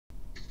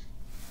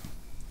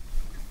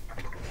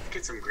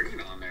get some green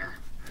on there.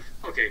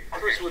 Okay,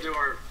 first we'll do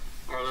our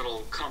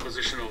little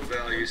compositional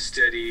value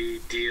steady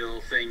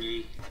deal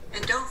thingy.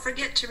 And don't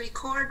forget to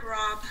record,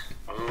 Rob.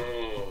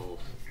 Oh.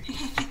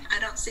 I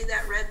don't see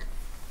that red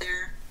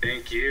there.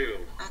 Thank you.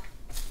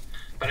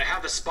 But I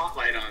have the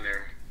spotlight on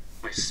there.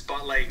 My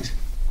spotlight.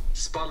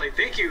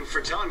 Thank you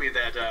for telling me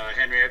that,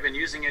 Henry. I've been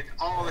using it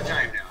all the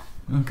time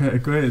now. Okay,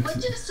 great. What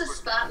does the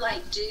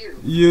spotlight do?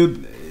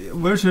 You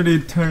virtually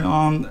turn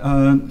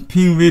on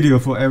ping video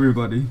for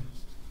everybody.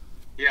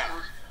 Yeah.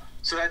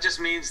 So that just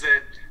means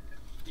that,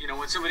 you know,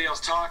 when somebody else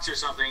talks or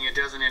something, it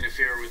doesn't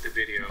interfere with the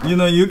video. You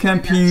know, you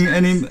can ping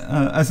any,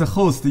 as a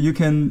host, you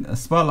can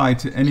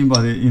spotlight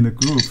anybody in the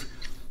group.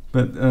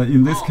 But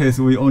in this case,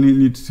 we only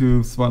need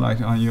to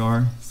spotlight on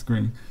your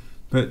screen.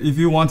 But if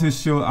you want to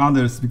show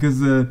others, because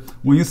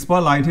when you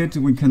spotlight it,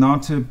 we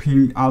cannot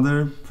ping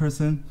other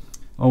person,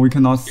 or we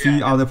cannot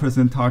see other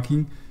person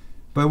talking.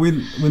 But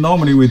we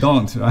normally we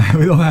don't, right?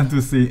 We don't have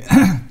to see.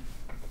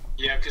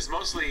 Yeah, because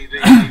mostly the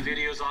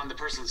video's on the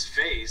person's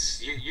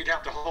face. You'd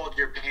have to hold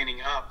your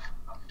painting up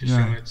to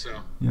show it.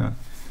 So yeah,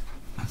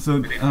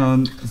 so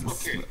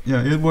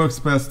yeah, it works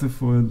best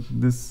for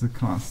this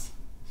class.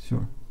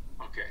 Sure.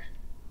 Okay,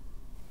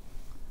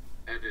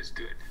 that is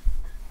good.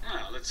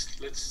 Now let's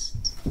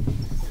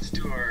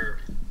do our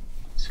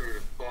sort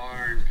of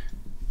barn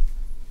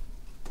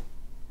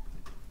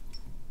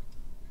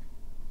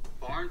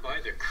by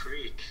the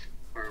creek.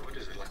 Or what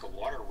is it, like a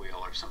water wheel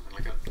or something?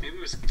 Like maybe it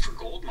was for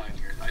gold mine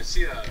here. I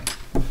see a...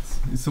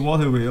 It's a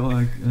water wheel,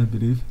 I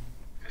believe.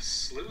 A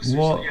sluice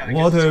or something?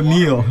 Water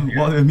meal,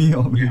 water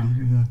meal, maybe.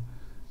 Yeah.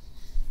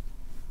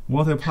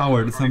 Water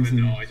powered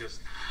something.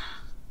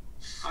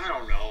 I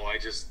don't know. I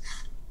just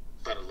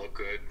thought it looked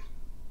good.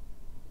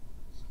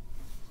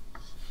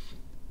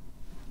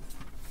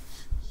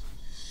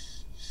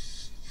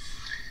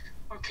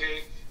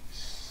 Okay.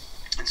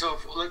 And so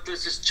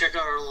let's just check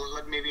out our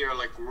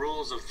like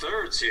rules of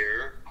thirds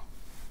here.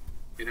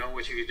 You know,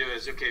 what you could do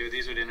is, okay,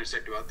 these would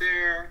intersect about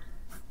there,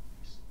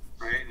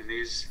 right? And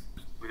these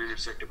would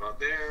intersect about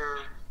there,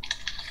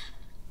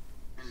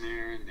 and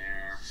there, and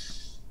there.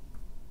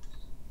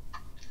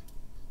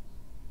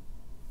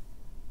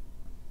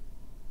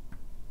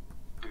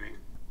 Let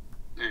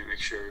me make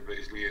sure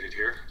everybody's muted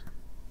here.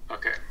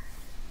 Okay.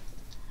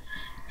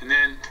 And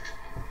then,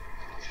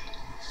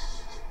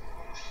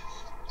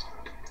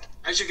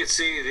 as you can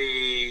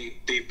see,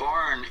 the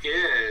barn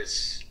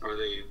is, or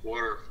the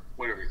water,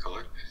 whatever you call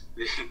it,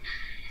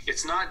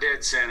 it's not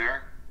dead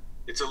center.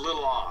 It's a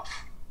little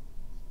off.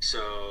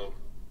 So,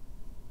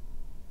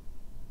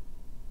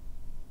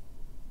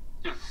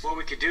 you know, what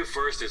we could do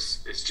first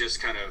is just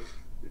kind of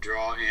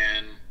draw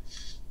in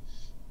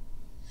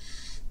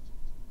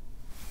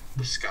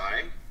the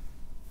sky.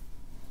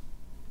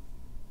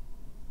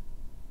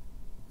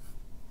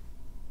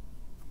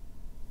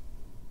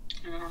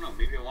 I don't know,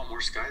 maybe I want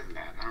more sky than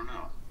that. I don't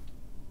know.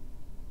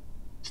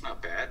 It's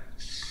not bad.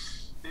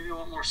 Maybe I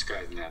want more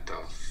sky than that,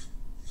 though.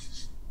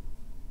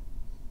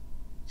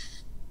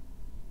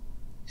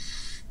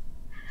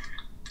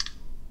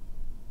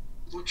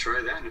 We'll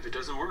try that, and if it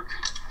doesn't work,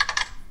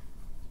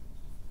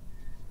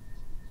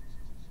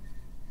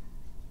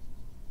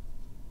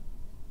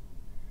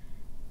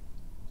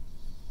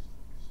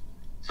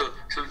 so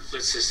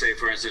let's just say,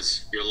 for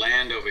instance, your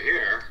land over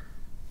here,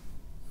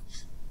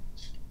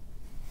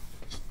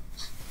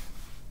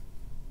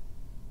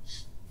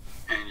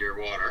 and your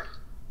water.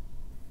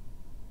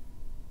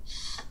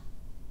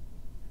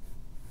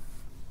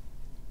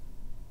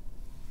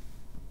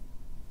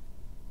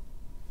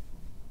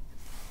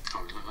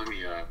 Oh, let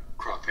me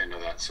crop into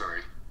that,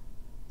 sorry.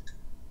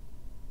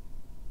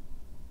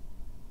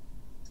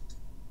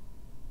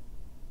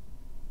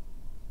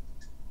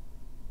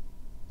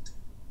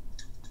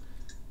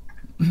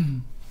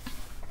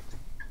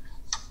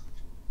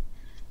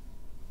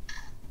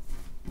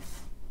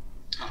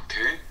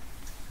 Okay.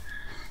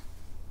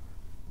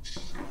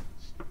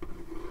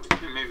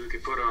 And maybe we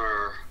could put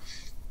our,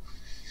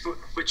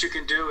 what you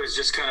can do is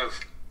just kind of,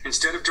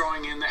 instead of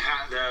drawing in the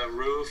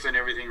roof and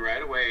everything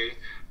right away,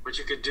 what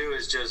you could do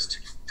is just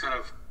kind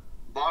of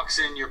box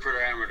in your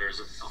parameters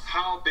of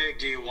how big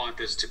do you want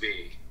this to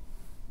be.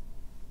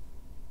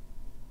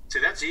 So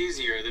that's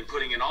easier than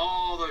putting in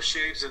all those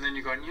shapes and then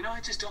you're going, you know,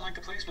 I just don't like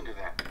the placement of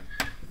that.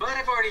 But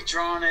I've already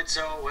drawn it,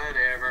 so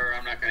whatever,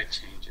 I'm not going to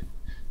change it.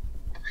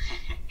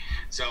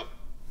 So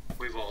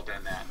we've all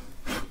done that.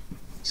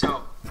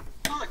 So,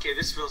 okay,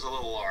 this feels a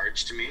little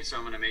large to me, so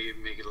I'm going to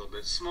make it a little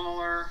bit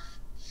smaller.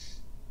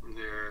 From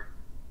there,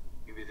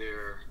 maybe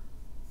there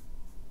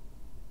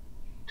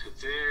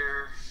to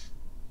there.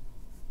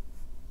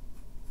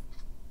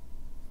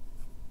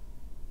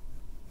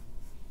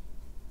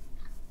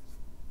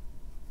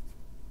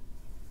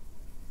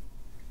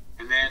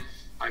 And then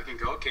I can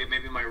go, okay,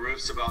 maybe my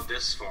roof's about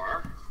this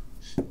far,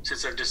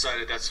 since I've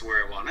decided that's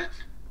where I want it.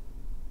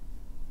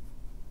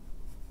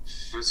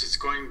 Notice it's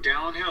going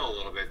downhill a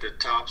little bit. The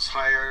top's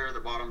higher, the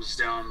bottom's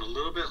down a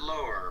little bit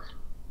lower.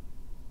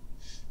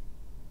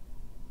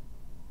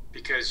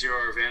 Because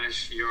your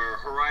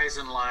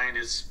horizon line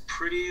is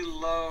pretty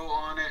low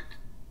on it.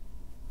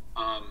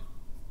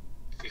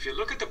 if you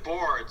look at the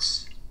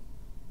boards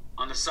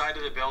on the side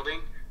of the building,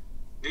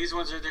 these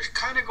ones they're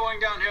kind of going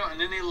downhill and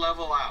then they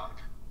level out.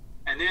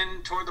 And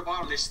then toward the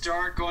bottom, they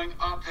start going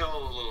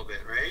uphill a little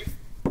bit, right?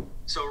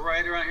 So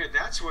right around here,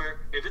 that's where,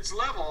 if it's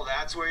level,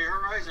 that's where your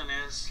horizon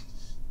is.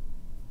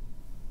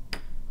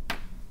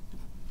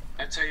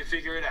 That's how you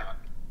figure it out.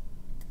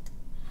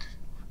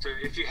 So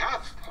if you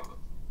have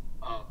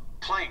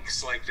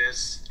planks like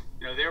this,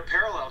 you know, they're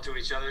parallel to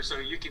each other, so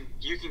you can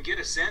get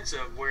a sense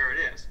of where it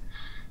is.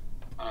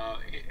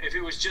 If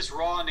it was just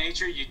raw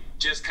nature, you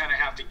just kind of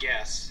have to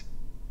guess.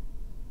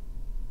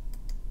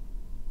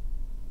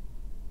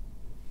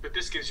 But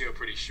this gives you a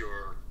pretty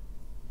sure.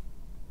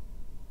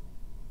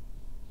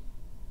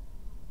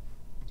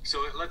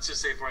 So let's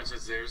just say, for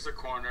instance, there's the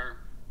corner,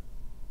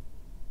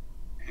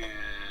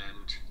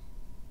 and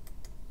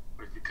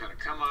we can kind of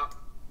come up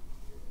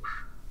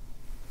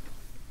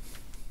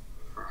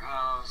for a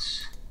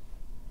house.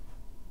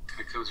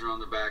 Kind of comes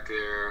around the back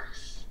there,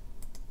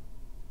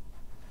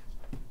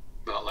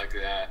 about like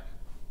that.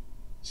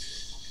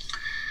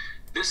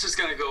 This is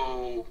going to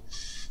go,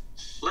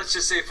 let's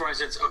just say, for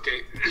instance,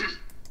 okay,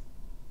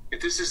 if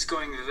this is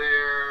going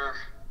there,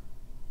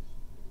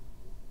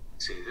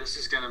 let's see, this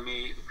is going to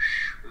meet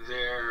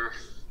there.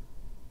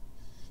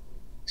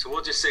 So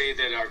we'll just say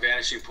that our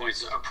vanishing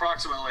point's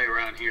approximately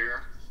around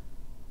here.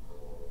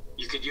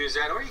 You could use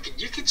that, or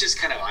you could just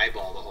kind of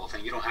eyeball the whole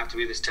thing. You don't have to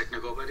be this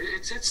technical, but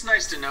it's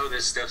nice to know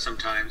this stuff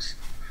sometimes.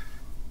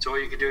 So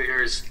what you could do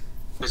here is,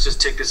 let's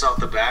just take this off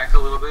the back a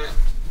little bit.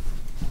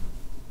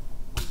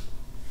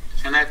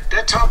 And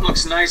that top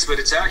looks nice, but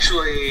it's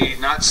actually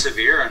not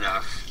severe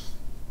enough.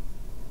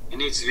 It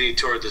needs to be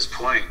toward this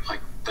point,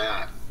 like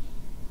that.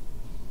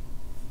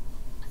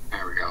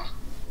 There we go.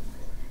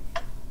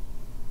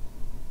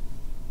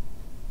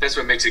 That's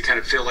what makes it kind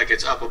of feel like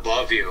it's up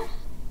above you.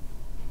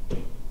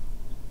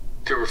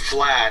 If it were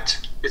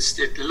flat,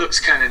 it looks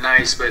kind of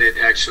nice, but it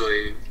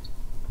actually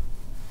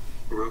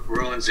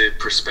ruins the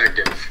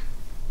perspective.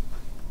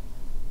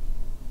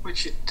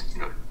 Which, you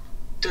know,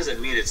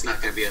 doesn't mean it's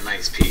not going to be a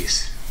nice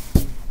piece.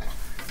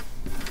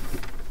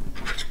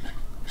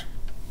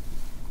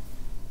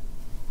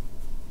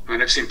 I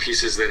mean, I've seen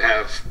pieces that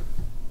have,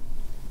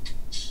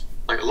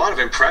 like a lot of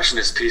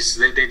Impressionist pieces,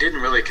 they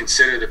didn't really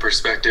consider the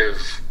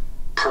perspective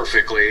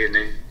perfectly, and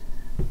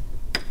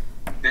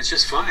it's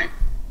just fine.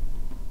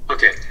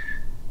 Okay,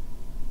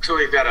 so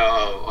we've got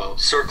a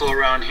circle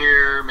around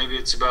here. Maybe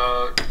it's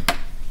about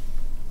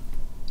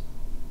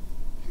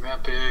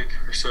that big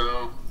or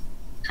so.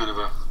 Kind of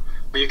a,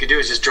 what you could do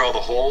is just draw the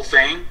whole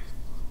thing,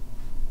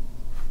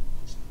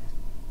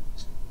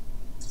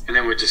 and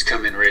then we'll just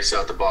come in and race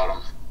out the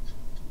bottom.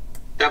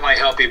 That might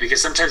help you,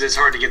 because sometimes it's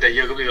hard to get that.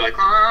 You'll be like,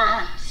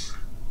 ah,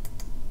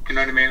 you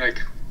know what I mean? Like,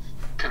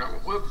 kind of,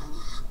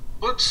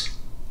 whoops,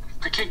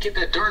 I can't get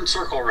that darn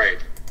circle right.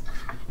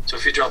 So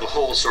if you draw the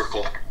whole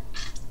circle,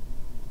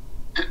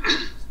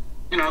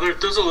 you know,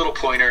 those are little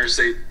pointers.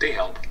 They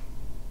help.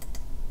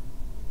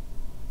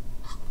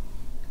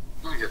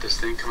 I got this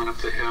thing coming up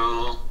the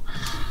hill.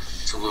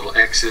 Some little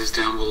X's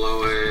down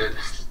below it.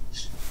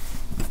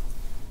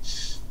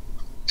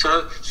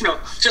 So, you know,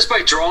 just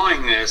by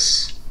drawing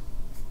this,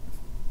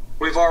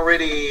 we've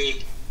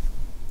already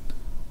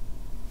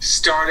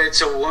started.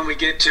 So when we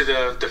get to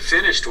the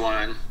finished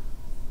one,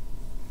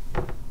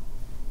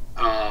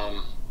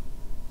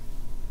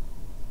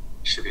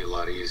 should be a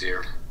lot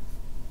easier.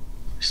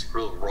 This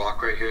little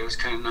rock right here is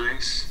kind of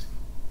nice.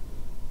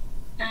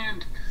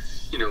 And,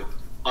 you know,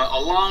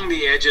 along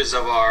the edges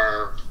of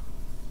our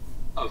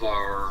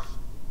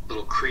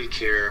little creek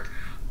here,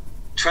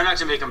 try not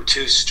to make them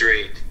too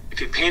straight. If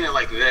you paint it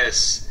like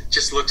this, it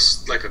just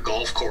looks like a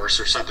golf course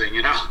or something,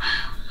 you know?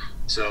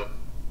 So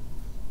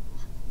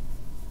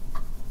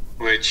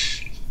I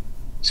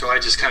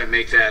just kind of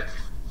make that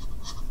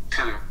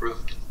kind of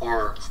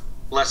more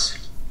less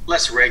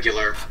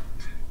regular.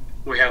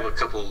 We have a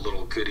couple of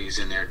little goodies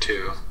in there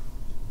too.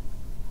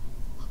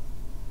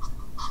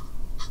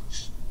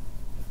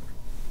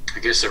 I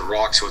guess they're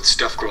rocks with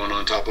stuff growing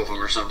on top of them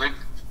or something.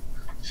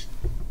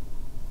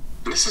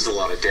 This is a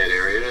lot of dead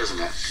area, isn't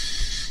it?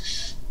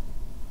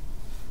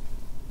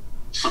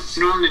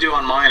 You know what I'm going to do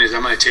on mine is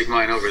I'm going to take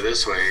mine over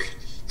this way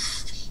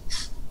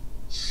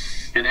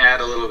and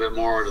add a little bit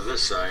more to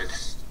this side.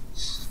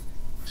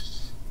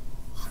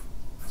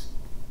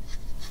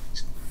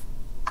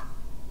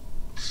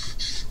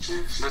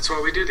 Yeah, that's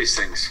why we do these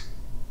things.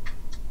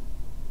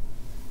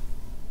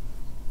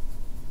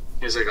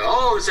 It's like,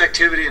 oh, this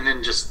activity, and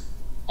then just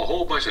a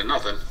whole bunch of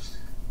nothing.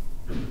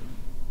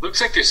 Looks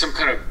like there's some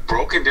kind of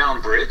broken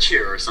down bridge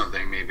here or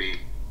something,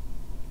 maybe.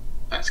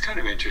 That's kind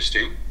of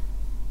interesting.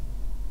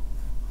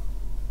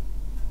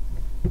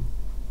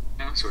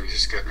 Yeah, so we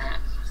just got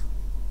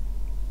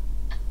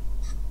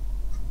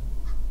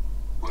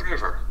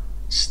whatever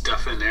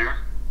stuff in there.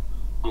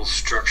 Little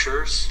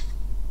structures.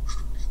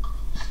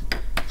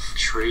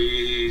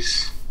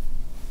 Trees.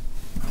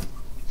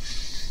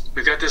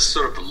 We've got this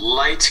sort of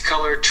light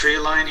colored tree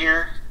line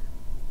here.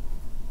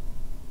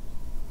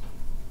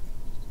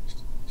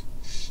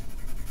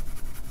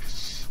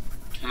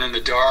 And then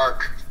the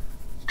dark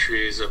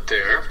trees up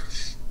there.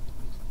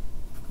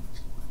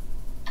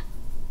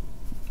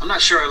 I'm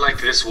not sure I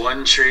like this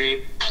one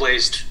tree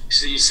placed.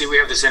 So you see we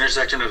have this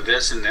intersection of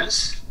this and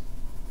this.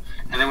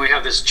 And then we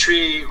have this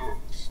tree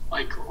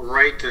like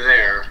right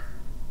there.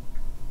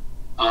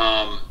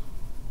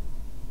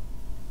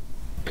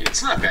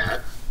 It's not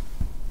bad.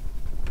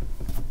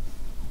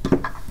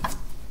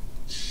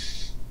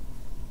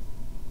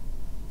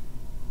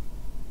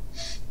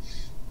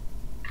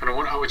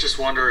 I would just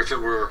wonder if it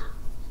were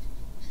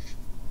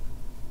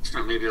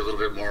maybe a little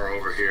bit more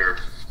over here.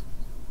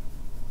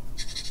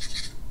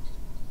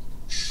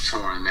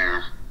 Somewhere in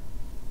there.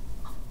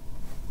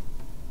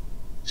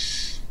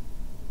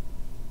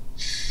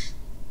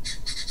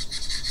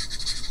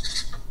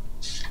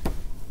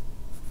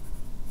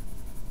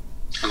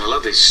 And I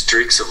love these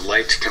streaks of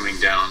light coming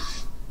down.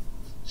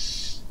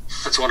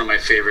 That's one of my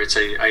favorites.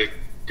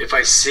 If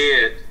I see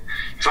it,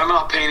 if I'm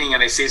out painting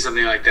and I see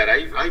something like that,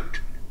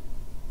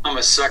 I'm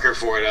a sucker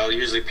for it. I'll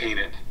usually paint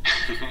it.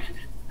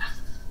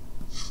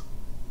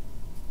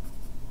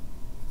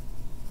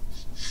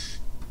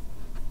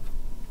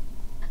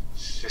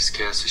 Just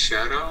cast a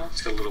shadow.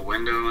 It's got a little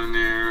window in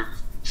there.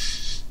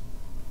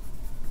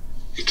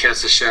 He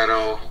casts a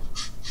shadow.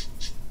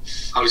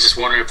 I was just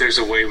wondering if there's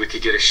a way we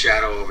could get a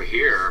shadow over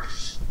here.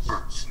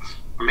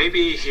 Or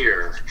maybe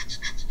here.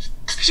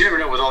 Because you never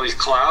know with all these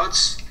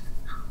clouds.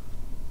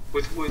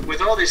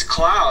 With all these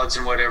clouds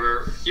and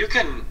whatever, you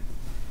can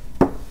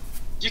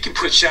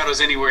put shadows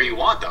anywhere you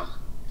want them.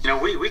 You know,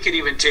 we could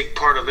even take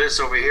part of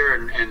this over here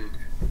and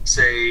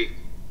say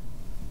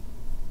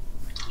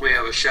we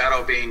have a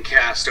shadow being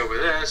cast over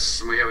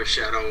this, and we have a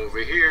shadow over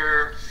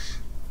here.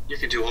 You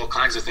can do all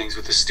kinds of things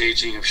with the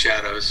staging of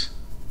shadows.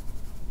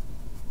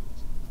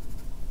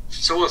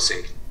 So we'll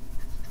see.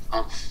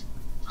 I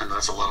know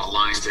that's a lot of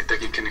lines that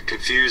can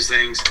confuse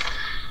things.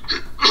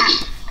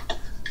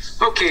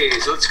 Okay,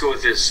 so let's go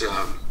with this.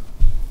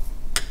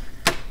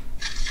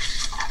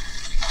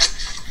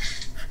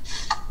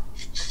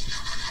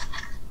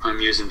 I'm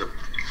using the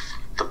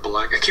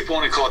black. I keep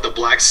wanting to call it the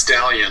Black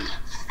Stallion.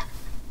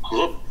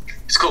 Look,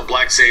 it's called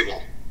Black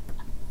Sable,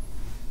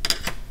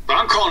 but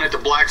I'm calling it the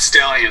Black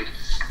Stallion.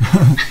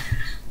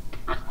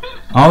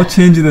 I'll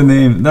change the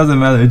name. Doesn't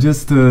matter. It's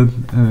just a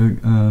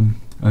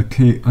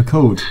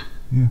code.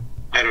 Yeah.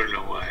 I don't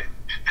know why.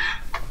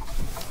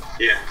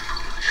 Yeah.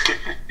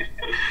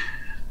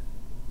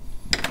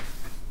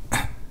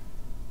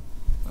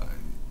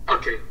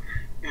 Okay,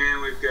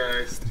 and we've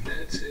got.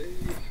 Let's see.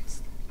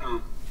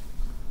 Oh.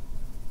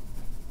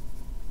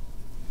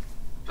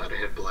 Thought I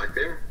had black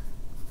there.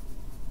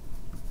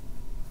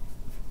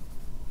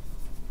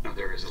 Oh,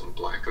 there is a little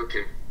black.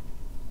 Okay.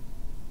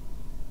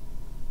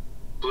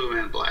 Blue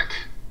and black.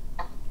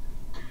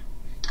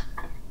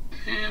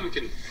 And we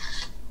can.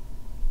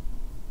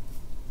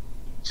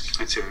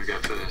 Let's see what we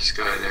got for this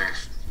guy there.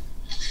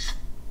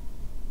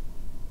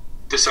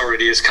 This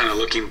already is kind of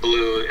looking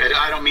blue.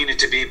 I don't mean it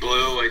to be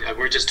blue.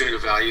 We're just doing a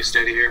value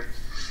study here.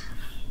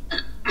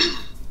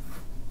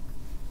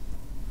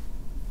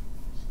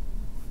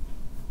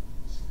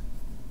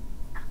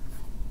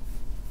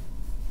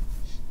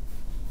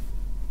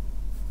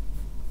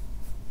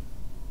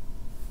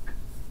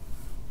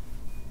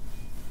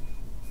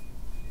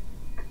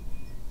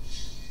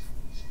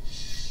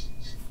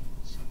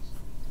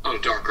 A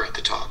little darker at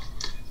the top.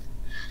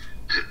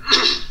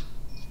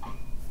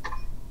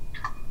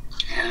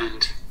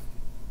 And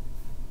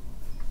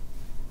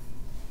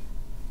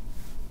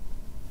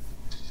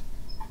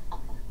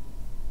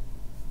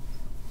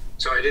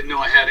so I didn't know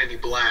I had any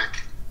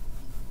black.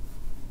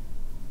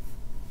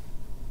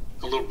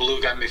 A little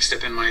blue got mixed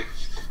up in my.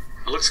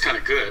 It looks kind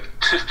of good.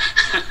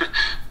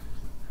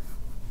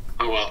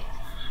 Oh well.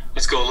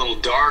 Let's go a little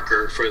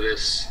darker for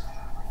this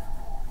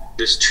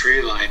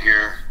tree line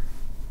here.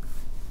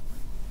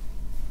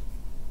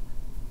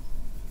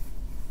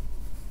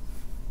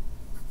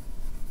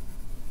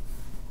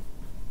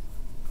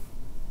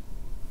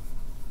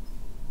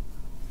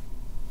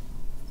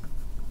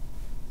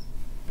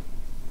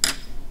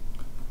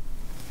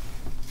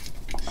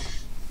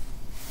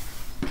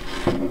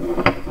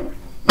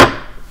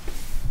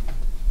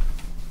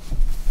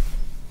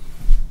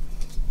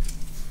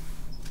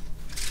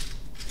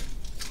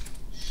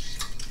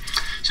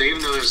 So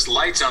even though there's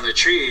lights on the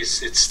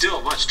trees, it's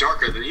still much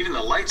darker than, even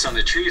the lights on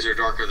the trees are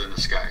darker than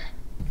the sky.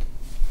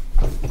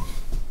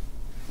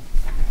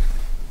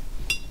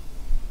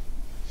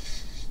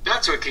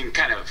 That's what can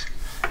kind of,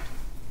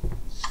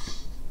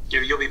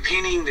 you'll be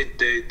painting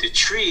the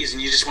trees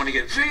and you just want to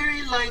get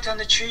very light on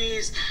the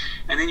trees,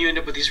 and then you end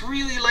up with these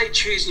really light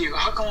trees and you go,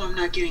 how come I'm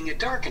not getting it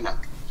dark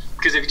enough?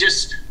 Because if you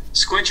just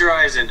squint your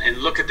eyes and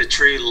look at the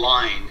tree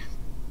line,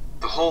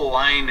 the whole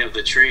line of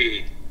the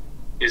tree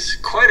is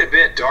quite a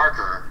bit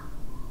darker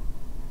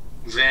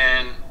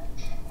than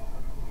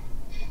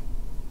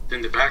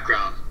the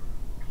background.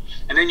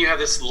 And then you have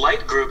this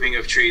light grouping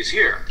of trees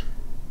here,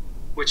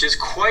 which is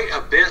quite a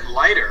bit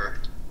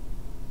lighter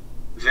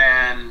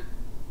than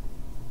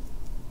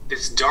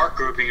this dark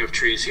grouping of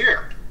trees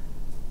here.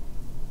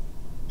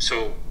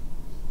 So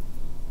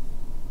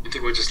I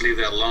think we'll just leave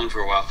that alone for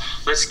a while.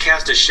 Let's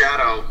cast a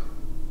shadow.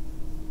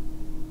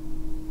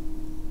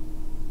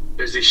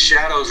 There's these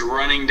shadows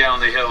running down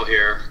the hill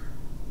here.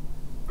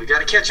 We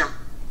gotta catch them.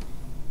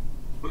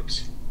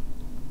 Whoops.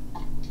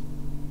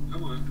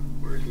 Come on.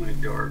 Where's my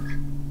dark?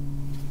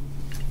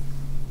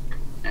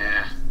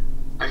 Yeah.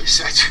 I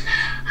guess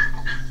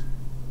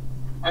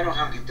I don't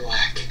have any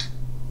black.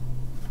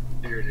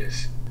 There it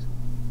is.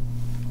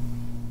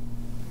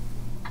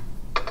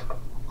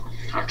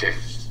 Okay.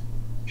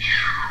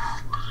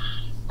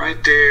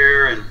 Right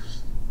there and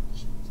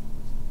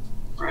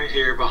right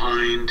here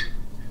behind.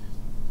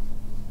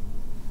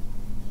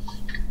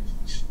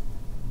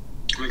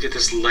 We get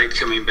this light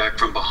coming back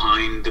from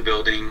behind the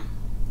building.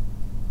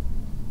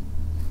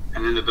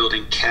 And then the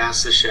building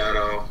casts a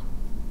shadow.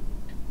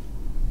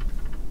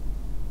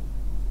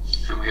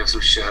 And we have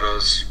some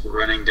shadows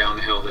running down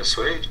the hill this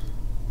way.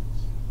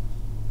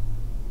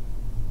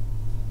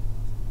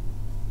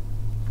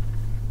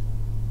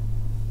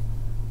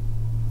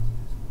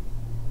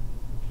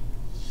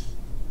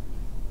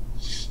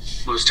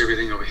 Most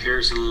everything over here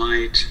is in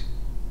light.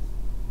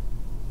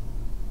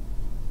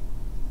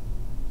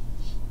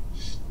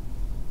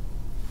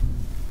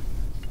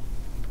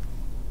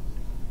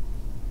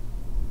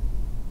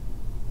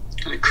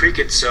 And the creek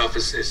itself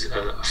is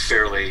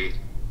fairly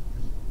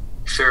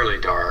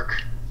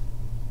dark.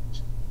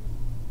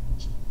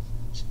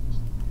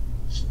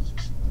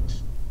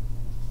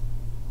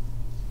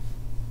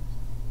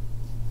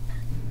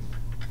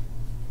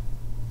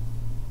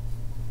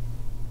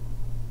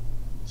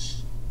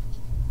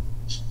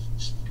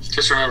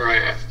 Just remember,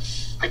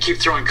 I keep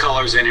throwing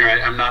colors in here.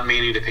 I'm not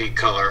meaning to paint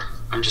color.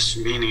 I'm just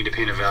meaning to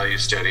paint a value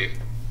study.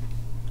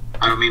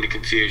 I don't mean to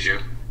confuse you.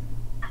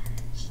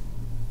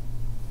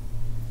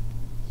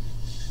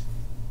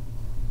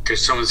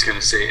 Because someone's going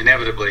to say,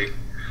 inevitably,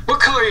 what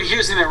color are you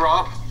using there,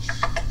 Rob?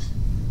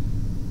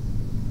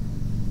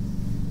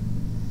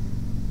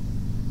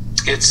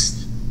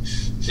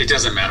 It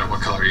doesn't matter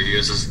what color you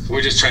use.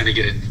 We're just trying to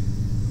get it.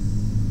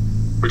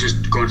 We're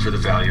just going for the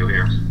value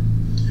here.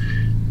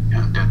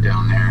 Yeah,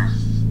 down there.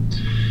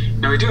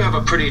 Now we do have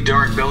a pretty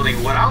dark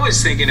building. What I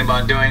was thinking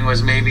about doing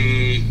was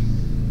maybe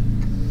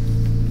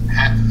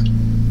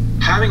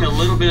having a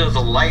little bit of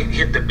the light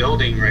hit the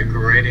building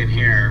right in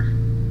here.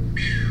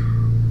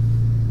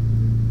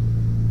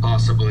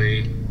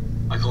 Possibly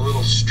like a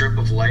little strip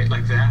of light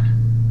like that.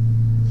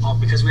 Oh,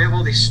 because we have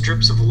all these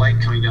strips of light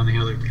coming down the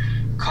hill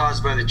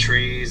caused by the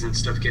trees and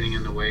stuff getting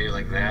in the way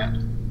like that.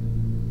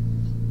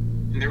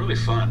 And they're really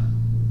fun.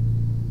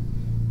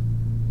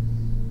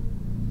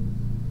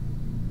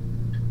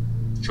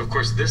 So of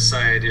course this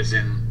side is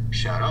in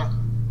shadow.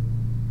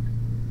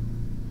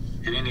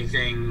 And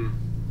anything,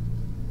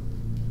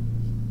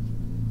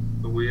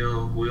 the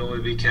wheel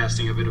would be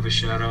casting a bit of a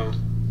shadow,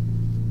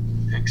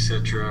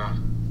 etc.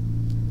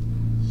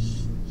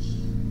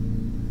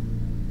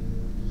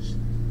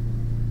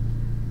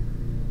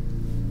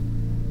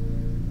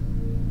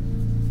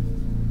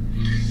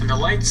 And the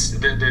lights,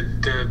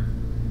 the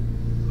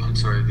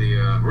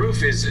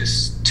roof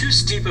is too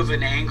steep of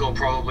an angle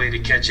probably to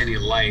catch any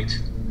light.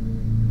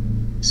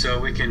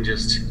 So we can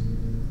just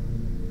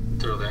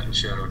throw that in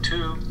shadow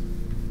too.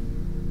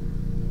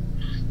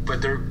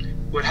 But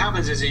what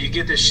happens is that you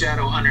get this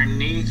shadow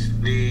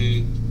underneath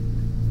the,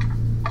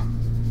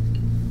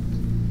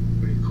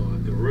 what do you call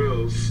it, the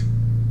roof.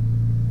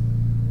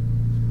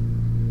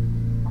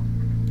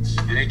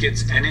 And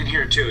and in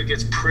here too, it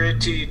gets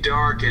pretty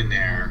dark in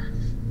there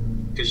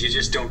because you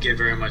just don't get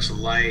very much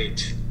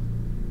light.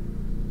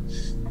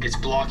 It's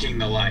blocking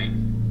the light.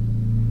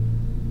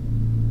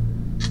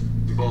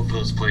 Both of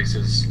those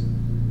places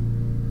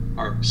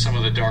are some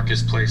of the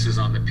darkest places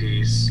on the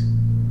piece.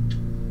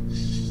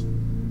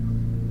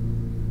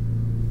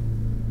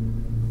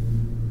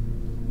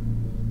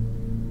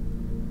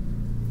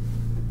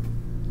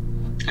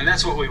 And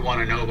that's what we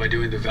want to know by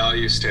doing the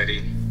value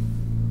study,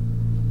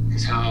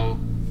 is where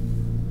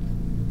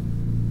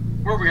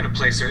we're going to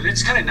place her. And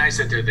it's kind of nice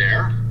that they're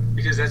there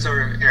because that's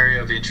our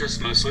area of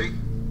interest mostly.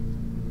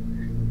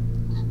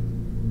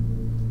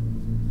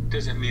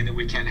 Doesn't mean that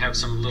we can't have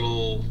some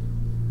little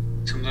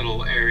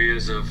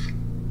areas of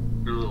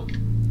little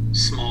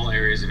small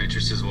areas of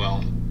interest as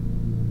well.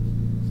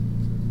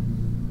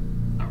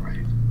 All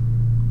right.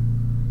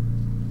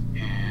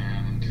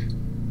 And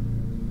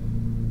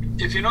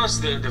if you notice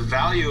the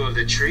value of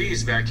the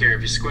trees back here,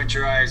 if you squint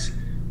your eyes,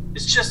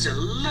 it's just a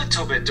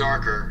little bit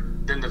darker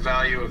than the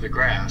value of the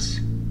grass.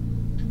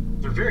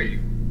 They're very,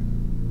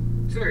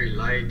 very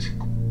light.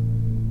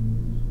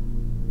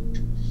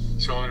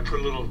 So I'm going to put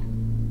a little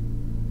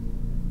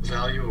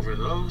value over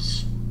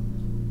those.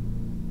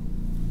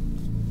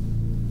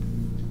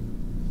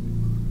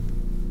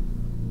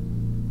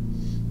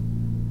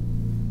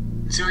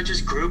 So I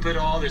just group it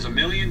all. There's a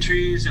million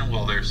trees, and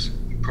well, there's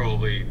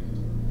probably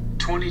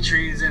 20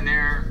 trees in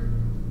there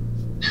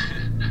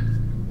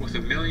with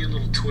a million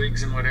little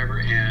twigs and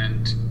whatever,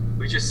 and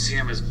we just see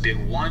them as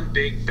one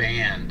big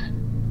band.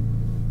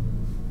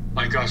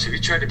 My gosh, if you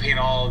tried to paint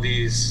all of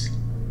these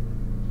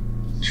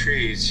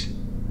trees,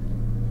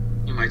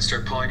 you might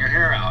start pulling your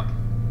hair out.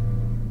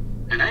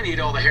 And I need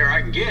all the hair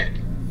I can get.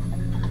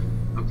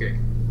 Okay.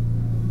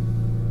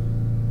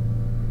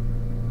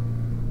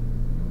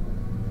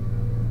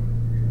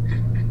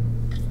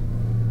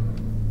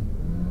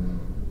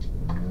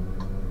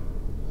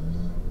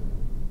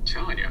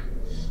 Telling you.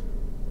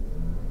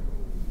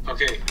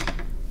 Okay.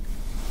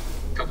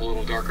 A couple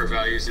little darker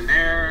values in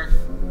there.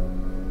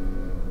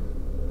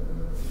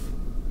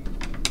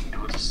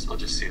 I'll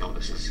just see how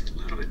this is a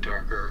little bit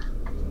darker.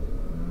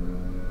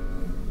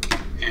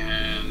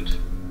 And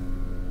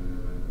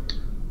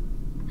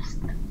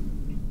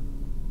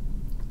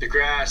the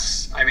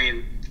grass, I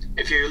mean,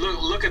 if you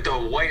look at the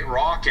white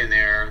rock in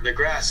there, the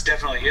grass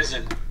definitely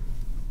isn't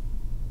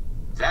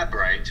that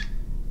bright.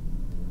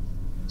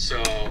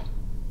 So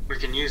we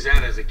can use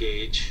that as a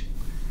gauge.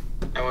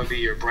 That would be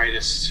your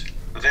brightest,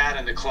 that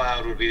and the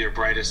cloud would be your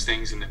brightest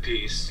things in the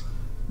piece.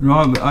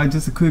 Rob, I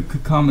just a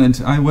quick comment.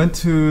 I went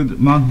to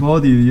Mount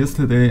Baldy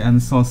yesterday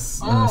and saw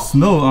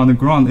snow on the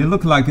ground. It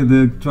looked like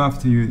the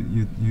draft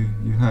you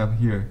have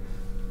here.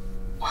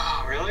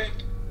 Wow, really?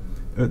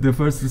 The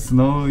first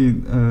snow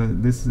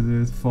in this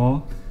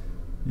fall.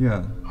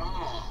 Yeah.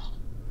 Oh,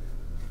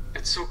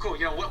 that's so cool.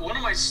 You know, one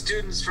of my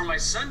students from my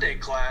Sunday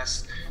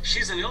class,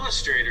 she's an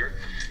illustrator,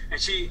 and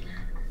she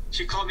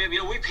called me up.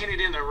 You know, we painted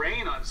in the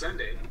rain on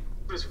Sunday.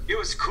 It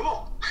was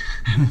cool.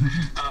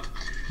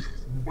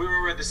 We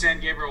were at the San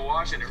Gabriel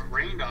Wash and it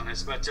rained on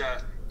us, but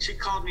she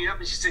called me up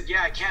and she said,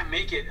 yeah, I can't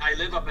make it. I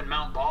live up in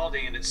Mount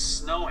Baldy and it's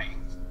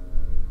snowing.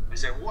 I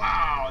said,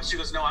 wow. She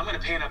goes, no, I'm going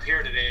to paint up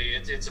here today.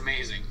 It's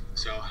amazing.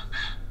 So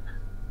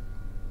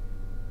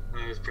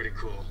that was pretty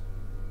cool.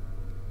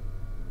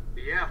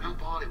 But yeah, Mount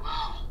Baldy,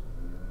 wow.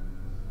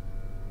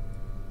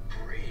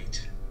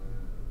 Great.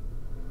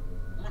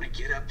 I want to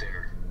get up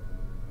there.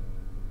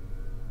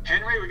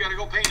 Henry, we got to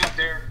go paint up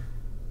there.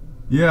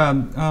 Yeah,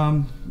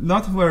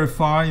 not very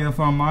far. You know,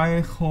 from my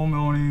home,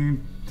 only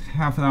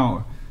half an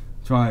hour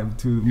drive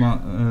to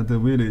the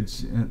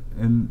village,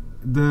 and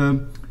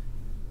the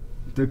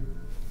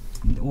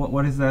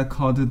what is that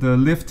called? The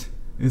lift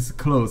is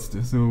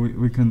closed, so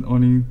we can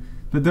only.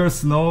 But there's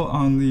snow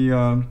on the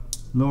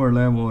lower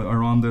level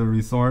around the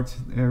resort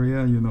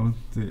area. You know,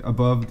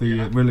 above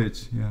the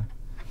village. Yeah,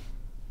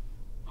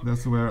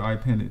 that's where I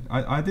painted.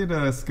 I did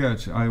a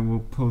sketch. I will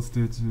post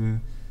it.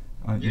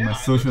 In my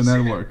social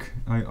network.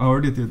 I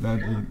already did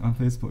that on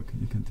Facebook.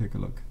 You can take a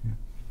look. Yeah.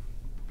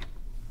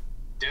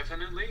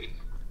 Definitely.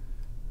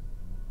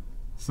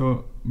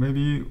 So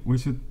maybe we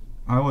should.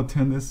 I will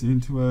turn this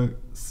into a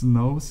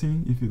snow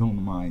scene if you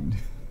don't mind.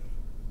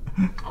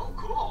 Oh,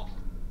 cool.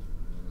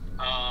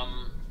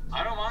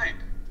 I don't mind.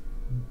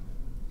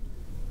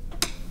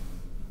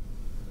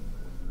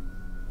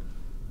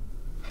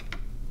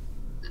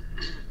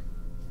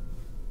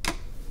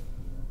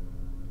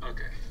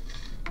 Okay.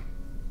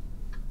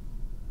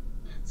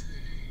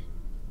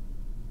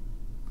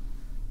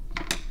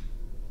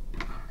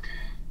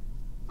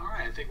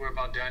 I think we're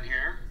about done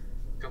here.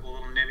 A couple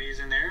little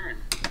nibbies in there, and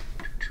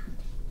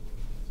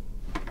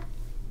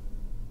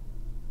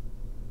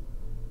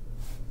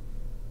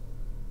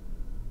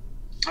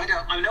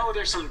I know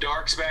there's some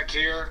darks back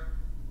here.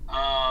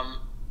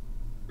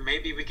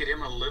 Maybe we could hit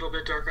them a little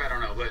bit darker. I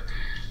don't know, but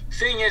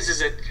thing is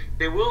that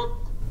they will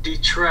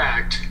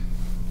detract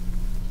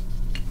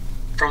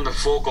from the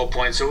focal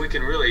point, so we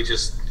can really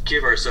just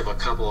give ourselves a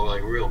couple of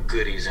like real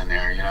goodies in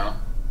there, you know,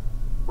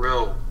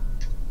 real.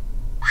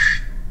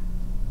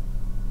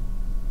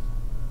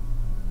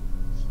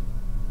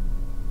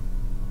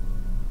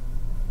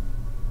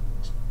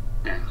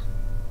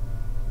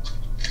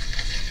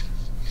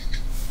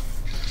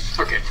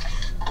 Okay.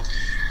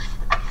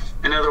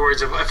 In other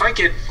words, if I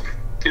get,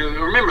 you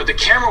know, remember the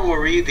camera will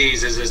read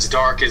these as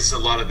dark as a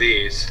lot of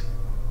these,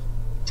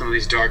 some of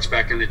these darks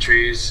back in the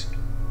trees,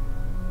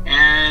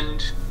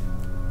 and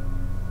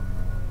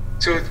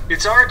so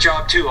it's our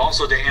job too,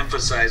 also to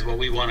emphasize what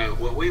we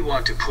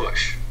want to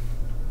push.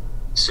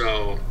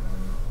 So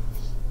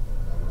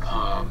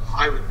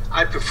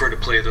I prefer to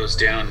play those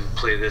down and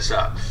play this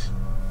up.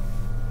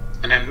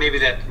 And then maybe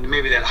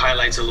that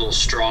highlights a little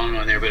strong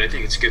on there, but I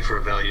think it's good for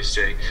a value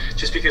study,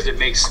 just because it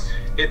makes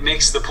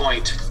the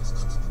point.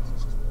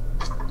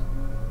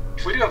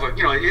 We do have a,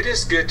 you know, it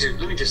is good to.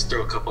 Let me just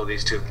throw a couple of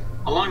these too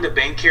along the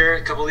bank here.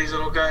 A couple of these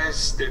little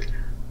guys,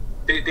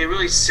 they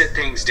really sit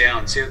things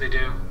down. See what they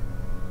do?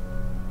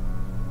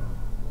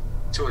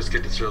 It's always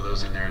good to throw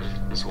those in there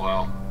as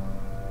well,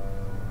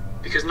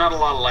 because not a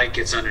lot of light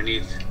gets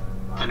underneath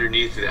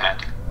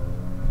that.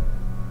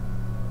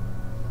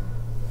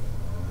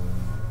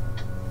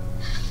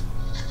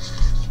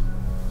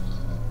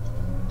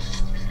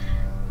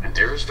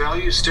 There's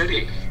value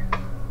study.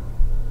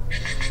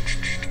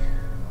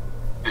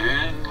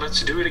 And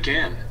let's do it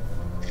again.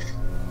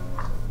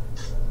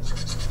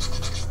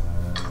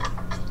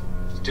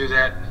 Do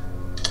that.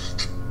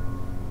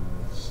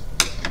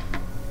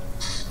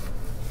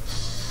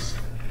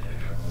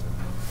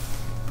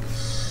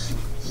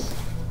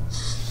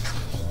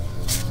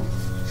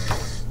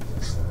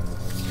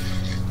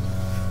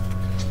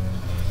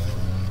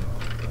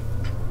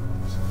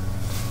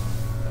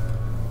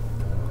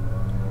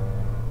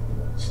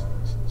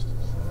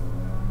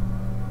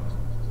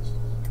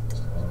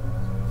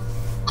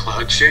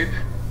 hut shape.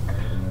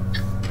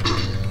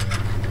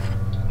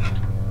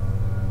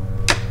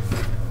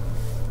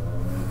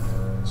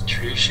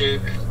 Tree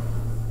shape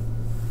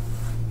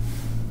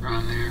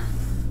around there.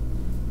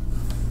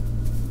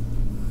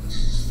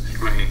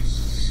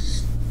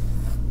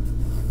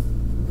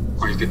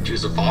 Or you could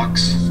use a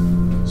box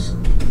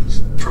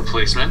for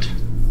placement.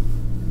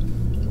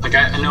 Like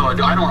I know I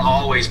don't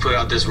always put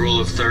out this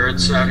rule of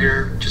thirds out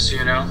here, just so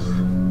you know.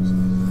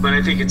 But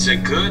I think it's a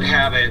good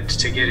habit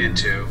to get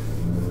into,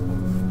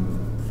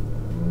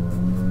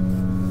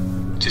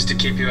 just to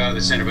keep you out of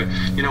the center. But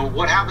you know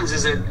what happens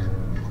is that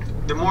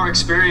the more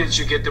experience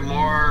you get, the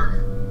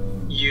more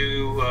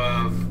you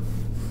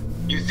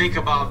think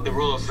about the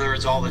rule of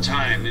thirds all the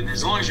time. And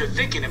as long as you're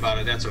thinking about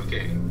it, that's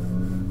okay.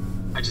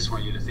 I just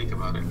want you to think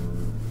about it.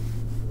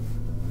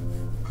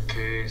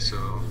 Okay,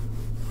 so.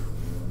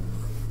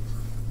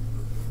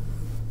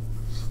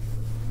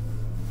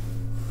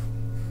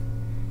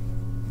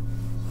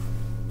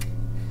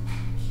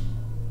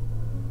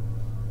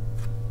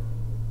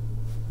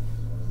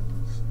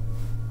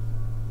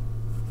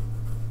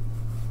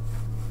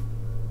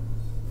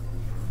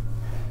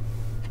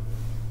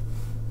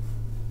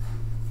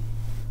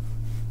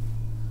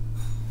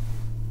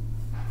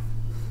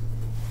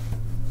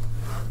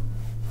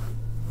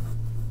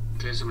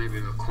 Okay, so maybe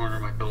the corner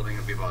of my building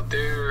would be about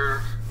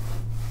there.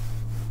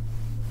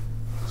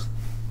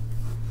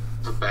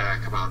 The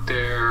back about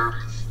there.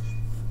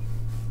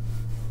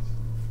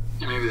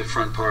 And maybe the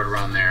front part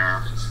around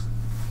there.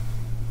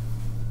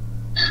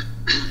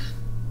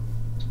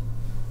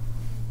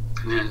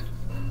 And then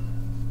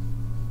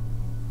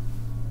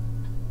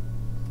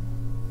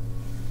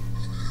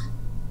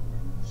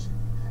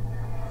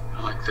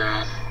like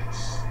that.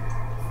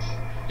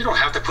 You don't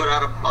have to put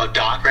out a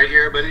dot right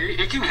here, but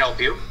it can help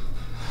you.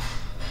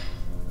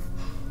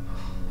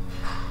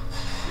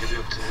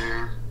 Up to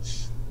there,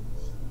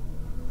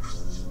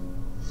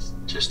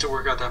 just to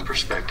work out that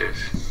perspective,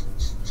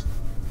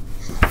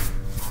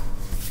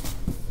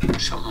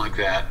 something like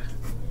that.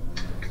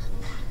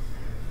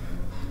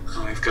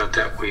 And we've got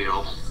that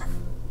wheel.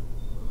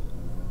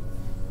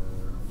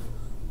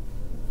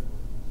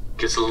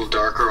 Gets a little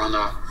darker on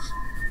the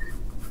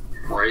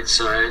right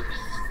side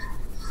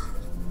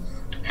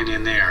and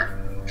in there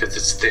because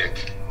it's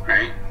thick,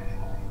 right?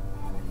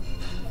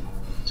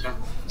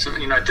 So,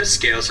 you know, at this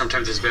scale,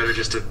 sometimes it's better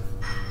just to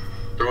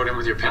throw it in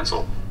with your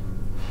pencil.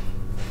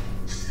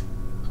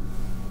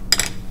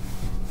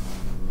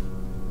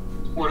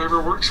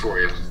 Whatever works for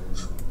you.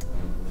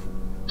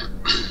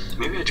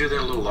 Maybe I drew that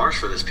a little large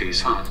for this piece,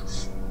 huh?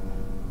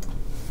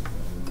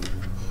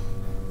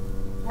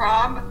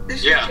 Rob,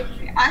 this Yeah. is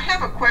Tiffany. I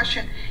have a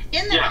question.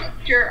 In the Yeah.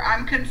 picture,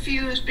 I'm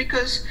confused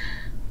because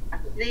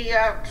the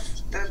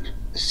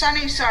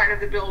sunny side of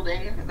the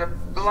building, the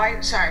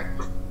light side,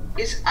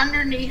 is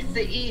underneath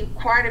the eave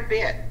quite a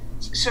bit,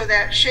 so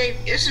that shape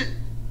isn't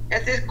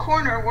at the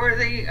corner where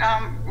the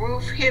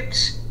roof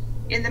hits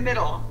in the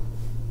middle.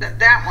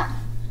 That one.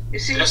 You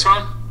see? This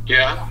one?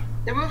 Yeah.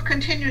 The roof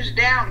continues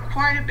down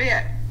quite a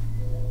bit.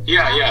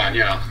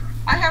 Yeah.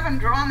 I haven't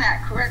drawn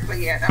that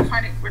correctly yet. I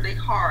find it really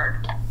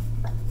hard to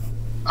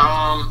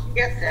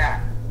get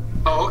that.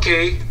 Oh,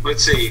 okay.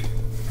 Let's see.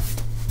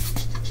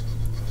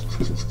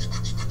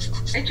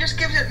 It just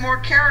gives it more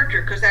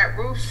character because that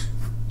roof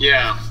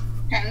Yeah.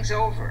 hangs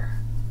over.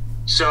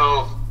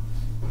 So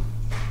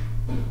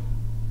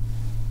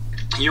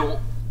you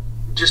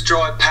just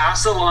draw it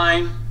past the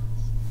line.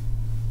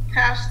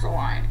 Past the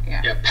line,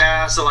 yeah. Yeah,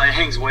 past the line.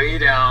 Hangs way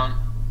down.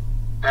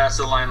 Past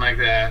the line like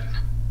that.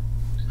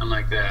 And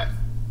like that.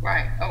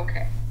 Right,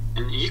 okay.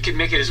 And you can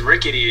make it as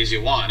rickety as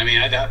you want. I mean,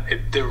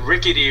 the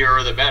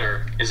ricketier the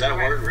better. Is that a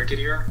Right. word,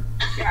 ricketier?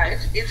 Yeah,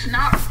 it's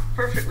not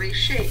perfectly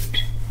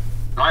shaped.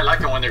 No, I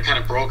like it when they're kind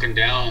of broken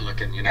down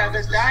looking, you know.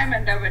 Yeah, the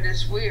diamond of it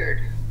is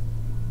weird.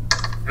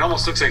 It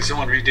almost looks like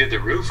someone redid the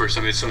roof or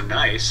something. It's so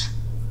nice.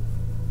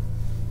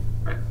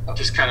 But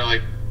just kind of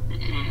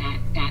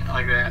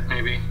like that,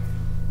 maybe.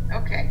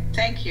 Okay,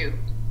 thank you.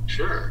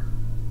 Sure.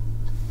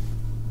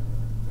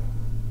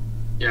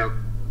 Yeah,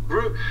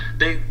 roof.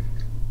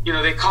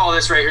 They call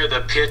this right here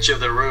the pitch of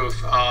the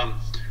roof.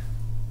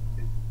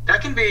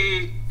 That can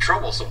be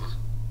troublesome.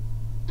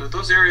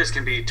 Those areas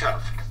can be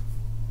tough.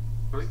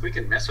 We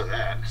can mess with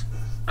that.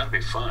 That'd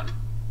be fun.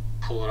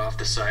 Pull it off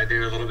the side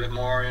there a little bit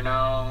more, you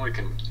know. We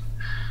can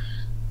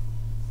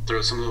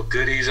throw some little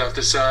goodies off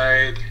the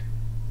side.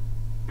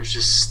 There's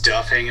just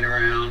stuff hanging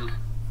around.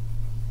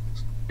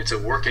 It's a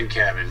working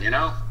cabin, you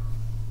know?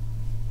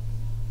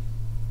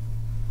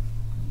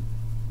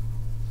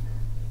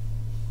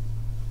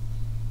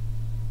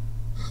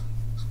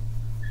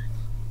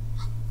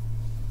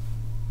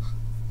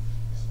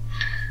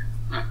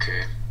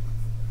 Okay.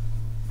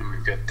 And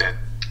we've got that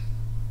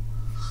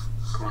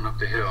going up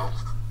the hill.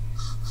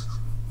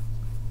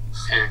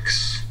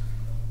 X.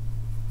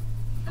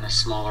 And a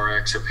smaller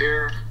X up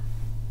here.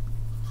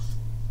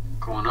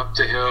 Going up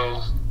the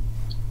hill.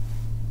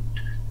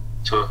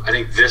 So I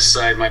think this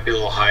side might be a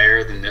little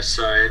higher than this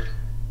side.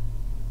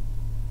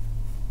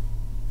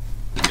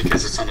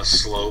 Because it's on a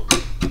slope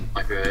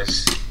like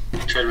this.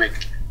 Try to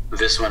make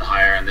this one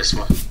higher and this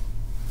one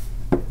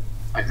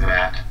like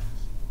that.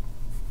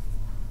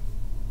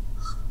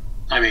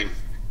 I mean,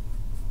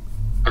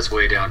 that's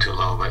way down too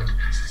low, but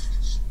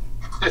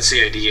that's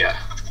the idea.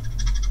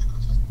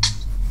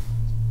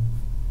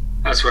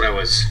 That's what I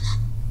was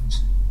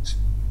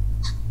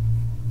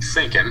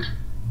thinking.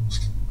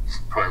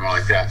 Probably more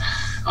like that.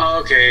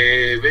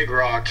 Okay, big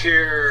rock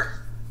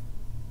here.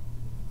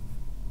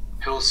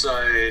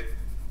 Hillside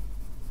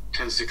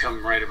tends to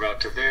come right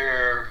about to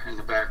there in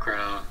the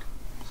background.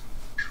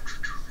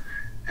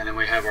 And then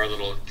we have our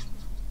little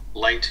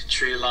light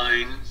tree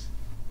line.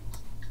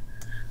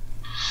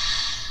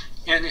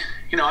 And,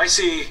 you know, I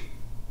see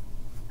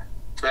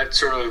that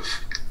sort of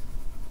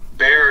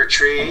bare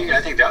tree.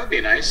 I think that would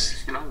be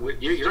nice. You know,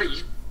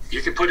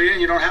 you can put it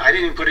in. You don't have, I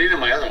didn't even put it in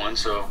my other one,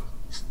 so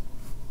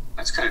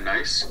that's kind of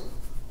nice.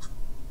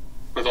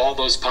 With all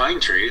those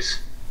pine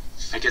trees.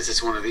 I guess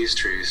it's one of these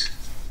trees.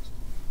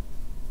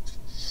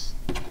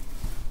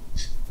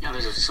 Yeah,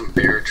 there's some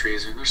bare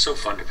trees, and they're so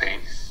fun to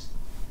paint.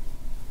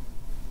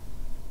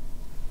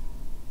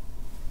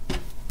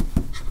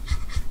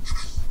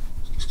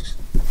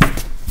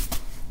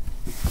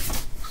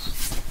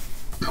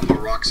 Couple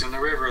of rocks in the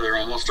river. There are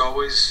almost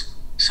always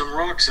some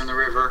rocks in the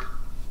river.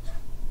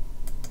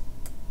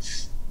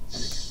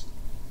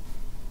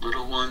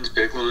 Little ones,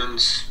 big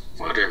ones,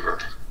 whatever.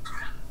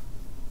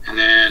 And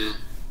then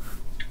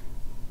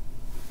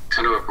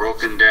kind of a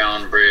broken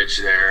down bridge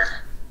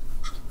there.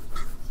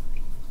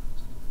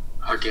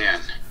 Again.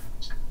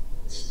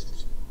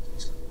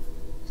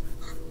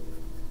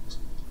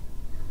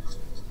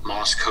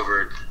 Moss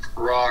covered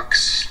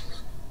rocks.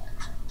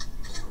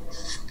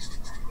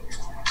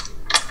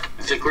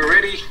 I think we're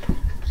ready.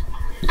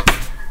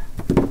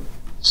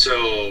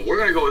 So we're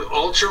gonna go with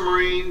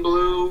ultramarine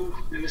blue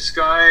in the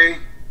sky.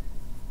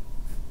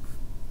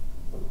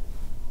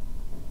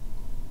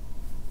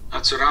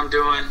 That's what I'm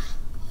doing.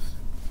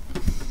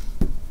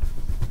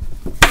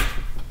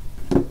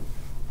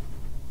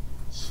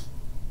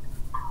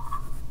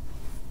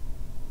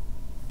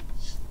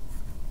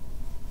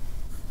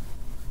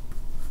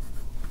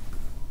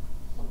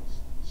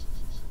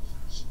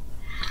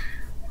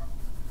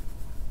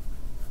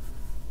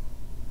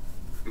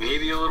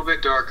 Maybe a little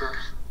bit darker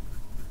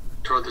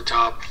toward the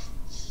top,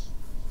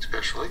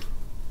 especially.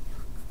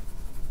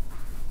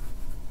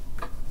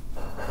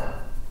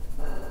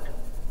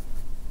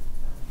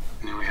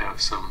 And then we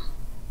have some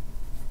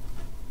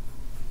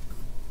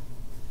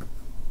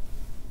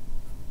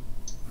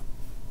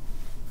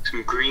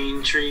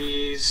green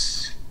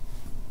trees.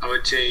 I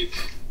would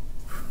take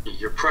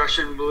your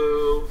Prussian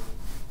blue.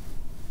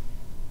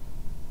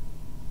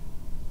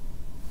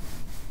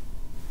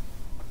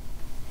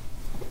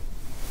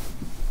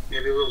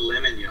 Maybe a little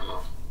lemon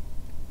yellow.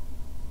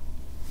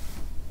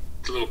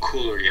 It's a little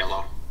cooler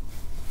yellow.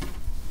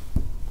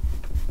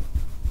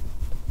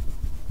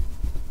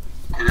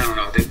 And I don't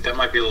know, I think that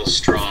might be a little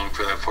strong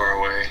for that far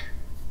away.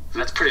 And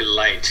that's pretty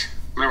light.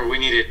 Remember, we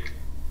need it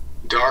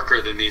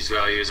darker than these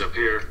values up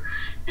here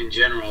in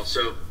general.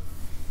 So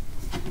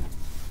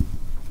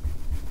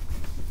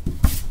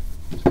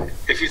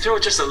if you throw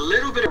just a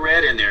little bit of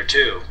red in there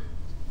too.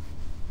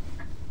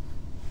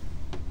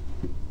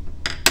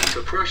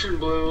 So Prussian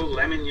blue,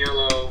 lemon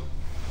yellow,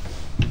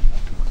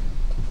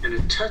 and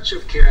a touch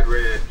of cad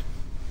red.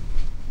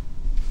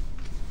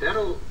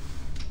 That'll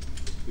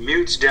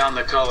mute down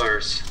the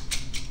colors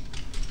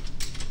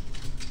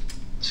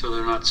so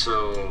they're not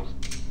so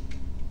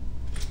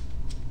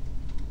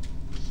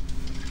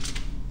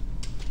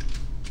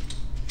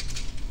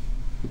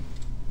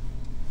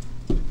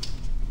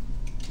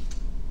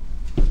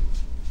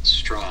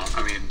strong.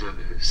 I mean,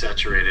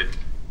 saturated.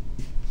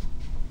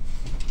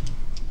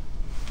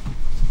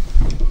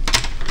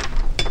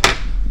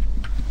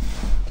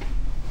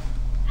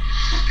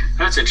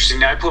 That's interesting.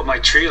 Now I put my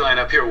tree line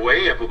up here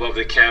way up above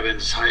the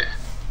cabin's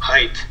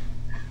height.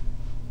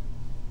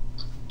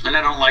 And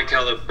I don't like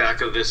how the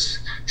back of this,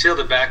 see how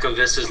the back of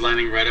this is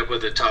lining right up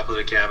with the top of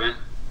the cabin?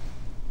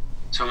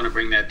 So I'm going to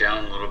bring that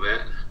down a little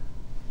bit.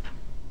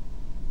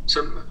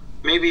 So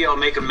maybe I'll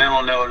make a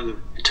mental note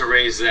to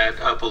raise that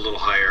up a little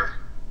higher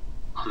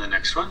on the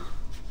next one.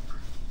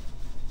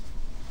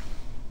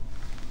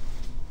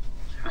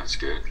 That's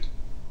good.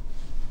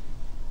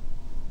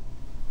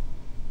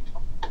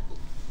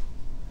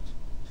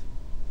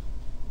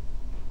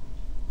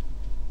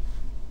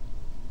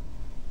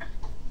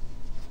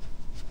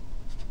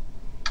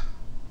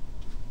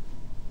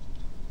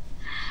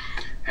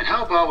 And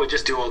how about we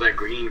just do all that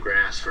green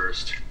grass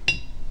first?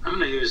 I'm going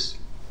to use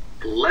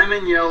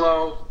lemon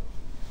yellow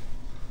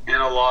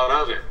and a lot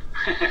of it.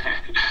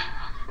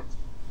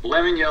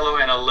 Lemon yellow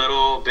and a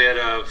little bit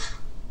of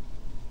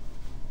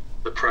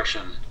the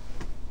Prussian.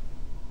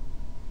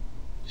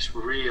 Just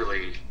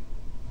really.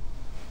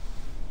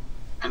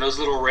 And those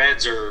little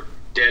reds are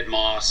dead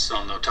moss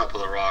on the top of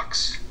the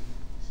rocks.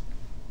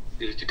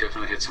 You could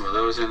definitely hit some of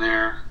those in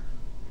there.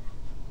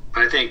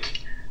 But I think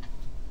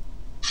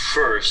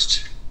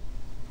first,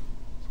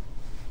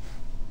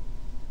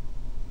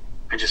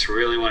 I just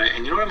really want to,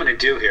 and you know what I'm going to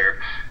do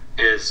here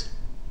is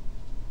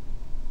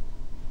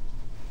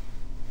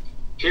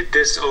hit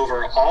this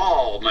over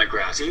all my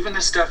grass, even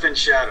the stuff in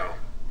shadow.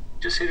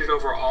 Just hit it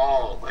over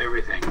all,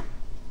 everything.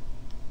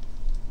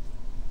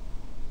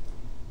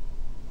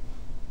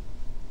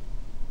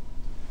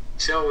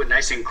 So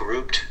nice and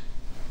grouped.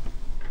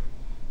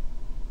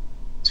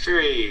 It's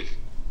very...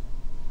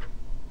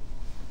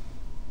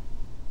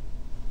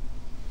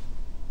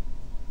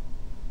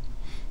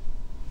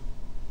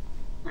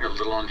 A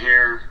little on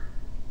here,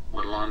 a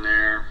little on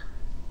there.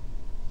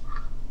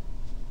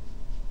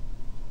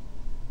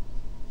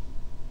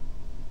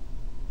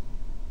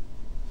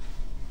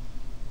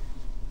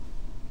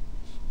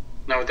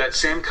 Now with that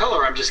same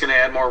color, I'm just going to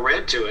add more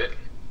red to it,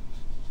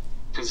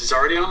 since it's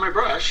already on my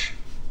brush.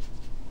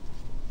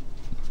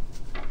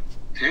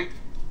 Okay,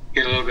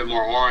 get a little bit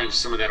more orange,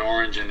 some of that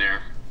orange in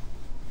there.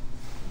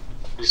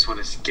 I just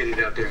want to get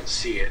it out there and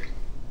see it.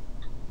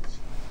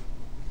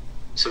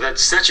 So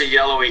that's such a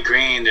yellowy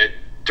green that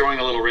throwing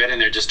a little red in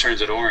there just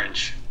turns it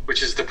orange,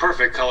 which is the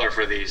perfect color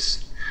for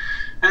these.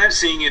 And I'm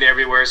seeing it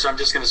everywhere, so I'm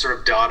just going to sort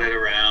of dot it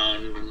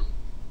around and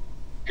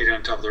hit it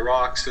on top of the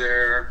rocks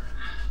there.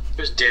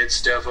 There's dead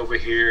stuff over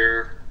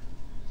here.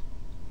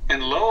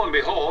 And lo and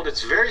behold,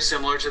 it's very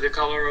similar to the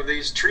color of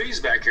these trees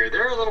back here.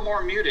 They're a little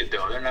more muted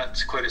though. They're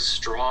not quite as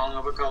strong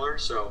of a color,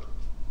 so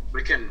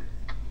we can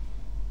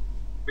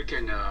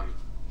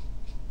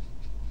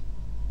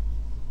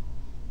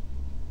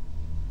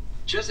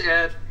just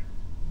add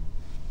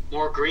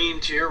more green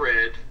to your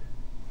red.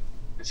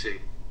 Let's see.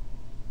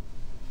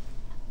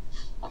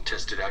 I'll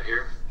test it out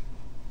here.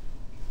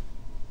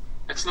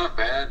 That's not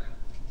bad.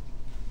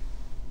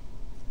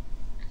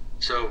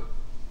 So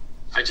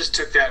I just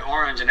took that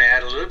orange and I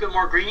added a little bit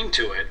more green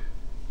to it.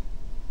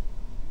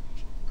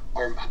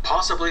 Or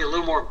possibly a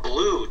little more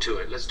blue to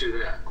it. Let's do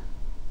that.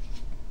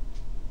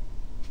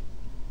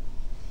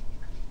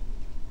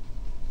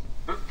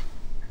 Oh,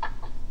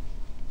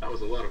 that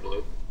was a lot of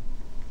blue.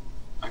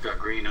 I got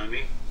green on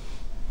me.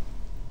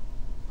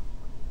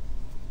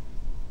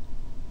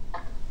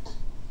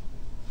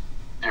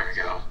 There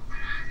we go.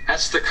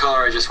 That's the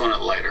color. I just want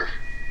it lighter.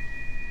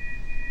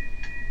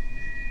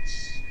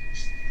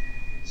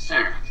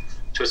 There.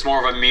 So it's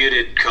more of a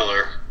muted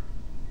color.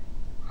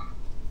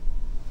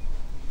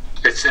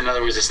 It's, in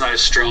other words, it's not as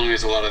strong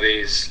as a lot of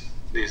these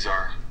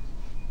are.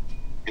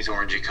 These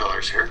orangey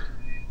colors here.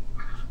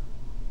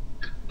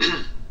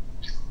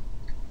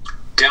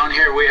 Down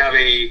here we have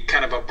a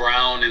kind of a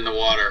brown in the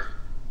water.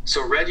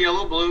 So red,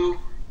 yellow, blue.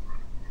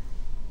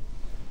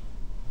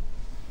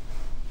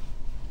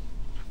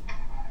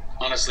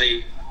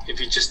 Honestly, if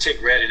you just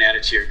take red and add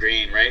it to your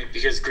green, right?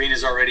 Because green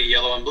is already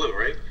yellow and blue,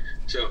 right?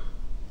 So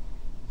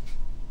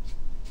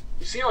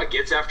you see how it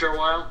gets after a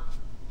while?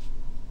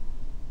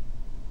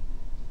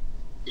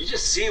 You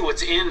just see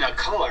what's in a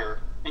color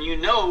and you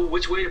know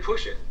which way to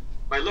push it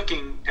by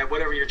looking at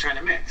whatever you're trying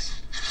to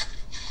mix.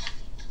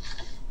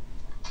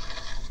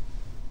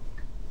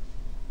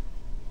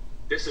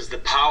 This is the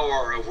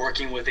power of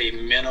working with a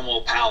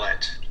minimal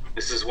palette.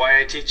 This is why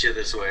I teach you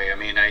this way. I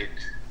mean,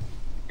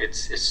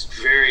 it's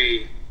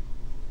very,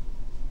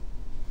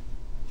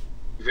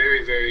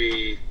 very,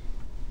 very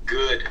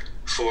good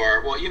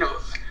for, well, you know,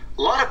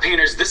 a lot of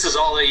painters, this is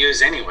all they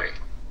use anyway.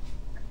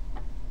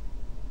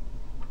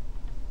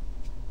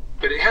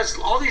 But it has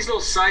all these little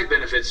side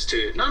benefits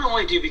to it. Not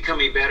only do you become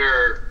a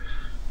better,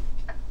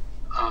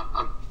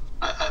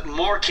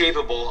 more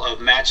capable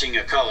of matching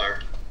a color.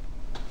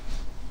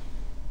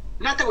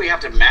 Not that we have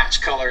to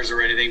match colors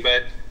or anything,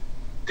 but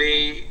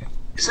you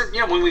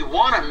know, when we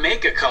want to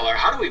make a color,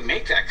 how do we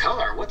make that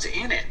color? What's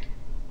in it?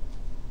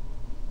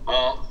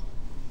 Well,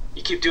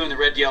 you keep doing the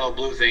red, yellow,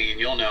 blue thing and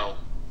you'll know.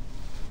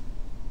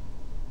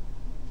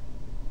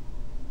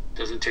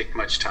 Doesn't take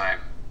much time.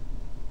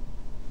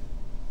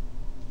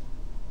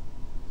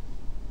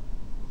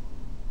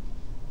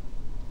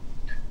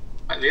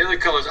 And the other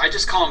colors, I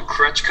just call them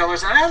crutch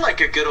colors, and I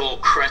like a good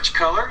old crutch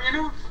color, you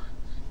know?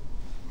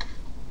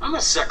 I'm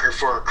a sucker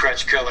for a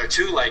crutch color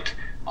too, like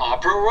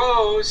Opera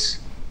Rose,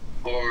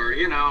 or,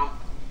 you know,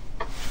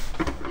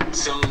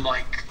 some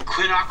like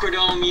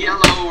quinacridone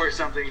yellow or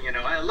something, you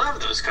know. I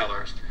love those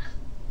colors.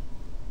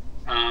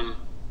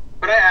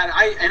 But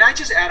I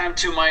just add them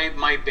to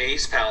my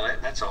base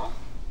palette, that's all.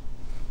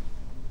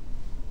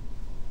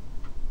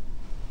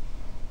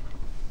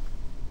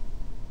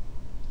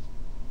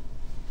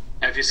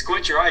 Now if you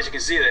squint your eyes, you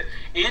can see that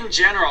in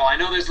general, I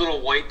know there's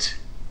little white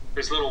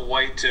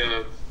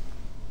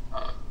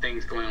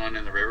things going on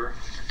in the river,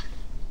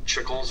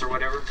 trickles or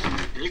whatever,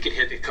 and you can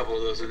hit a couple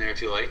of those in there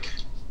if you like.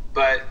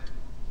 But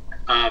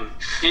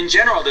in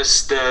general,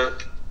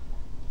 the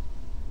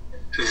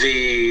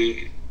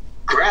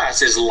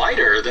grass is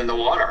lighter than the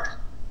water,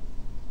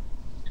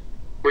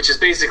 which is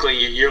basically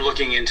you're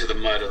looking into the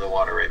mud of the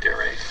water right there,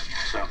 right?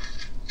 So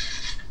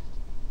it's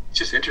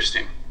just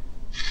interesting.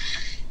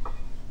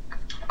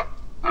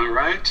 All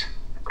right,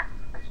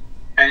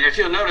 and if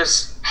you'll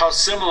notice how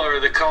similar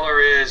the color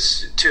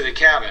is to the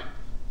cabin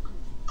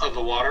of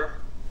the water,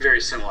 very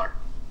similar.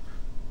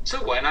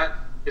 So why not?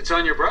 It's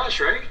on your brush,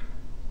 right?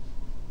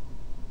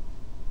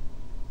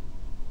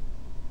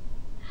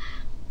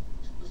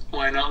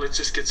 Why not? Let's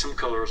just get some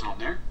colors on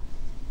there.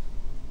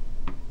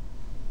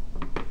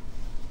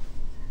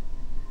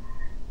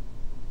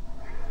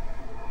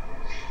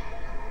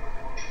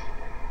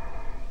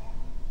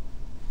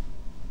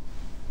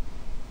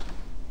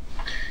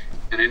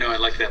 And I know I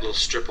like that little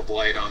strip of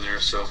light on there,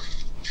 so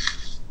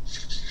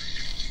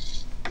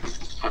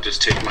I'll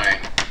just take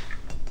my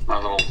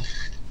little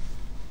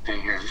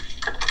thing here and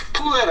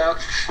pull that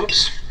out.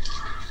 Whoops.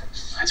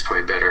 That's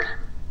probably better.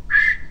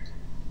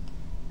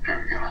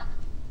 There we go.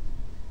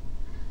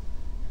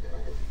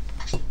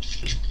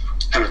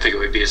 I don't think it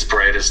would be as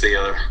bright as the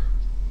other.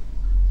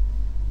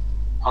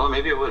 Although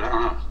maybe it would, I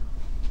don't know.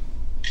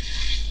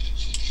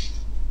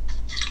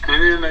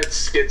 And then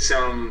let's get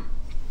some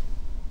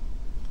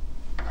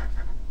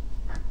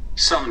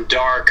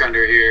dark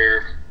under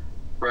here,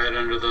 right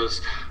under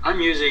those.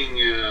 I'm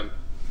using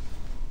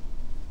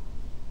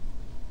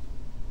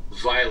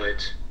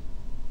violet.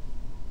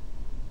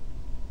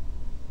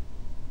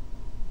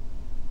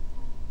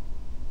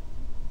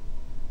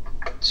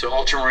 So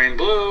ultramarine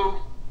blue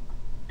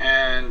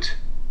and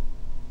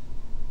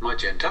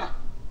magenta.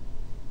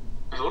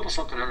 There's a little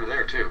something under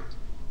there too.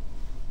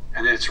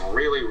 And then it's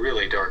really,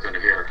 really dark under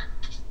here.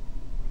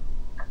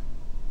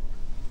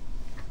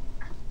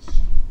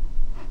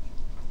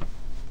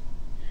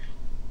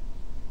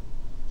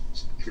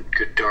 Some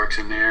good darks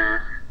in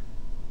there.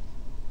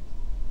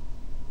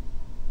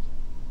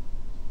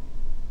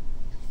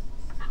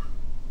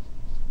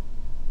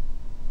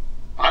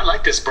 I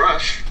like this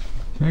brush.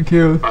 Thank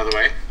you. By the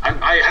way,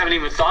 I haven't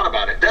even thought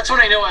about it. That's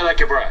when I know I like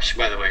a brush.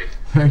 By the way,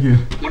 Thank you.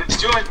 when it's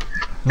doing,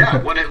 yeah,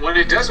 Okay. when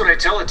it does what I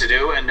tell it to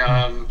do, and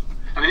I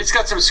mean it's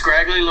got some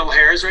scraggly little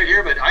hairs right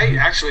here, but I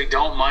actually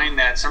don't mind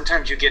that.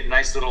 Sometimes you get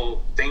nice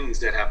little things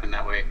that happen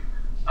that way.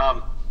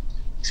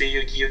 So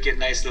you get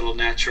nice little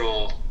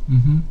natural,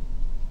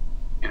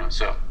 you know.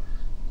 So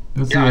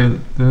That's yeah,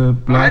 the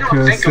when I black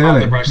don't think about the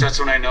sailing. brush, that's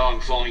when I know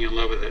I'm falling in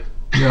love with it.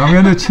 Yeah, I'm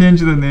gonna change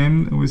the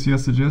name with your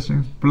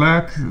suggestion.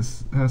 Black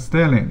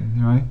sterling,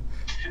 right?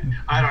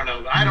 I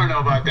don't know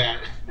about that.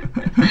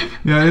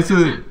 Yeah, it's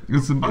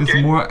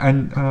Okay. more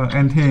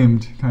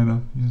untamed kind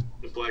of. Yeah.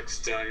 The black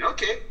stallion.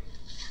 Okay.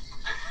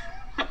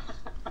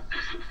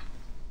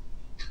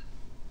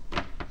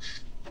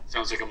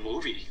 Sounds like a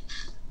movie.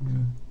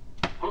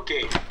 Yeah.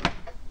 Okay.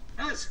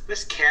 Now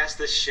let's cast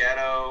this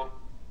shadow.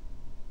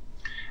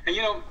 And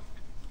you know,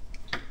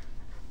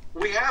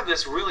 we have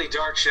this really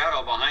dark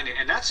shadow behind it,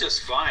 and that's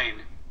just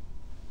fine.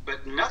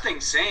 But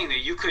nothing's saying that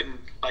you couldn't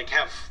like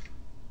have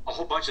a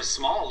whole bunch of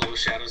small little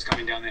shadows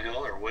coming down the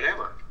hill or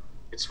whatever.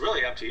 It's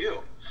really up to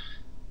you.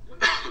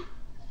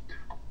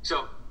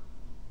 So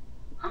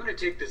I'm going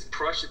to take this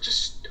brush.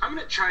 I'm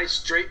going to try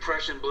straight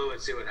Prussian blue and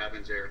see what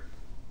happens here.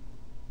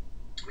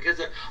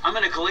 Because I'm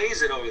going to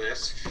glaze it over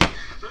this.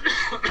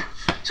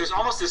 So it's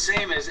almost the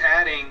same as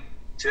adding.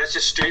 See, that's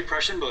just straight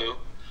Prussian blue.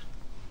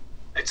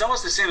 It's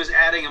almost the same as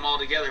adding them all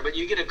together, but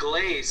you get a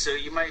glaze, so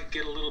you might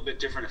get a little bit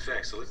different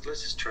effect. So let's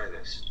just try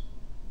this.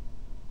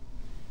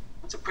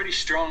 That's a pretty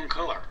strong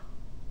color.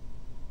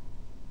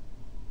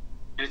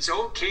 And it's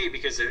okay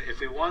because if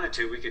we wanted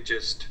to, we could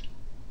just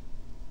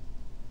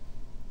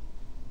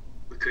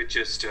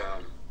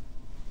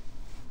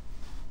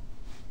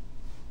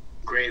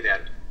gray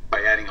that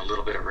by adding a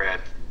little bit of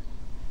red.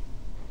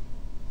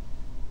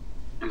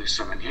 And there's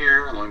some in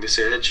here along this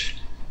edge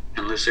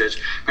and this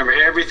edge. Remember,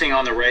 everything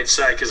on the right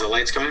side, because the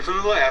light's coming from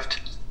the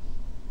left.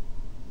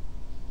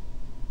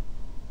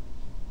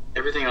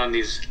 Everything on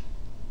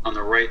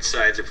the right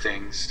sides of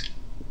things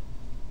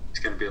is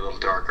going to be a little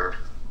darker.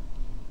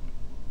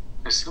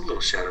 There's some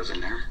little shadows in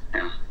there.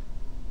 Yeah.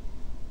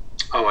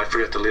 Oh, I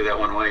forgot to leave that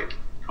one white.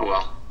 Oh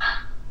well.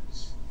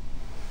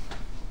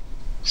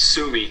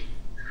 Sue me.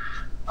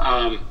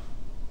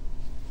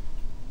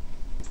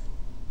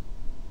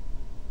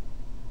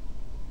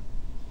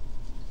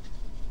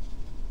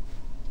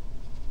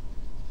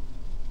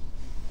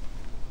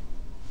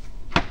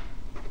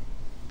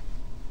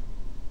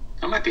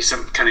 That might be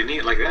something kind of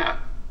neat like that.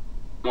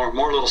 More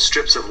little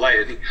strips of light.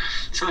 I think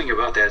something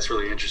about that's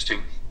really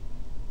interesting.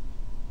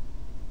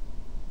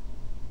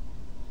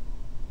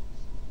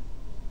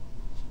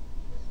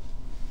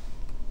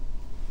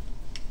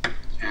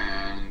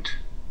 And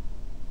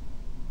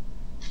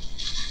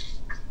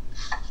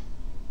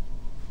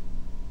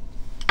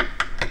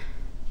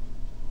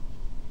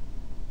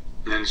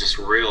then just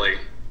really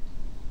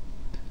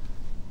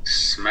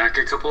smack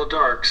a couple of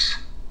darks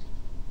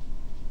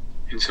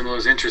in some of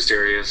those interest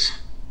areas.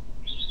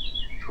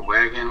 The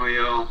wagon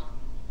wheel,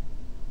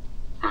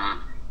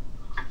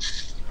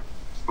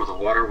 or the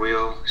water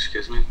wheel,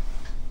 excuse me.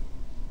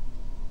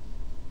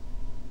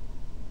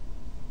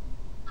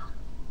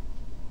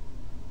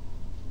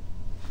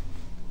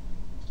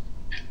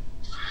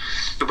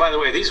 But by the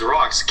way, these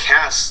rocks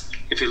cast,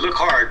 if you look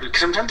hard, because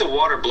sometimes the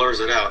water blurs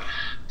it out,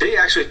 they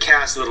actually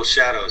cast little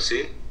shadows,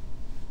 see?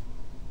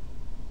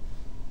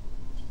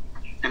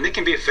 And they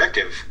can be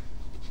effective.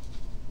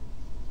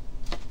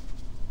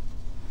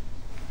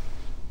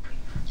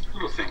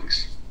 Little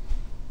things.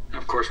 And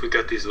of course, we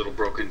got these little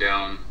broken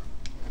down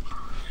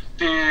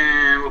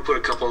And we'll put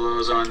a couple of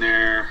those on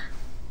there.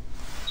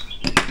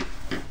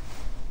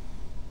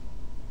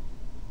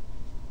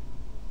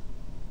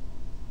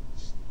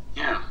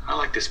 Yeah, I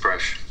like this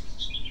brush.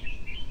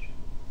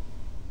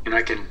 And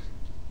I can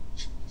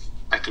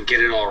get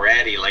it all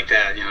ratty like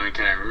that, you know, and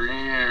kind of,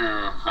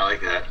 I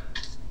like that.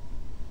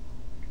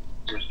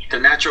 The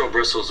natural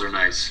bristles are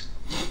nice.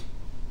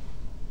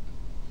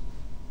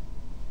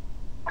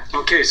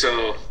 Okay,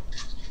 so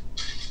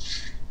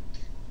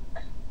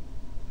I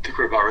think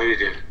we're about ready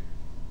to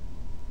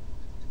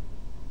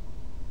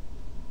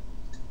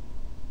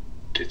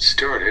get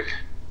started.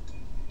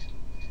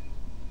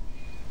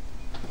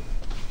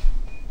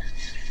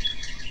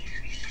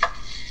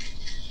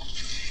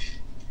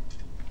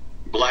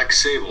 Black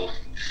sable.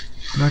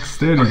 Black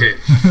steady. Okay.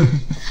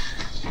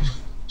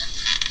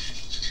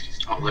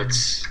 Oh,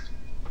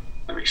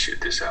 let me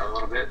shoot this out a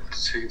little bit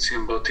so you can see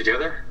them both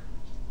together.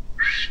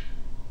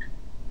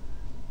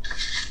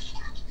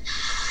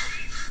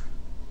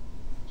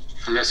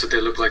 And that's what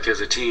they look like as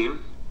a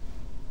team.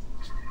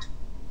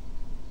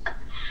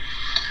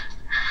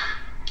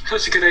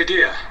 That's a good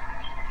idea.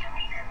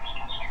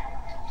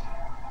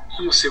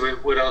 And we'll see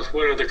what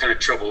other kind of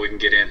trouble we can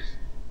get in.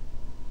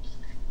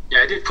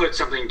 Yeah, I did put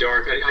something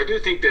dark. I do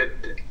think that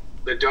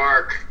the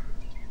dark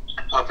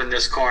up in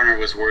this corner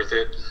was worth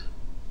it.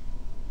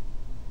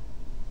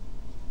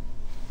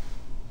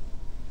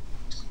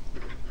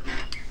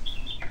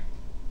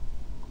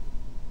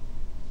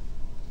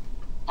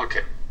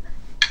 Okay.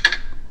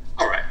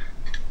 All right.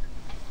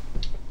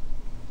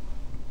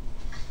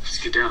 Let's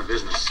get down to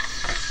business.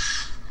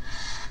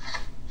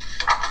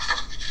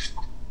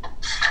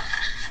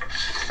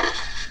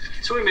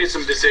 So we made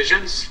some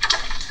decisions.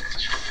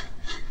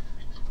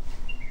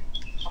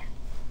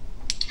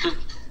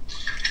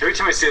 Every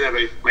time I say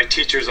that, my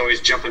teachers always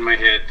jump in my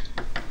head.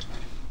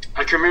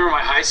 I can remember my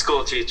high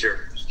school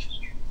teacher,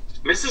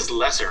 Mrs.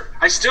 Lesser.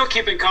 I still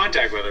keep in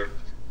contact with her.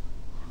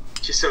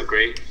 She's so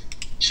great.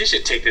 She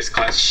should take this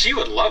class. She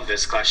would love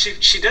this class.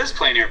 She does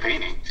plein air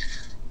painting.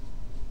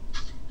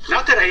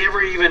 Not that I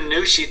ever even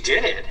knew she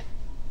did it.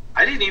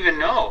 I didn't even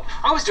know.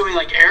 I was doing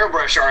like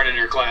airbrush art in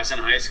her class in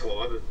high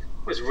school. I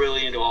was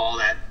really into all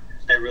that.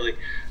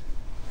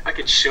 I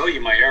could show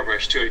you my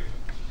airbrush too.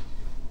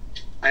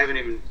 I haven't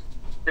even,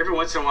 every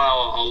once in a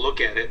while I'll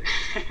look at it.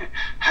 I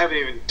haven't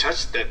even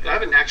touched that. I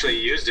haven't actually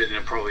used it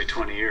in probably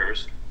 20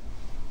 years.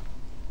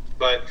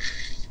 But,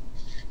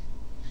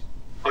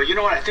 oh, you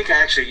know what? I think I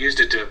actually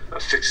used it to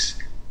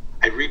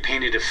I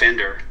repainted a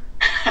fender.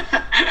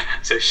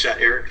 So I shot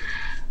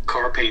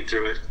car paint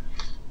through it.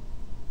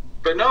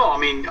 But no, I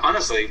mean,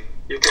 honestly,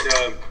 you could,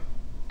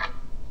 I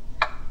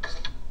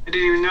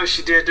didn't even know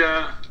she did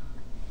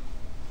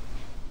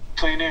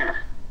plein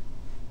air.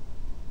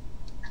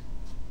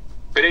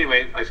 But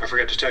anyway, I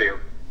forgot to tell you.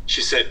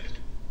 She said,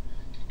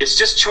 it's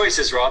just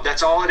choices, Rob.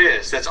 That's all it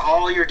is. That's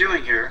all you're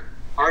doing here.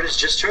 Art is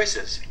just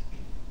choices.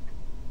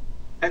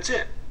 That's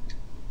it.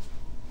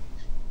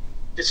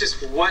 It's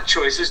just what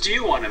choices do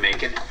you want to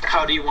make and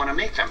how do you want to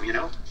make them, you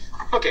know?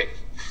 Okay.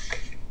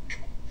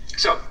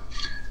 So,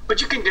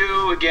 what you can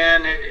do,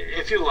 again,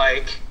 if you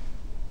like,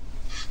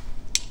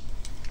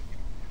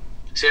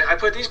 see, I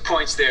put these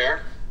points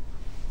there.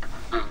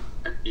 Oh,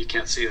 you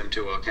can't see them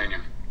too well, can you?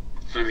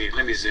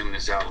 Let me zoom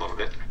this out a little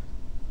bit.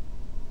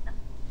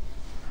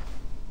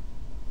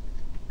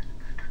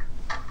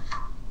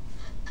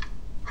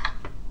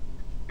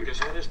 Because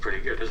that is pretty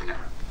good, isn't it?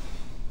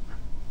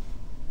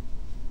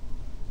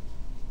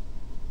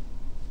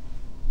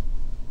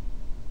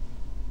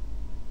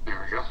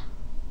 There we go.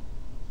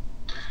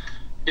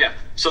 Yeah,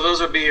 so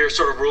those would be your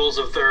sort of rules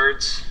of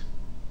thirds.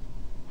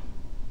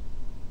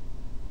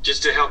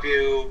 Just to help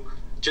you,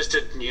 just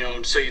to, you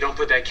know, so you don't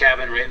put that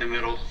cabin right in the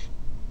middle.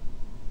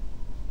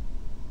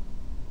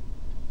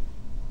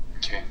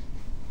 Okay.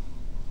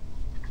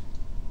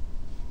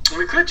 And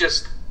we could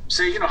just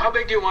say, you know, how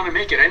big do you want to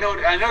make it? I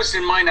noticed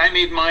in mine, I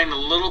made mine a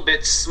little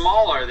bit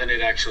smaller than it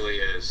actually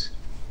is.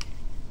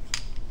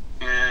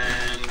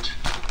 And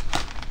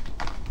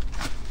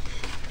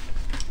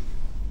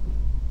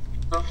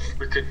well,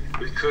 we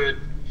could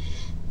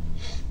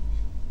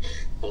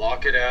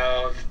block it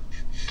out,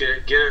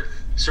 get a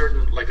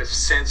certain, like a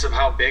sense of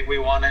how big we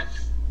want it.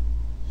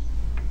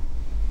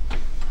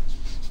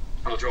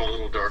 I'll draw a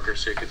little darker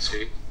so you can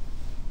see.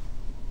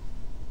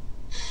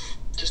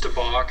 Just a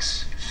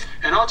box.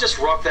 And I'll just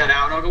rough that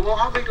out and I'll go, well,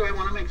 how big do I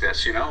want to make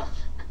this, you know?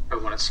 Do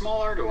I want it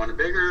smaller? Do I want it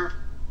bigger?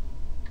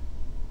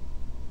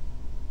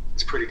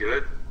 It's pretty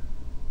good.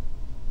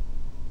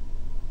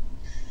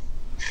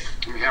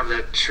 We have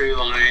that tree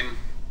line.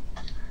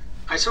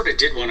 I sort of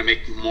did want to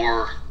make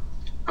more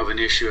of an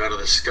issue out of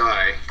the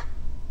sky.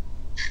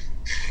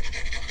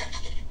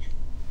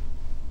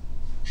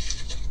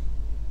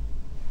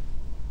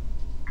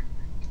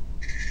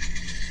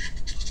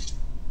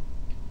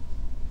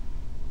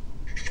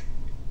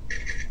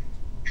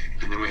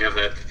 And then we have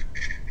that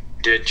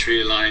dead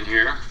tree line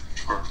here,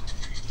 or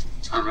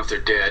I don't know if they're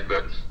dead,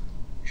 but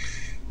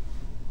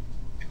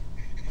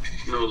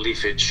no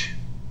leafage.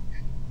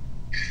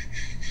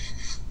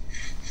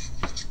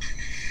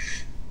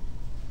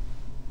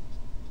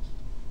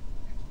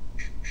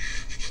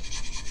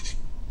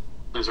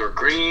 There's our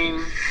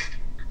green.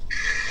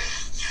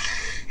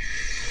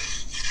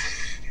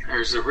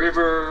 There's the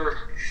river.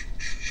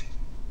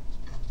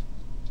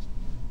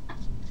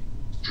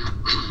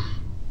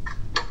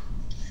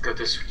 Got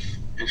this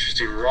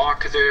interesting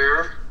rock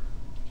there.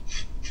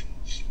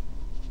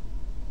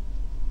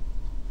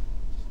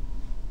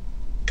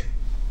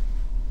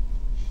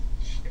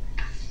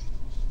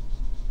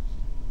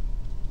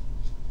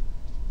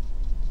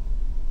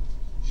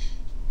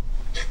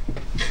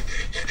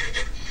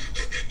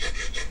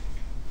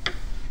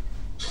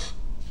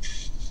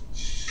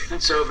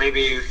 And so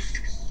maybe,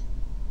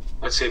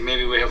 let's say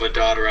maybe we have a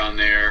dot around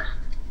there.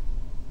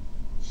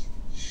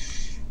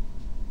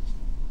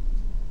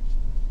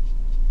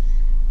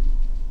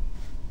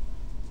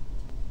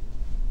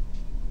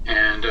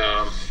 And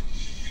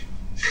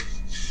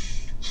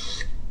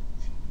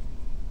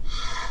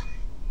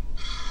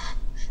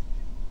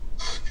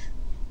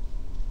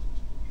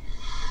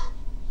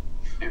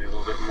maybe a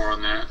little bit more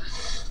on that.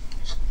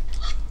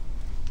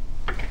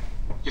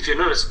 If you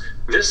notice,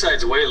 this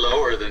side's way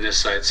lower than this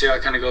side. See how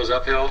it kind of goes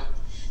uphill?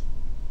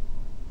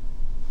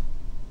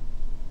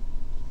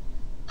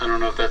 I don't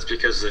know if that's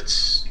because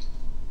it's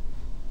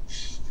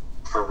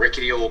a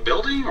rickety old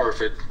building or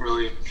if it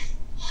really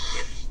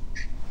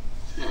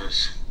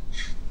is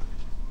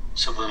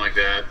something like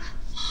that.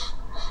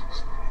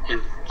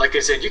 And like I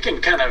said, you can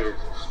kind of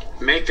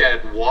make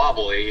that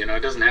wobbly, you know,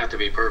 it doesn't have to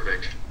be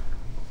perfect.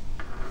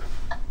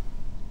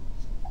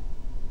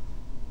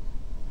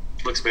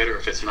 Looks better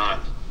if it's not.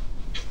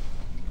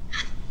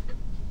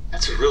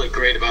 That's what's really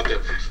great about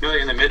the, you know,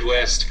 in the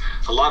Midwest,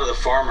 a lot of the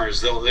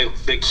farmers,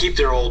 they keep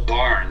their old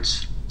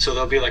barns. So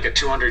there'll be like a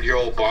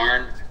 200-year-old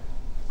barn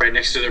right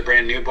next to their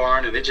brand new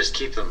barn, and they just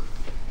keep them.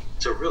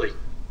 So really,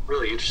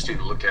 really interesting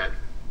to look at.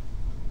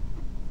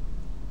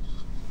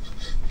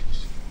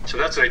 So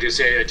that's what I do.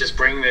 Say I just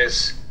bring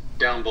this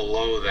down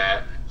below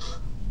that.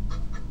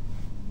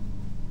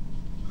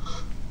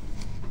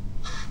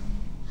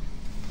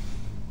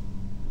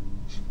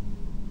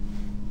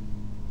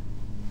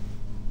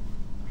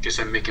 Guess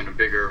I'm making a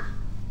bigger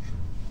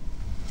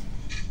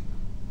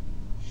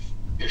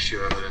issue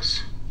of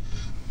this.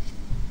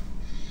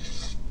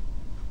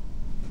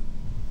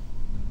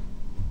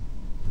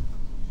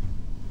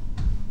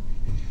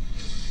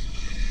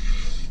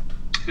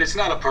 And it's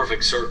not a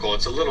perfect circle.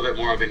 It's a little bit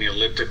more of an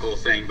elliptical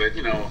thing, but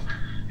you know,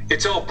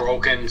 it's all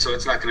broken, so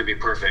it's not going to be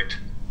perfect.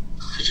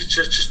 So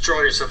just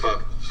draw yourself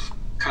a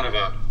kind of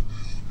a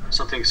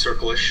something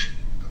circle-ish.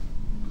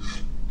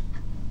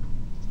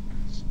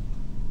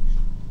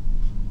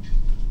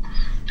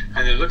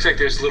 And it looks like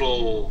there's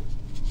little,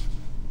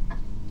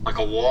 like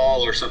a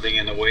wall or something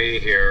in the way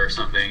here or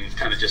something. It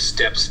kind of just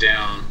steps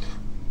down.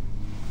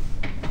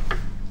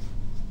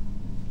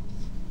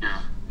 Yeah,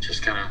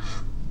 just kind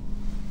of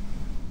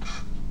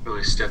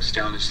really steps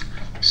down. There's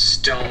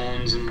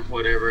stones and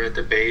whatever at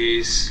the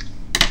base.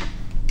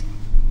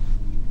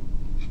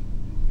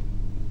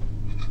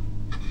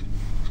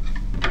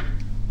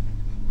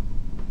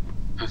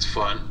 That's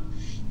fun.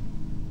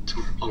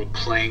 Some little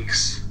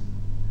planks,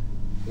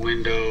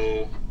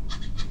 window.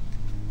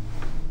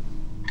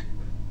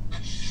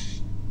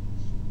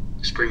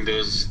 Just bring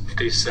these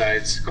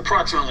sides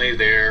approximately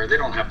there. They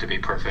don't have to be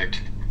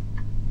perfect.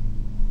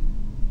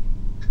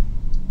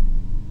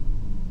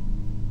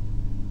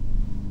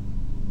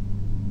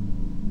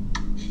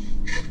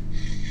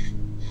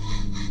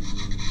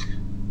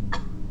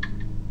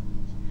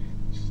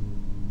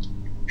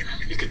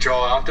 You could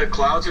draw out the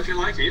clouds if you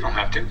like. You don't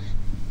have to.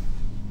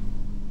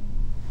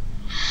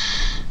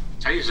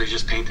 I usually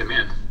just paint them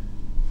in.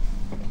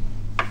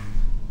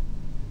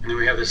 And then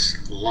we have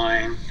this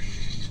line,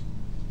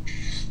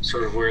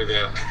 sort of where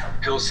the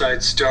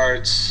hillside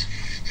starts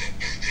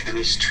and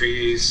these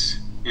trees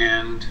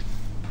end.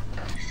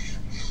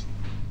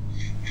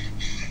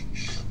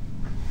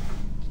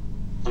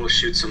 We'll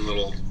shoot some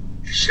little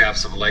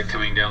shafts of light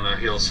coming down the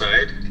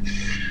hillside.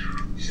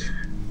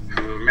 And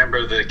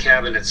remember, the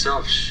cabin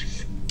itself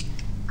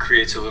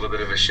creates a little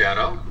bit of a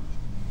shadow.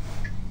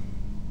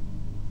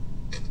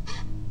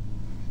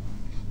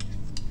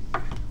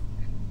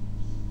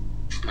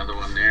 Another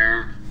one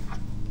there.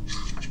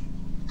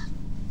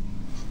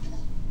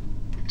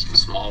 Some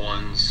small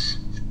ones.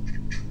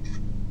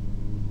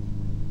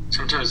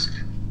 Sometimes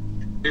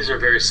these are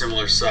very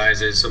similar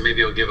sizes, so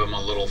maybe I'll give them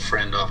a little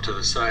friend off to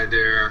the side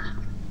there.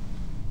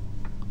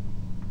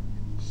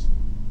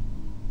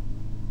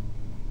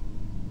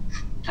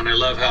 And I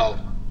love how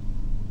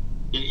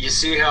you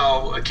see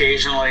how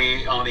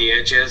occasionally on the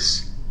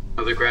edges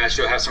of the grass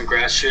you'll have some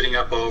grass shooting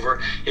up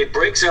over. It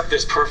breaks up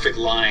this perfect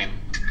line.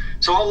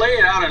 So I'll lay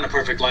it out in a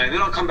perfect line, and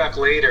then I'll come back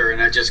later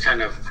and I just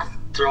kind of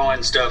throw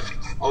in stuff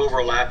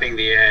overlapping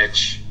the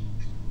edge.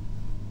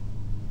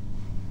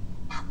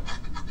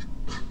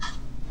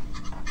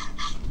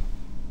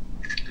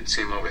 And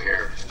same over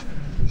here.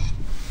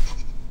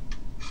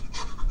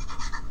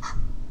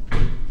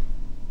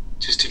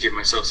 Just to give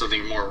myself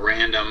something more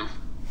random.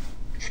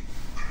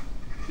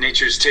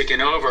 Nature's taken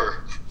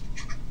over.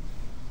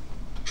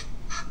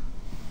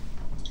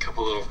 A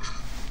couple little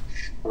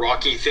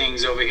rocky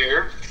things over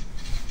here.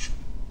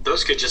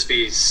 Those could just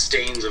be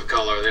stains of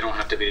color. They don't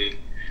have to be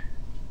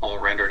all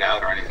rendered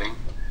out or anything.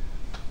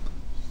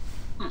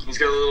 He's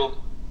got a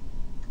little...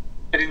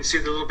 I didn't see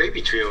the little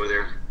baby tree over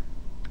there.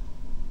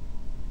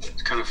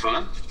 It's kind of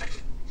fun.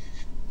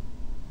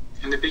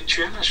 And the big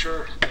tree, I'm not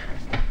sure.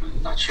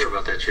 I'm not sure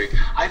about that tree.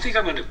 I think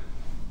I'm gonna...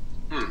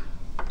 I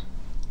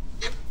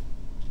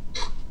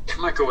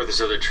might go with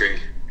this other tree.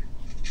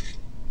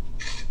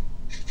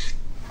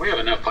 We have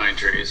enough pine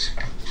trees.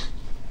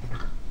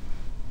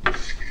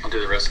 I'll do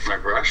the rest of my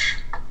brush.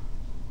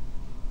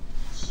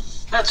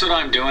 That's what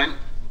I'm doing.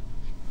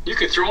 You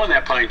could throw in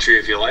that pine tree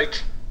if you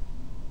like.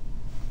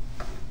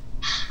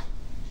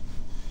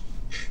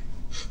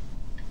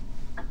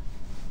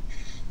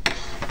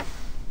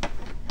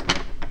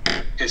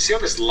 Okay, see how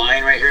this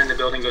line right here in the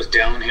building goes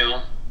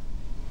downhill?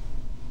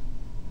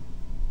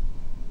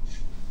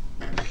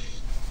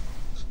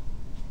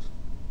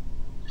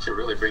 Should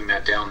really bring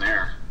that down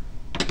there.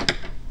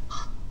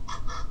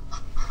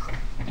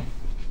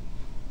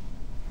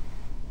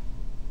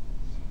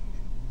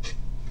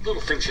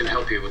 Little things can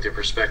help you with your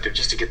perspective,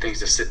 just to get things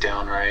to sit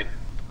down right.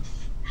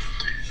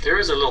 There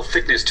is a little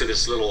thickness to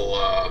this little,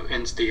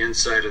 the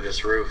inside of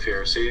this roof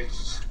here, see?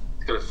 It's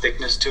got a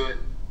thickness to it.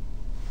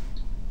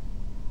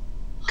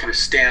 Kind of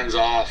stands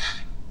off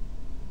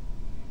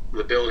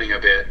the building a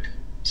bit,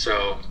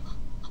 so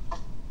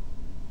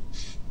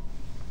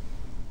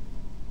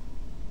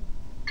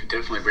could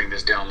definitely bring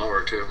this down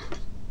lower too.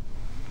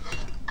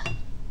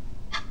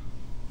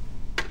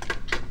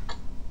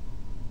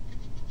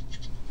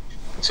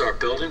 It's our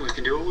building, we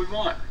can do what we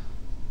want.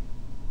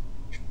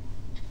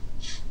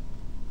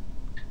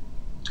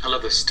 I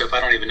love this stuff.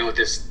 I don't even know what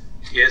this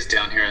is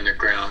down here in the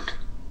ground.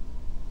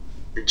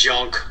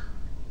 Junk.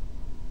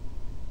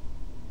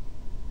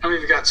 I mean,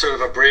 we've got sort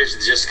of a bridge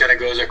that just kind of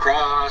goes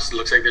across. It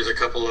looks like there's a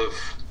couple of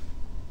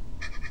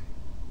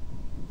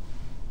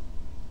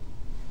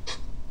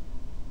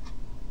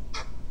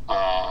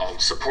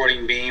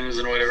supporting beams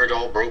and whatever, it's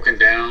all broken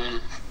down.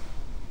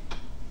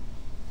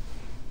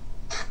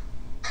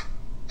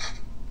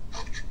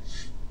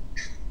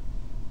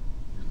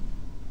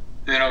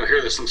 And then over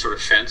here there's some sort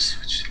of fence,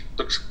 which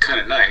looks kind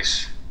of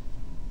nice.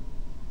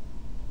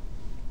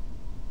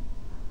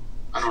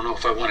 I don't know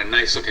if I want a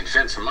nice looking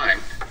fence for mine.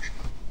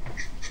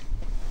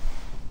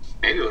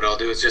 Maybe what I'll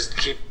do is just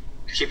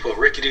keep a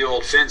rickety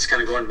old fence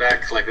kind of going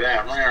back like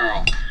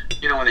that.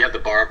 You know when they have the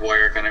barbed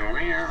wire kind of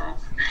going.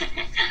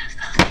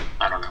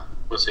 I don't know.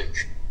 We'll see.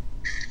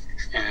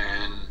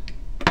 And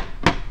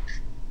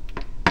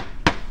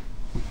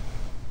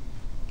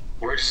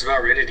we're just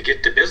about ready to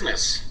get to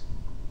business.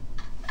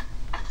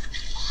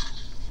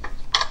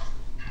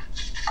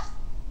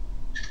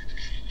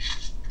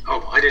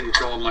 Oh, I didn't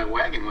draw my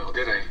wagon wheel,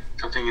 did I?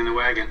 Something in the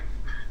wagon.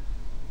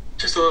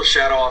 Just a little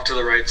shadow off to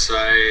the right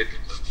side.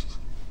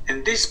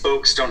 And these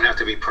spokes don't have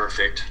to be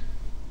perfect.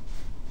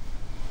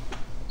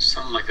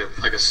 Something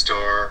like a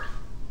star.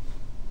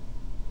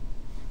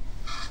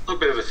 A little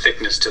bit of a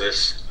thickness to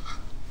this.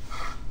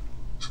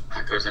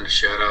 That goes into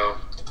shadow.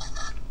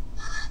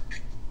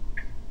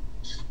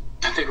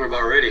 I think we're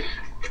about ready.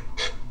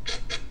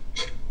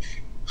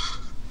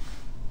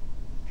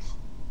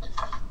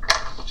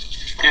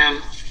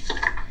 And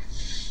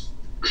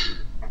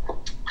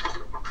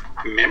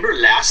remember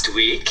last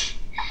week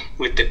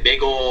with the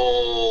big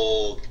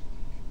old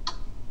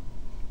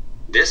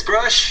this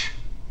brush?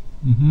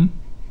 Mm-hmm.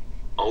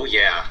 Oh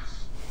yeah,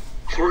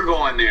 we're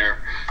going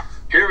there.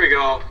 Here we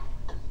go.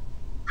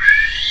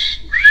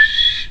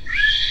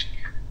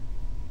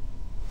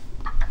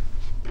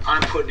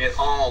 I'm putting it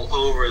all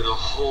over the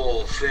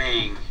whole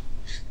thing.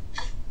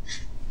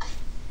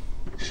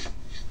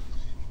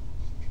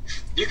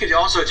 You could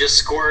also just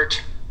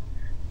squirt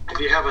if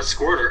you have a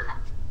squirter.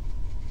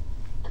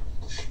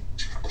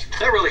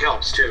 That really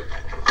helps too.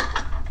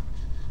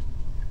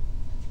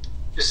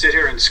 Just sit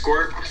here and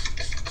squirt.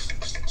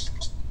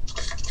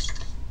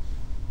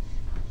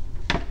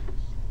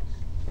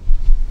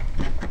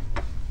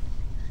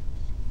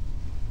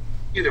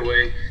 Either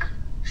way.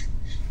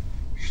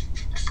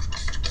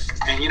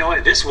 And you know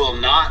what? This will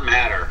not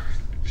matter.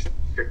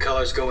 Your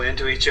colors go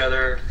into each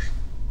other.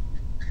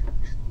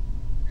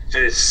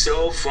 It is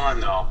so fun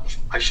though.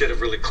 I should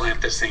have really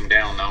clamped this thing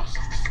down though.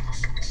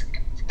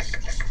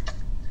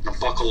 It'll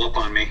buckle up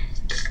on me.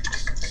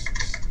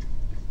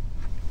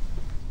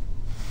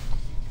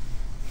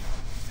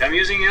 I'm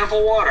using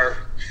ample water.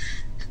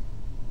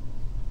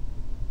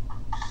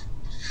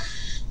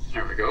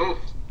 There we go.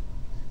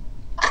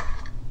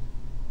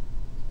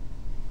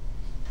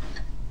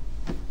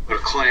 Put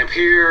a clamp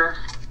here.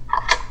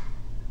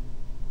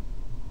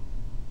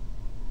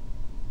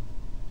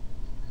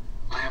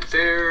 Clamp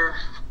there.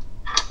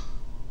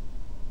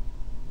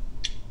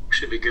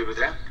 Should be good with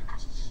that.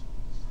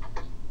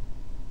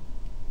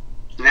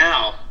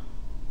 Now,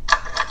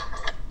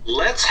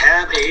 let's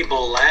have a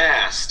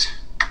blast.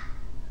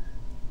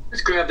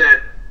 Let's grab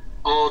that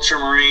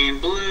ultramarine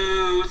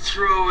blue,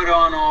 throw it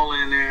on all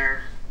in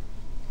there.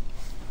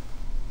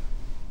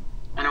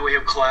 I know we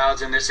have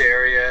clouds in this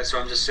area, so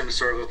I'm just going to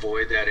sort of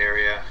avoid that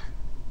area.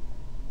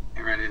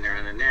 And right in there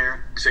and in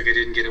there. Looks like I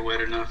didn't get it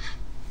wet enough.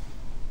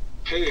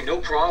 Hey, no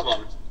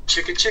problem.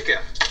 Chicka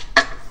chicka.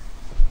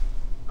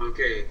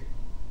 Okay.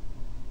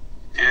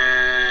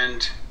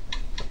 And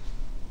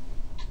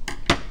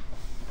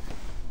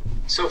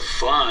so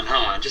fun,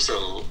 huh? Just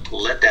to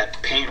let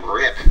that paint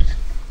rip.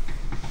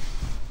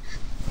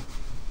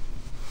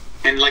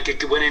 And like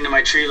it went into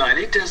my tree line,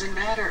 it doesn't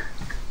matter.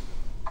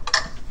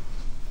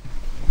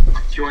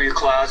 If you want your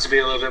clouds to be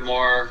a little bit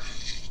more,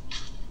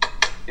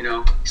 you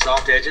know,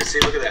 soft edges, see,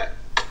 look at that.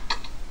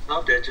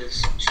 Soft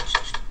edges.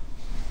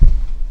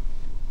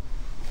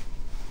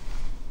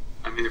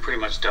 I mean, they're pretty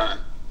much done.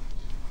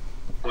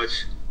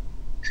 Which,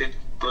 see,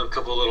 a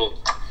couple of little,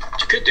 what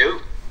you could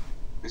do,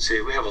 let's see,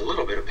 we have a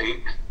little bit of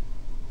paint.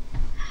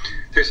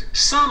 There's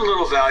some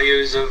little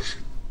values of,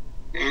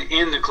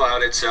 in the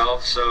cloud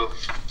itself, so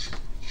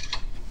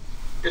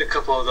get a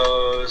couple of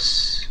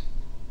those.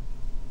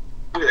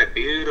 Look at that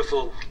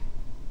beautiful,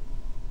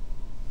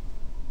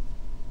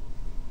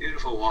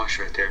 beautiful wash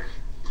right there.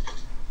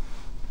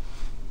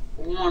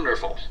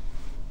 Wonderful.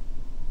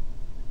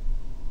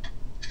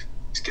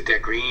 Let's get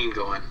that green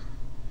going.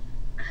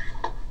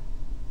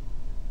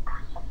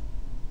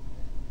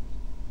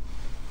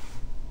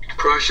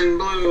 Prussian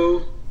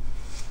blue.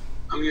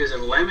 I'm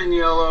using lemon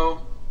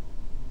yellow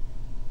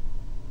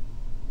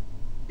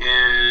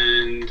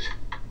and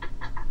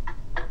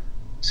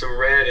some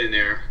red in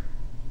there.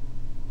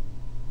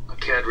 A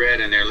cad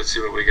red in there. Let's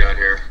see what we got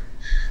here.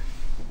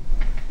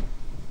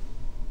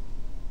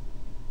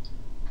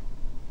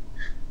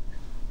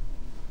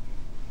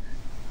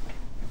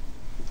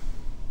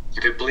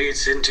 If it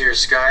bleeds into your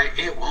sky,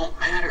 it won't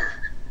matter.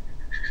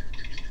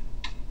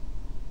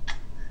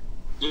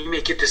 You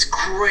may get this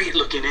great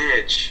looking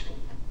edge.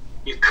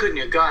 You couldn't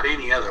have got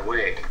any other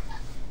way.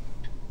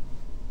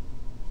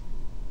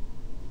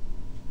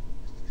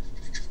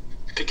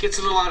 If it gets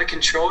a little out of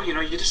control, you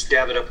know, you just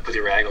dab it up with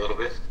your rag a little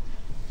bit.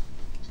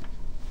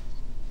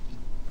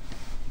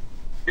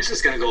 This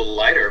is going to go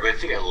lighter, but I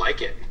think I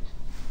like it.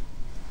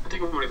 I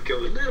think I'm going to go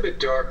a little bit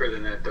darker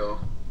than that, though.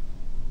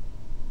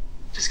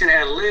 Just going to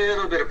add a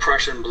little bit of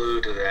Prussian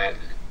blue to that.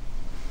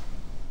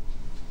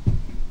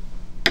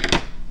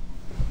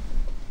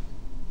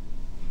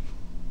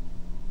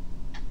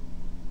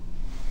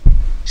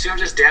 See, I'm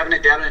just dabbing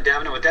it, dabbing it,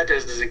 dabbing it. What that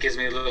does is it gives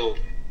me a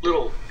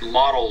little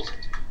mottled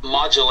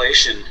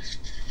modulation.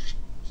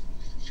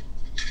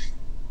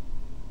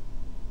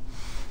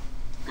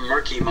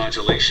 Murky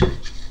modulation.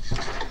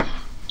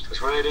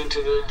 Goes right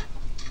into the...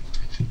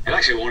 It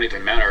actually won't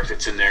even matter if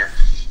it's in there.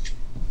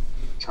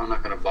 So I'm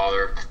not going to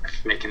bother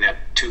making that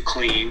too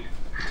clean.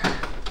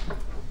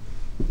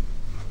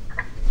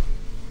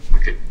 We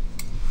could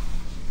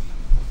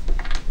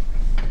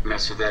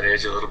mess with that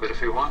edge a little bit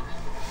if we want.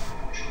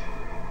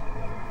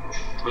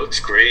 Looks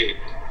great.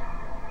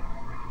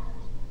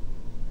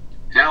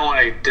 Now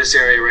I want this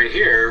area right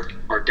here,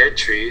 our dead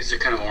trees, they're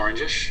kind of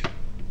orangish.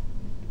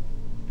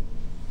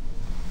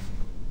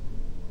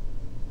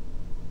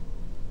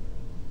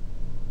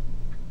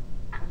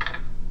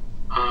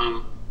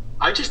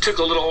 I just took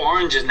a little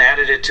orange and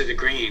added it to the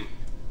green.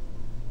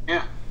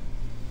 Yeah.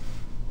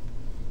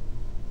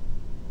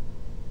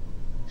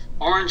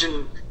 Orange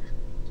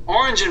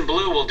and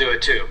blue will do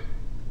it too.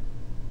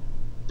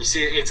 You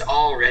see, it's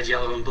all red,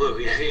 yellow, and blue.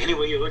 Any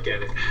way you look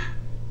at it.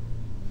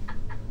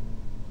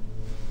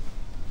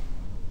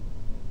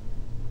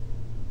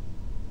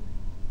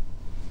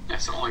 Yeah,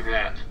 something like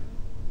that.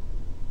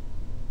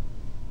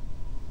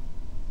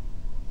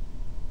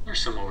 There's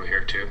some over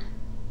here too.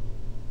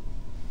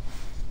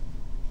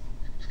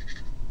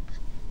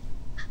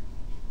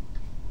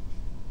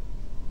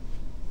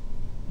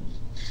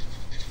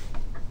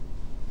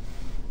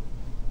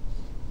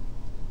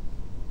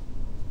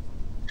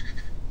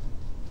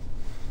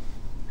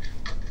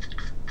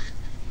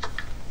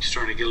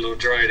 Starting to get a little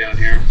dry down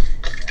here.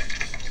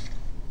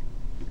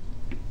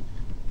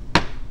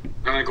 I'm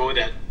gonna go with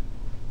that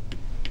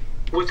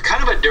with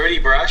kind of a dirty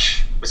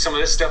brush with some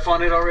of this stuff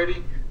on it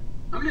already.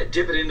 I'm gonna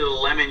dip it into the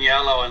lemon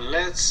yellow and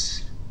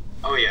let's,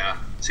 oh yeah,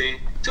 see?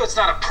 So it's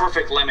not a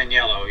perfect lemon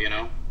yellow, you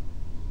know?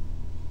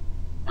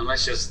 And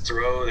let's just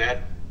throw that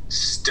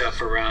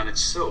stuff around.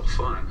 It's so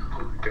fun.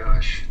 Oh my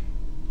gosh.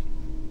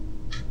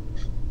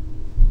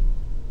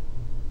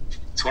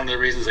 It's one of the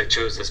reasons I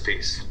chose this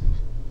piece.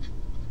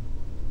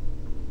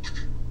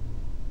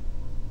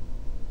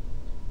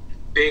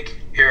 Big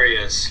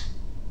areas.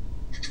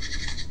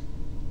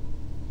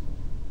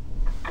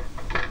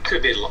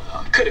 Could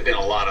have been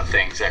a lot of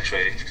things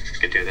actually you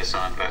could do this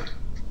on, but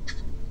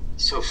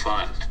so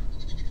fun.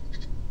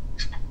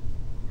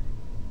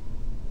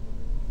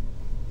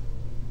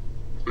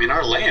 I mean,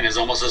 our laying is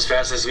almost as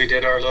fast as we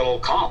did our little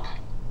comp.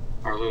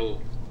 Our little...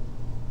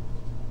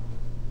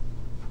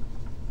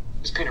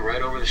 Just paint it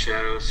right over the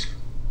shadows.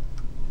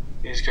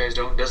 These guys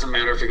doesn't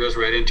matter if it goes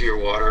right into your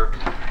water.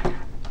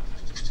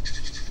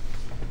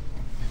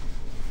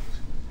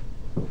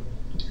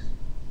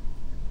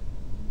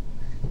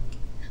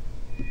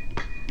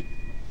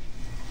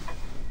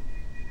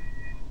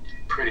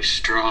 really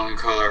strong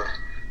color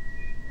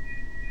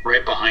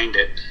right behind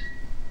it.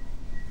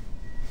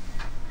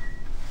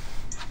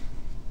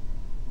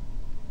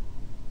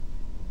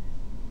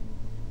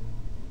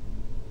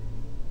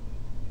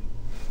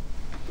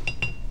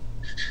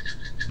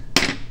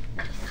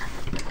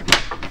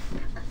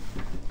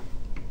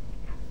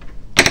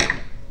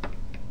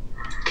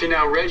 Okay,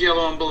 now red,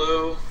 yellow, and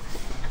blue,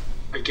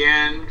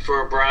 again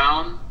for a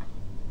brown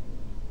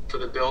for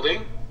the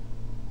building.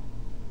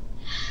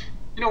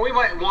 You know, we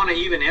might want to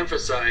even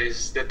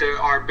emphasize that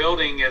our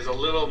building is a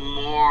little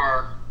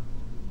more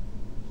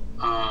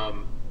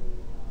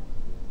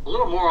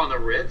on the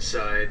red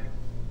side.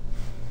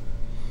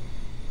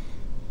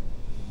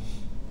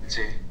 Let's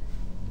see.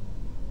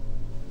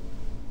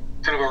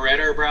 Kind of a red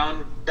or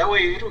brown. That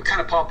way it would kind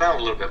of pop out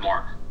a little bit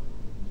more.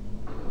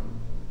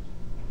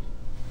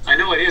 I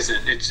know it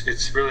isn't.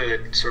 It's really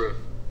a sort of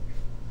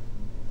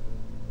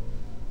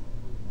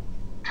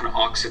kind of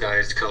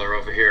oxidized color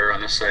over here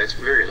on this side. It's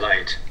very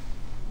light.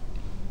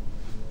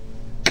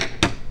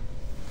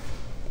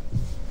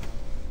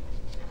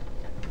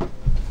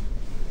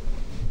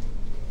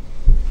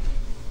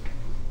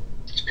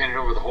 Just paint it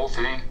over the whole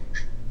thing.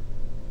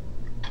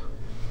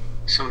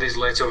 Some of these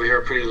lights over here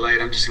are pretty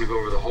light. I'm just going to go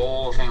over the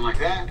whole thing like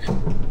that.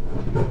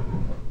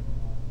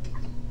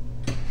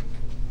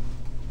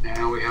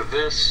 Now we have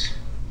this.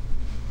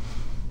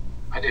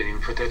 I didn't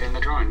even put that in the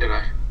drawing, did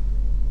I?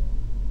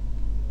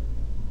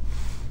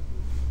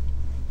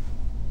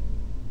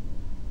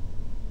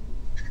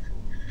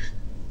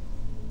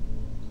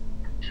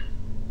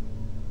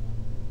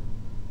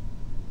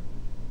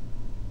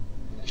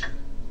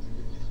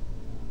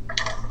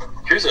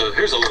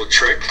 Here's a little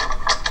trick.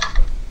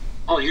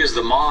 I'll use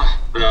the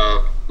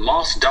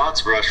Moss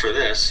Dots brush for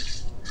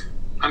this.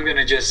 I'm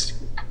gonna just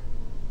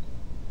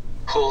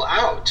pull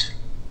out.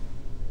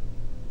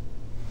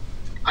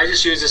 I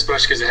just use this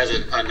brush because it has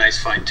a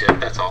nice fine tip,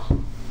 that's all.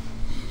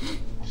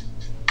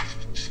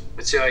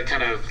 But see how it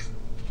kind of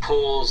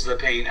pulls the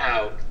paint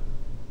out.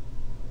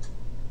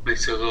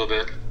 Makes it a little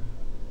bit.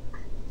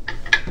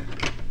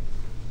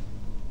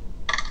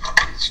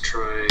 Let's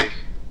try.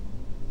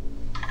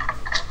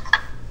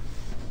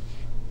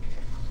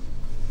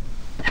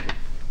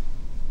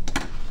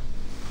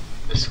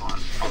 This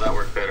one. Oh, that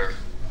worked better.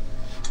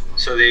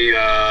 So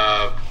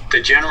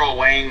the general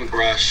wing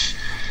brush,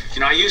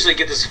 you know, I usually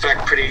get this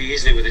effect pretty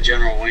easily with the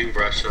general wing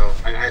brush, so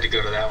I had to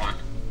go to that one.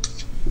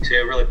 See, it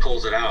really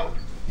pulls it out.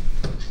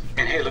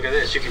 And hey, look at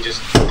this. You can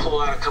just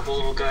pull out a couple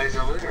little guys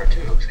over there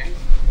too, see?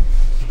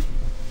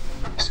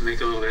 Just to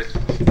make it a little bit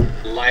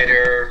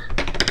lighter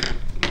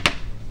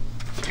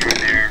here and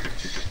there.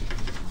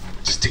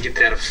 Just to get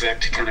that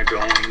effect kind of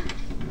going.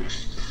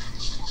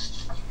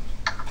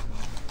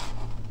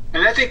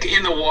 And I think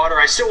in the water,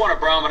 I still want a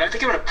brown, but I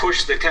think I'm going to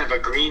push the kind of a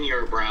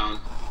greenier brown.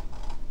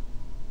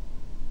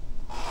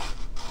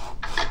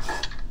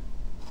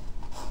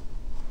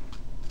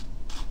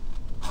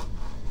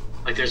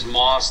 Like there's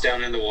moss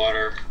down in the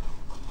water.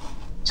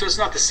 So it's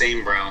not the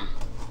same brown.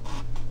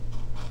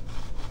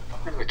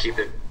 I'm going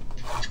to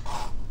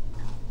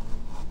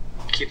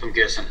keep them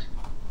guessing.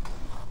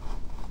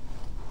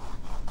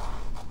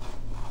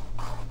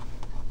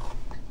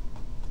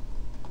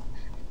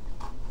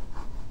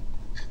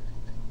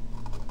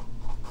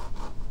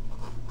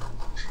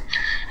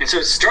 And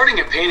so starting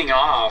and painting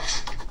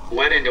off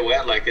wet into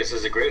wet like this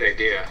is a great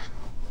idea.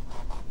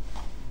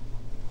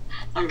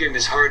 I'm getting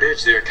this hard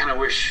edge there. I kind of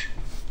wish,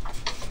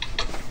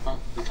 well,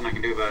 nothing I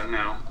can do about it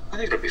now. I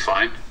think it'll be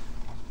fine.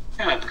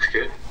 Yeah, that looks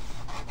good.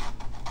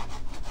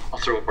 I'll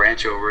throw a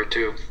branch over it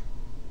too.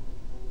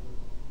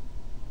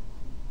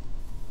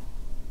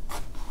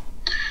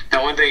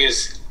 Now one thing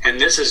is, and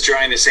this is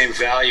drawing the same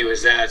value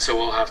as that, so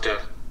we'll have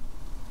to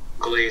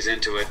glaze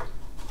into it.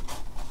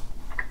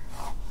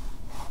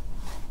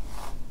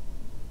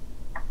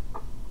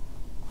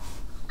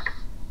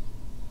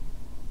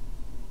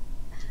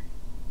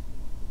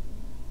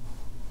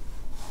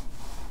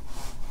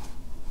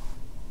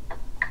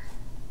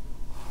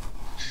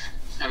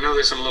 I know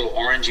there's some little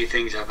orangey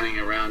things happening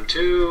around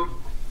too.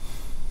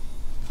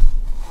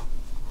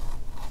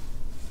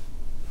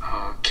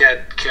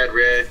 Cad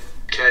red,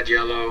 cad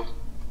yellow.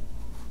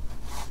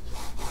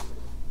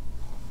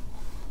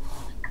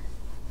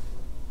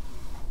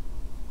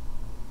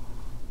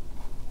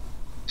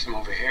 Some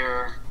over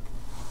here.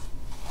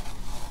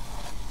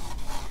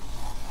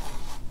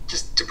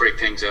 Just to break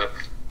things up.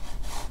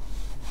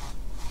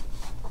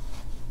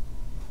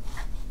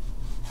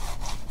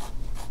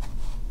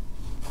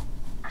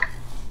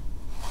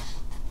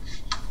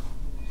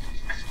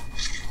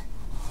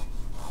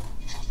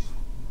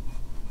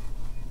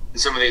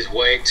 Some of these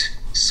white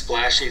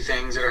splashy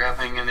things that are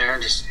happening in there,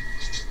 I'm just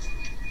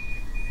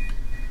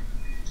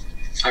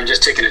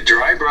taking a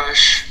dry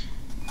brush.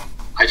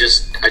 I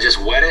just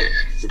wet it,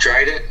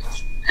 dried it,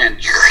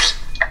 and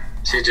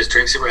see, it just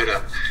drinks it right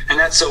up. And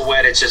that's so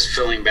wet it's just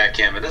filling back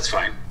in, but that's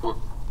fine. We'll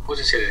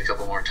just hit it a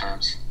couple more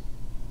times.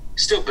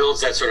 Still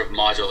builds that sort of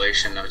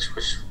modulation,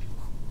 which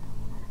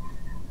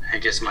I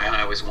guess my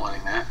eye was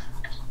wanting that.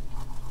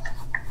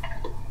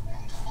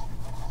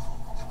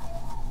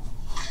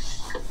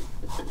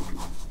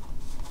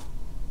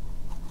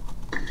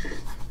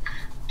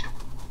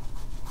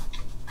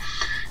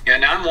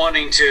 And I'm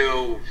wanting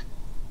to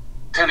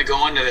kind of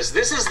go into this.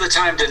 This is the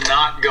time to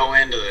not go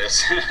into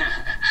this.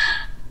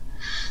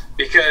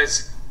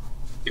 Because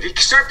if you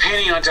start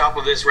painting on top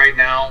of this right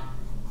now,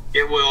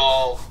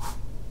 it'll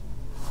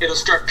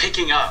start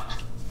picking up.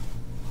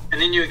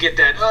 And then you get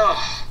that,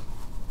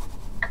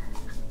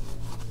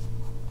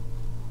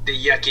 the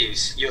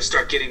yuckies. You'll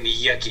start getting the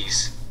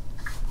yuckies.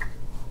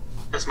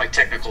 That's my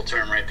technical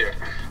term right there.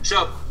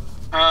 So,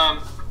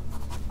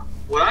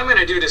 what I'm going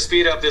to do to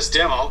speed up this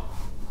demo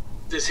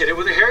is hit it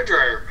with a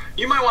hairdryer.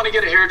 You might want to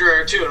get a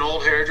hairdryer too, an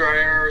old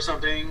hairdryer or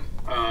something.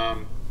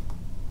 Hot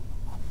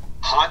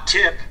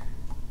tip,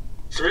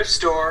 thrift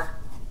store.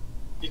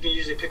 You can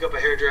usually pick up a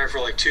hairdryer for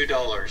like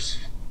 $2.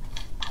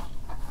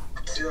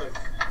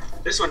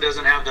 This one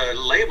doesn't have the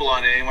label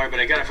on it anymore, but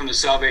I got it from the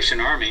Salvation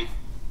Army.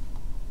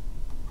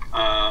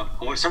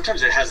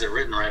 Sometimes it has it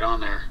written right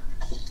on there.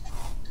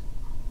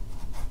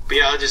 But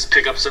yeah, I'll just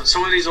pick up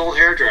some of these old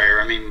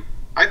hairdryer. I mean,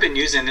 I've been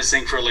using this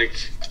thing for at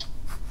least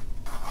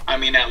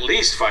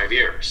 5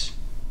 years.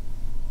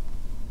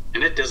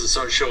 And it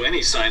doesn't show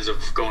any signs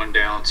of going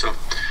down. So,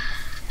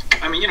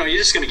 you're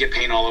just going to get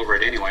paint all over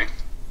it anyway.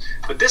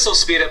 But this will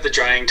speed up the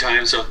drying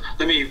time. So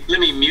let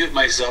me mute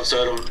myself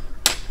so I don't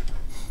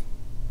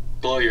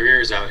blow your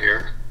ears out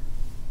here.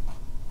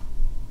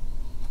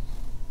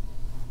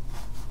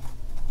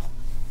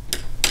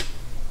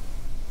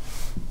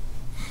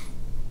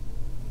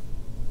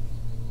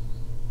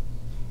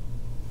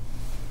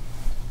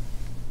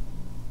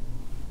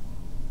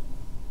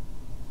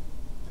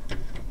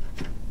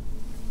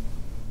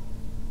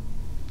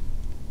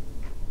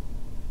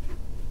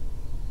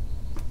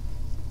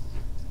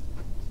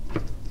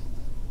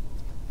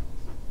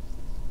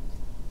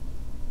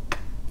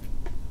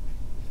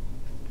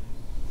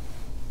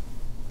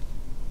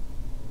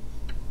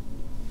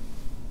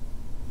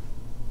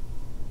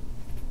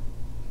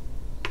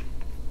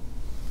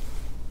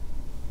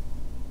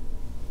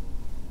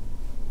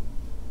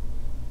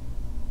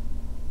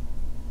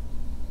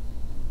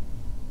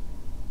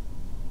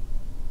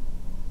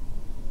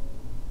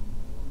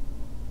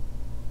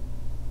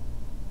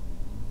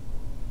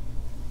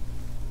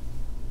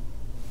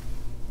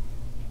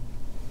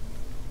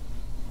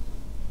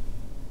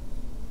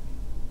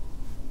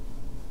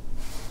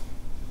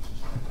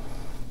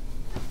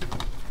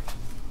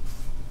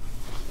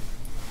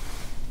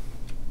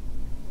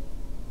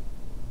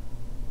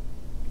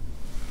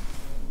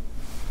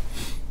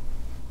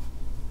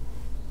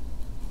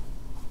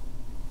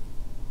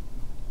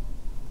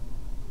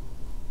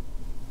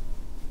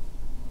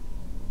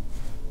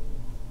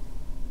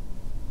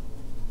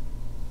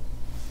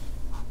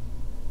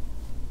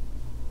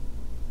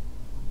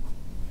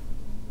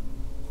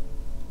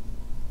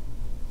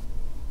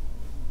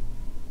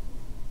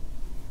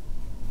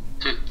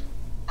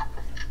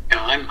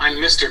 I'm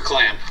Mr.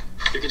 Clamp.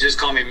 You can just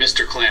call me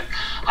Mr. Clamp.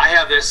 I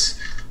have this.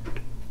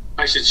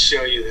 I should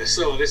show you this.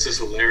 Oh, this is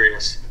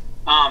hilarious.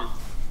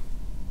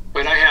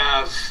 But I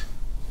have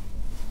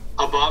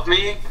above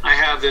me, I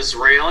have this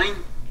railing,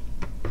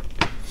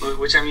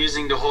 which I'm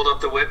using to hold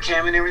up the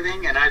webcam and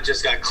everything, and I've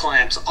just got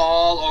clamps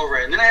all over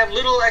it. And then I have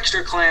little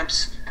extra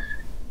clamps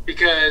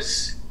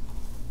because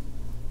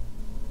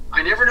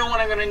I never know when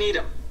I'm going to need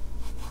them.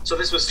 So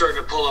this was starting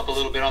to pull up a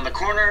little bit on the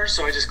corner,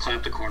 so I just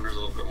clamped the corners a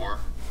little bit more.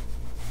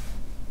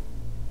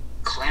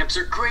 Clamps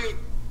are great.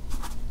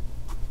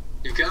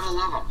 You gotta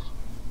love them.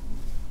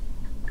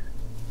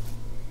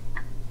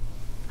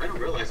 I don't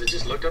realize, I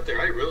just looked up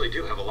there, I really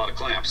do have a lot of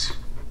clamps.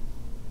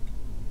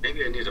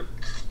 Maybe I need to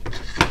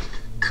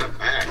cut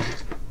back.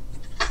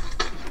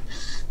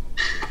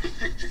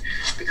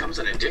 It becomes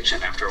an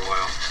addiction after a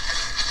while.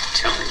 I'm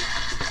telling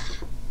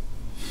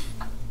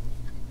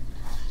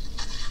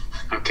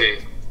you.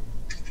 Okay.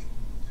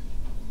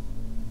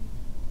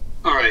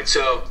 Alright,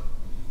 so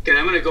again,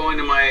 I'm going to go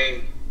into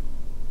my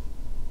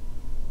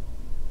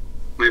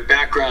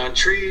background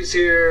trees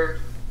here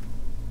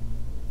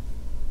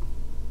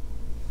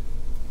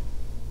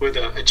with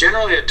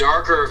generally a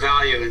darker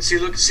value. And see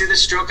the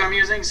stroke I'm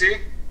using? See?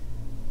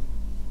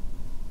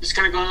 Just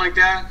kind of going like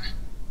that.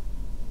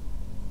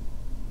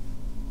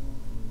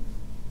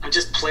 I'm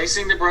just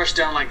placing the brush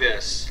down like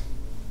this.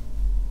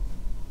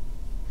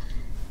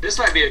 This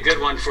might be a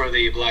good one for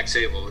the black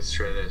sable. Let's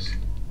try this.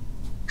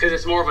 Because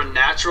it's more of a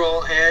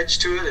natural edge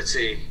to it. Let's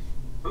see.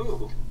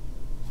 Ooh.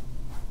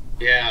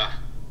 Yeah.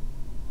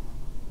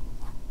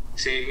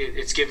 See,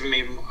 it's giving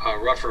me a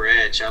rougher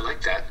edge. I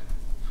like that.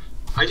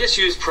 I just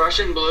use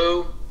Prussian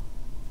blue.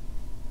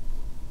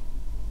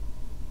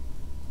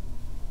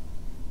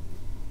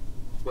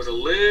 With a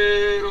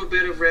little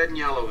bit of red and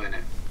yellow in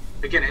it.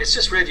 Again, it's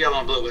just red, yellow,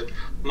 and blue, but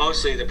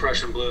mostly the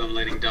Prussian blue I'm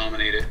letting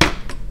dominate it.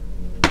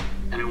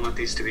 And I want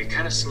these to be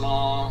kind of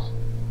small.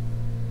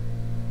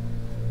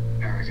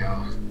 There we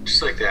go.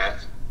 Just like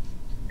that.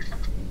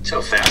 See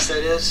how fast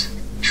that is?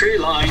 Tree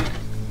line.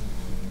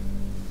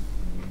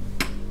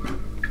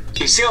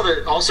 You see how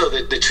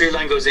the tree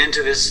line goes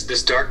into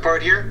this dark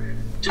part here?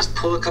 Just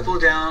pull a couple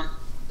down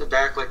the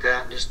back like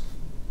that.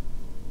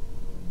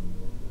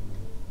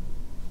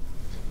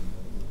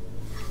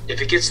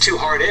 if it gets too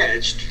hard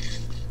edged,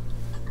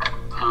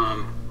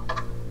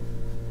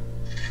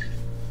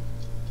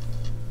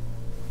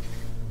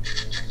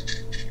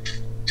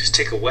 just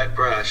take a wet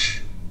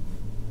brush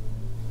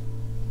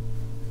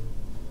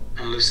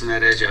and loosen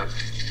that edge up.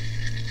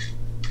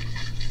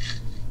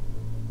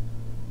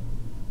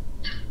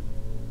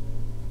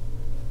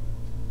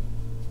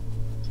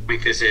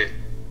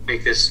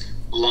 Make this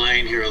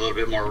line here a little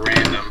bit more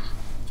random.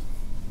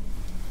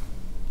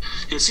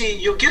 And see,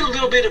 you'll get a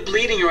little bit of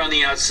bleeding around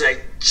the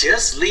outside.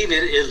 Just leave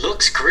it. It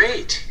looks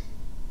great.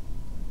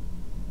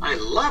 I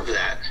love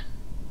that.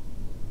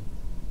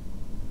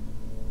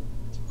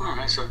 All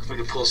right, so we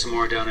can pull some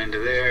more down into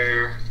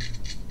there.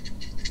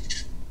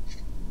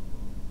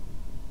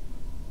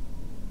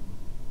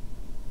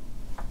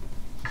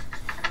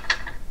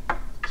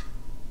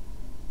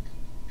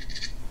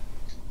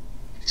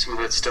 Some of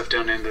that stuff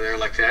down into there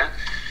like that.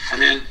 And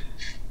then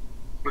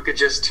we could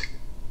just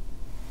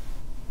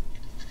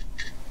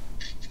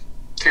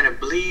kind of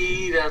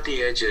bleed out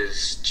the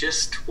edges,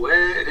 just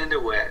wet into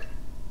wet.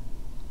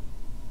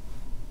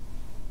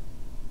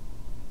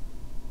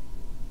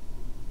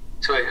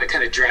 So I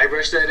kind of dry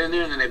brush that in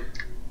there, and then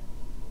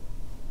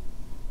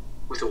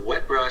with a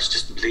wet brush,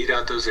 just bleed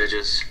out those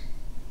edges.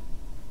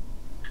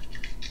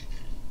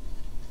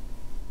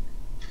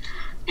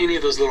 Any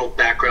of those little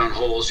background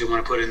holes you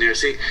want to put in there.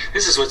 See,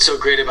 this is what's so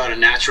great about a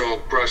natural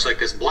brush like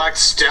this Black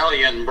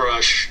Stallion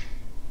brush.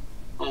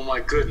 Oh my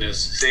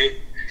goodness, see?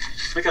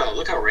 Look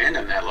how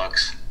random that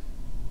looks.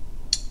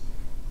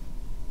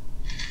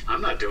 I'm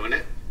not doing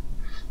it.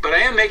 But I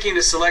am making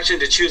the selection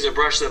to choose a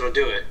brush that'll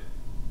do it.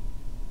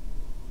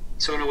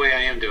 So in a way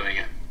I am doing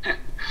it.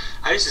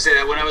 I used to say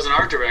that when I was an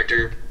art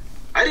director,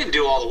 I didn't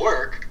do all the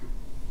work.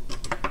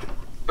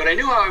 But I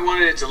knew how I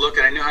wanted it to look,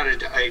 and I knew how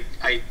to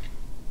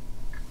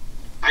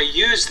I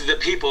used the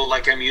people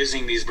like I'm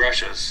using these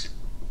brushes.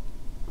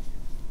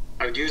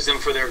 I would use them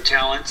for their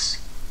talents.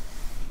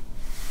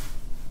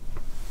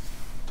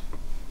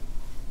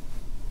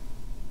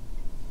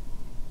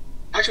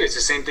 Actually, it's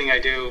the same thing I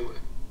do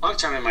a lot of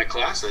time in my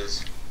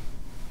classes.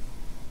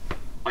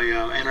 My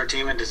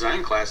entertainment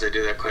design class, I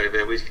do that quite a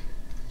bit.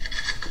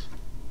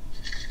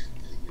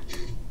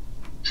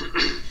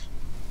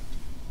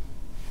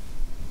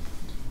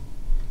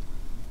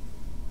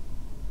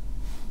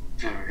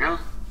 There we go.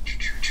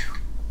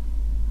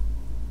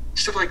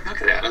 Stuff like,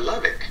 look at that, I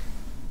love it.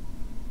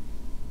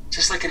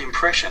 Just like an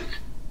impression.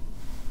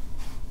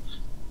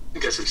 We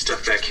got some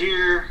stuff back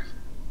here.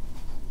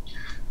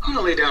 I'm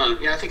gonna lay down,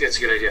 yeah, I think that's a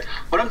good idea.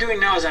 What I'm doing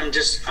now is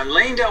I'm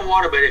laying down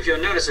water, but if you'll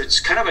notice,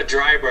 it's kind of a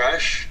dry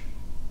brush.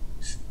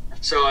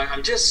 So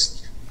I'm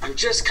just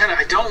kind of,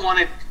 I don't want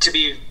it to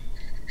be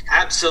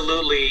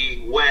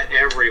absolutely wet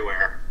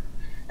everywhere.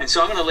 And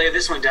so I'm gonna lay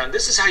this one down.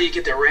 This is how you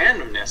get the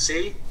randomness,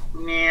 see?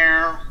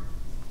 Meow.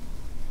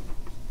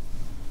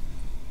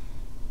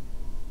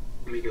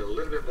 Let me get a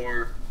little bit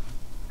more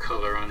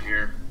color on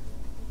here.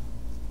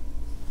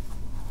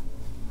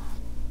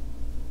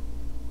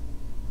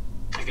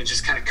 I can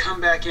just kind of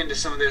come back into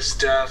some of this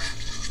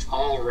stuff,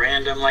 all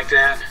random like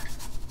that.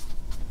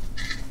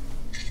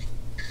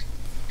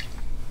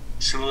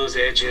 Some of those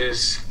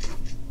edges.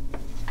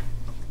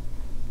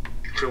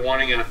 If you're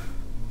wanting to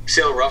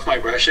see how rough my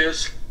brush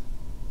is,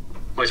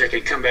 which I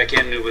can come back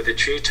in with the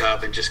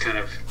treetop and just kind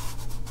of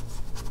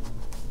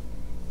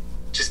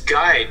just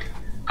guide.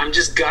 I'm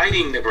just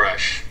guiding the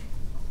brush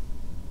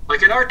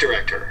like an art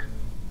director.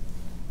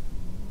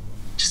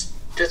 Just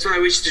that's what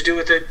I used to do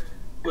with the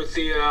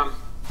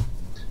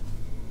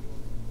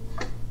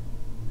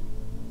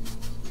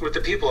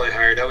people I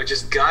hired. I would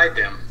just guide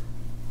them.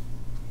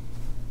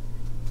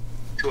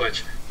 To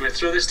watch. I'm going to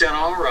throw this down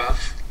all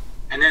rough,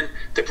 and then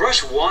the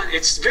brush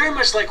it's very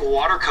much like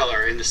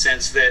watercolor in the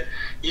sense that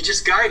you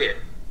just guide it.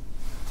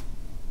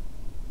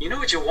 You know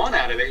what you want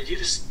out of it, you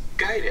just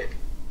guide it.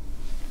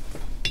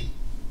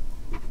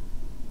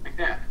 Like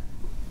that.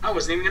 I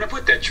wasn't even going to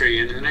put that tree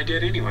in, and I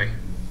did anyway.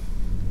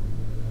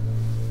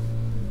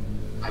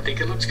 I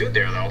think it looks good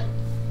there, though.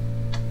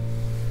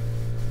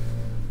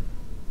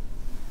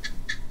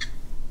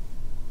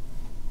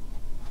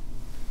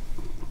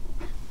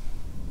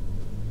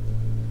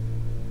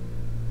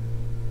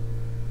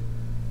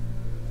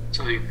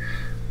 Something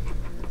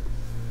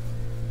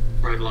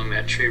right along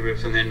that tree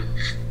roof, and then,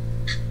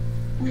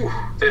 ooh,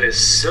 that is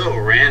so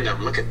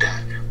random. Look at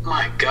that.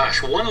 My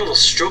gosh, one little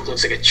stroke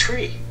looks like a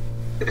tree.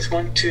 Look at this,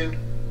 1, 2,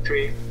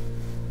 3,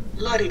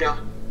 la-di-da.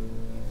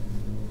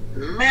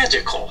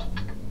 Magical.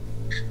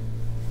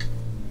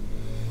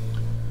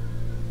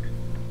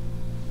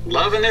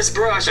 Loving this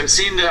brush. I'm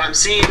seeing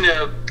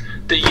the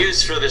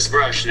use for this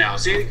brush now.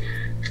 See?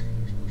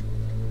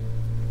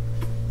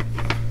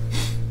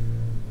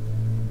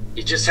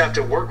 You just have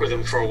to work with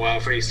them for a while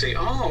before you say,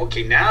 oh,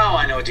 okay, now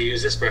I know what to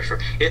use this brush for.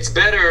 It's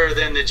better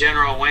than the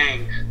General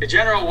Wang. The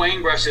General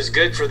Wang brush is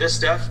good for this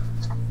stuff.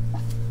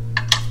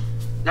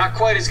 Not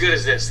quite as good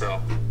as this,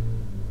 though.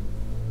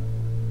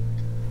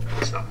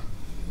 So,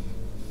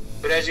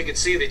 but as you can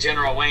see, the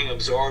General Wang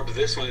absorbed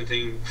this one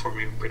thing for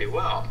me pretty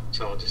well.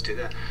 So I'll just do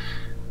that.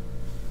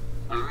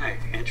 All right,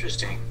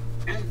 interesting.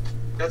 And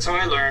that's how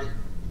I learn.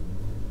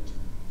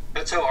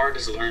 That's how art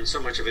is learned. So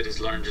much of it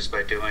is learned just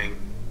by doing.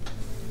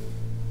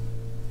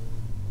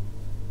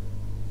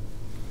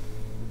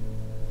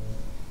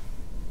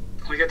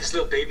 We got this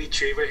little baby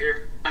tree right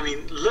here. I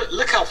mean,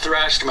 look how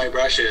thrashed my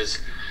brush is.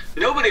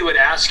 Nobody would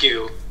ask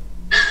you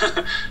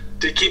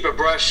to keep a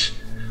brush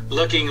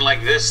looking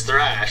like this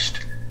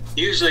thrashed.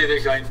 Usually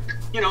they're going,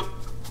 you know,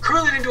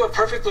 curl it into a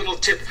perfect little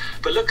tip.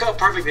 But look how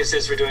perfect this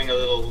is for doing a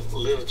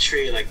little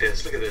tree like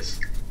this. Look at this.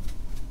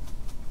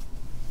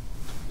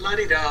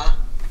 La-di-da,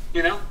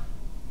 you know?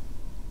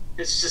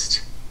 It's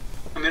just,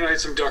 I mean, I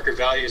had some darker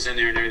values in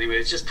there and everything, but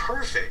it's just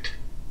perfect.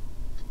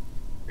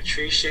 The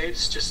tree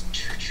shapes, just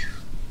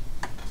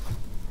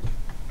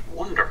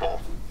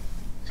wonderful.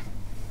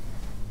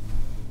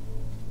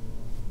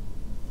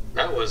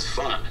 That was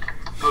fun.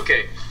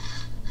 Okay.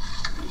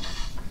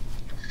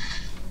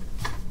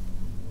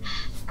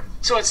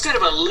 So instead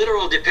of a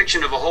literal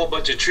depiction of a whole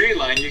bunch of tree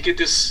line, you get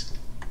this,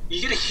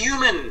 you get a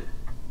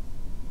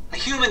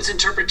human's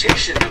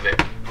interpretation of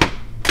it.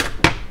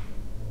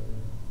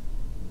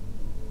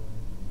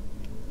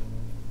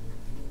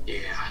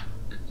 Yeah.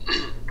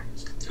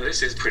 So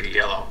this is pretty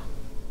yellow.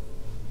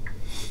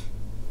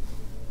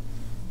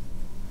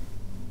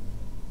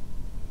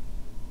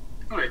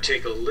 I'm going to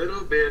take a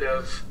little bit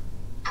of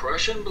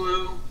Prussian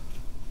blue.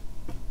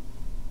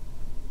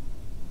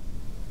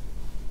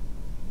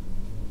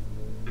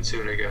 Let's see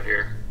what I got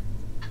here.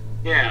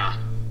 Yeah.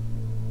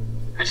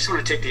 I just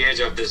want to take the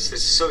edge off this. This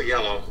is so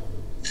yellow.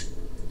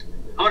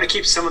 I want to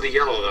keep some of the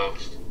yellow though.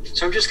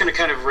 So I'm just going to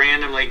kind of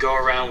randomly go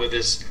around with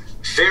this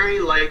very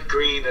light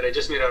green that I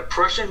just made out of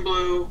Prussian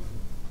blue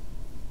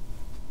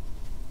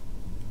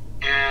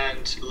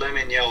and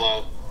lemon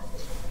yellow.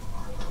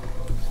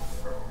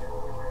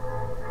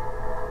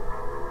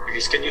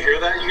 Can you hear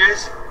that, you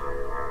guys?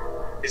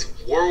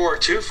 These World War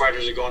II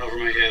fighters are going over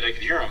my head. I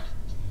can hear them.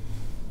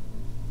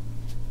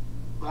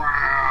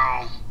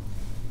 Wow.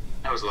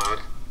 That was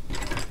loud.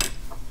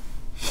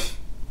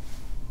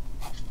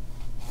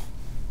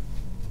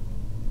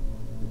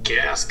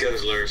 Gas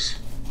guzzlers.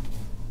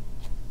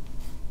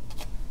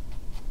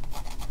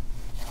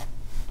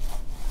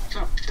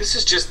 So this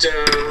is just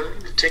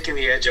taking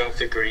the edge off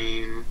the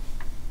green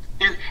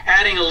and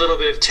adding a little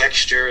bit of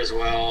texture as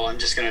well. I'm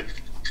just gonna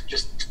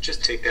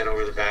just take that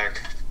over the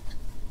back.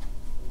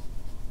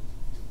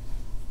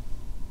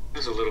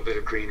 There's a little bit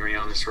of greenery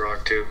on this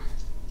rock too.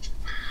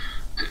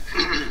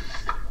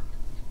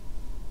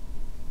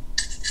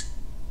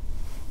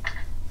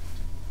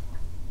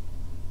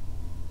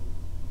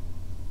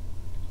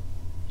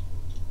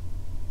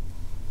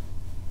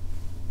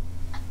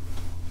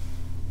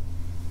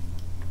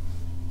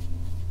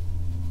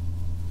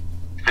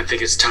 I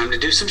think it's time to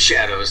do some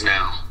shadows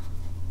now.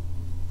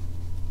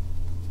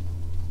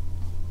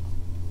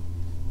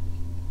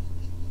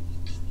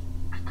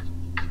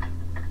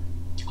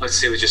 Let's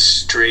see with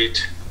just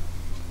straight.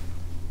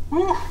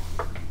 Woo!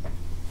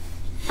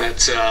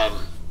 That's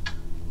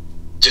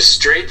just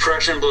straight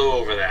Prussian blue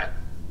over that.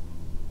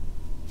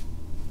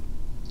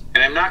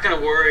 And I'm not going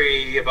to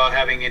worry about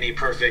having any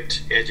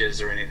perfect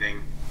edges or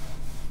anything.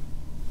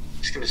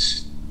 Just going to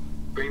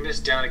bring this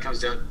down. It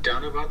comes down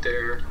to about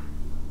there.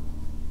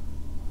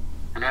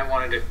 And I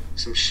wanted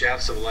some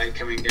shafts of light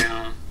coming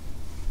down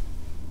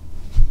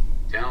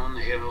the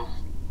hill,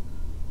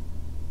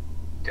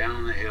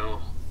 down the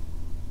hill.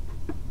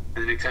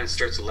 And then it kind of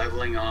starts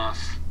leveling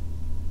off.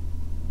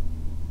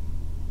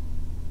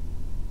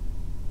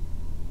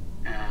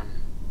 And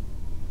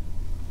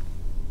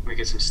we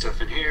get some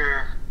stuff in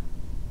here.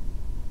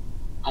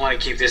 I want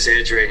to keep this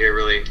edge right here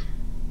really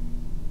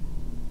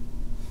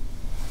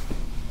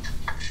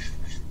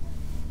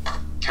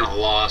kind of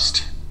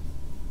lost.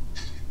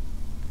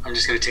 I'm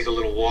just going to take a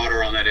little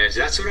water on that edge.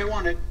 That's what I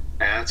wanted.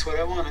 That's what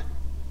I wanted.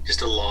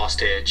 Just a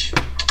lost edge.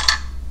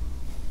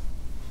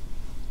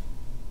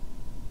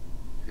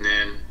 And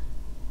then,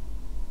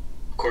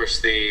 of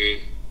course, the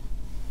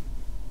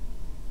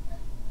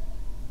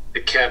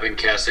cabin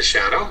casts a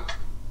shadow.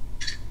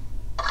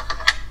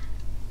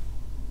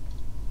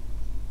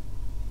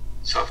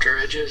 Softer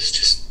edges.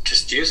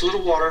 Just use a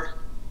little water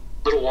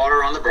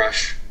on the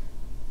brush.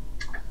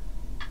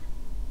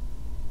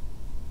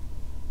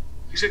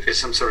 Looks like there's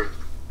some sort of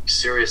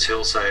serious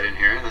hillside in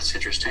here. That's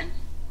interesting.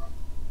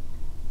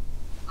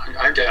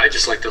 I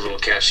just like the little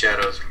cast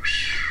shadows.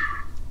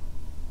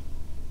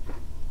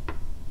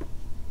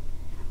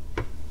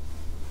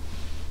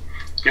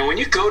 You know, when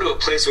you go to a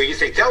place where you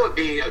think that would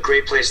be a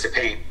great place to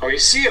paint, or you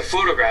see a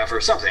photograph or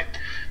something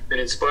that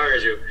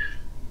inspires you,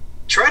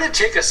 try to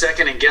take a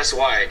second and guess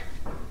why.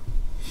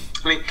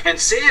 I mean, and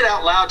say it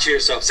out loud to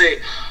yourself.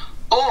 Say,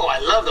 "Oh, I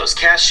love those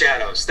cast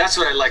shadows. That's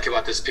what I like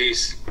about this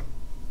piece."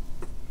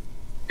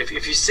 If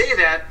you say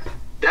that,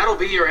 that'll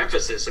be your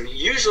emphasis. I mean,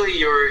 usually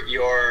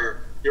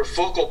your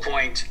focal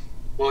point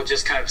will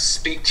just kind of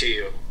speak to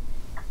you.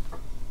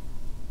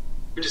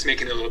 I'm just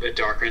making it a little bit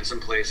darker in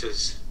some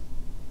places.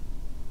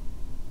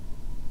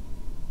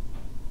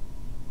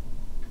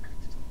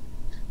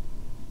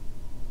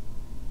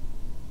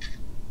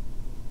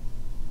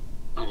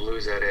 don't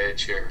lose that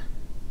edge here.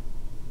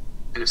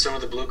 And if some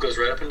of the blue goes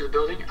right up into the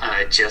building,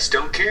 I just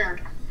don't care.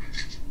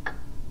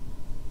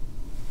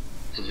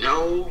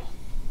 No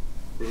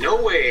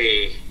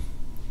way.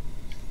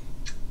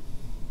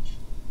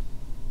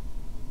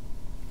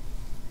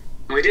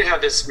 We did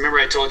have this, remember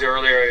I told you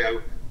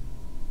earlier,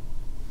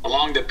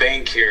 along the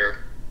bank here.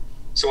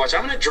 So watch,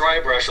 I'm going to dry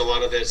brush a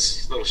lot of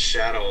this little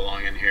shadow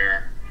along in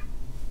here.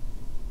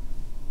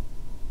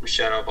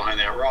 Shadow behind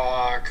that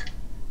rock.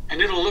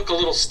 And it'll look a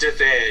little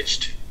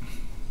stiff-edged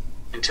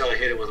until I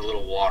hit it with a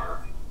little water.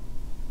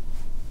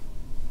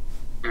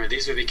 Remember,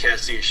 these would be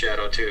casting a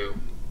shadow too.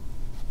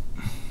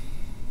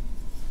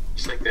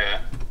 Just like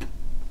that.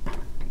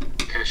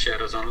 Cast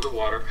shadows onto the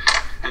water.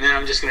 And then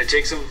I'm just going to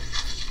take some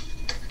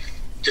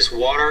just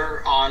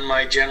water on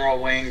my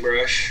general wing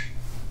brush.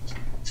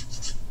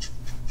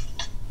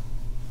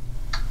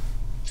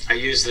 I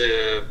use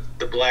the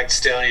Black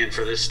Stallion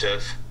for this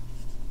stuff.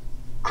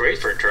 Great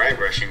for dry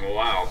brushing,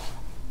 wow.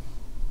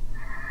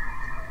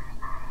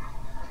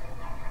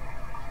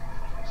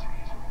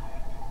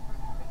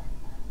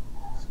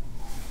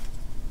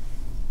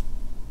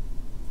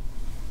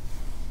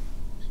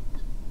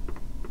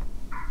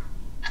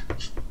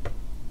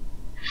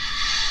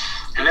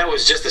 And that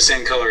was just the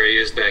same color I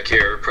used back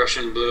here,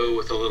 Prussian blue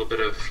with a little bit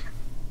of,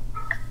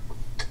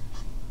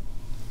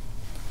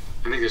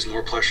 I think there's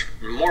more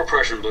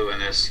Prussian blue in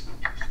this.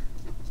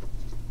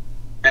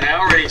 And I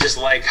already just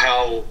like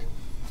how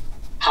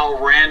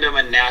random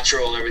and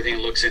natural everything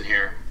looks in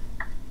here.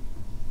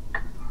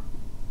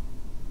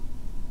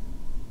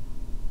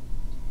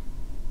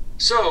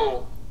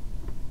 So,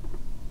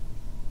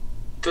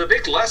 the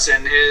big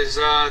lesson is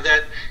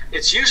that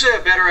it's usually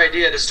a better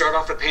idea to start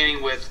off a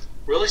painting with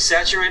really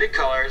saturated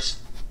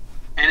colors,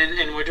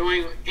 and we're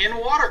doing in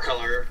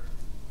watercolor.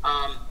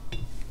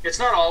 It's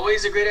not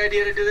always a great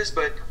idea to do this,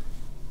 but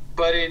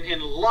in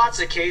lots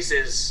of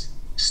cases,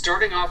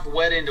 starting off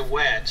wet into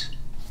wet,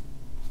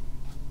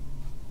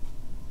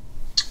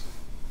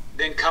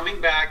 then coming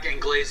back and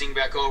glazing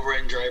back over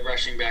it and dry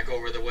brushing back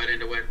over the wet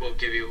into wet will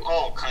give you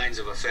all kinds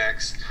of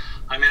effects.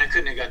 I mean, I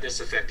couldn't have got this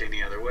effect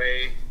any other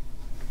way.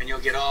 And you'll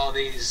get all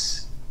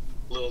these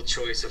little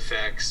choice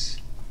effects.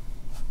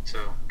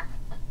 So,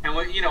 and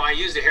what, you know, I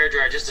use the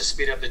hairdryer just to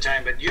speed up the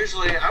time, but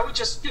usually I would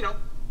just, you know,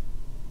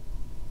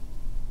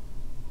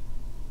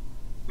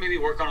 maybe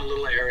work on a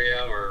little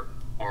area or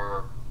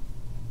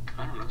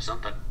I don't know,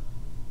 something.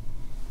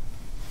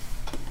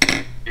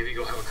 Maybe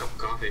go have a cup of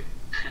coffee.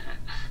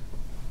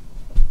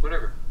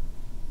 Whatever.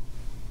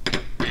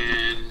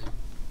 And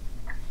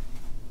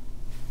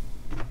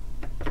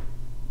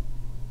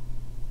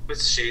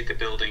let's shade the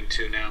building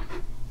too now.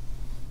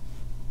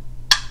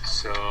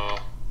 So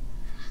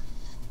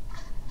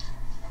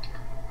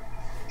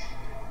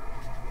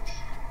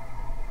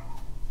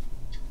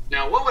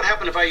now what would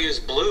happen if I use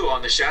blue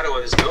on the shadow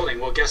of this building?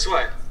 Well, guess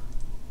what?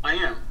 I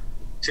am.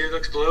 See, it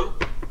looks blue?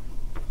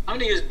 I'm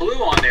going to use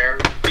blue on there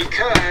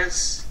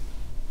because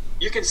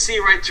you can see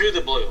right through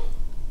the blue.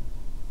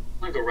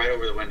 I'm going to go right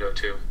over the window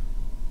too.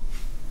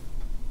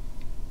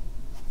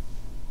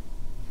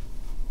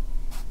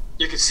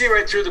 You can see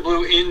right through the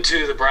blue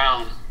into the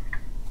brown.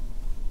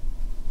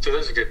 So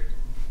those are good.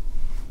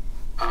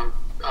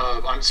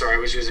 I'm sorry, I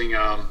was using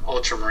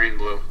ultramarine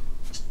blue.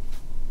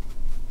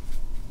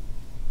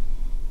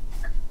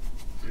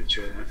 Let me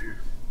try that here.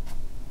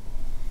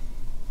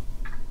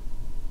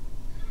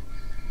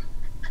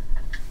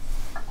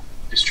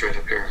 Let's try it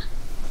up here.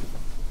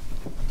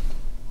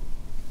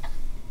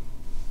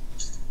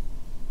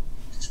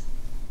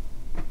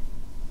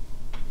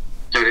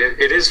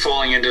 It is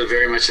falling into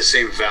very much the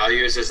same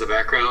values as the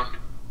background.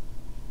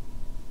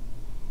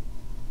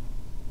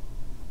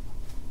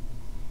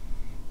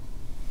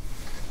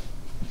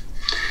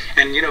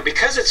 And you know,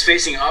 because it's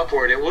facing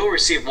upward, it will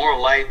receive more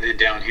light than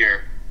down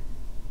here.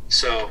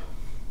 So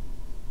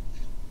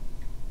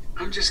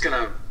I'm just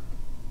gonna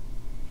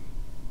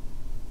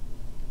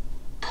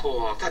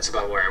pull off. That's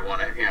about where I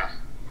want it, yeah.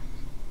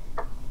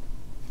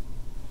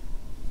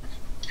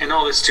 And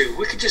all this too,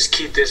 we could just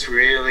keep this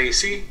really,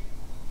 see?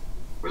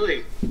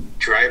 Really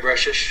dry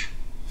brushish.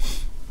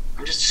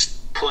 I'm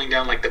just pulling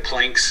down like the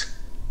planks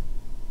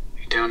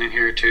down in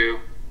here too.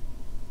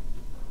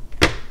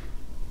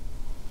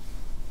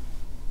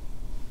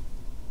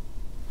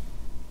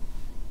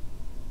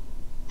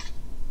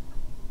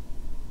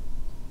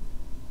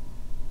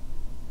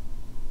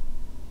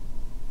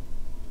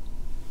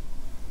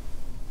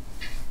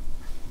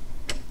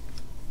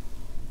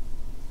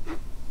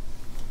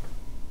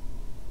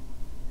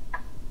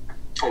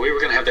 Oh, we were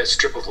gonna have that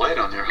strip of light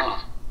on there,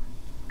 huh?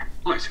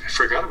 Oh, I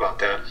forgot about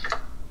that.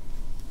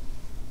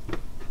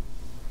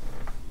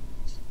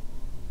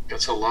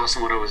 Got so lost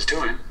in what I was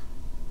doing.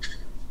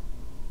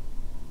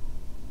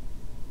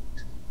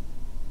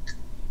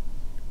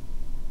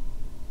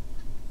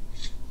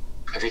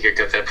 I think I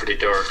got that pretty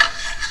dark.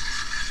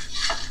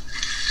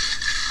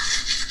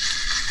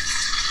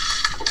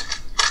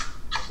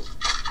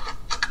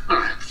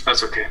 Alright,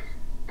 that's okay.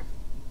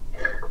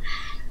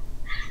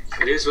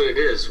 It is what it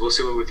is. We'll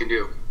see what we can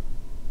do.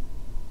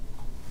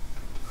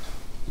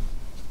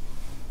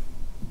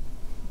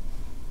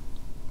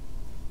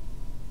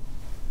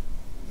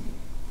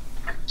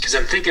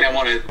 because I'm thinking I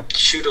want to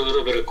shoot a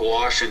little bit of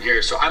gouache in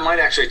here. So I might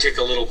actually take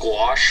a little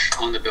gouache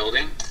on the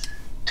building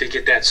to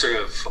get that sort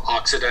of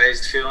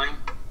oxidized feeling.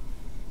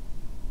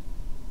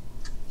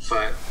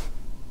 But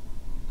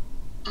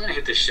I'm gonna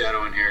hit the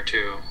shadow in here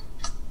too.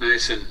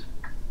 Nice and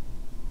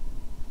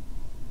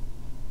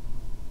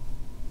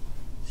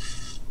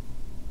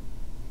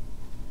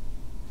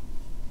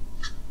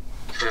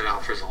that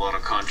offers a lot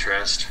of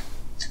contrast.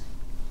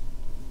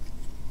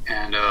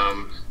 And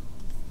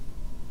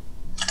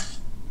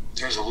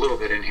there's a little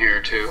bit in here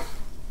too.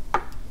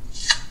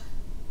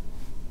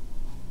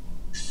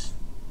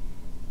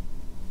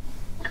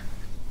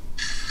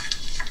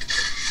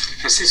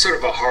 I see sort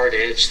of a hard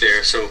edge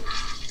there, so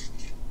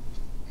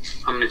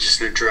I'm just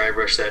gonna dry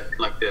brush that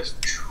like this,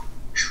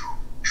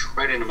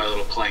 right into my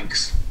little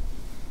planks.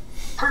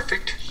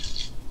 Perfect.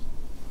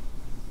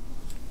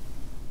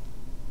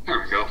 There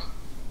we go.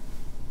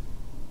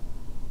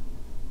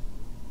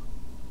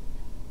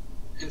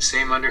 And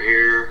same under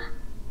here.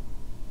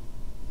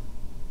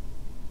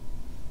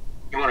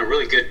 You want a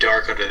really good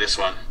dark under this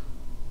one.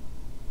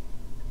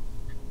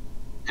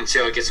 And see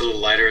how it gets a little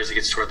lighter as it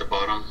gets toward the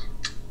bottom.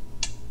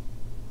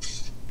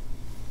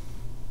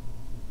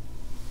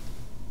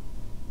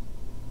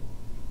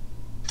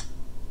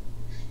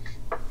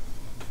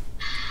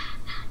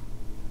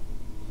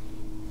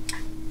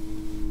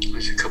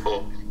 There's a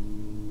couple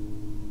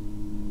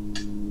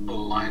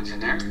little lines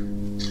in there.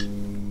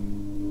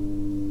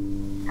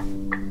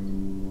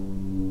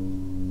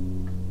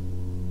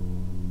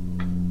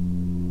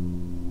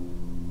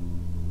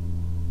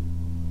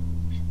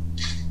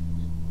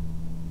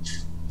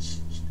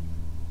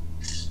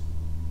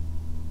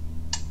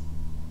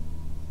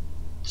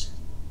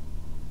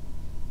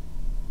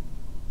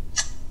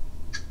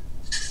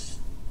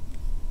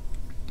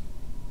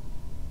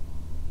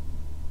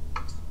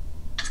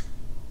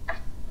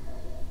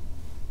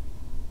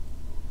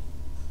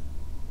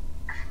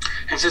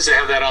 And since I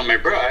have that on my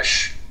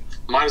brush,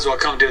 might as well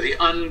come to the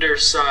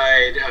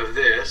underside of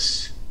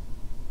this.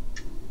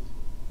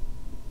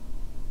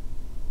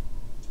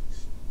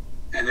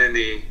 And then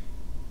the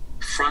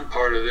front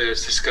part of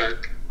this has got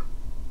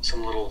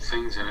some little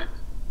things in it.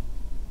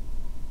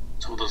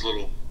 Some of those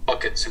little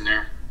buckets in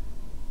there.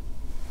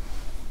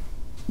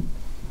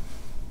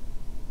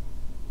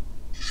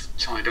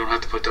 So I don't have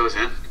to put those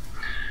in.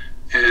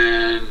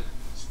 And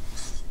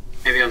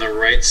maybe on the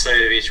right side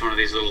of each one of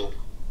these little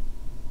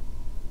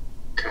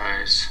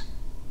guys.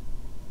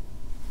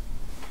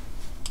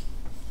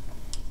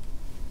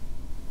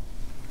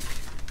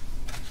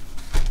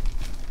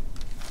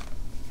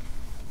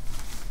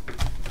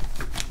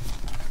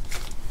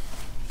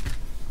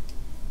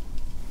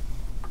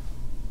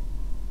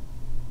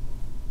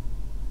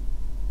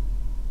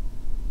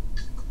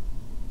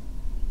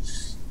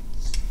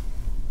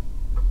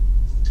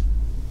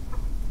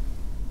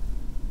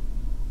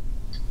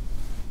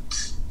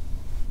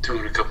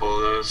 Doing a couple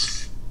of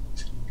those.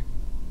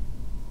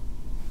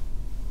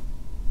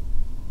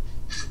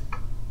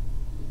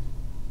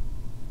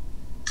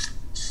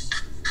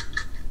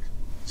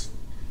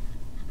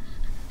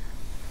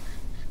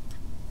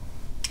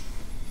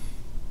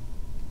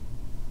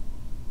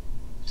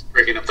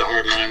 Breaking up the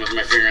hard line with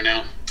my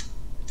fingernail.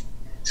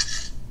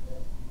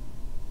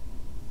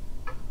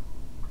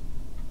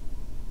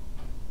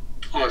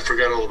 Oh, I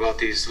forgot all about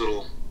these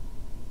little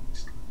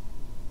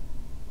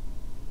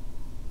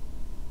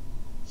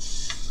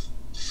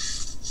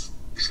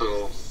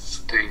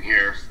thing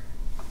here.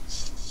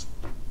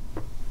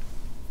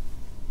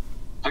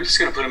 I'm just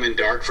going to put them in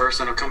dark first,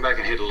 and I'll come back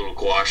and hit a little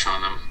gouache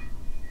on them.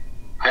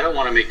 I don't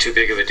want to make too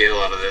big of a deal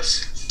out of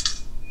this.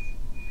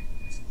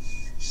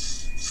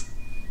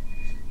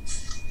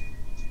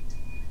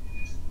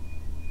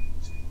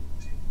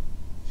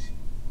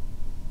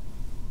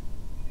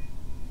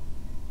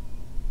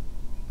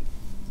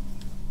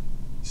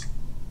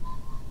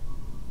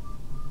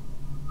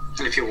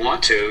 And if you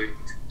want to,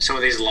 some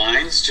of these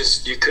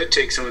lines, you could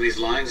take some of these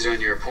lines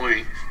on your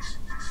point,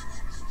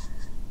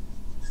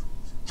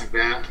 like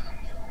that.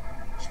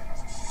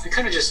 You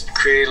kind of just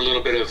create a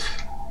little bit of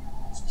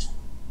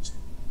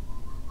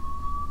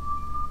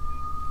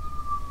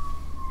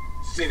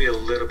maybe a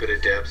little bit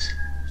of depth.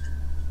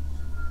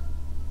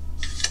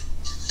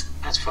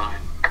 That's fine.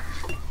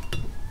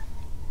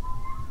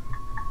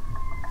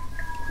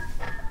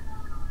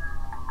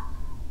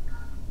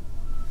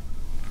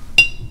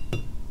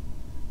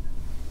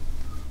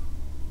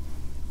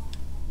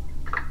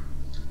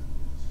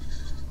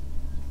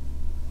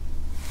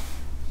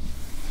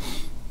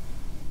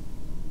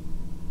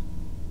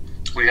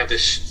 We have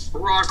this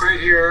rock right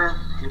here.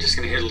 I'm just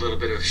going to hit a little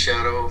bit of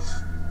shadow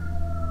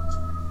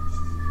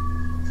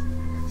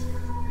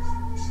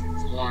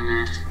along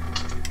there.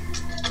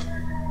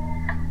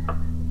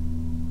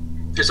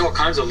 There's all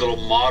kinds of little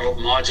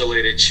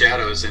modulated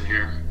shadows in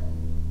here.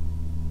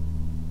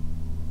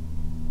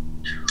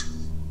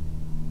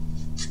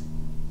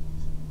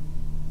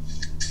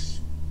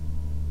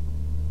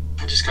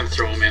 I just kind of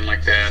throw them in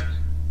like that.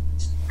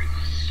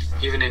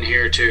 Even in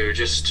here too,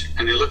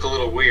 and they look a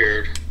little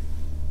weird.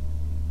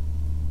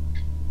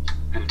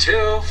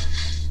 until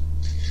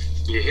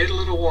you hit a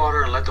little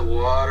water and let the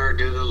water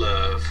do the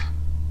love.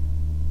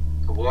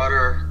 The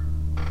water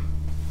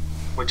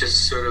will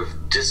just sort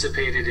of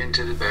dissipate it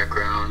into the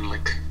background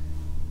like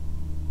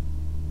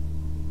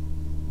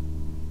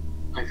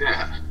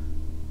that.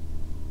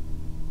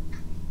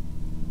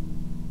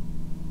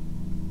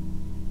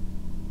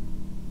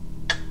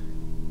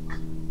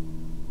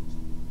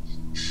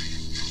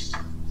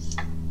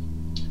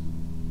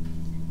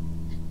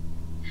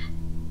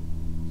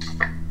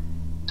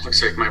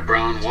 Looks like my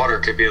brown water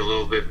could be a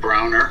little bit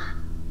browner.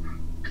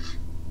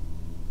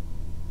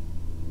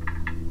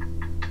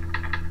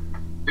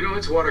 You know,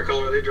 it's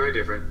watercolor, they dry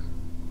different.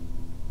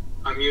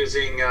 I'm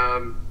using,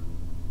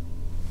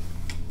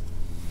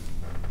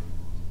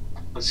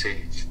 let's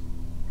see,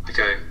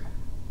 that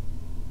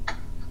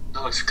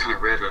looks kind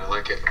of red, but I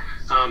like it.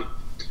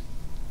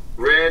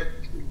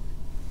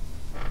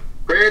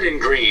 Red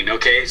and green,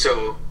 okay,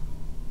 so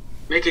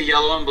make it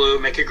yellow and blue,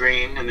 make it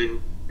green, and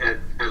then add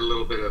a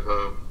little bit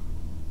of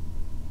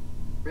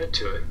red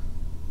to it.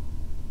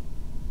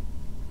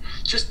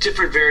 Just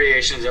different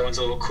variations. That one's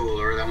a little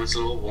cooler, that one's a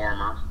little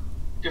warmer.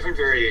 Different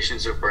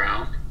variations of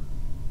brown.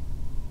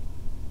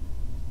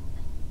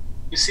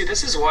 You see,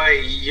 this is why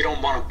you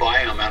don't want to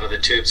buy them out of the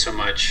tube so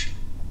much.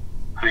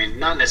 I mean,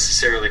 not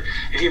necessarily.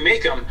 If you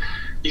make them,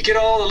 you get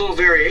all the little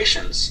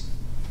variations.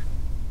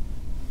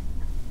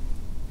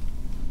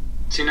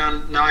 See,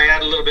 now I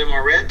add a little bit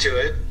more red to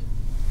it.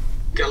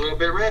 Got a little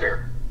bit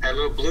redder. Add a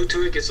little blue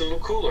to it, gets a little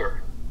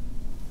cooler.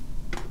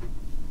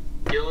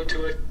 Yellow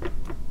to it,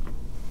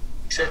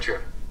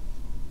 etc.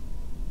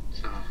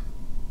 So,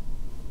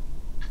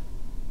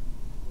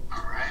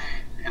 all right,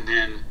 and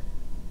then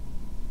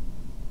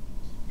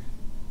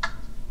I'm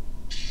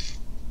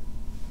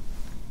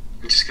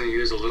just going to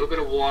use a little bit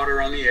of water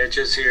on the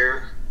edges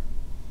here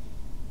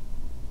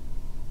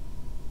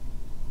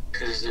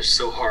because they're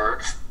so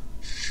hard.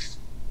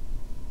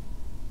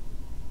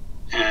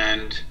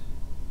 And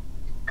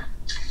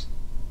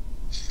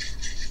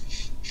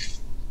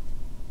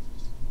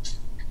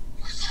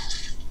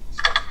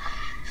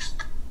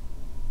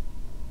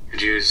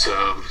use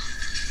a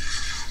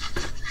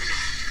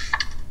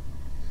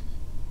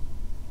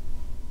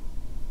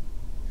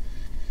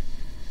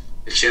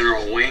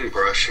general wing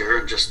brush here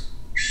and just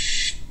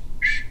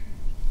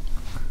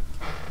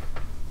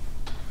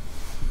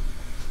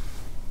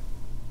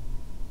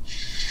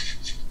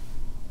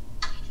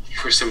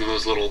for some of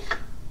those little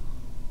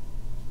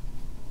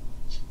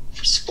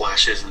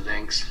splashes and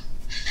things.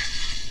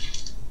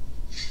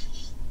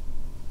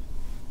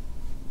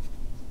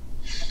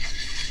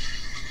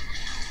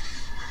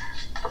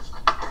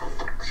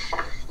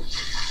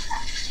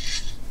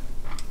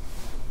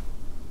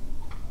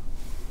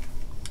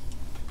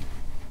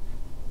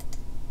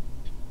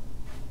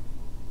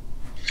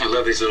 I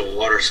love these little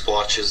water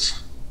splotches.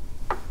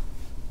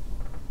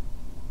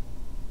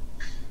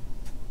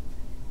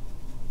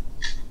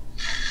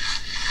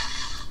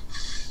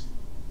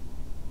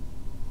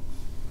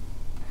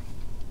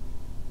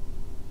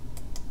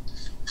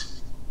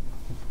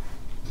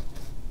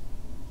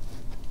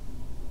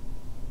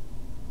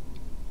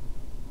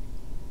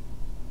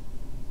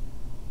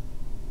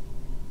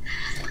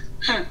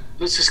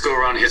 Let's just go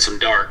around and hit some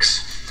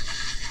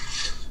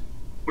darks.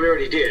 We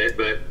already did,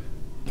 but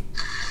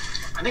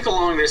I think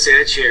along this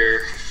edge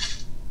here,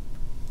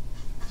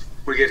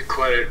 we get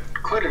quite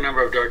a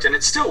number of darks, and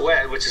it's still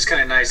wet, which is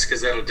kind of nice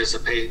because that'll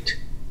dissipate.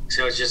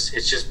 So it's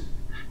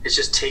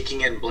just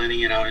taking it and blending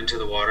it out into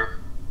the water.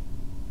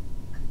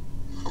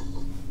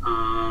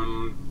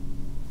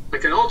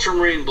 Like an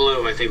ultramarine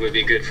blue, I think would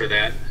be good for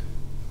that.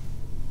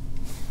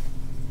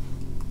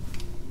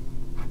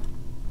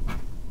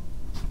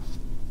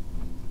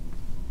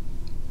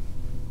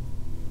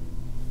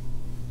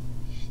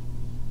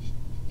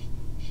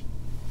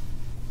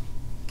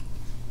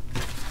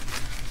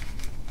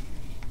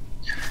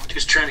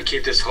 Just trying to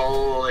keep this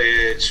whole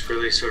edge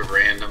really sort of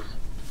random.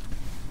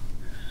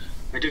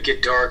 I do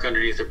get dark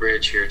underneath the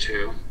bridge here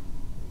too.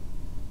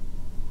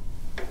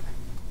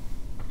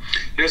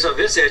 Notice how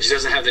this edge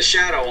doesn't have the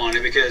shadow on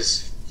it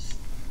because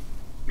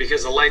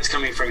the light's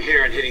coming from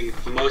here and hitting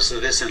most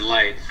of this in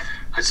light.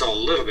 I saw a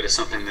little bit of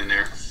something in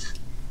there.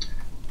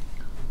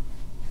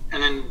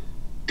 And then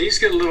these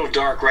get a little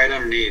dark right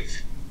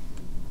underneath.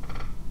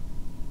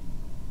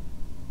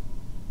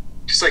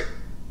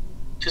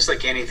 Just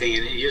like anything,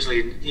 and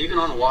usually, even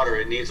on water,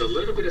 it needs a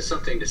little bit of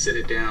something to sit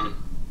it down.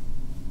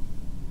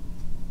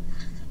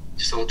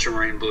 Just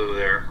ultramarine blue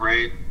there,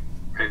 right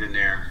in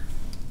there.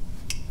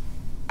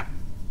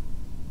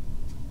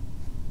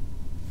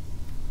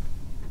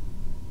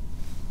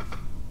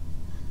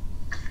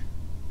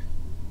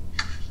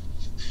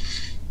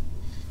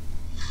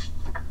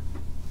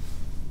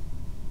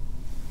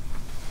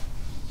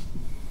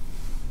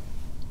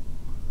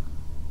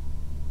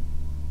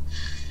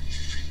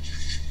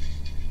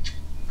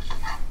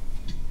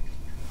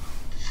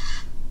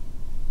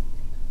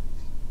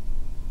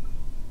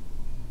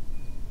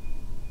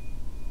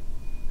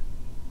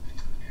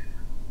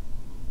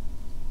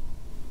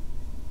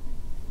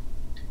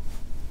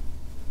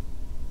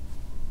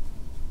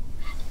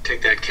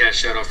 Take that cast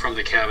shadow from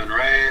the cabin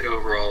right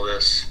over all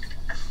this.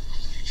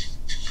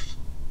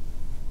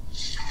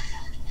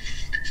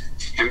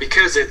 And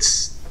because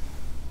it's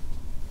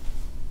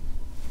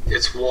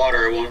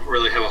water, it won't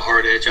really have a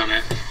hard edge on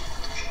it.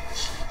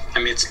 I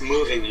mean, it's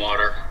moving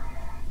water.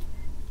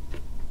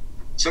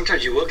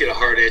 Sometimes you will get a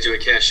hard edge of a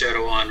cast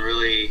shadow on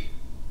really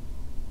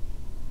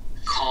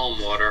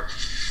calm water.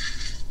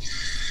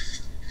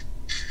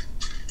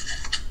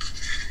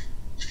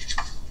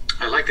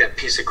 I like that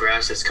piece of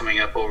grass that's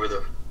coming up over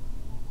the...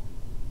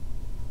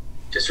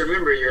 Just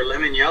remember, your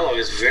lemon yellow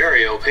is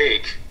very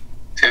opaque.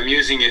 I'm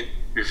using it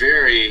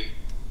very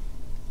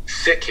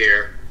thick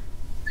here.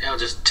 I'll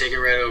just take it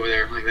right over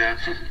there like that.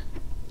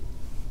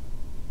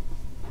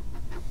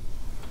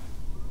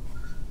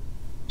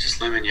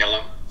 Just lemon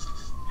yellow.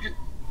 It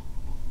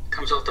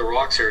comes off the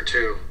rocks here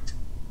too.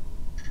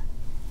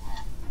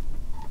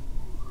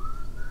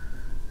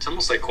 It's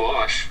almost like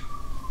gouache.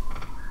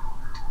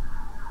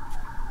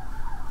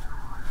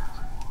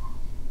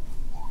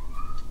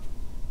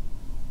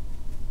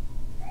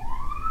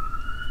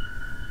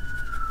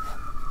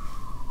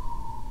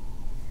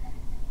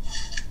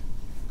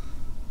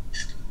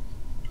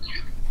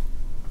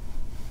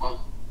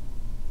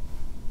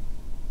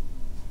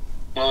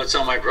 Well, it's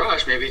on my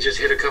brush. Maybe just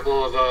hit a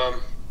couple of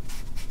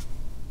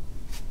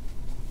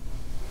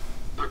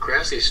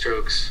grassy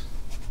strokes.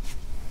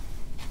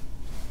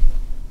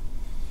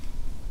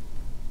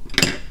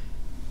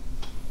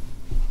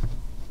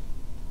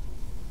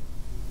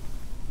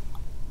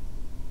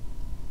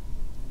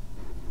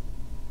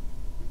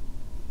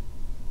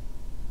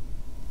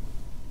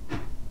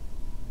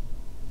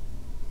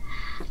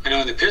 I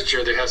know in the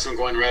picture they have some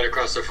going right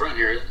across the front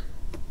here.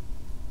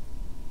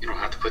 You don't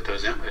have to put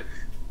those in, but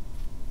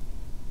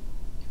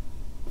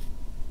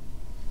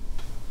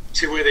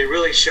see, where they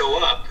really show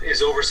up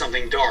is over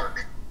something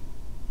dark.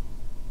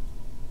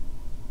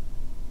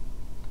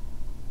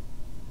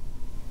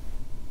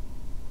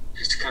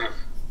 Just to kind of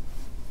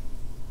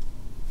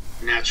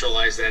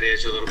naturalize that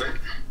edge a little bit.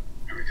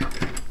 There we go.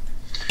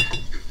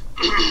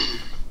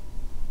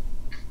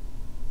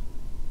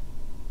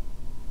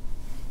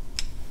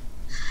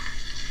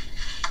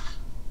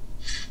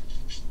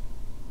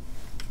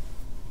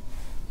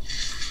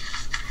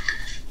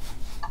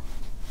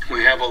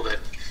 We have all that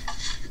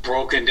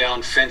broken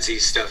down fancy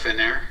stuff in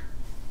there.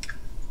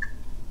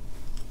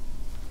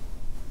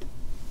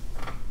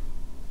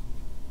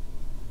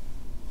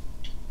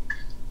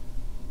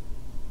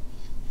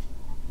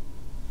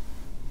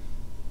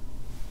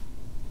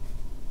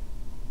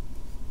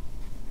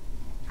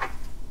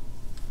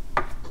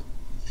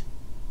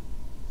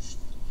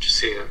 Just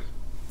see it.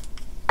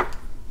 It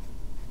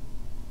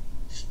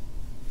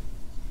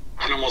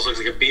almost looks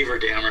like a beaver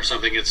dam or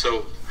something. It's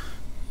so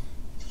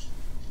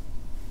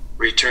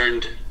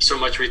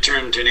much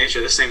returned to nature.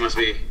 This thing must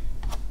be,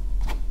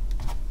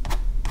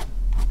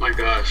 my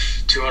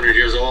gosh, 200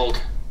 years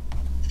old.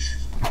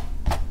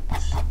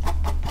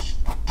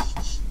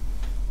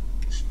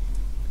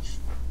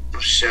 A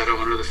shadow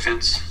under the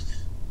fence.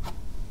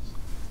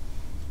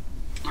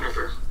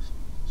 Whatever.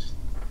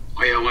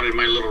 Oh yeah, I wanted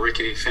my little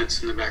rickety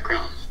fence in the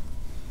background.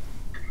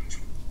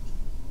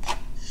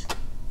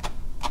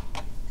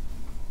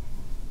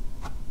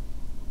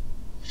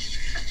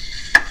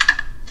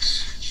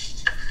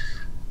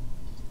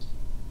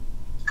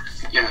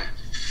 Yeah.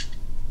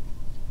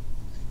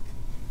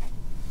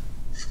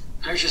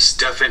 There's just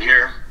stuff in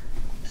here.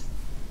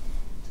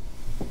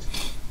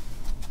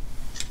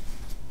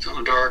 It's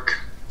all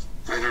dark,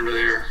 right under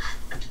there.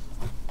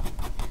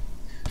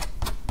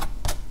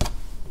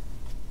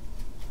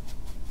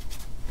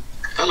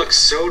 That looks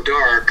so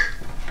dark.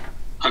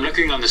 I'm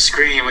looking on the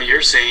screen what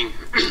you're seeing.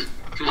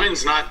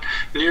 Mine's not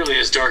nearly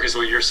as dark as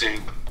what you're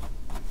seeing.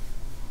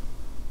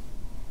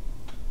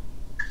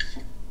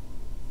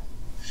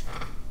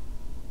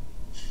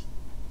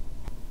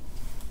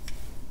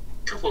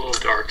 Couple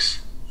little darks.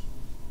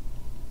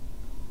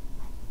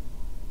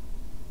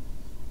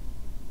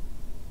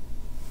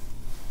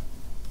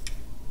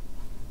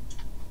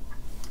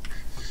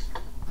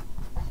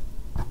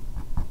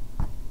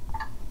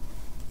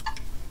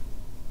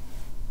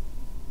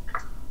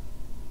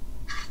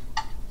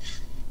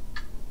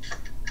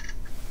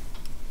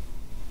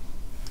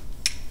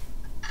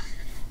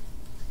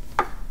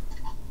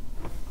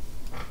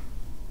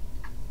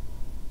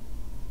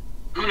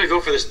 I'm gonna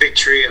go for this big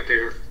tree up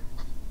here.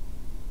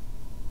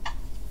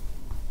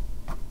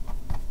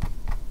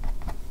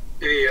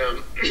 Maybe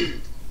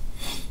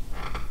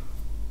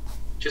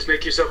just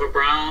make yourself a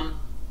brown,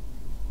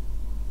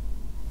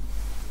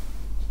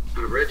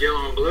 a red,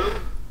 yellow, and blue.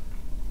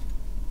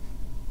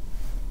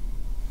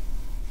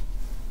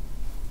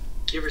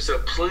 Give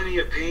yourself plenty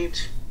of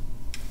paint.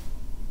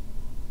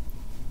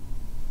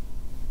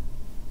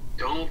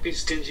 Don't be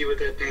stingy with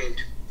that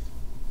paint.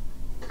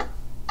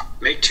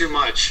 Make too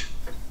much.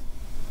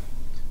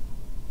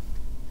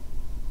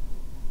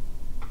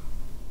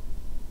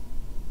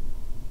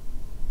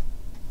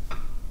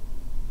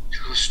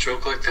 A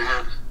stroke like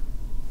that.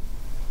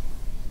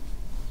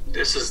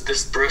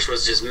 This brush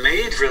was just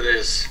made for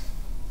this.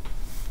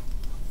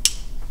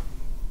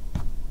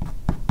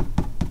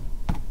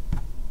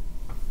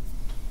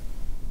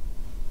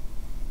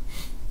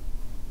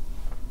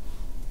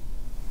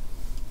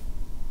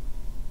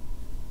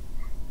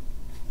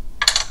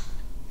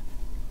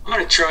 I'm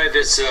gonna try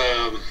this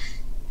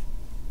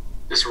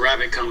this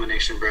rabbit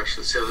combination brush.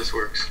 Let's see how this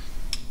works.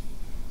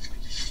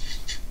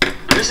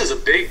 Now, this is a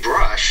big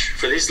brush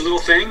for these little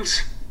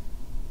things.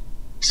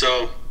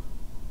 So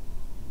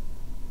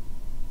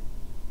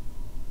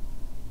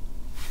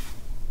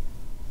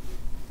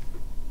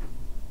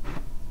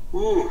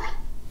ooh,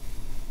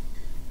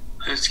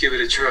 let's give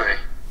it a try.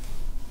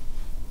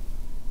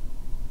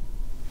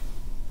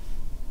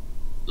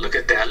 Look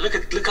at that.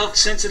 Look how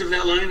sensitive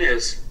that line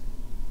is.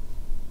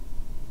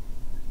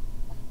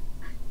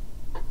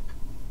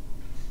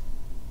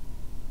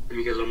 Let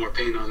me get a little more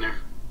paint on there.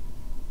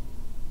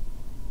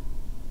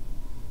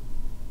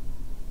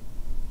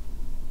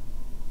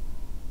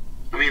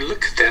 I mean,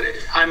 look at that.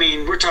 I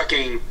mean, we're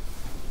talking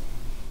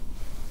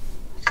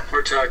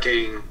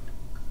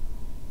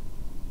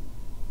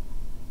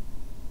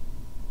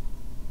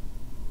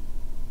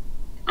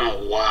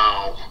oh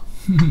wow.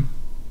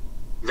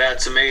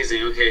 That's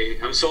amazing. Okay,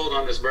 I'm sold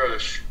on this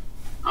brush.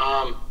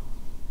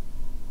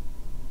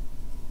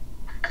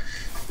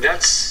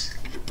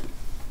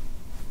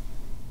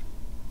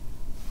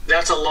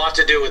 That's a lot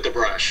to do with the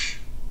brush.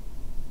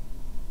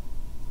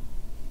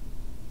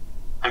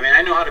 I mean,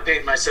 I know how to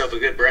paint myself a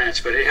good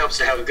branch, but it helps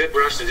to have a good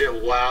brush to do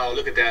it. Wow,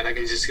 look at that. I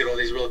can just get all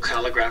these real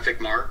calligraphic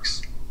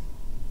marks.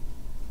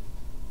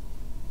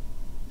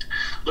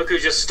 Look who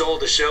just stole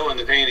the show in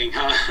the painting,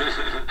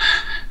 huh?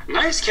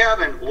 Nice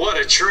cabin. What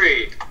a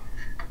tree.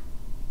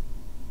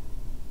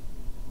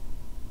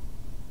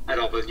 I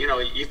don't, but you know,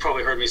 you've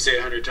probably heard me say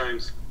 100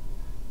 times.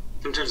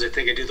 Sometimes I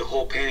think I do the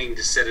whole painting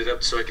to set it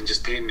up so I can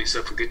just paint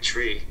myself a good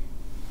tree.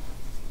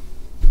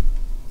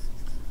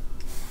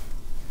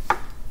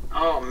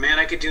 Oh man,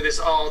 I could do this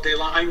all day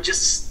long. I'm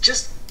just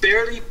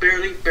barely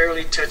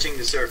touching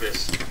the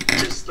surface.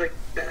 Just like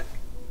that.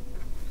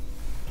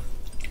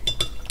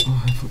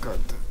 Oh, I forgot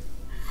the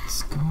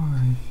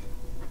sky.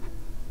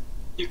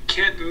 You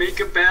can't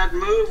make a bad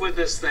move with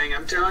this thing,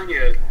 I'm telling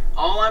you.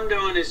 All I'm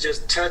doing is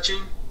just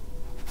touching.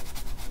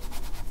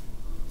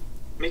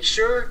 Make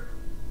sure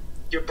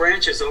your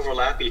branches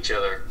overlap each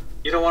other.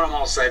 You don't want them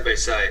all side by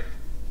side.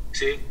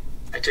 See?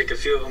 I take a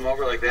few of them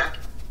over like that.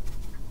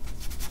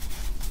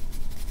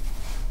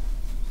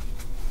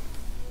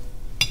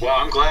 Wow,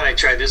 I'm glad I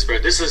tried this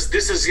brush. This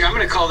is I'm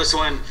gonna call this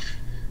one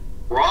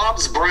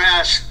Rob's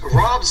branch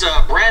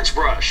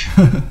brush.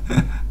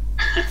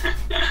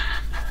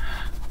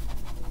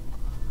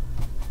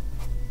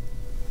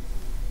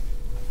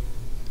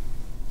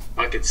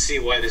 I could see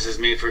why this is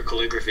made for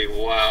calligraphy.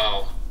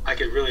 Wow. I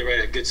could really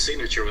write a good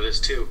signature with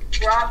this too.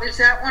 Rob, is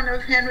that one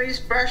of Henry's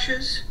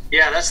brushes?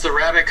 Yeah, that's the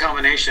rabbit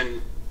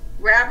combination.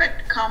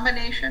 Rabbit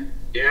combination?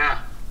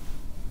 Yeah.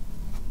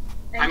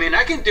 I mean,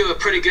 I can do a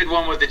pretty good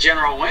one with the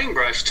General Wang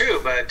brush too,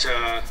 but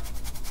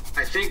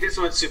I think this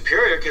one's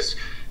superior because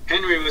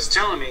Henry was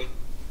telling me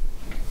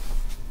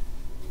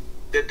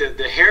that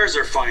the hairs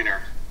are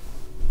finer.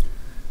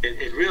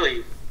 It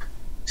really,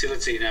 see,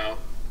 let's see now.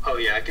 Oh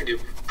yeah, I can do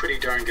pretty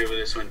darn good with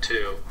this one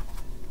too.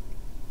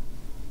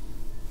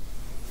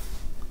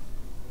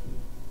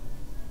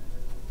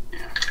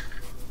 Yeah.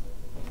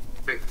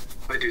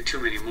 If I do too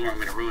many more, I'm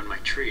going to ruin my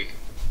tree.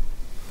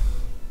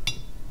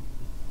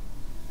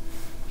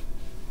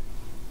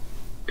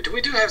 But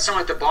we do have some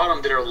at the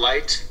bottom that are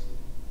light,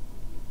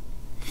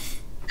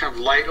 kind of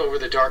light over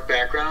the dark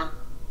background.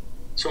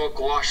 So I'll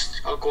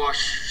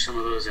gouache some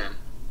of those in.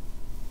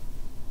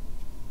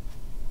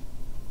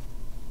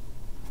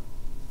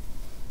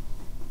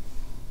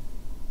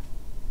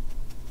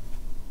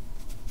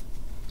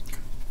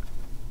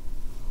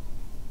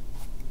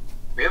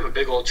 We have a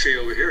big old tree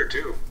over here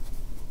too.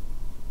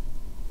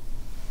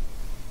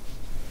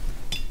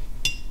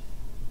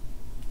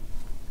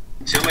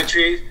 See how my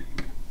tree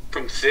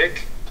from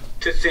thick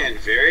to thin,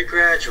 very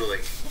gradually.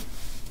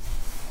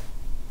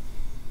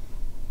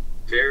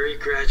 Very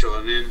gradual,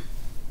 and then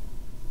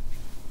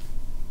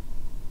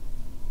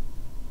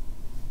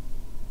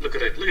look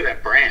at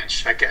that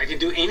branch. I can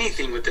do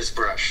anything with this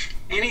brush.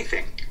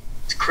 Anything.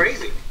 It's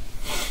crazy.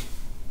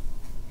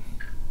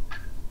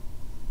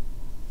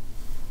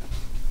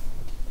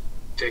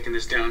 Taking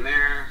this down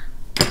there.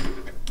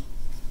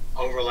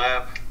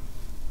 Overlap.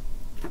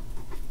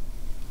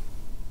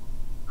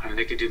 And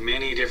they could do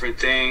many different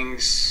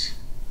things.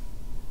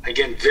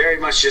 Again, very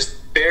much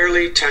just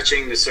barely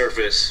touching the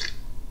surface.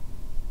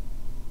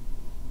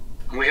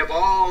 And we have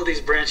all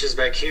these branches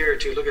back here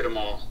too. Look at them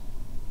all.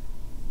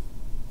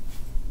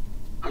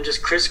 I'm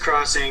just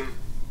crisscrossing.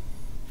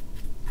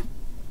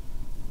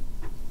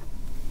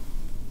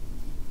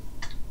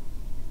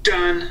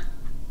 Done.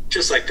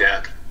 Just like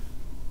that.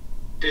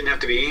 Didn't have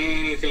to be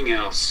anything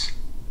else.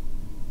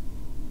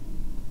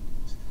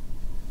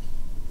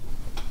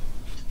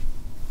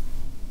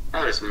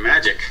 That is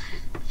magic.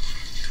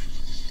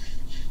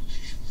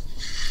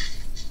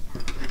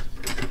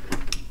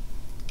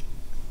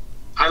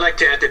 I like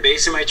to, at the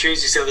base of my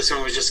trees, you see how this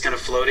one was just kind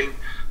of floating?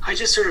 I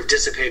just sort of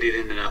dissipated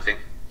into nothing.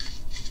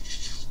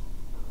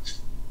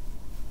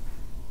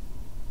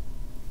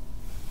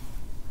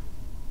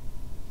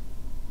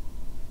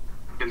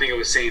 And think I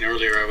was saying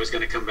earlier I was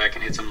going to come back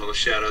and hit some little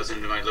shadows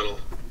into my little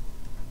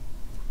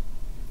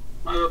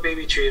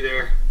baby tree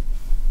there.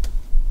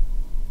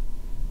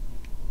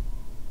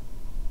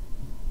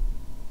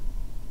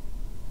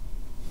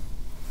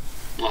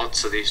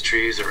 Lots of these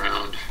trees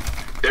around.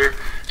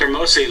 They're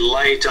mostly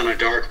light on a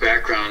dark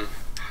background.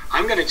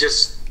 I'm going to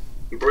just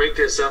break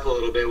this up a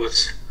little bit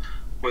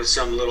with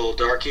some little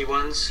darky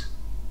ones.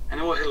 And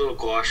then we'll hit a little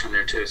gouache on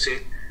there too. See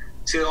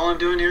all I'm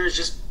doing here is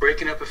just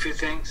breaking up a few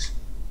things.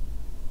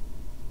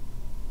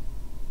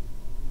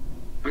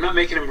 I'm not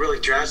making them really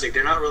drastic.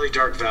 They're not really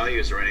dark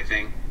values or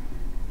anything.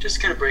 Just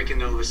kind of breaking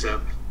those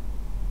up.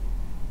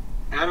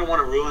 And I don't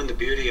want to ruin the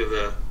beauty of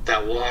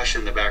that wash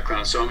in the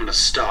background, so I'm going to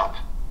stop.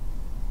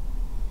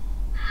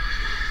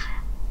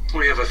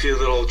 We have a few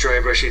little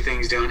dry brushy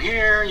things down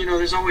here. You know,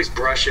 there's always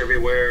brush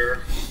everywhere.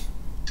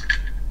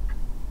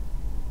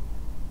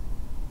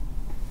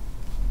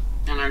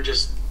 And I'm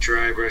just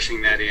dry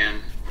brushing that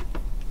in.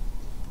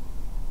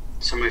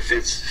 So my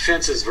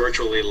fence is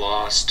virtually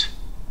lost.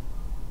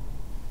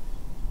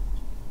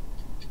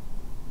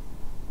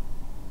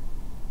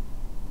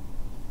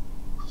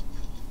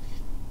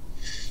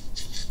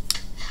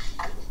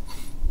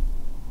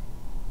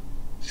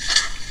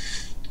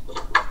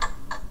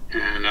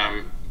 And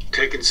I'm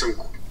taking some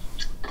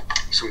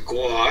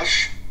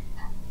gouache.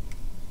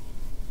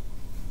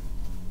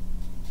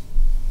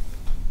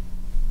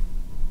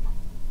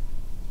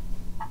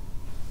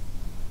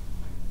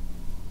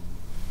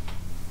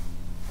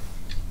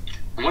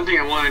 And one thing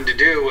I wanted to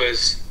do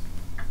was,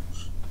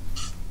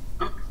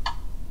 oh,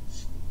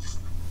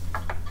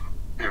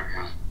 there we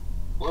go,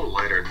 a little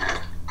lighter than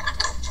that.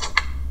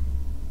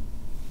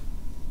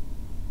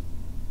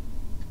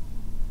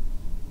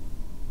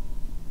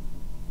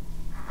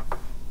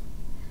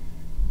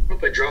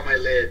 I dropped my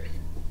lid.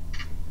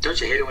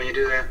 Don't you hate it when you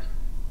do that?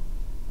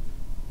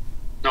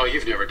 No,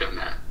 you've never done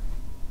that.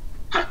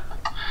 Huh.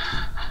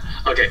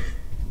 Okay.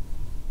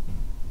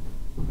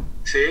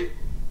 See?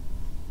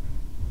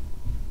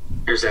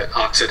 Here's that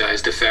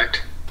oxidized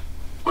effect,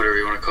 whatever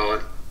you want to call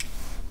it.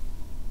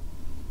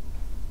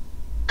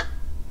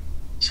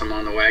 Some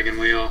on the wagon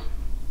wheel.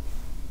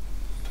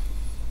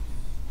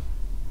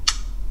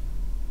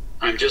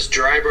 I'm just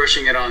dry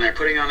brushing it on there,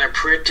 putting it on there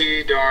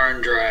pretty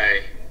darn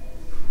dry.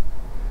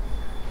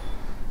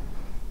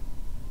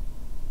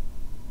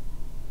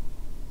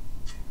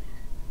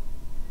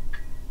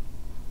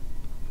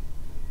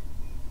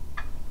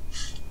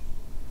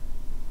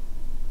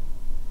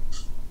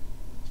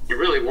 It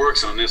really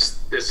works on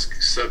this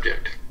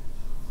subject.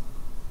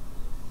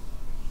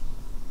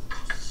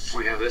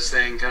 We have this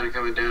thing kind of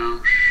coming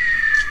down.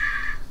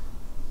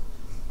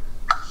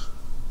 A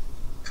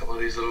couple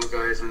of these little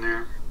guys in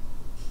there.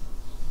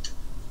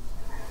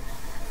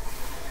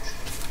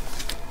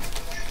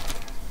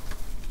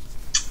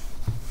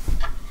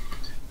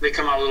 They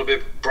come out a little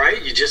bit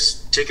bright. You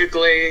just take a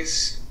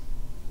glaze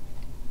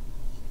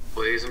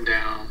them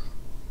down.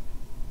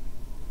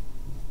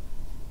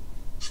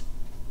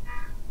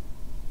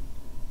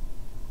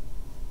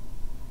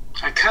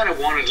 I kind of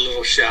wanted a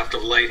little shaft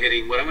of light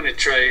hitting. What I'm going to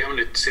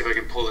see if I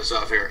can pull this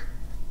off here.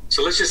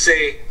 So let's just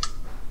say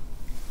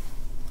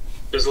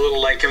there's a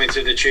little light coming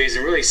through the trees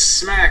and really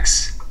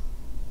smacks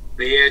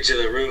the edge of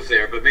the roof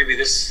there, but maybe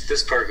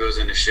this part goes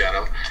into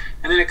shadow.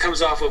 And then it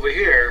comes off over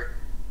here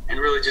and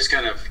really just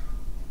kind of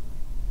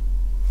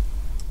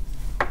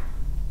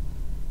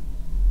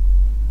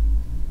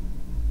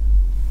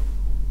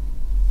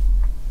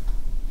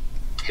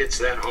hits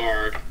that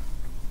hard.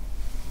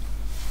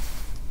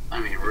 I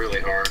mean, really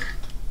hard.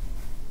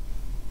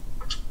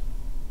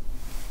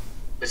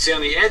 But see,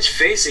 on the edge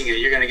facing it,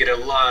 you're going to get a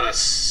lot of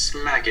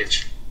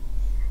smackage.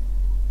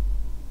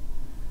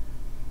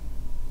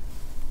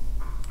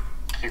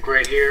 Like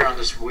right here on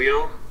this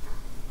wheel.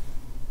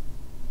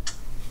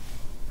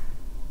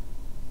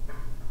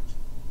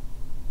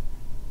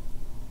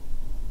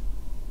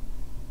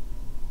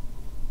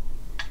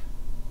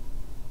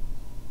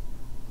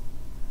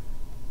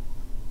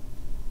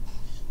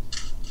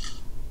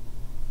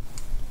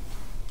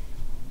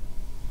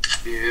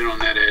 You hit on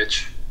that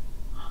edge.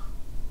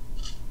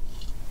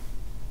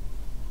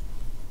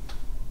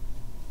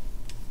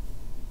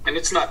 And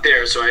it's not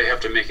there, so I have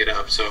to make it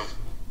up, so.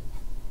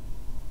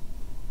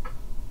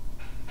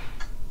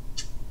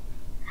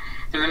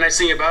 And the nice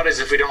thing about it is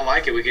if we don't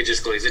like it, we could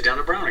just glaze it down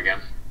to brown again.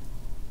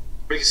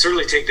 We can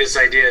certainly take this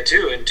idea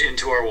too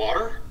into our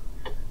water.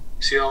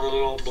 See all the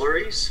little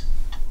blurries?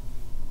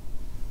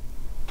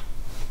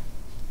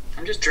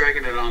 I'm just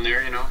dragging it on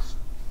there, you know,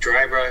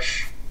 dry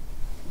brush.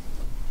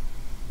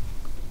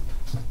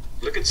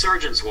 Look at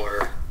Sergeant's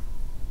water.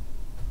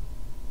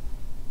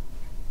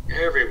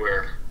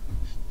 Everywhere.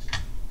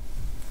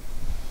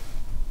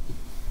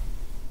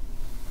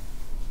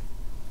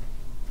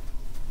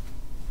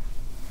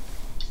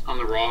 On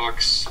the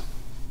rocks.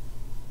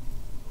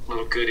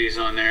 Little goodies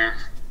on there.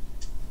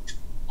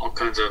 All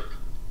kinds of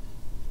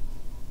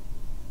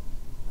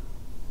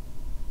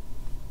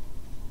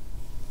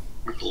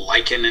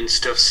lichen and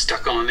stuff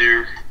stuck on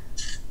there.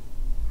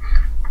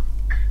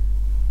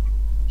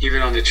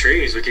 Even on the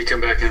trees, we could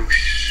come back and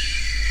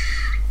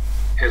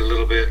hit a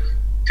little bit,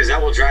 because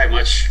that will dry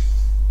much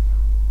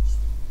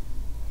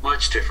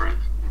different.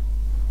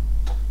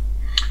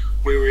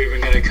 We were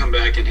even going to come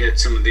back and hit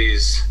some of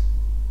these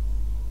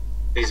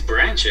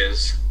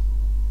branches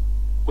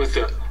with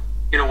the,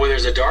 you know, where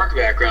there's a dark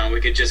background.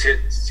 We could just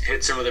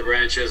hit some of the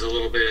branches a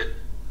little bit.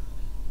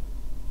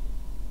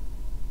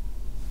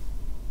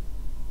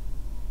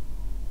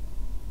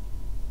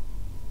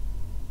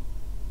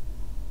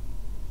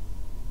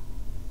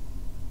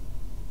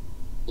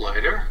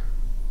 Lighter.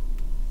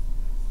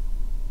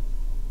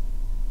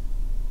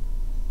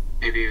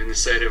 Maybe even the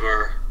side of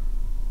our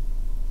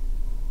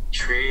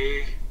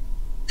tree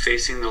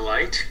facing the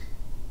light.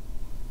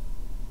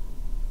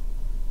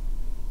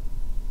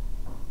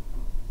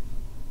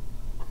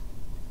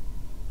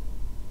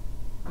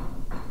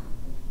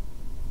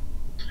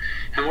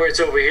 And where it's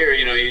over here,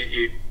 you know,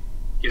 you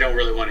don't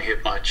really want to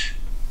hit much.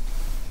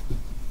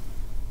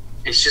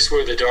 It's just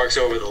where the dark's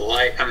over the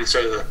light. I mean,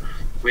 sorry,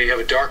 we have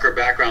a darker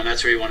background.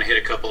 That's where you want to hit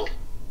a couple.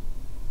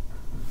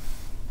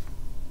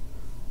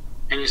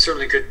 And you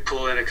certainly could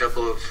pull in a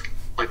couple of,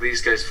 like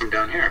these guys from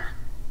down here,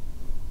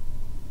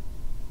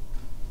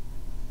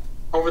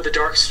 over the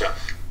dark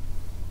stuff.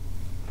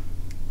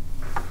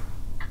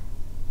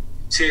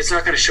 See, it's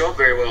not going to show up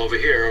very well over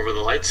here, over the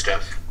light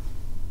stuff.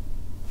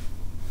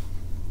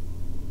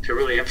 To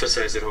really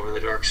emphasize it over the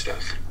dark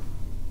stuff.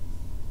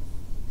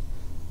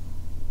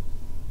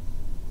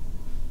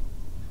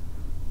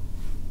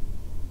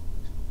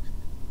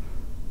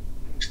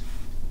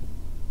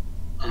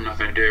 I'm not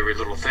going to do every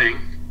little thing.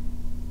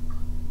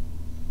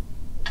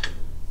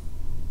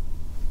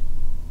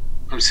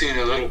 I'm seeing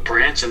a little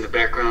branch in the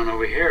background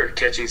over here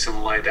catching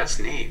some light. That's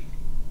neat.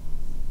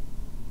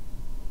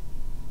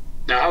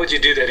 Now, how would you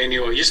do that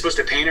anyway? You're supposed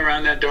to paint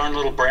around that darn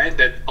little branch,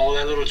 all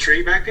that little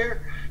tree back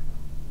there?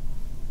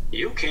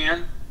 You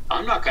can.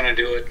 I'm not going to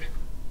do it.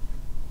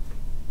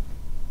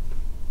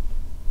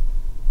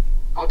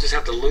 I'll just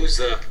have to lose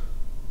the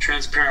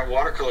Transparent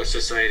Watercolor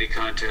Society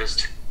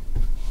contest.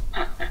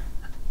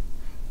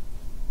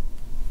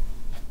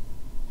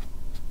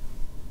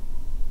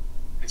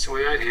 That's the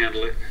way I'd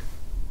handle it.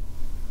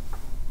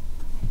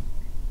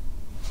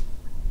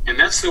 And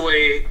that's the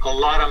way a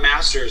lot of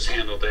masters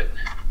handled it.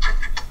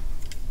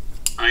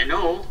 I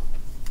know.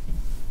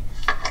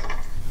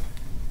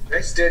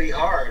 They study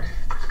hard.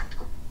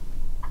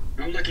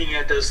 I'm looking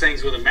at those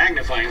things with a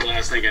magnifying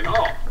glass thinking,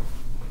 oh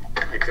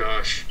my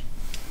gosh.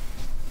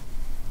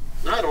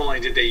 Not only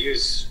did they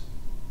use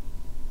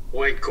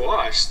white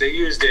gouache, they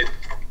used it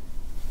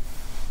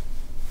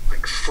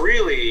like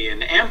freely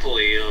and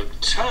amply,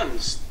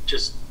 tons,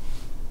 just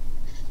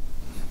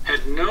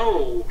had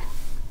no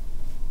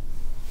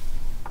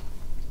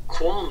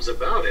qualms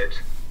about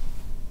it.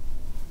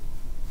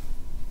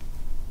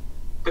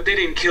 But they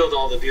didn't kill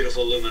all the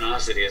beautiful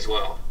luminosity as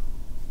well.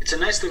 It's a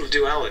nice little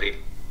duality.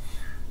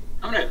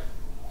 I'm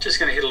just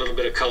gonna hit a little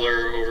bit of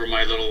color over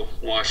my little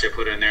wash I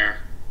put in there.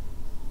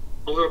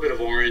 A little bit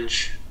of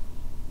orange.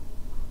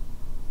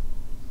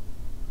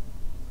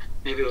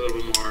 Maybe a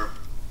little bit more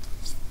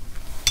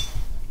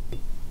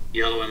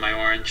yellow in my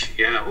orange.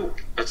 Yeah, ooh,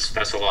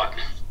 that's a lot.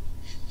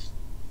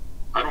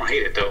 I don't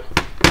hate it though.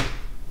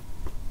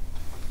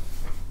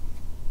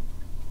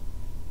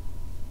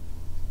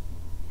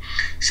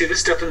 See this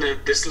stuff in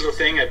this little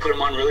thing, I put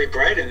them on really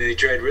bright and they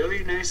dried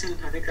really nice, and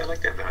I think I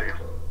like that value.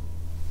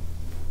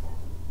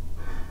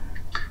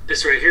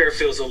 This right here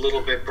feels a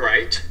little bit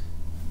bright,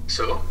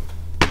 so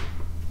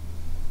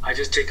I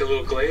just take a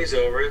little glaze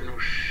over it and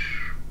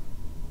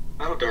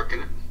that'll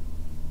darken it.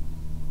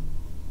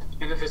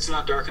 And if it's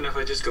not dark enough,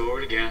 I just go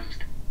over it again.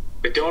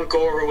 But don't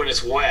go over it when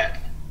it's wet,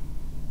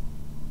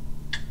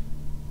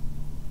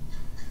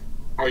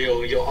 or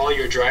you'll all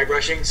your dry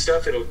brushing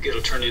stuff, it'll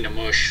turn into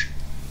mush.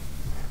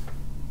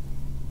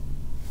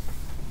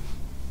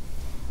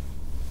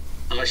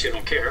 Unless you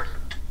don't care.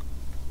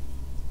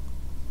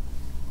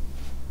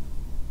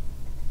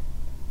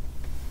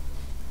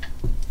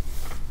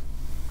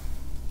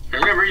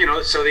 Remember, you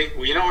know, so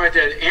we're at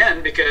that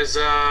end because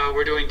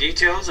we're doing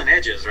details and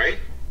edges, right?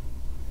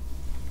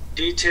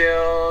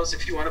 Details,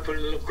 if you want to put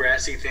in little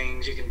grassy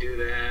things, you can do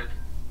that.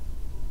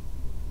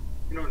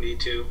 You don't need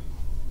to.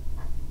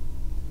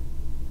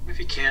 If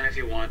you can, if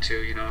you want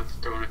to, you know,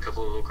 throw in a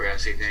couple of little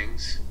grassy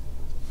things.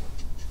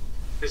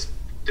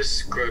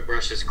 This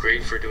brush is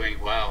great for doing,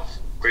 wow,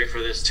 great for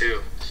this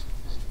too.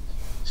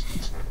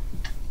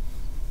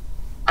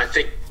 I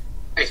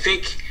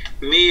think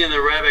me and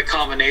the rabbit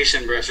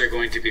combination brush are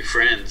going to be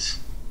friends.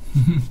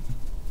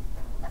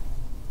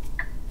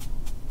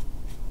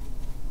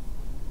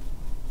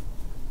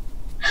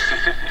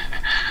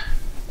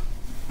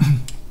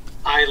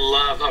 I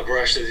love a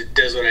brush that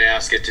does what I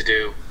ask it to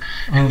do.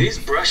 And these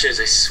brushes,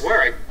 I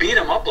swear, I beat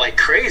them up like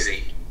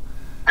crazy.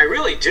 I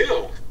really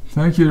do.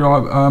 Thank you,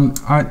 Rob.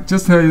 I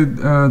just tell you,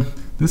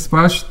 this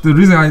brush, the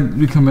reason I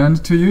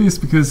recommend to you is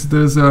because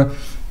there's a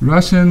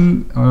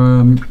Russian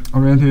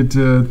oriented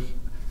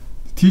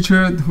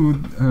teacher who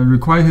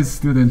required his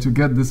student to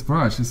get this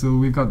brush. So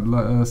we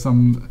got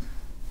some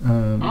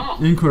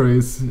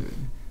inquiries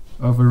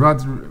of a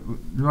rat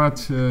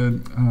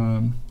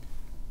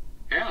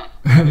Yeah.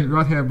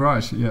 rat hair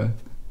brush, yeah,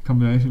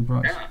 combination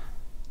brush. Yeah.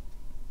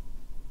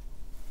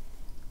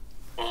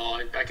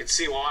 Well, I could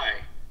see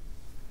why.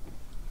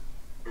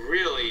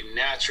 Really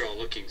natural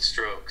looking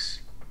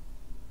strokes.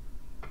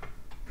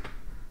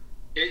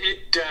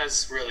 It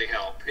does really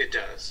help. It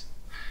does.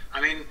 I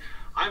mean,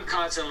 I'm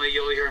constantly,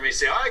 you'll hear me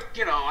say, I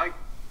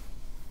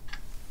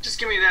just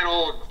give me that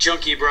old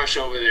junky brush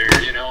over there,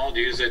 I'll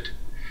use it.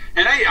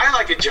 And I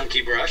like a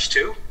junky brush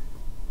too.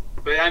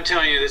 But I'm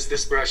telling you,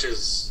 this brush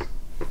is,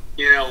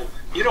 you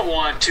don't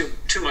want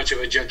too much of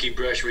a junky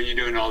brush when you're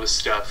doing all this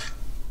stuff.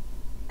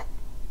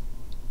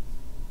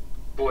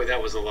 Boy,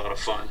 that was a lot of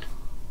fun.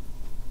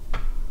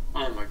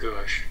 Oh my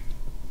gosh.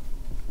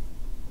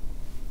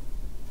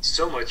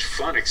 So much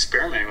fun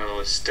experimenting with all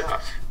this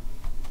stuff.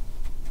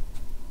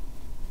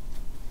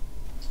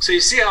 So you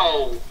see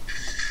how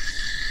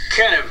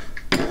kind of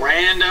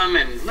random,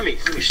 and let me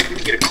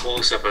get a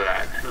close up of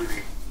that.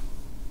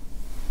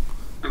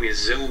 Let me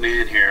zoom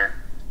in here.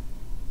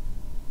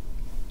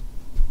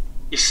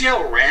 You see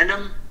how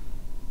random?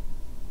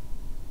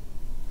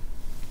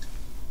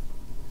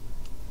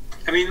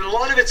 I mean, a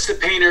lot of it's the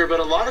painter, but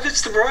a lot of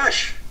it's the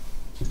brush.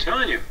 I'm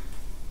telling you.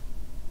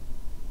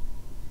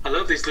 I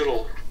love these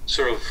little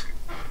sort of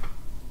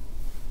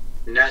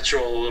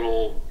natural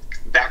little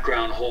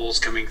background holes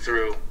coming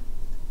through.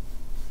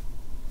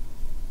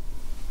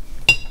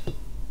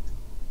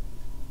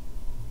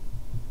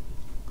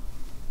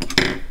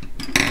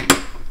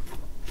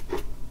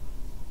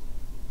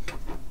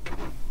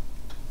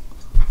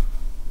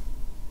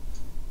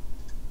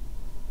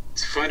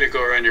 It's fun to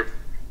go around your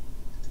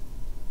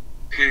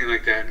painting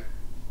like that.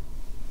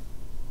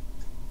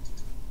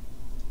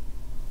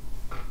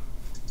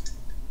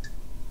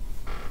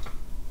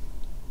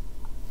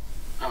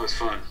 That was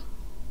fun.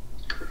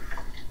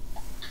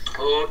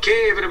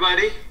 Okay,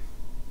 everybody.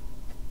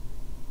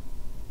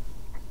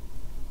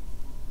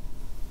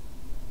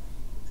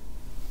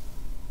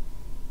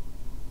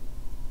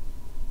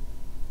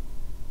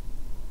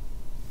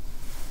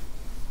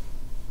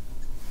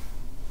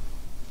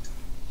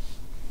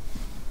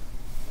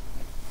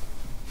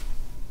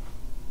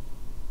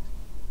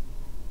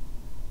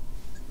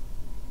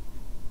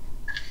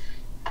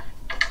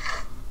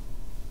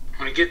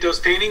 Want to get those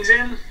paintings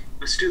in?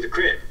 Let's do the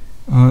crit.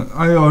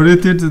 I already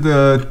did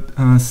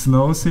the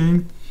snow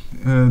thing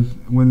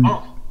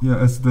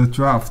as the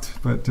draft,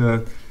 but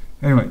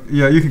anyway,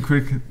 yeah, you can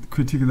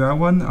critique that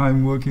one.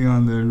 I'm working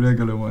on the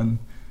regular one,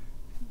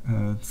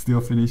 still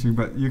finishing,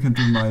 but you can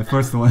do my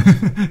first one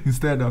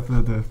instead of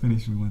the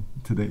finishing one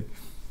today.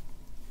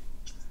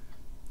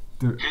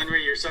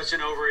 Henry, you're such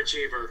an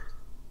overachiever.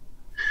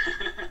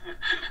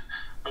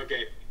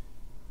 Okay.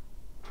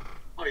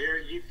 Oh,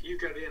 you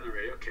got in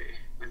already. Okay,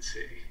 let's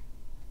see.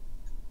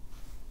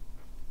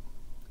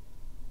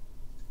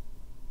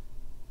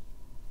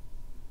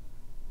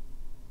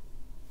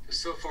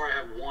 So far I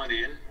have one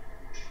in,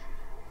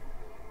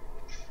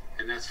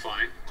 and that's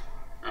fine.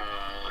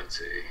 Let's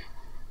see.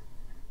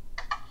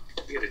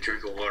 Get a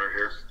drink of water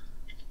here.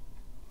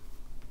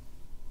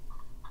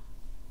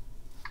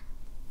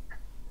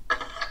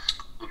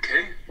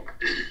 Okay.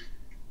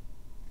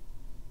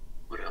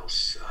 What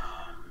else?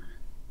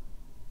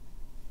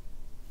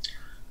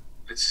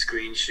 Let's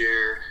screen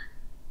share.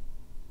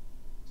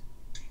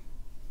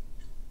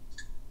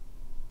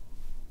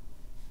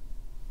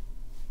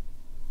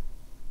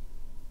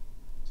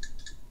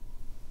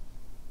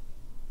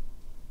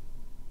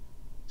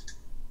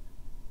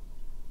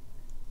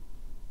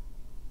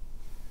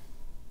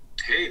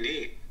 Hey,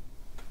 neat.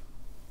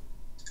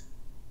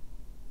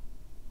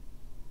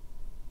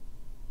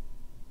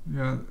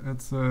 Yeah,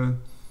 it's 10.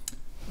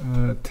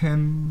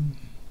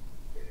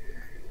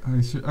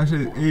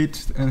 Actually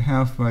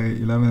 8.5 by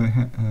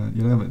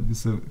 11.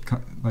 It's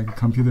like a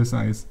computer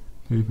size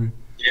paper.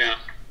 Yeah.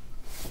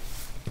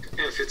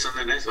 Yeah, it fits on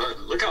that nice.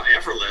 Look how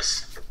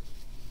effortless.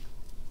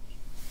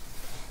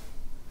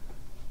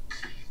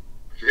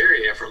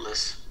 Very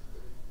effortless.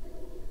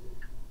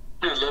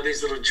 I love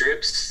these little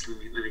drips.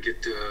 Let me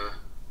get to,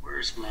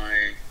 where's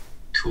my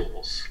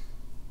tools?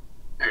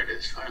 There it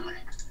is, finally.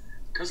 It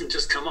doesn't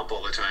just come up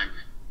all the time.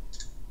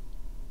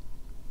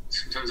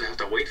 Sometimes I have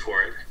to wait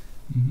for it.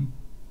 Mm-hmm.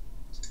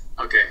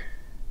 Okay.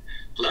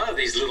 Love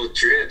these little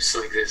drips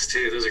like this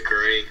too. Those are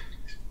great.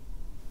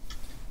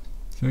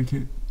 Thank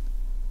you.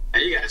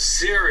 And you got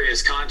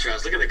serious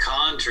contrast. Look at the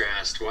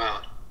contrast.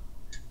 Wow.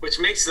 Which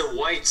makes the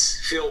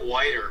whites feel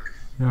whiter.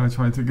 Yeah, I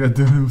tried to get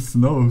the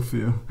snow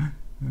feel.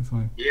 That's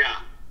why.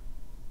 Yeah.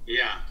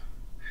 Yeah.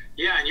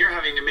 Yeah, and you're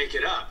having to make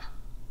it up.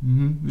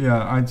 Mm-hmm.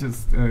 Yeah, I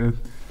just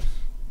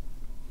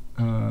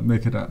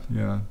make it up.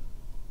 Yeah.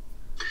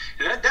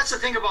 And that's the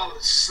thing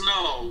about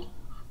snow.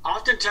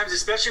 Oftentimes,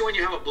 especially when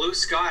you have a blue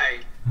sky,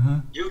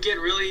 you'll get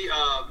really,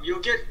 you'll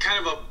get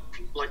kind of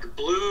like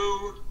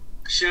blue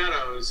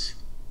shadows.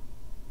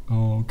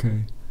 Oh,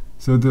 okay.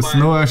 So the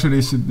snow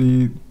actually should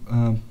be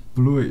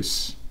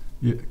bluish,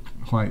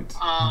 white.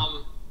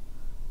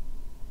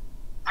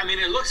 I mean,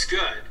 it looks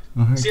good.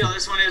 See how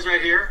this one is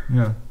right here?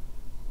 Yeah.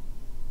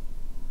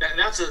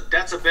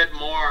 That's a bit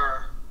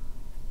more.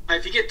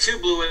 If you get too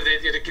blue with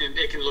it,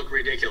 it can look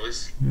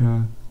ridiculous.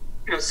 Yeah.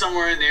 You know,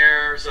 somewhere in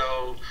there.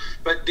 So,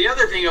 but the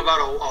other thing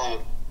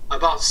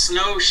about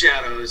snow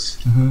shadows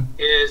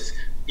is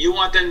you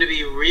want them to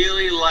be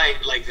really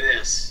light, like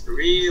this,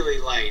 really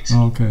light.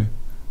 Okay.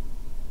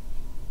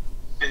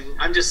 And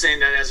I'm just saying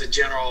that as a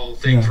general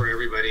thing for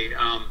everybody.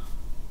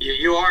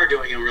 You are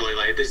doing them really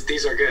light.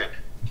 These are good.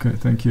 Okay,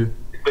 thank you.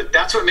 But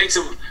that's what makes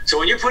them. So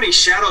when you're putting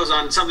shadows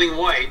on something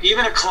white,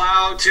 even a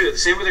cloud too. The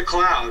same with a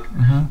cloud.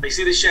 You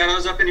see the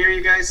shadows up in here,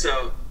 you guys.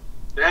 So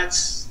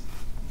that's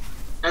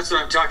what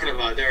I'm talking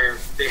about.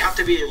 They have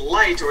to be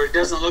light, or it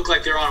doesn't look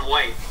like they're on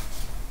white.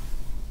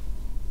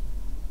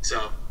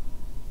 So,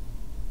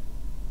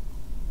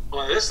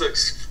 well, this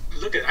looks.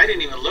 I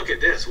didn't even look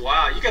at this.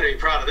 Wow, you got to be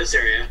proud of this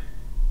area.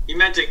 You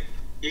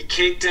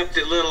caked up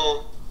the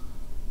little.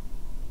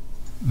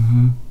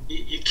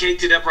 You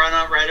caked it up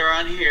right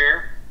around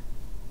here.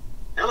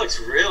 That looks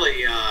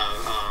really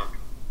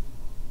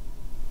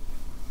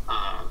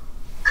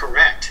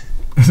correct.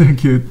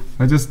 Thank you.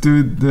 I just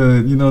do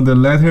the the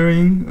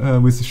lettering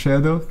with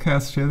shadow,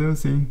 cast shadow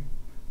thing.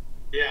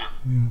 Yeah.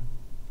 Yeah.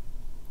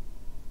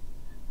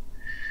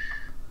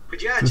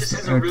 But yeah, it just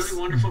has a really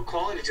wonderful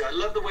quality to it. I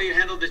love the way you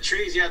handled the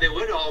trees. Yeah, they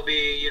would all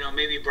be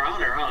maybe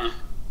browner, huh?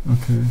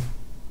 Okay.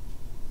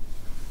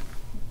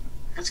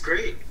 That's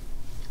great.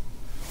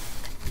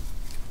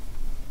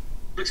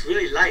 Looks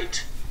really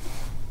light.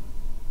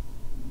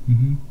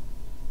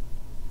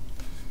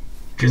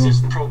 Because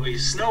there's probably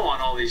snow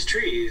on all these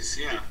trees.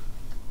 Yeah.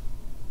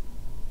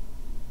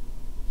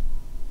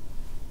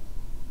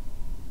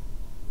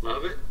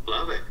 Love it.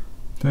 Love it.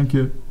 Thank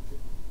you.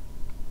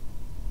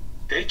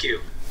 Thank you.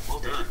 Well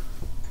done.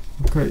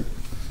 Great.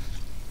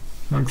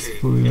 Thanks Okay.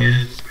 for And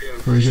we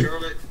have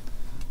project.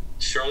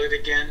 Charlotte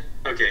again.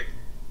 Okay.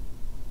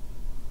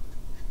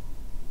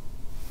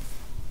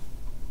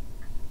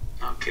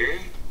 Okay.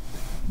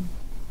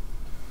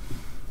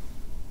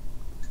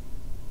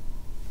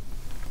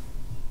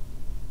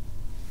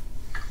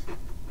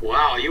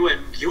 Wow, you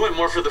went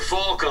more for the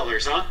fall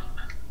colors, huh?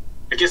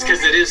 I guess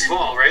because it is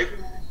fall, right?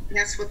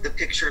 That's what the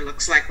picture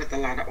looks like, with a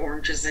lot of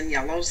oranges and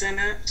yellows in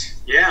it.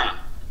 Yeah.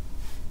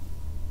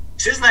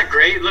 Isn't that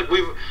great? Look,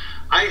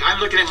 I'm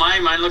looking at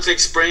mine. Mine looks like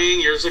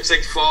spring. Yours looks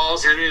like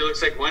fall. Henry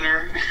looks like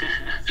winter.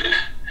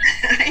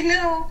 I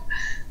know.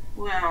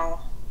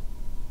 Well,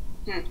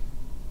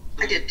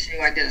 I did too.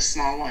 I did a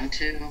small one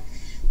too.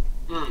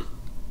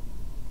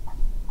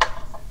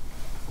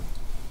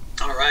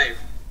 All right.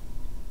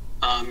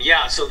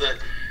 Yeah. So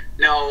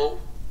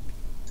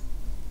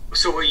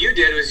what you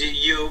did was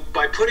you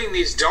by putting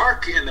these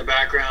dark in the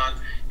background,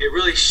 it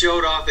really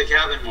showed off the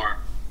cabin more.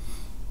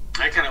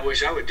 I kind of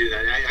wish I would do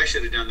that. I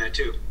should have done that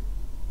too.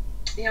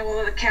 Yeah,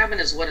 well, the cabin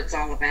is what it's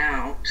all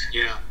about.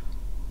 Yeah.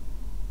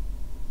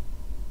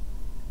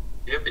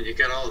 Yep, and you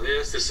got all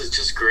this. This is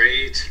just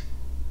great.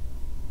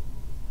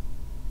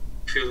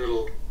 A few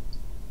little.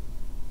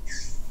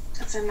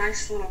 It's a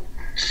nice little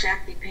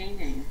shacky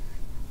painting.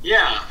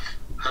 Yeah,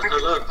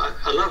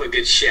 I love a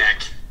good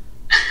shack.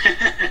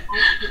 I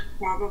could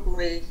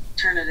probably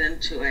turn it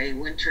into a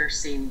winter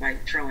scene by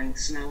throwing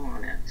snow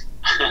on it.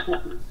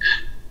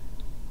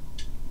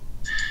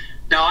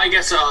 Now, I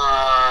guess if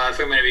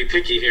I'm going to be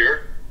picky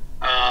here,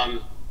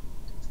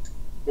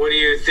 what do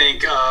you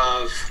think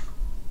of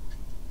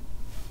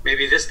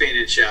maybe this being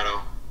in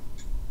shadow?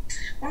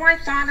 Well, I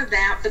thought of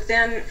that, but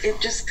then it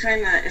just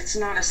it's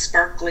not as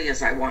sparkly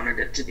as I wanted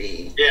it to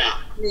be. Yeah.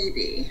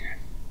 Maybe.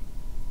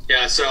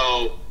 Yeah,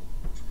 so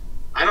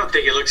I don't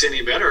think it looks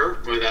any better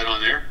with that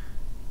on there.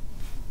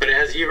 But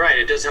you're right,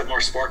 it does have more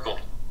sparkle.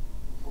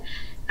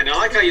 And I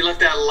like how you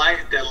left that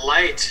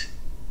light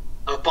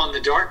up on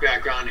the dark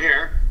background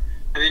here.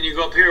 And then you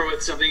go up here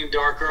with something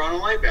darker on a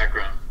light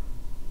background.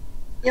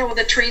 Yeah, well,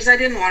 the trees, I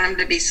didn't want them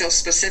to be so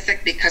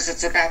specific because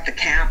it's about the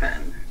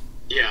cabin.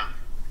 Yeah.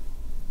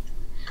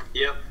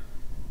 Yep.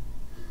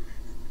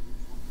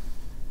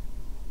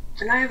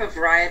 And I have a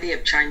variety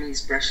of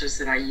Chinese brushes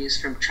that I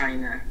use from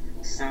China,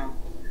 so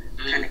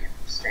kind of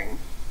interesting.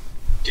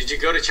 Did you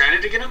go to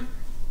China to get them?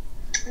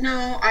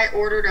 No, I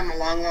ordered them a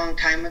long, long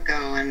time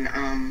ago, and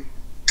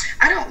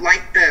I don't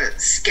like the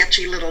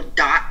sketchy little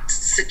dot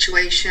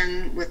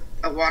situation with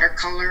a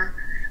watercolor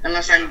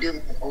unless I'm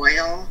doing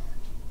oil.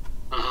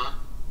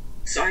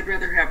 So I'd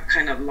rather have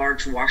kind of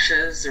large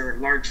washes or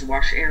large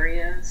wash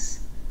areas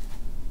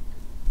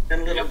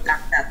than little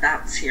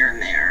dots here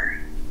and there.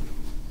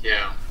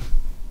 Yeah.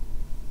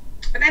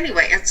 But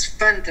anyway, it's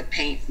fun to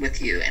paint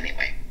with you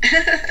anyway.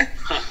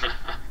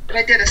 But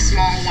I did a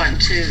small one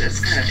too that's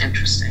kind of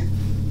interesting.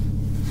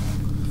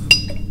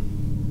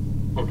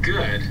 Well,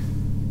 good.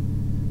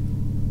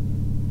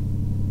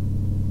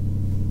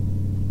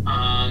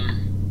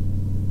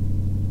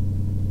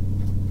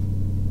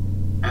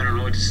 I don't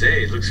know what to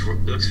say. It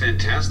looks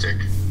fantastic.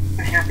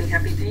 A happy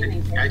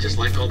painting. I just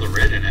like all the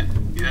red in it.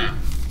 Yeah.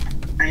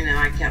 I know,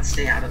 I can't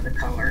stay out of the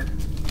color.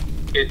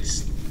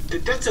 That's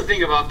the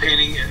thing about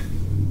painting.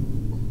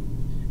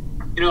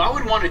 you know, I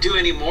wouldn't want to do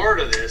any more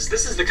to this.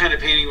 This is the kind of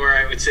painting where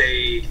I would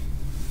say,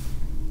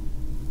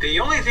 the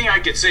only thing I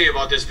could say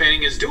about this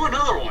painting is do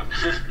another one.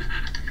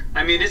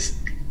 I mean, it's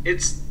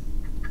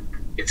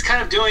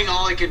kind of doing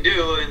all it can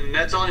do, and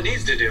that's all it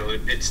needs to do.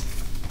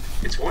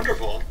 It's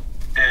wonderful.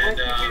 And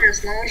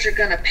as long as you're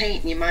gonna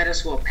paint, you might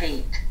as well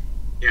paint.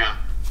 yeah.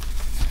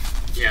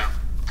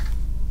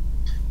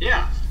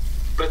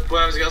 But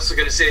what I was also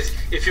going to say is,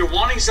 if you're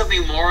wanting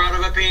something more out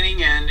of a painting,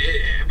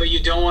 but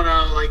you don't want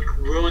to like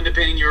ruin the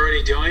painting you're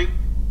already doing,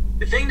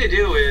 the thing to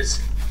do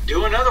is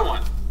do another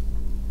one.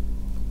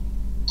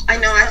 I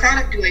know. I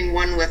thought of doing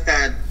one with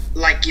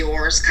like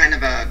yours, kind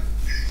of a,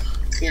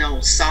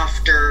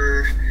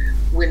 softer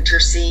winter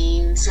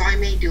scene. So I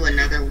may do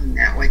another one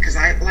that way because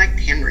I liked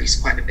Henry's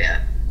quite a bit.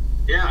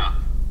 Yeah.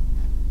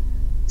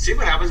 See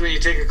what happens when you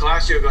take a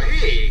class. You'll go,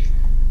 hey,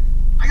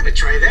 I got to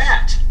try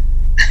that.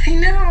 I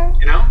know.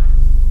 You know.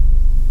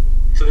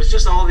 So there's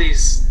just all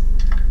these.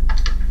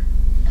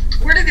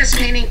 Where did this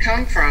painting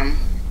come from?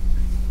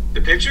 The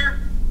picture?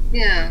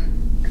 Yeah.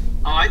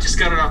 Oh, I just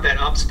got it off that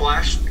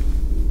Upsplash.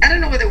 I don't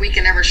know whether we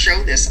can ever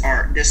show this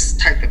art, this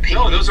type of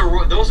painting. No, those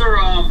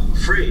are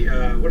free.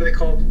 What are they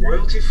called?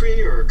 Royalty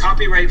free or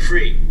copyright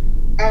free?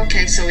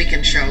 Okay, so we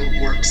can show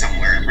work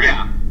somewhere,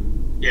 right?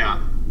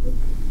 Yeah.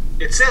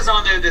 It says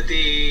on there that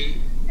the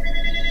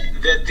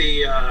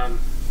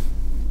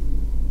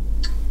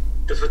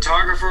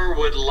photographer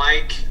would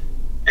like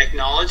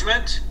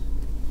acknowledgement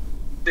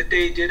that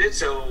they did it.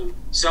 So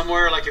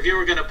somewhere, like if you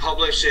were going to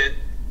publish it,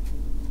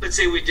 let's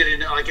say I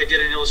did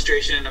an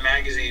illustration in a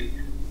magazine,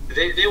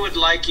 they would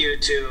like you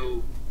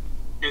to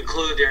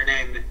include their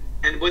name.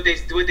 And what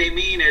they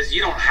mean is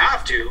you don't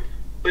have to,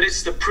 but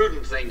it's the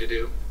prudent thing to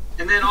do.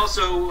 And then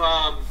also,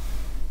 I'm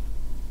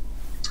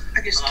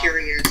just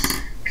curious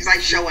because I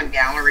show in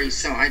galleries,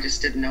 so I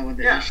just didn't know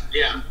whether.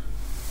 Yeah.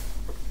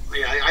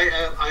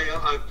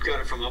 I got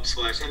it from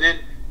Upsplash. And then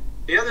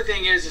the other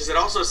thing is it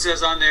also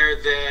says on there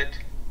that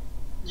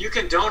you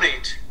can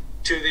donate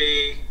to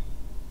the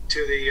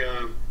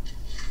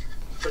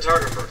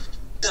photographer.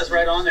 It says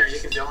right on there you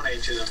can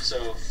donate to them.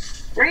 So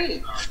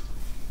great.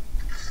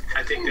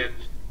 I think that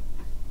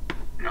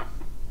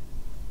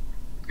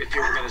if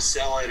you were going to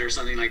sell it or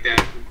something like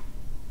that,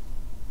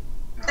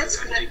 I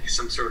think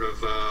some sort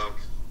of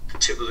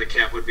tip of the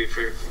cap would be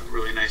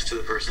really nice to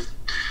the person.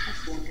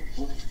 That's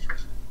wonderful.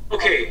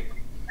 Okay.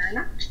 Very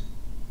much.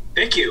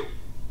 Thank you.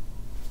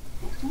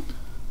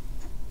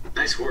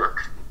 Nice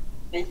work.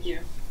 Thank you.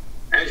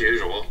 As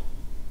usual.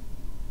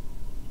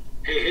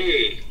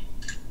 Hey.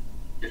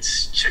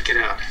 Let's check it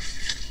out.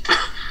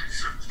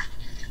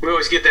 We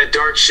always get that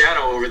dark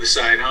shadow over the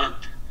side, huh?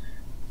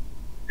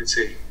 Let's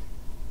see.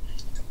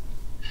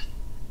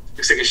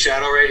 Looks like a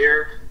shadow right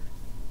here.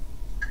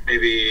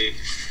 Maybe.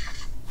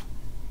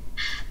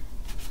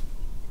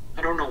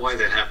 I don't know why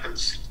that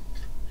happens.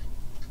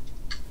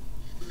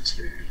 Let's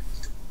see.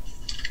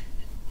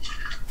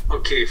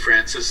 Okay,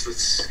 Francis,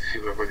 let's see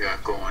what we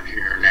got going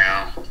here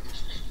now.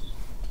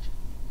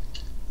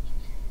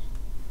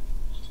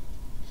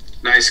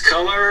 Nice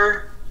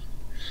color.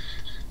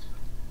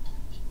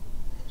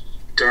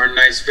 Darn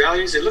nice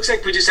values. It looks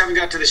like we just haven't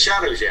got to the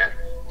shadows yet.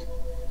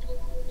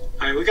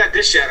 I mean, we got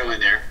this shadow in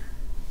there.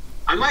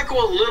 I might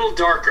go a little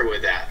darker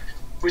with that,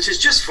 which is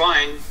just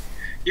fine.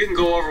 You can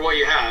go over what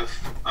you have.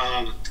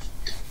 I'm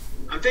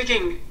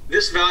thinking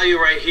this value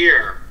right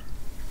here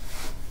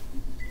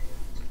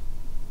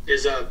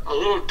is a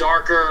little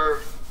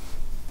darker,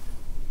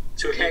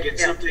 so we can get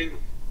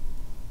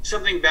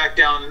something back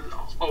down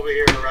over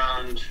here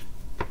around,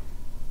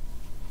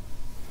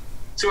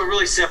 so it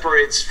really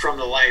separates from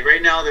the light.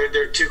 Right now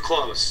they're too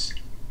close.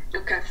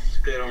 Okay.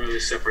 They don't really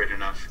separate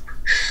enough.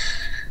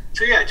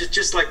 So yeah,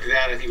 just like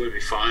that, I think would be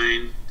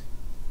fine.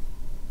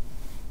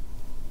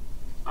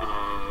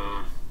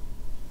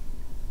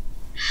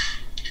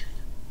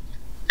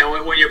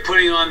 Now when you're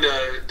putting on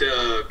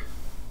the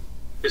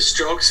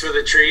strokes for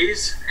the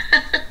trees,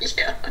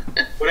 Yeah.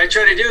 what I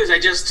try to do is I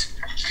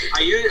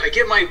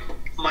get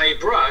my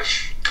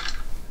brush.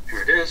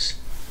 Here it is.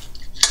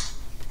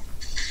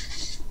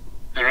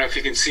 I don't know if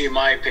you can see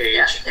my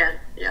page.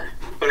 Yeah.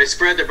 But I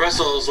spread the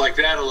bristles like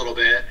that a little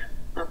bit,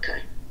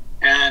 Okay.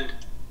 and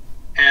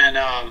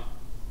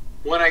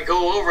when I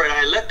go over it,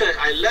 I let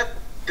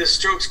the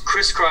strokes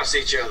crisscross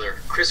each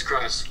other,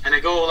 and I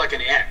go like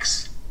an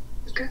X,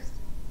 Okay.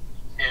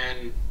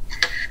 and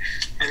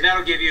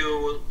that'll give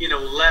you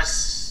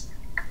less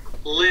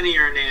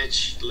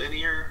linearage,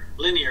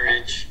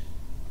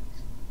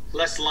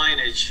 less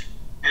lineage,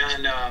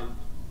 and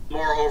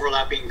more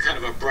overlapping, kind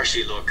of a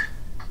brushy look.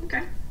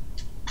 Okay.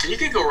 And you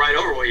can go right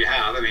over what you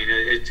have. I mean,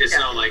 it's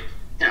not like,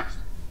 yeah.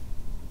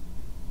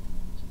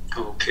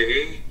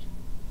 Okay.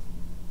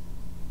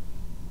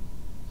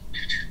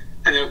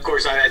 And then, of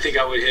course, I think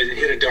I would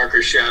hit a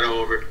darker shadow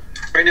over.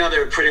 Right now,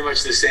 they're pretty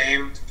much the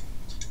same.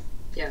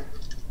 Yeah.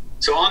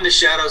 So on the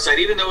shadow side,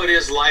 even though it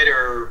is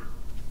lighter,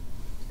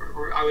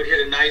 I would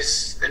hit a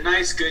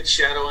nice good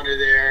shadow under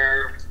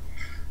there.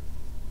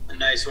 A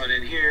nice one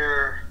in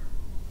here.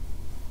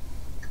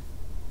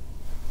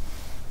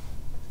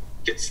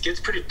 gets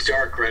pretty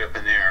dark right up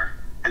in there,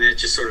 and then it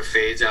just sort of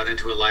fades out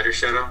into a lighter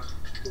shadow,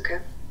 Okay.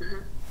 Mm-hmm.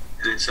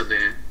 and then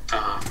something.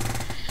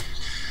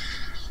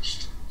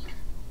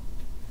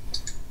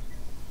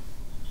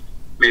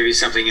 Maybe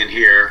something in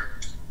here.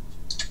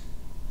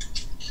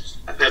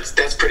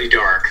 That's pretty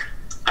dark.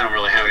 I don't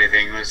really have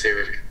anything. Let's see.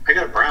 I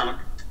got a brown.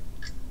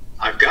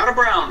 I've got a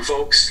brown,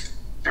 folks.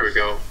 There we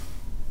go.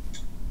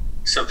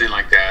 Something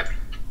like that.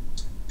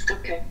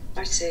 Okay,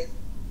 I see.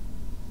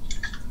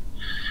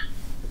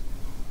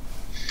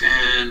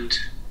 And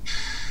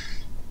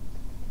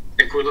I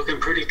think we're looking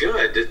pretty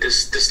good.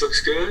 This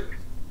looks good.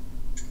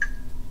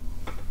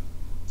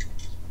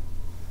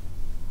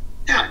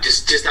 Yeah,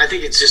 just I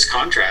think it's just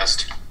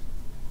contrast.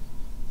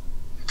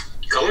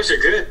 Colors are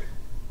good,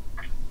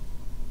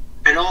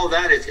 and all of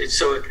that.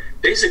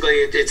 Basically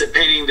it's a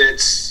painting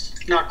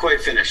that's not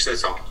quite finished.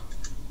 That's all.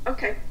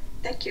 Okay,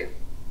 thank you.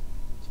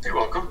 You're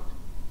welcome.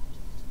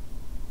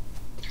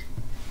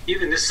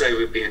 Even this side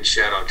would be in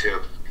shadow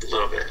too, a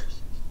little bit,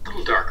 a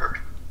little darker.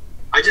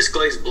 I just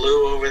glazed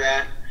blue over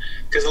that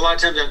because a lot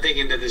of times I'm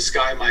thinking that the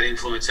sky might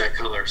influence that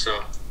color.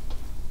 So,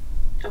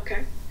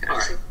 Okay, all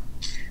I see.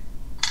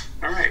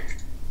 right, all right.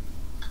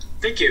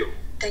 Thank you.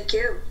 Thank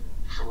you.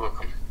 You're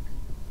welcome.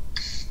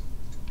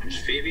 There's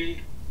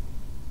Phoebe.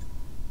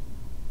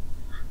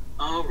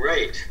 All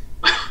right.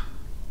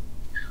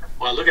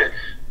 Wow, look at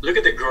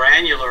the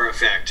granular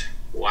effect.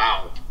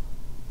 Wow.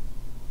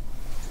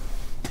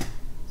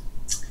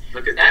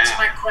 Look at That's that.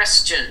 my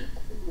question.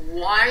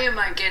 Why am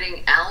I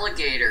getting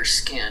alligator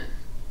skin?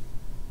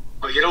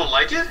 Oh, you don't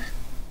like it?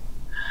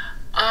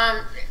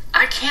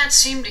 I can't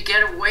seem to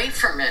get away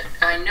from it.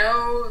 I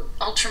know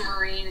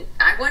ultramarine.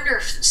 I wonder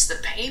if it's the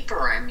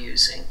paper I'm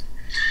using.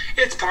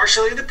 It's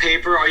partially the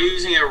paper. Are you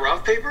using a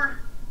rough paper?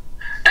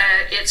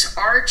 It's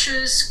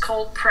Arches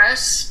cold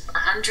press,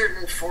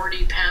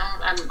 140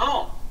 pound.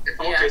 Oh,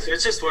 okay. Yeah. So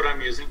it's just what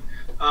I'm using.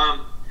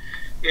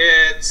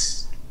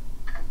 It's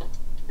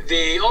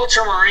the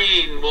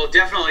ultramarine will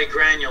definitely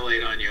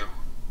granulate on you.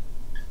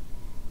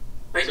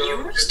 But So-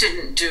 yours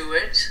didn't do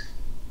it.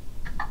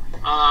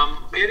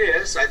 It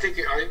is. I think.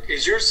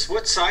 Is yours?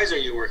 What size are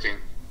you working?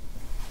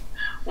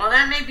 Well,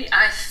 that may be.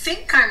 I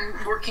think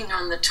I'm working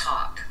on the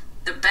top.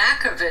 The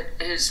back of it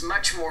is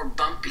much more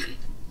bumpy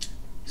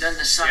than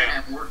the side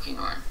Yeah. I'm working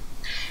on.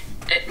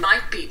 It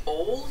might be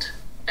old.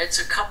 It's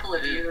a couple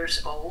of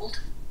years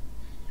old.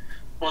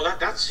 Well,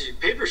 that's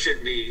paper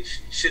should be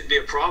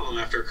a problem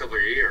after a couple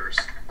of years.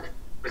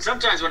 But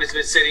sometimes when it's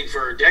been sitting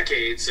for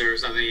decades or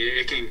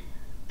something,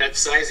 that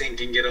sizing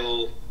can get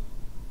all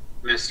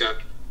messed up.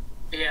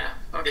 Yeah.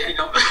 Okay. You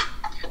know,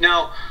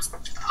 now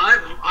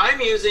I'm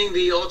using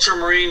the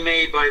ultramarine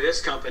made by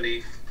this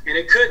company, and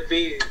it could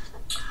be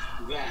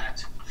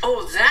that.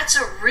 Oh, that's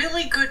a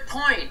really good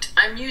point.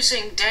 I'm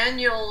using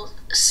Daniel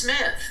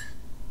Smith.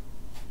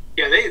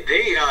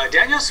 Yeah,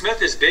 Daniel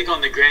Smith is big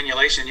on the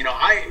granulation. You know,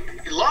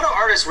 a lot of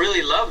artists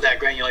really love that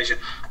granulation.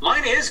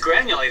 Mine is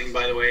granulating,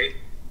 by the way.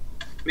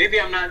 Maybe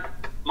I'm not.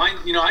 Mine,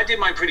 you know, I did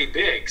mine pretty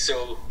big,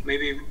 so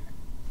maybe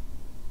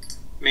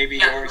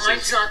Yeah, yours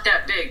mine's is. not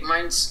that big.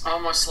 Mine's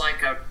almost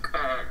like a,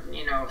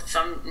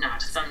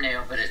 not a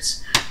thumbnail, but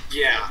it's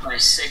Yeah, by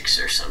 6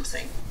 or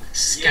something.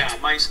 yeah.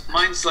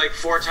 Mine's like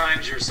 4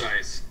 times your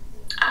size.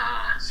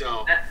 Ah,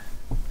 So that-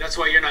 that's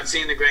why you're not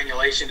seeing the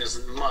granulation as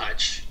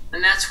much.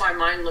 and that's why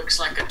mine looks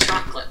like a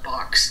chocolate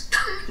box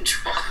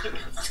drawing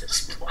at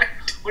this point.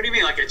 What do you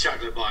mean, like a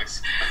chocolate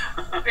box?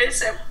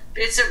 It's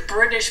a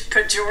British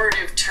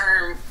pejorative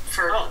term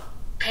for Oh.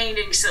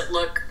 paintings that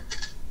look,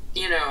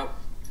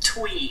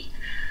 twee.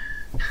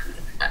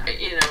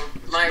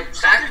 My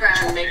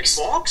background makes.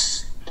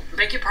 box.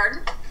 Beg your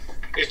pardon?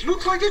 It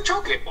looks like a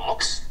chocolate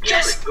box.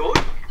 Yes. Very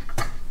good.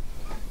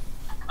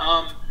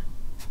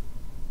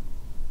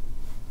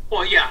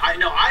 Well, yeah, I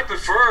know. I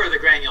prefer the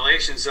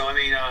granulation. So I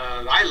mean,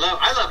 I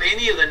love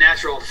any of the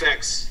natural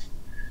effects.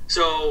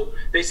 So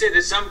they say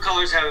that some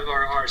colors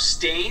are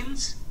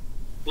stains.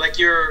 Like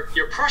your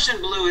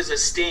Prussian blue is a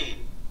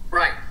stain,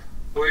 Right.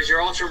 whereas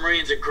your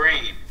ultramarine's a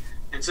grain,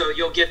 and so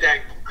you'll get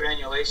that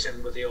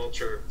granulation with the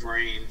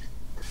ultramarine.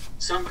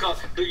 Some color,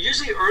 they're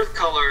usually earth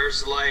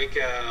colors like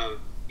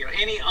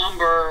any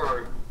umber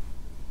or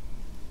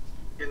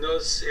in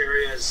those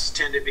areas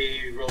tend to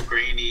be real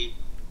grainy.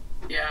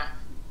 Yeah.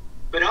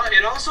 But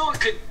it also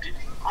could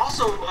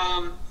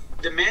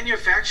the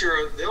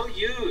manufacturer, they'll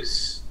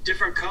use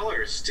different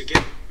colors to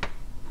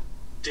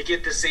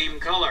get the same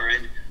color,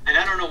 and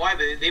I don't know why,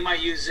 but they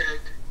might use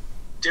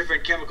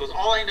different chemicals.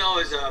 All I know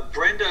is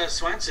Brenda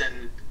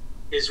Swenson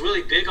is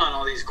really big on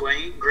all these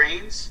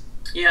grains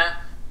Yeah.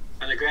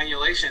 and the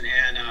granulation,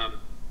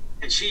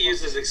 and she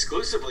uses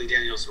exclusively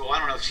Daniel's. Well, I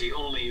don't know if she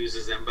only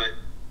uses them, but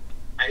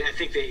I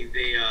think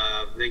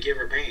they give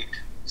her paint.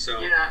 So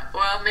Yeah.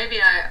 Well,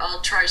 maybe I'll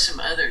try some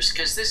others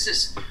because this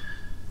is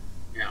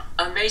yeah.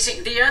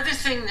 amazing. The other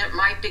thing that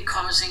might be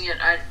causing it,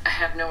 I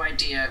have no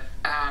idea.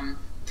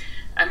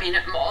 I mean,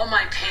 all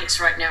my paints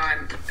right now, I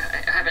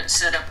haven't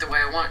set up the way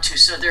I want to,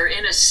 so they're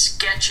in a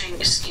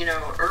sketching,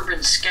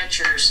 Urban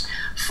Sketchers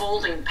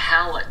folding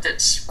palette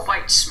that's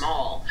quite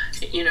small,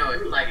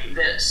 like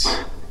this.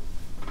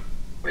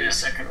 Wait a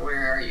second,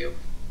 where are you?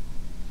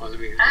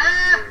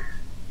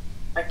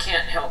 I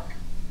can't help.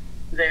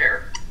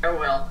 There. Oh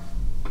well.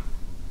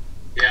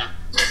 Yeah.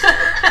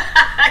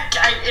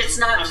 It's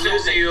not. I'm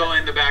losing you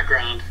in the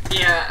background.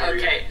 Yeah.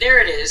 Okay. There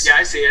it is. Yeah,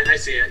 I see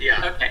it.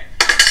 Yeah. Okay.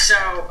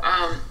 So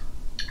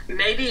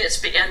maybe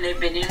it's and they've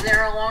been in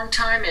there a long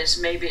time.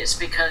 Maybe it's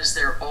because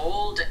they're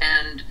old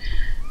and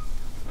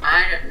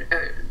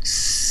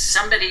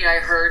somebody I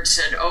heard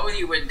said,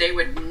 they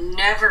would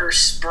never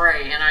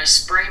spray, and I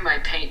spray my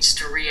paints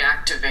to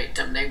reactivate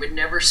them. They would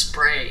never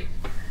spray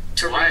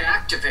to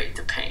reactivate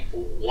the paint.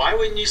 Why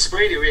wouldn't you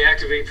spray to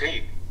reactivate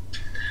paint?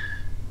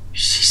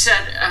 She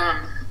said,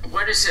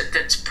 what is it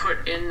that's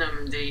put in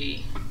them?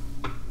 The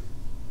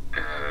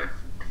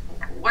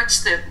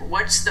what's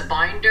the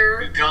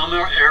binder? Gum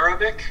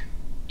Arabic?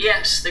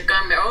 Yes, the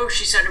gum. Oh,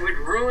 she said it would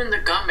ruin the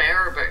gum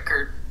Arabic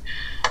or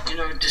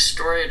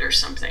destroy it or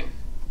something.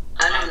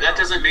 I don't know. That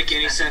doesn't make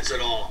any sense at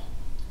all.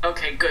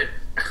 Okay, good.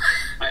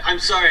 I'm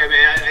sorry. I mean,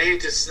 I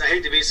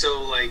hate to be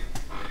so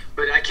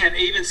but I can't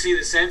even see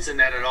the sense in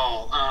that at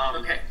all.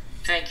 Okay,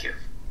 thank you.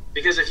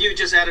 Because if you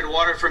just added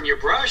water from your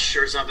brush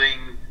or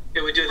something,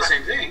 it would do the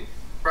same thing.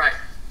 Right.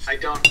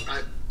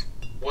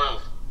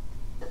 Wow.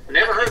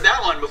 Never heard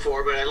that one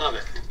before, but I love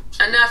it.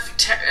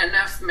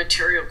 Enough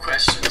material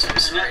questions.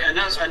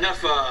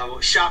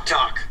 Enough shop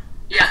talk.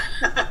 Yeah.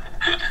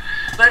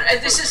 But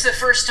this is the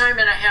first time,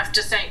 and I have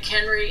to thank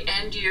Henry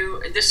and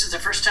you. This is the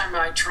first time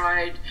I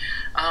tried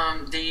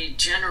the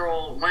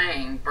General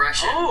Wang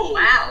brush. Oh,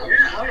 wow!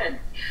 Yeah.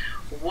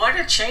 What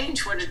a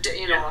change!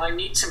 I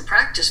need some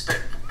practice,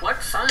 but what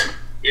fun!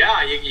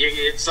 Yeah,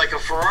 it's like a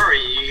Ferrari.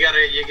 You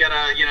gotta,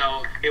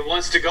 it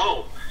wants to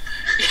go.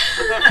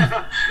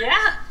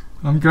 Yeah.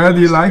 I'm glad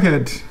you like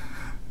it.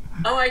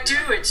 Oh, I do.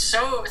 It's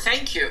so.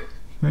 Thank you.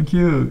 Thank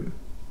you.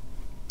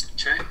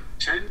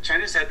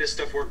 China's had this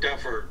stuff worked out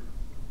for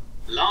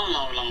a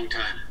long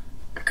time.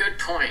 Good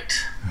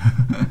point.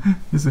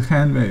 It's a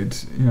handmade,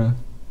 yeah.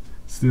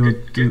 Still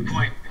good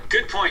point.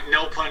 Good point.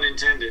 No pun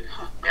intended.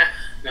 Huh. Yeah.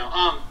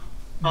 No.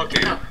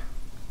 Okay. No.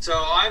 So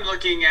I'm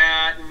looking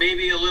at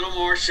maybe a little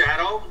more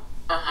shadow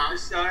on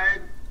this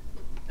side.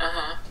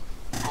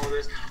 All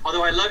this.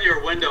 Although I love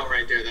your window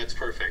right there. That's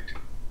perfect.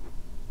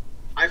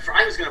 I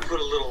was gonna put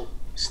a little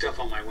stuff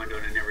on my window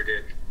and I never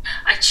did.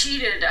 I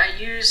cheated. I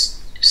used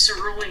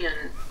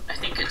cerulean. I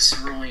think it's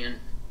cerulean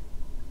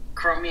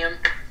chromium.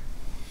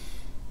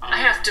 I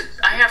have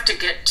to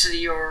get to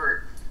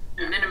your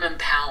minimum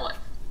palette.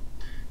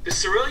 The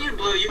cerulean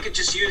blue, you could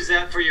just use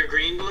that for your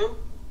green blue.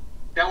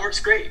 That works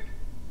great.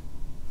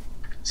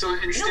 So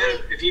instead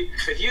of, if you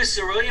use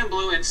cerulean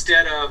blue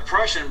instead of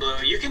Prussian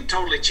blue, you can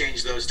totally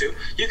change those two.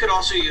 You could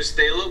also use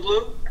phthalo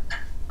blue.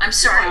 I'm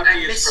sorry, You don't have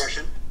to use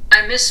Prussian.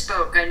 I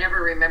misspoke. I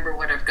never remember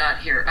what I've got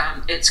here.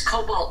 It's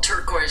cobalt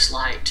turquoise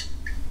light.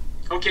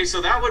 Okay,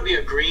 so that would be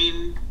a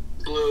green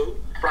blue.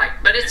 Right,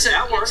 but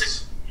that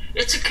works.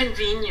 It's a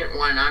convenient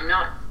one. I'm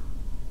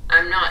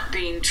not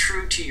being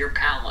true to your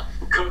palette.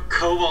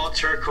 Cobalt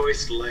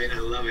turquoise light. I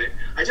love it.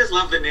 I just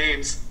love the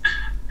names.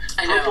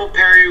 I know. Purple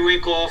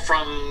periwinkle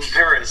from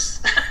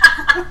Paris.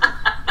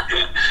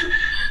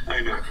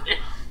 I know.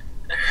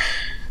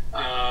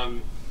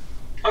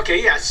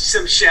 Okay, yeah,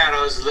 some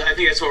shadows. I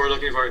think that's what we're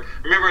looking for.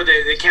 Remember,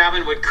 the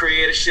cabin would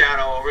create a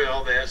shadow over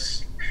all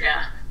this.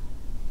 Yeah.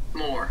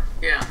 More.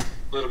 Yeah.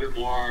 A little bit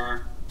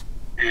more.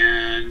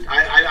 And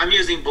I'm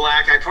using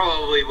black. I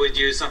probably would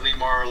use something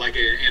more like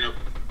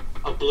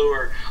a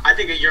bluer. I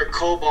think your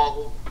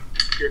cobalt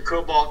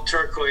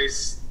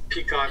turquoise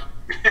peacock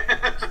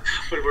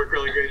would work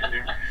really great in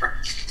there.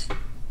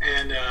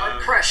 And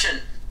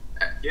Prussian.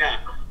 Yeah.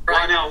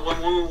 Right. Well,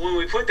 now when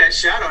we put that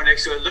shadow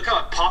next to it, look how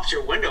it pops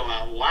your window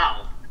out.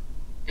 Wow.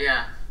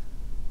 Yeah.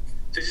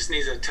 So it just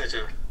needs a touch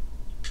of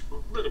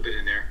a little bit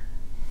in there.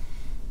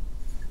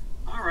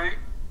 All right.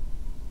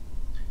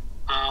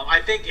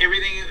 I think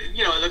everything,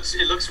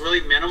 it looks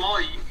really minimal.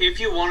 If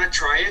you want to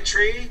try a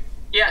tree,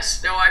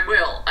 yes, no, I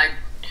will.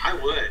 I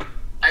would.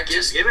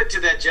 Just give it to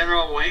that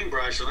General Wang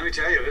brush. Let me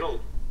tell you,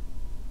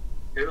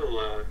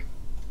 it'll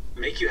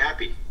make you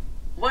happy.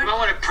 What? You might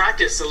want to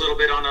practice a little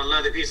bit on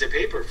another piece of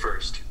paper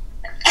first.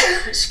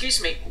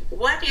 Excuse me.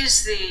 What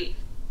is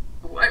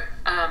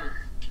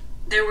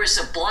there was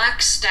a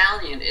black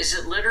stallion. Is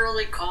it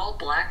literally called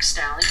black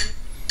stallion?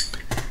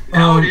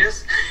 Now it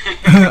is.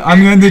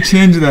 I'm going to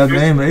change that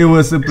name. It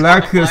was a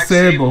black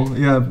sable. sable.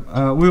 Yeah,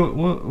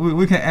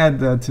 we can add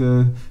that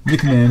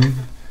nickname.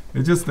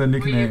 It's just a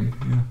nickname.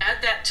 Will you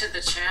add that to the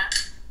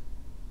chat?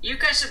 You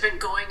guys have been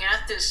going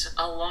at this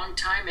a long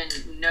time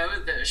and know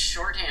the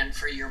shorthand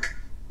for your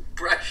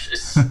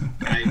brushes.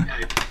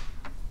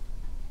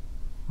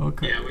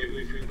 Okay. Yeah,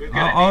 we've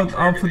got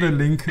I'll put the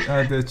link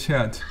at the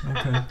chat.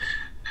 Okay.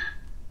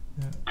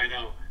 I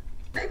know.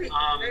 Maybe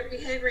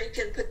Henry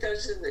can put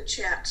those in the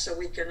chat so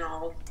we can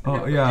all.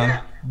 Oh Yeah.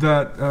 yeah,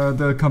 that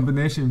the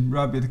combination,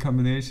 rabbit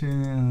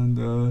combination, and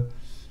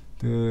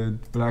the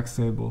black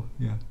sable.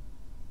 Yeah.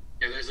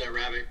 Yeah, there's that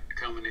rabbit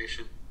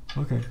combination.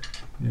 Okay.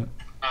 Yeah.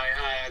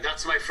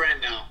 That's my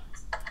friend now.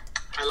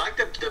 I like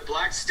the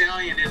black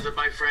stallion is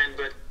my friend,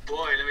 but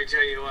boy, let me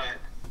tell you what.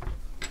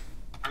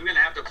 I'm gonna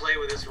have to play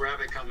with this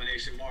rabbit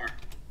combination more.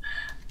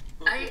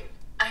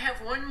 I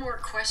have one more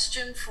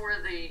question for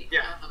the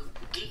Yeah.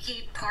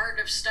 geeky part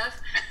of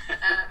stuff.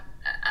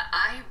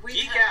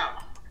 Geek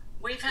out.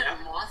 We've had Yeah.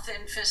 a moth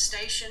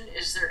infestation.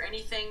 Is there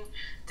anything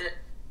that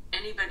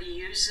anybody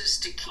uses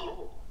to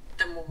keep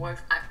them away?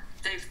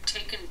 They've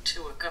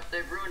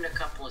they've ruined a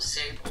couple of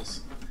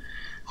sables.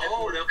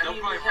 They'll We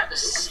probably have a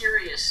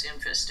serious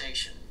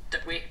infestation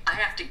that I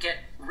have to get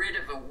rid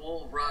of a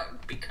wool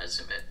rug because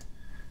of it.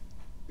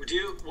 What do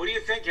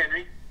you think,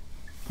 Henry?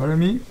 Pardon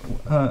me?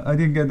 I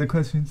didn't get the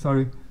question.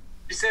 Sorry.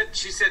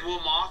 She said, will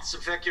moths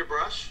affect your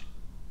brush?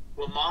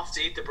 Will moths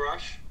eat the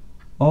brush?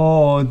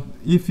 Oh,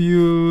 if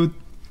you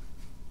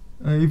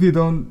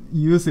don't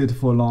use it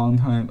for a long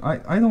time,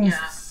 I don't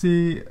Yeah.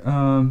 see.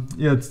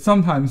 Yeah,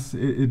 sometimes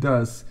it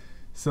does.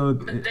 So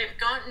But they've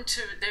gotten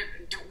to.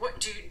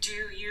 Do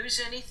you use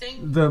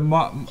anything?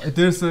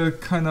 there's a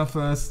kind of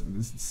a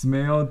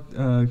smell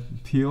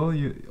peel,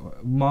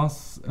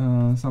 moss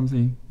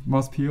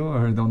moss peel,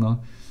 or I don't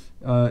know.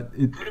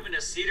 Put them in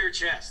a cedar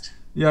chest.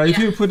 Yeah, if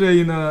Yeah. you put it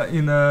in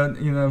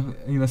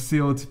a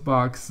sealed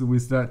box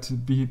with that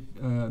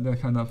that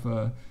kind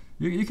of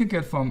you can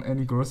get from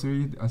any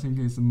grocery. I think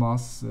it's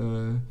moss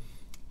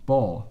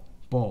ball,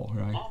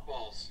 right?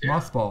 Mothballs. Yeah.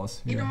 Moss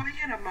balls. You know, Yeah. I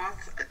had a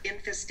moth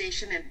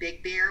infestation in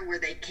Big Bear where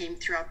they came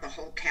throughout the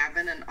whole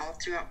cabin and all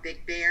throughout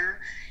Big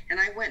Bear. And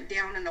I went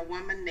down and a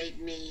woman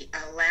made me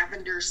a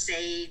lavender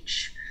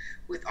sage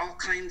with all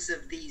kinds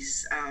of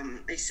these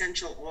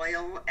essential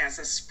oil as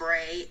a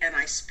spray, and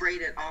I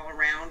sprayed it all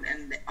around,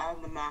 and all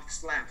the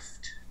moths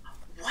left.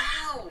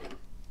 Wow.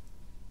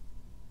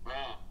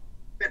 Wow.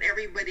 But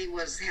everybody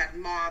had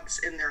moths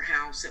in their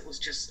house. It was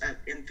just an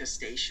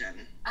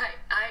infestation.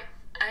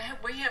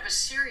 We have a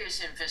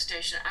serious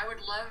infestation. I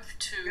would love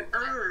to.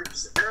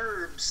 Herbs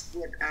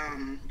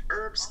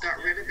got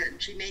rid of it,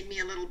 and she made me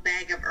a little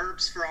bag of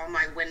herbs for all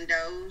my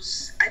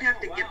windows. I'd have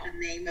to get wow. the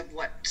name of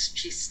what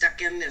she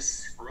stuck in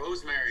this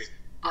Rosemary.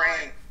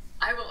 spray.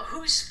 I will.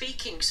 Who's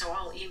speaking? So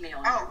I'll email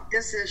you. Oh,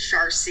 this is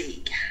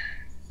Charseeg.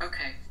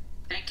 Okay.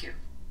 Thank you.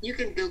 You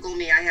can Google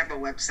me. I have a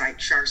website,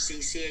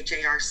 Charseeg,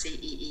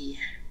 Charcee.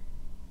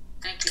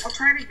 Thank you. I'll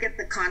try to get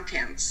the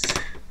contents.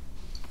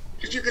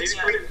 Because you could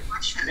spray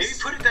brushes. Maybe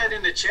put that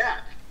in the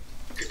chat.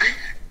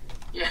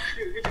 Yeah.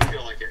 If you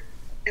feel like it.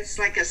 It's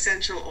like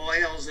essential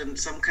oils and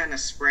some kind of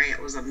spray.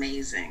 It was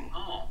amazing.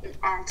 Oh.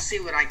 I'll see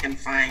what I can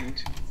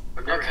find.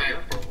 I've never Okay. had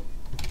that before.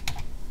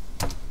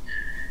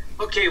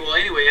 Okay, well,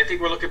 anyway, I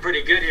think we're looking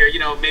pretty good here. You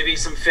know, maybe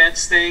some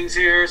fence things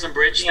here, some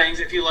bridge Yeah. things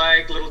if you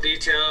like, little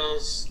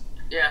details.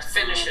 Yeah.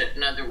 Finish it.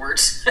 In other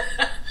words.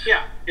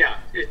 Yeah.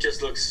 It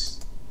just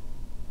looks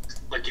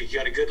like you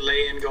got a good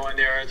lay-in going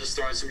there, just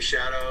throwing some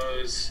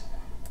shadows.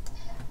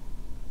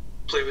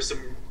 Play with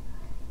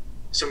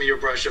some of your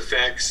brush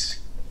effects.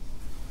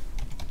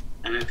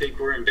 And I think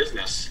we're in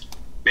business.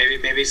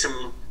 Maybe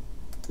some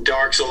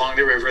darks along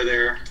the river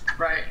there.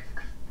 Right.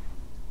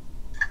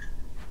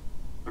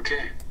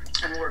 Okay.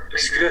 And work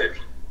That's bigger. good.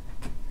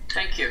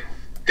 Thank you.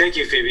 Thank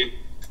you, Phoebe.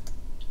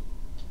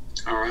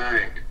 All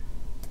right.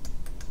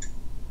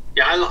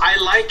 Yeah, I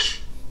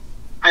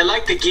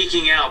like the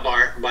geeking out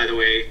part, by the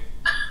way.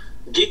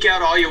 Geek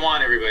out all you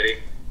want, everybody.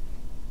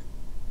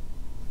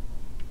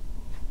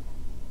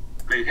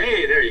 I mean,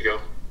 hey, there you go.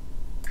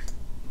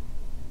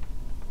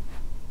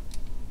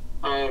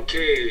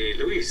 Okay,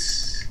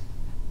 Luis.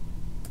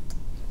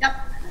 Yep.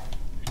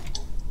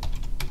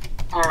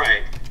 All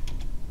right.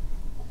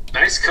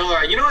 Nice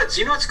color. You know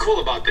what's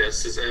cool about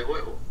this is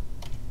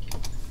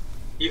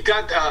you've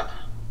got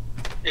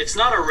it's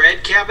not a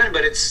red cabin,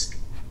 but it's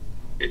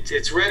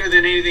redder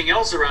than anything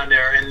else around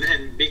there,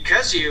 and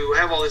because you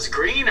have all this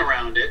green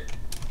around it,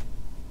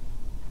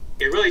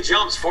 it really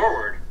jumps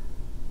forward.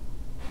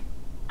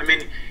 I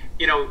mean,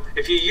 you know,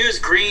 if you use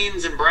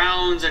greens and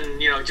browns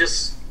and, you know,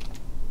 just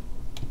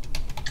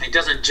it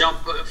doesn't jump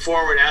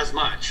forward as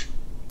much.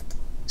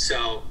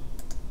 So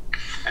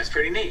that's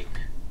pretty neat.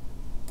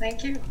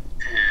 Thank you.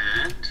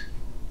 And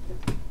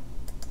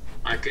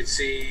I could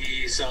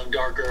see some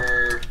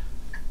darker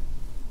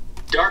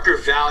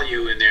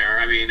value in there.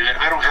 I mean,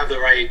 I don't have the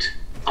right,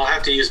 I'll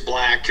have to use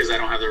black because I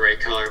don't have the right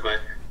color,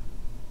 but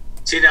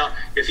see now,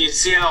 if you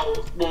see how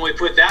when we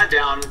put that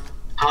down,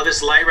 how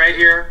this light right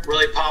here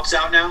really pops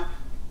out now.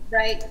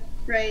 Right.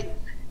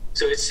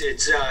 So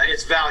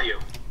it's value.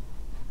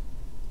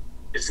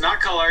 It's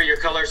not color. Your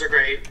colors are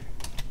great.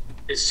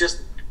 It's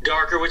just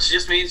darker, which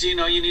just means, you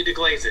know, you need to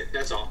glaze it.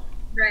 That's all.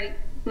 Right.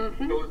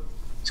 Mm-hmm.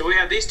 So we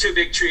have these two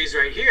big trees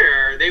right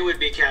here. They would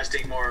be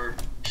casting more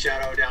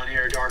shadow down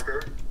here,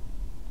 darker.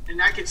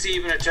 And I could see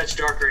even a touch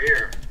darker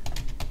here.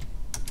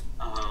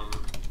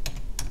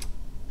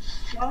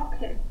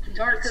 Okay.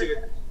 Let's see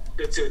what,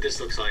 let's see what this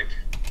looks like.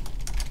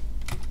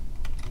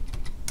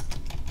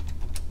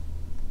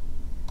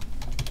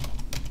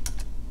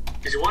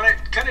 Because you want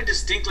it kind of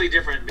distinctly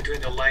different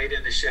between the light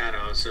and the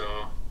shadow,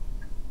 so.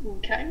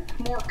 Okay,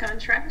 more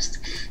contrast.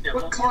 Yeah,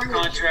 What more color would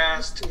you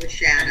contrast. use for the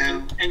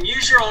shadow? And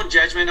use your own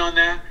judgment on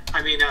that.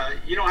 I mean,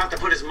 you don't have to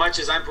put as much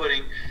as I'm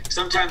putting.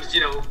 Sometimes,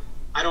 you know,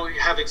 I don't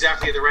have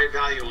exactly the right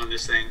value on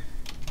this thing.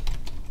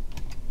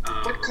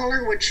 What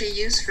color would she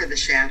use for the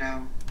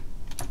shadow?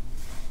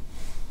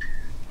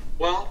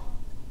 Well,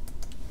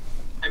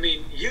 I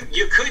mean,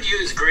 you could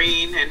use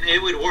green and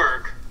it would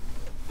work.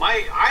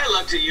 I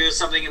love to use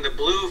something in the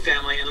blue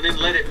family and then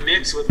let it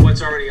mix with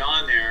what's already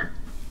on there.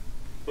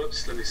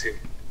 Whoops, let me see.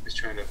 Just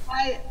trying to.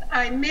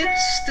 I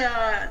mixed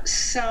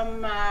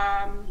some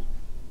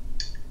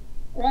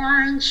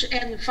orange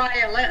and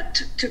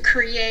violet to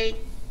create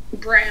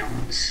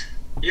browns.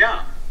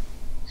 Yeah.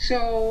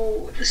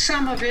 So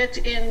some of it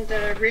in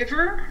the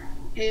river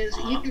is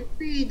you can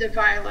see the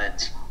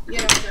violet, you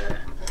know,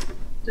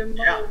 the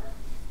mauve.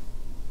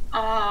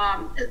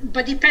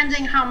 But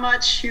depending how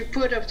much you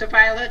put of the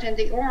violet and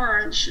the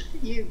orange,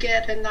 you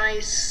get a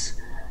nice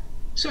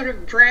sort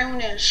of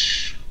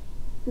brownish,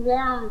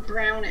 warm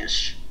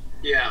brownish.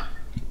 Yeah.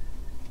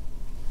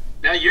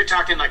 Now you're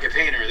talking like a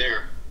painter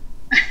there.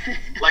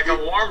 Like a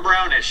warm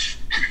brownish.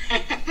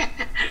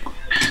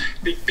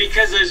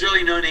 Because there's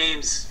really no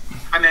names.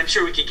 I mean, I'm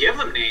sure we could give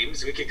them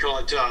names. We could call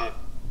it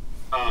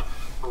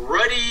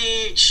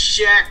ruddy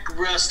shack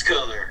rust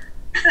color.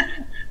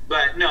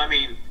 But no, I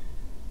mean,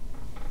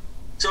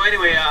 so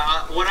anyway,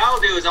 what I'll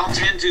do is I'll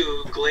tend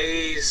to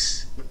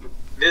glaze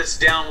this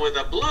down with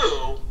a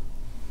blue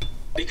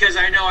because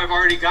I know I've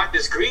already got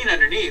this green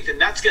underneath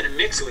and that's going to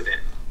mix with it.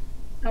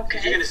 Okay.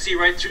 You're going to see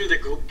right through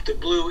the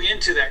blue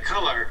into that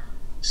color.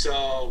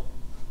 So.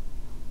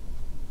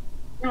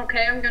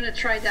 Okay, I'm going to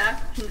try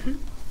that. Mm-hmm.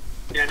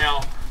 Yeah,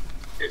 now,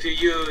 if you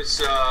use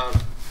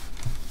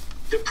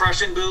the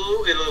Prussian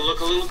blue, it'll look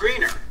a little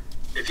greener.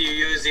 If you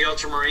use the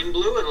ultramarine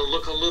blue, it'll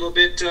look a little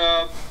bit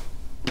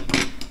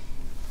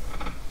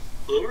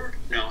bluer?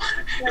 No,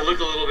 it'll look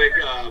a little bit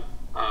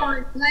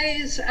For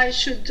glaze, I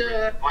should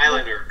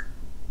violenter.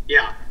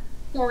 Yeah.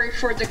 Sorry,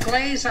 for the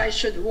glaze, I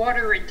should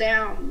water it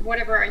down.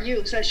 Whatever I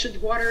use, I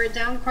should water it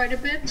down quite a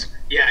bit.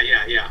 Yeah.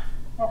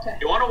 Okay.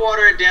 You want to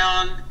water it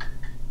down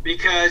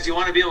because you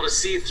want to be able to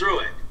see through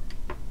it.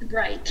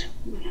 Right.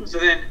 Mm-hmm. So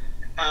then,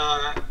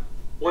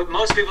 what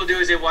most people do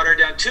is they water it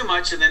down too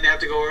much, and then they have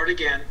to go over it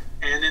again,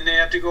 and then they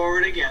have to go over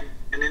it again,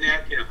 and then they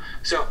have,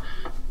 so,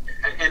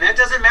 and that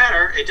doesn't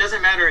matter. It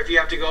doesn't matter if you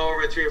have to go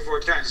over it 3 or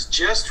 4 times.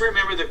 Just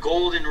remember the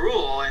golden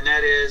rule, and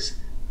that is,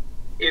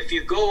 if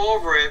you go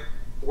over it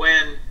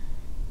when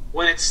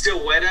it's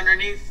still wet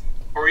underneath,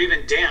 or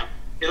even damp,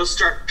 it'll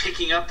start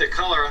picking up the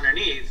color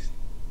underneath,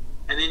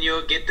 and then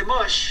you'll get the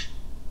mush.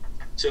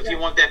 So if you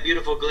want that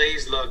beautiful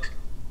glazed look,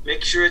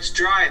 make sure it's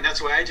dry, and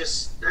that's why I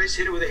just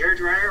hit it with a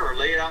hairdryer or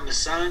lay it out in the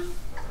sun.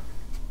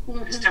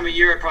 Mm-hmm. This time of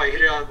year, I'd probably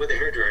hit it out with a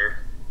hairdryer.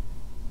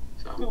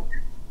 So,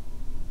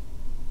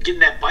 getting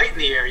that bite in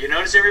the air. You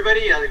notice,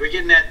 everybody? We're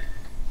getting that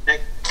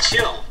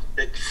chill,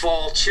 that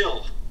fall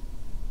chill.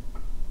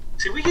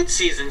 See, we get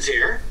seasons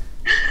here.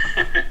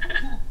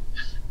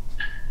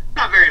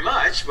 Not very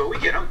much, but we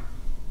get them.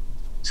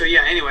 So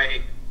yeah.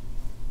 Anyway,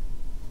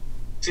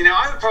 see, now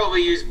I would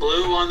probably use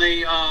blue on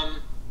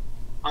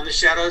the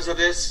shadows of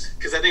this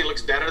because I think it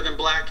looks better than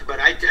black. But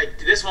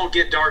this won't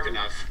get dark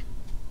enough,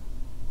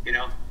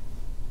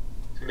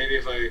 So maybe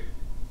if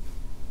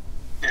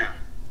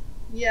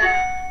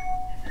Yeah.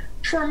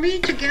 For me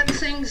to get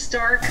things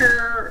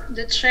darker,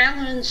 the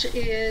challenge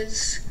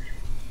is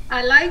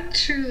I like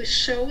to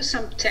show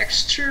some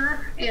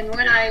texture, and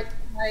when I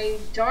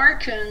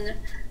darken,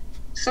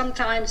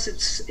 sometimes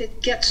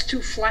it gets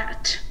too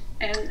flat,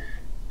 and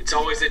it's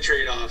always a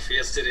trade-off.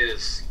 Yes, it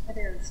is. It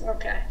is.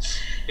 Okay.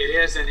 It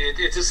is, and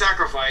it's a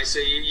sacrifice. So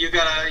you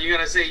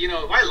gotta say,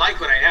 if I like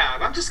what I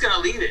have, I'm just gonna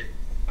leave it.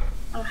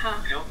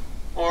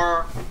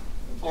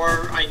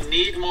 Or I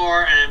need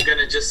more, and I'm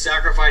gonna just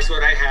sacrifice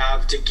what I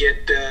have to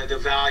get the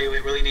value.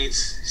 It really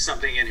needs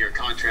something in here,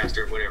 contrast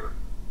or whatever.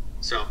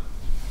 So,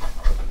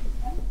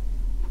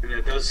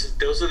 and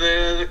those are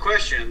the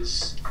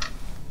questions.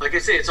 Like I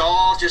say, it's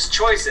all just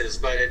choices,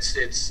 but it's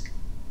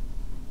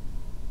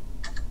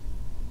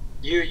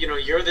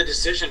you're the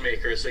decision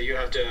maker, so you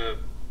have to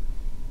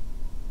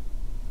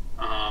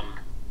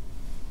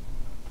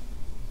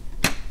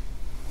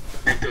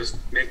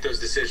make those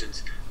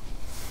decisions.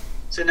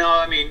 So now,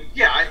 I mean,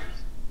 yeah,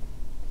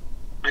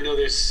 I know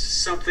there's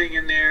something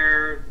in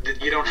there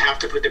that you don't have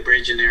to put the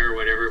bridge in there or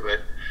whatever,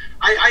 but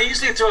I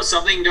usually throw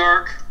something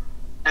dark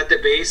at the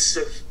base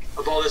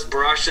of all this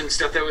brush and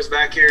stuff that was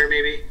back here,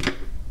 maybe.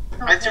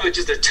 I threw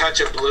just a touch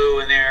of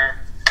blue in there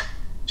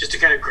just to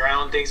kind of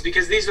ground things,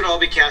 because these would all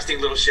be casting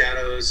little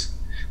shadows,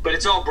 but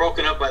it's all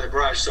broken up by the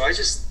brush, so I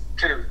just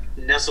kind of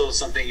nestled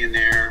something in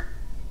there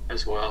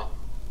as well.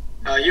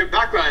 Your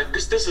background,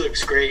 this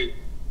looks great.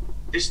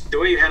 The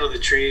way you handle the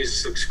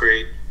trees looks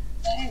great.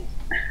 Thanks.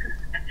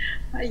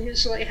 I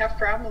usually have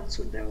problems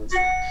with those.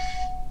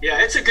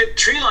 Yeah, it's a good,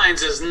 tree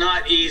lines is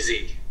not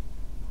easy.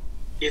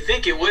 You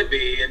think it would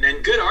be, and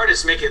then good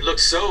artists make it look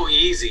so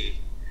easy.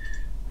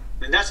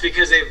 And that's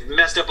because they've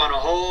messed up on a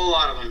whole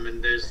lot of them.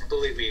 And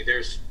believe me,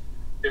 there's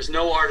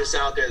no artist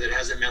out there that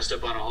hasn't messed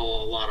up on a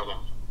whole lot of them.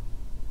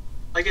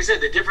 Like I said,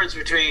 the difference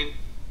between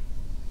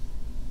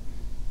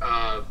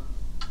an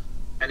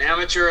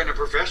amateur and a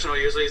professional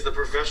usually is the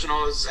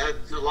professional has had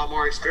a lot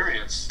more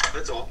experience.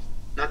 That's all.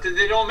 Not that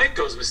they don't make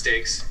those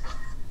mistakes.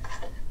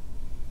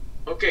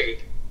 Okay.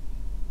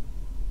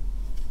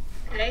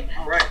 Okay.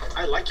 All right.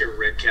 I like your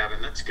red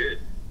cabin. That's good.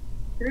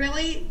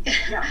 Really?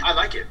 Yeah, I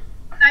like it.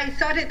 I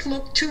thought it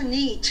looked too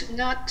neat,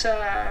 not No,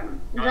 I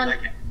run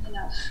like it.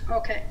 enough.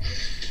 Okay.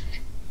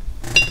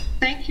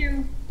 Thank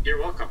you. You're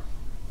welcome.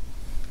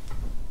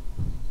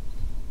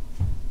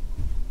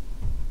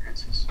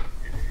 Francis.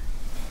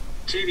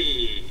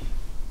 Katie.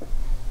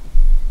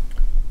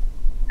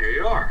 There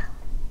you are.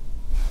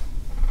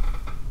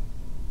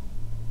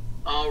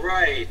 All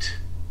right.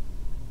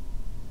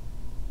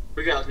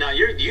 We got now.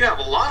 You have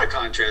a lot of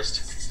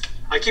contrast.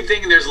 I keep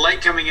thinking there's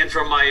light coming in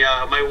from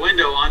my my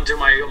window onto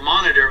my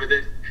monitor, but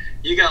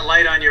you got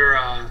light on your.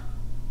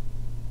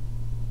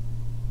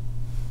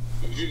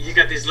 You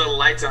got these little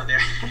lights on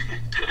there.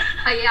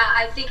 Yeah,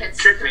 I think it's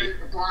Trick through me.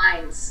 the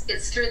blinds.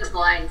 It's through the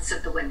blinds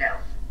of the window.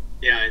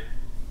 Yeah,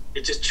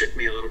 it just tricked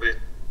me a little bit.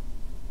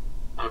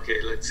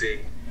 Okay, let's see.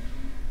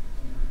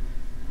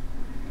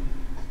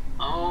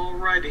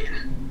 Alrighty.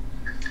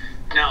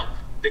 Now,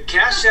 the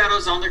cast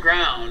shadows on the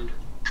ground.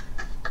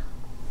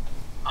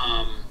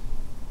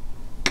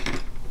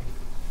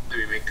 Let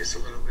me make this a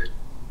little bit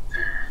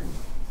there.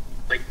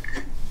 Like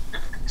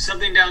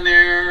something down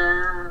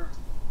there,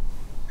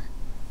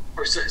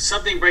 or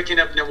something breaking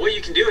up. Now, what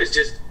you can do is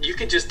you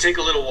can just take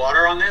a little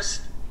water on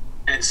this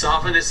and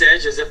soften this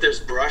edge as if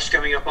there's brush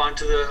coming up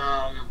onto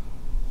the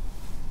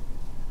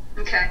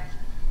Okay.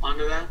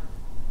 onto that,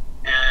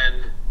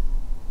 and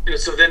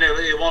so then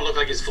it won't look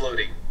like it's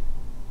floating.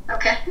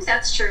 Okay,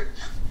 that's true.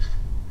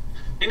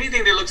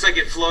 Anything that looks like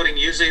it's floating,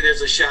 usually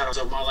there's a shadow.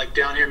 So more like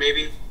down here,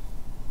 maybe.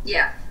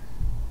 Yeah.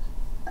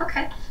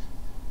 Okay.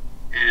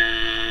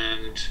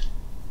 And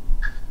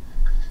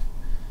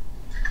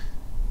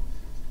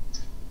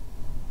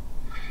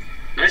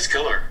nice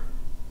color.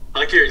 I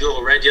like your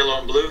little red, yellow,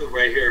 and blue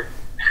right here.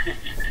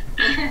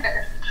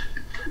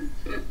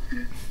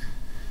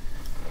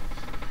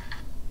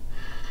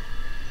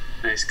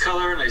 Nice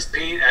color, nice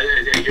paint.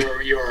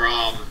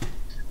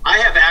 I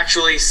have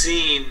actually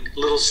seen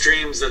little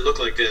streams that look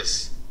like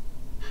this.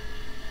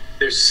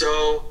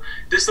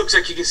 This looks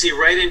like you can see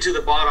right into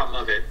the bottom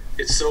of it.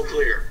 It's so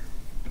clear.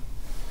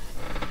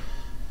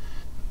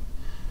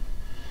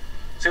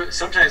 So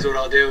sometimes what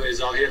I'll do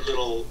is I'll hit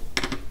little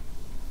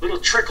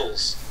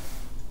trickles,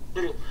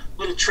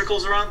 little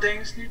trickles around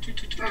things,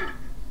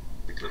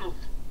 like little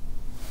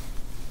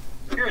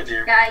here and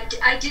there. Yeah,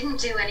 I didn't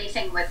do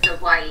anything with the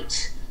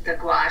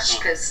gouache,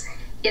 because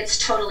it's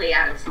totally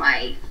out of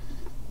my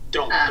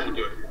Don't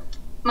do it.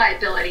 my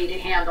ability to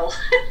handle.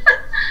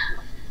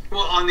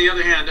 Well, on the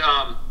other hand,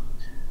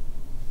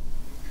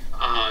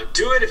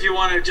 do it if you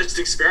want to just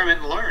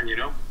experiment and learn, you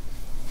know?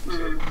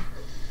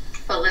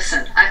 But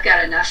listen, I've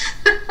got enough.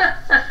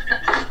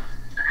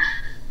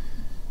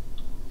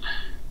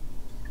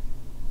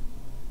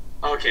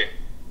 Okay.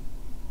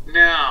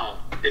 Now,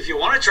 if you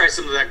want to try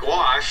some of that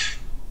gouache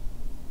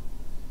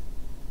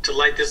to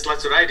light this,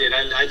 that's what I did.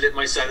 I lit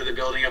my side of the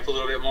building up a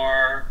little bit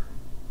more.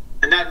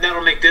 And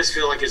that'll make this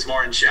feel like it's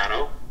more in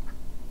shadow.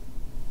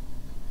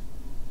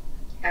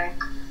 Okay.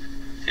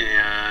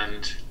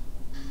 And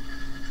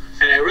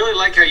I really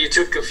like how you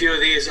took a few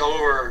of these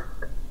over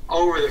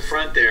the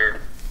front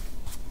there.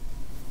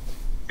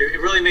 It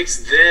really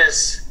makes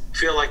this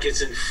feel like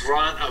it's in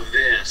front of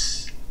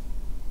this.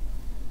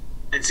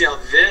 And see how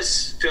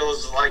this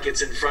feels like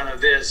it's in front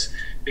of this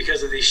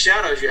because of these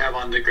shadows you have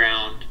on the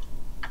ground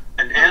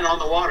and on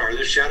the water.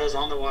 There's shadows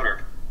on the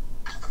water.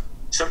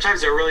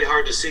 Sometimes they're really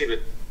hard to see, but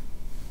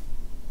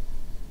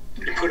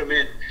you put them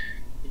in.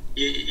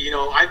 You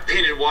know, I've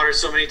painted water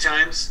so many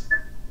times.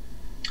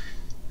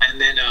 And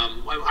then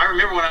I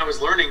remember when I was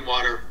learning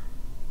water,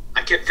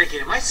 I kept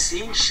thinking, am I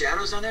seeing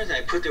shadows on there?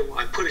 Then I put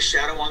a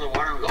shadow on the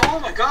water and I go, oh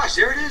my gosh,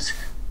 there it is.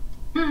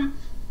 And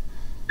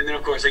then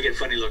of course I get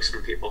funny looks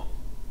from people.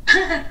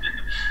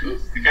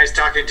 The guy's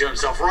talking to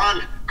himself,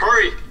 run,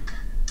 hurry.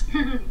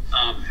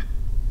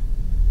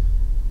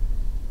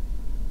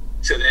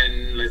 So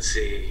then let's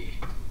see.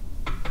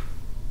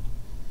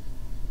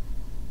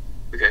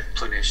 We got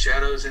plenty of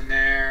shadows in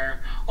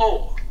there.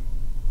 Oh,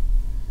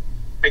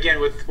 again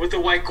with the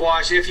white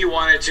gouache, if you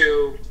wanted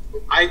to,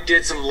 I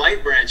did some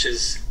light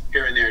branches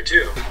here and there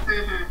too.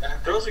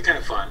 Those are kind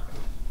of fun.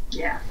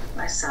 Yeah,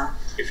 I saw.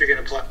 If you're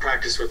going to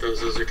practice with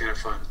those are kind of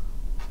fun.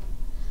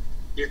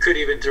 You could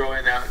even throw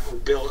in that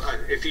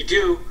if you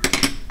do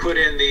put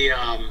in the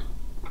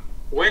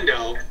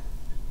window,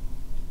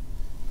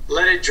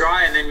 let it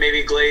dry and then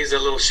maybe glaze a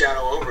little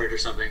shadow over it or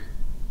something.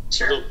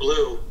 Sure. A little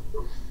blue,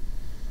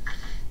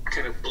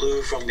 kind of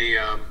blue from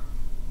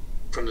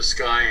the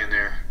sky in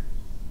there.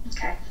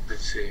 Okay.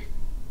 Let's see.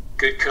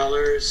 Good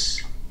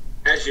colors.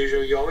 As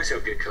usual, you always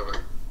have good color.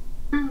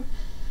 Hmm.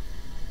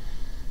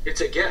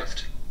 It's a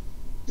gift.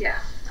 Yeah,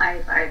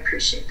 I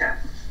appreciate that.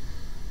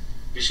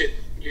 You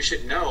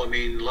should know. I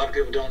mean, a lot of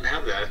people don't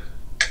have that.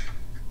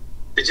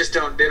 They just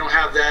don't. They don't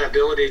have that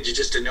ability to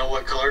just to know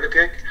what color to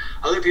pick.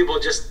 Other people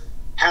just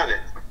have it,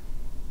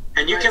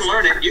 and you can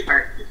learn it.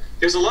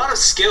 There's a lot of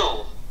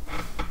skill.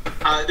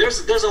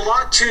 There's a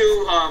lot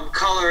to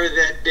color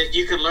that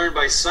you can learn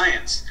by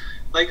science.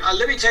 Like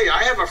let me tell you,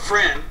 I have a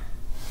friend.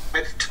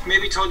 I've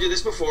maybe told you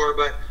this before,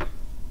 but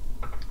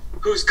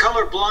who's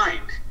color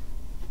blind,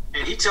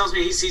 and he tells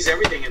me he sees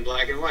everything in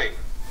black and white.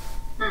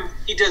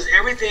 He does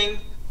everything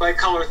by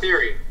color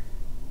theory.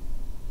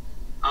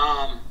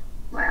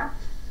 Wow.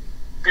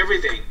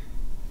 Everything.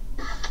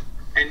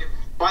 And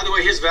by the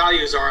way, his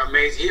values are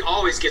amazing. He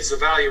always gets the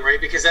value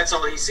right because that's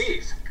all he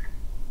sees.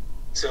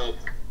 So,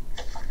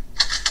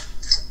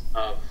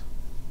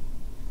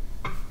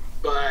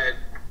 but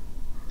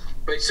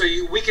so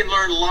we can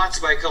learn lots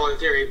by color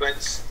theory,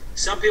 but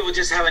some people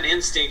just have an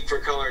instinct for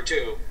color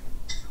too,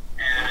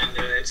 and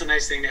it's a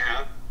nice thing to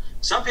have.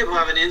 Some people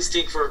have an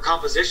instinct for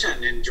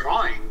composition and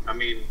drawing. I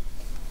mean,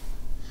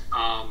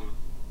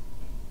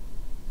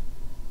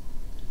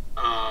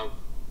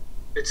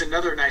 it's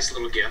another nice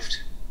little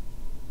gift.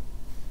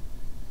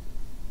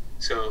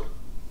 So,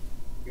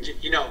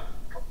 you know,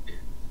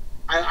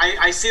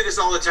 I see this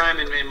all the time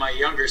in my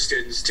younger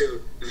students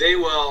too. They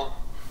will,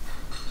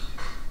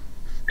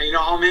 you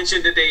know, I'll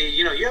mention that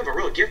you have a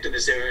real gift in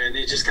this area, and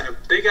they just kind of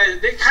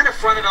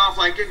front it off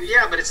like,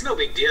 yeah, but it's no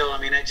big deal. I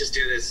mean, I just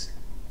do this.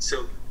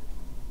 So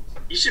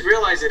you should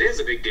realize it is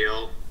a big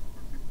deal.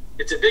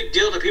 It's a big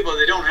deal to people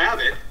that don't have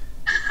it.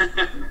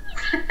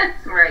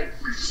 Right.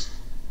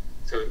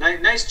 So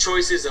nice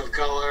choices of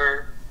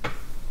color.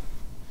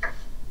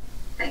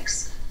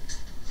 Thanks.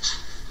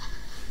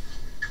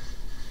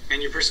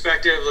 And your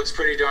perspective looks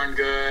pretty darn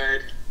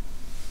good.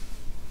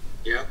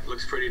 Yep,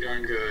 looks pretty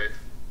darn good.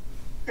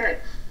 Good.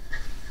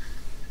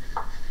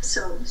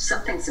 So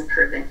something's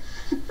improving.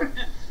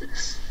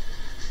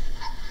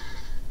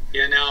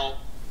 Yeah, now,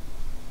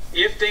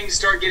 if things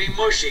start getting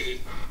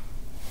mushy,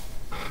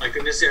 like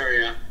in this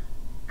area,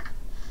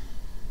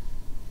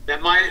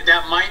 that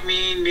might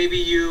mean maybe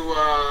you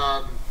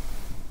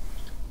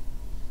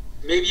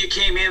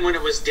came in when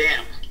it was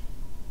damp.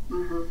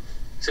 Mm-hmm.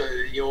 So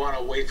you'll want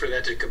to wait for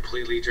that to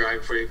completely dry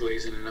before you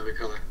glaze in another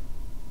color.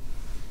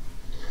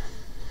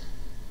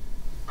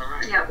 All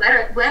right. Yeah,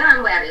 wet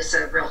on wet is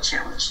a real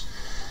challenge.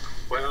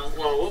 Well,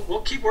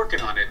 we'll keep working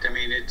on it. I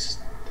mean, it's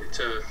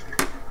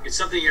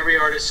something every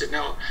artist should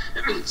know.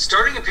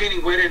 Starting a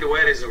painting wet into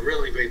wet is a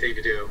really great thing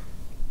to do.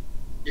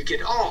 You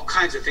get all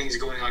kinds of things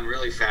going on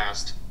really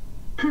fast.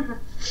 All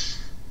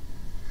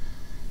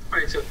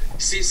right, so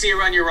see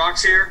around your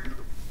rocks here.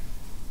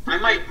 I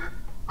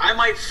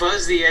might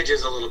fuzz the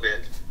edges a little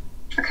bit.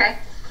 Okay.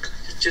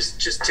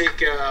 Just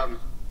take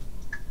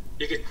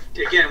you could,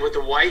 again, with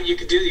the white, you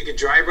could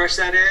dry brush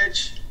that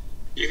edge.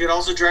 You could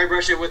also dry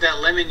brush it with that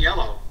lemon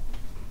yellow.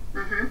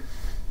 Mm-hmm.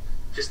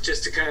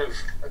 Just to kind of,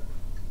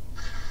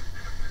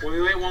 when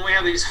we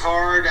have these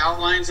hard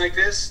outlines like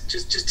this,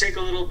 just take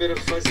a little bit of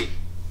fuzzy.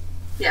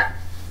 Yeah.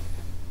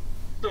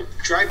 So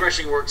dry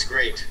brushing works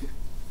great.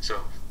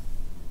 So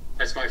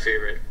that's my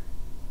favorite.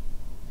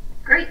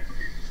 Great.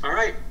 All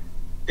right.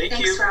 Thanks,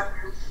 you. Rob.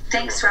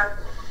 Thanks, Rob.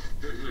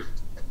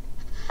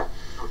 Mm-hmm.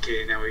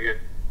 Okay, now we got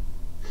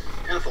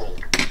Ethel.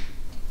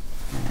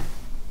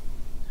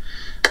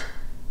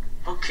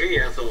 Okay,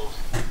 Ethel.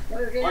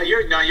 Okay. Well,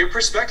 your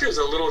perspective's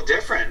a little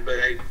different, but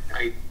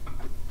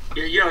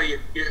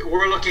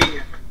we're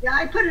looking. Yeah,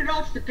 I put it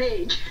off the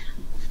page.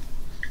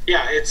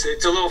 Yeah, it's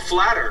a little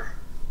flatter.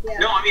 Yeah.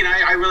 No, I mean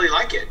I really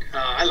like it.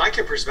 I like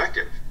your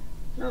perspective.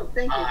 Oh,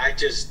 thank you. I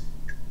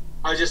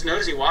was just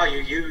noticing. Wow,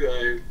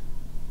 you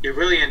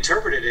really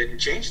interpreted it and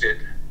changed it.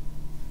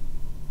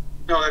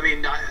 No, I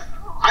mean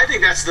I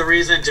think that's the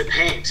reason to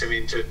paint. I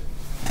mean,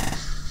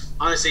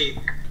 honestly,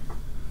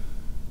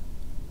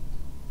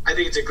 I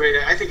think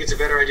it's a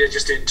better idea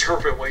just to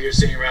interpret what you're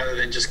seeing rather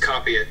than just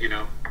copy it.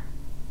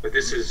 But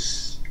this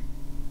is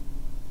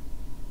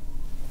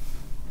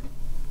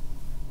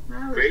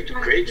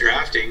great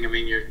drafting. I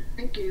mean,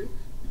 Thank you.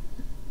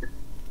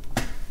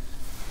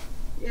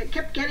 It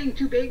kept getting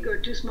too big or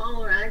too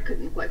small, or I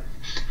couldn't quite.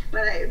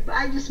 But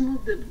I just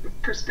moved the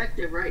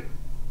perspective right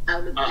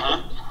out of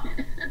the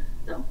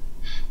so.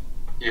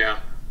 Yeah.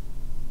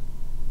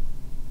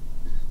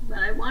 But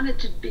I wanted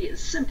to be as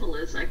simple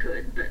as I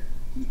could, but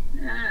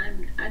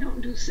I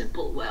don't do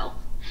simple well.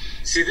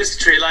 See this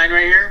tree line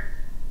right here?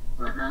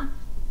 Uh-huh.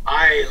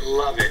 I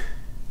love it.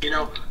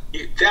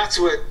 That's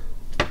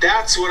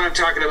what I'm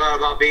talking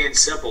about being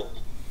simple.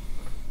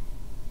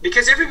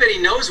 Because everybody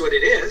knows what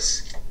it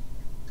is.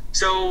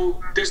 So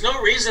there's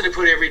no reason to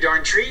put every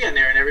darn tree in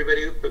there,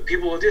 but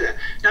people will do that.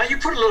 Now you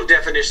put a little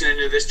definition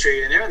into this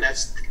tree in there, and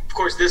that's, of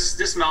course,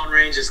 this mountain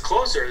range is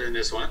closer than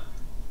this one,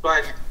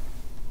 but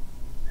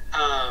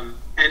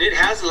and it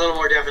has a little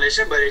more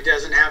definition, but it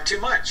doesn't have too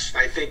much.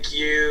 I think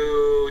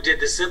you did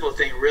the simple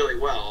thing really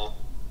well.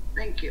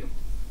 Thank you.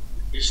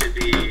 you should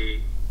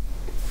be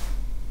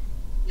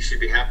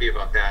happy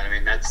about that. I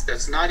mean,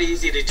 that's not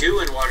easy to do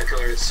in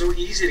watercolor. It's so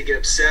easy to get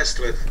obsessed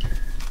with,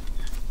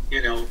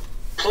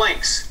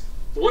 planks,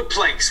 wood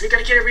planks. We got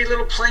to get every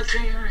little plank.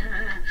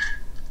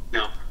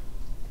 No.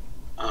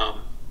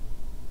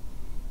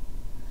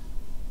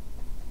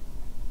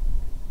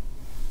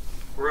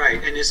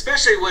 Right, and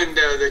especially when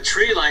the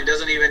tree line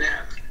doesn't even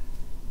have,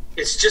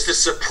 it's just a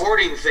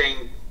supporting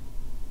thing.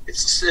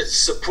 It's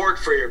support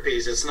for your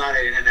piece. It's not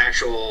an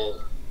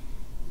actual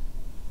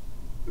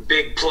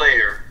big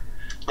player.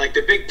 Like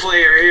the big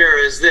player here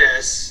is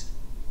this,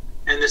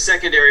 and the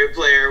secondary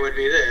player would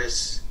be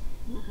this.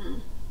 Mm-hmm.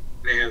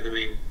 They have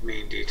the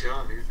main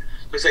detail here.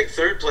 Looks like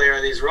third player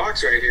are these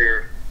rocks right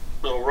here,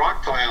 little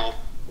rock pile.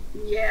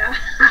 Yeah,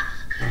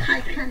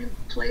 I kind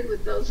of played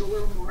with those a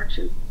little more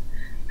too.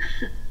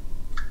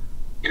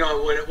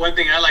 One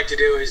thing I like to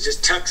do is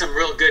just tuck some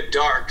real good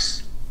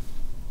darks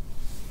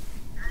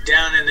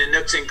down in the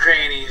nooks and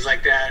crannies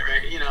like that,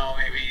 right?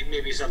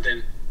 Maybe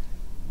something.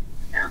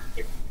 Yeah.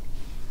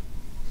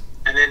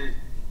 And then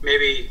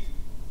maybe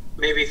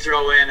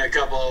throw in a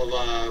couple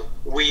of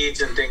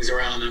weeds and things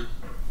around them.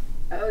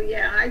 Oh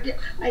yeah, I did.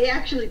 I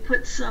actually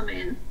put some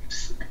in.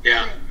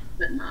 Yeah.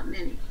 But not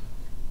many.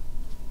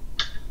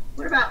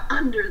 What about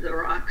under the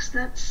rocks?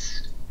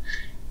 That's.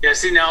 Yeah.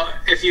 See now,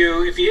 if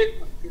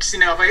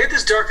I hit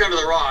this dark under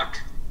the rock,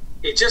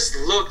 it just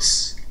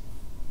looks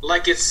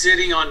like it's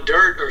sitting on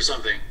dirt or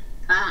something.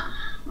 Ah.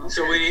 Okay.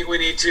 So we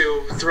need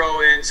to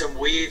throw in some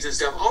weeds and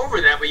stuff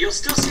over that, but you'll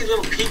still see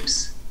little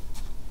peeps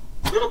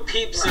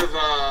of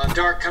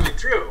dark coming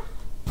through.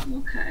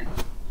 Okay.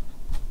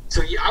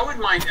 So I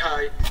wouldn't mind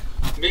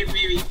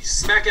maybe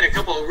smacking a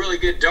couple of really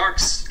good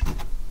darks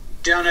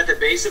down at the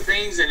base of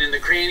things and in the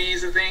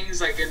crannies of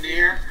things, like in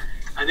here,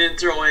 and then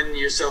throw in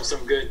yourself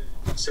some good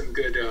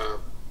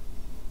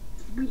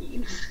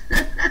weeds.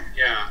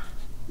 Yeah,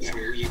 some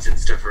weeds and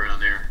stuff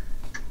around there.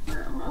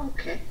 Oh,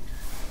 okay.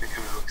 That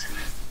kind of hooks in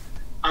it.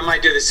 I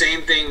might do the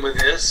same thing with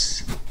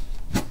this.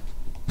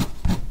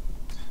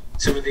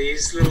 Some of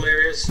these little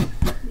areas.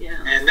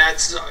 Yeah. And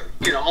that's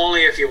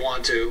only if you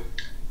want to.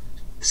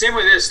 Same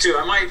with this too.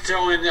 I might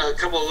throw in a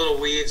couple of little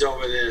weeds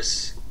over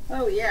this.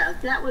 Oh yeah,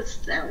 that was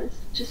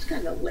just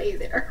kind of lay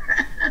there.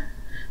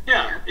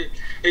 Yeah.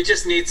 It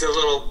just needs a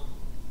little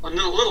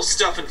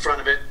stuff in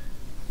front of it.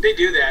 They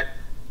do that.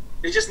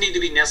 They just need to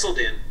be nestled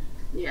in.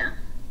 Yeah.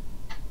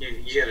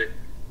 You gotta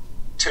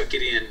tuck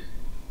it in.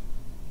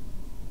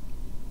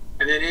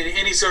 And then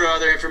any sort of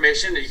other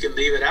information, you can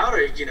leave it out, or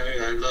a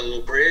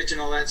little bridge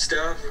and all that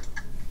stuff.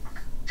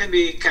 Can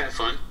be kind of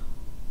fun.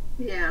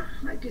 Yeah,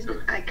 I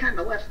didn't. I kind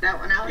of left that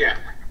one out. Yeah.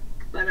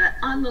 But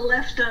on the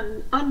left,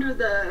 under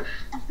the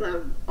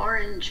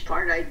orange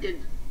part, I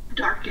did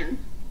darken,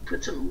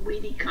 put some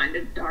weedy kind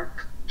of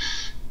dark.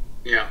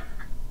 Yeah.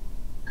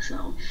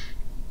 So.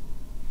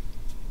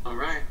 All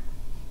right.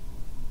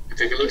 I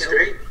think it looks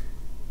great.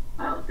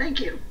 Oh, thank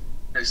you.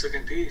 Nice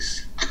looking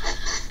piece.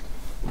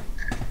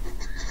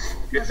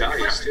 Good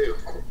values too.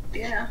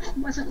 Yeah,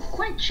 wasn't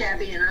quite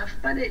shabby enough,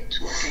 but it's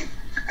working.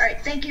 All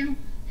right, thank you.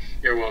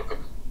 You're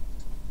welcome.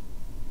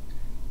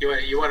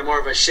 You want more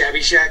of a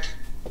shabby shack?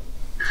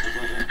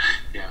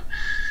 Yeah.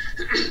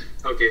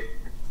 Okay.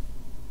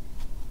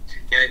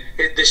 And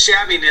the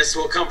shabbiness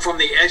will come from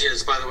the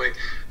edges, by the way.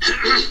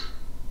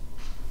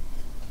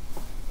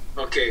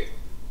 Okay.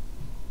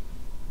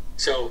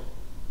 So.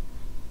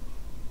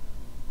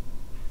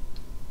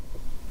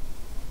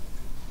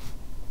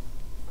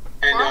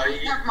 And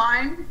you have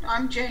mine.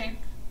 I'm Jane.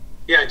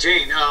 Yeah,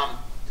 Jane.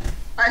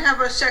 I have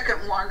a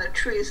second one. The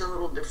tree is a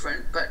little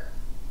different, but.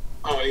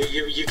 Oh,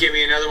 you gave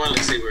me another one.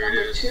 Let's see where it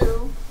is. Number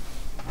 2.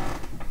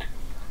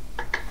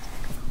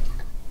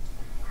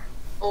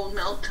 Old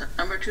Mill,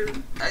 number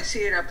 2. I see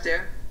it up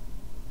there.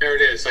 There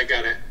it is. I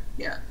got it.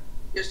 Yeah.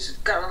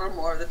 Just got a little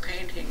more of the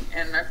painting,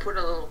 and I put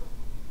a little.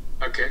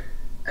 Okay.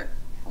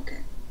 Okay.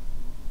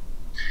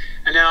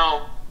 And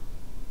now,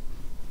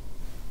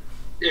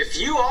 if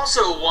you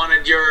also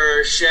wanted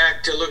your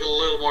shack to look a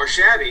little more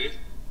shabby,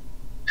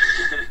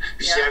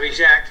 shabby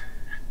shack,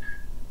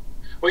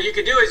 what you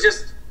could do is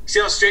just, see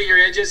how straight your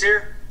edge is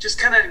here? Just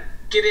kind of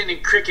get in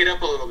and crick it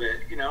up a little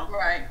bit,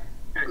 Right.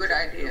 Good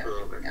idea. A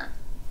little bit. Yeah.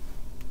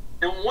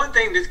 Now, one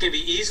thing that can be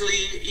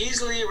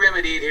easily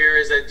remedied here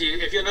is that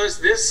if you'll notice,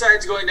 this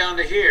side's going down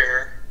to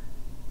here,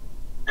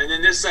 and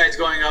then this side's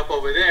going up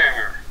over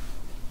there.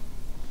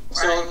 Right.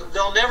 So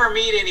they'll never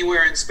meet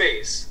anywhere in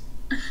space.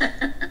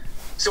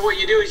 So what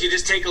you do is you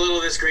just take a little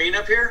of this green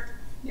up here.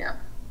 Yeah.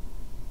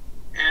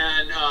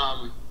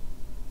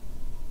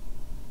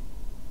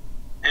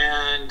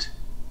 And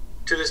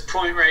to this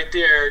point right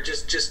there,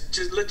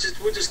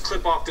 we'll just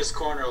clip off this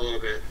corner a little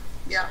bit.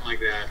 Yeah. Something like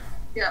that.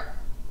 Yeah.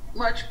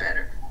 Much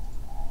better.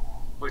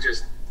 We'll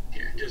just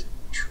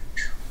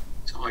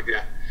something like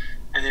that.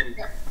 And then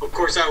of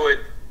course I would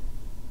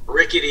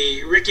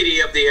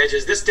rickety up the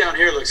edges. This down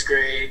here looks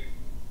great.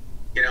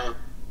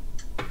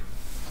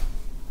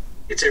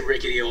 It's a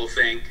rickety old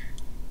thing.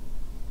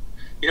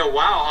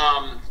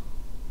 Wow,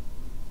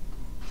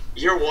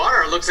 your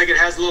water looks like it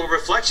has little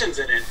reflections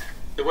in it.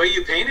 the way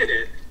you painted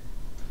it,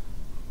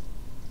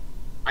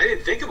 I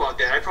didn't think about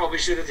that. I probably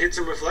should have hit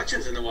some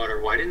reflections in the water.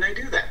 Why didn't I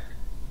do that?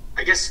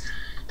 I guess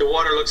the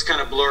water looks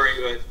kind of blurry,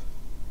 but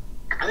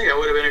I think that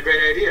would have been a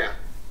great idea.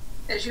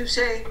 As you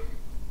say,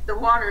 the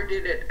water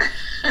did it.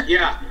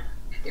 Yeah.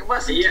 It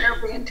wasn't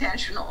terribly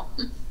intentional.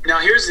 Now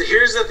here's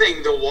the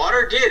thing. The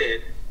water did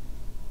it,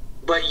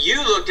 but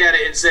you looked at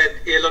it and said,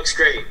 it looks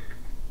great.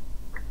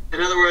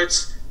 In other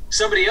words,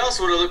 somebody else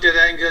would have looked at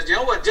that and goes, you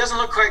know what, it doesn't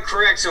look quite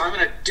correct, so I'm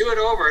going to do it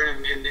over,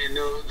 and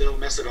they'll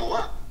mess it all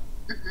up.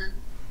 Mm-hmm.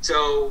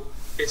 So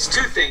it's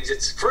two things.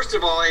 It's, first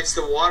of all, it's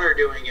the water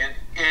doing it,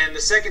 and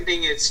the second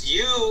thing, it's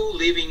you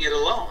leaving it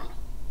alone.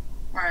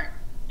 Right.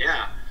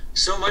 Yeah.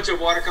 So much of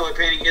watercolor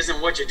painting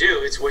isn't what you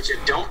do, it's what you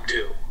don't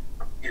do,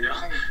 you know?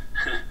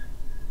 Right.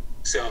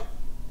 So,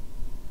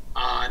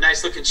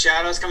 nice looking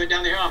shadows coming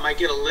down the hill. I might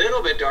get a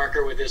little bit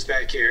darker with this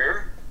back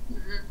here.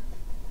 Mm-hmm.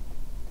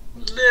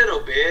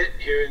 Little bit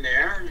here and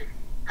there.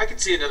 I can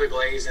see another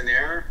glaze in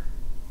there.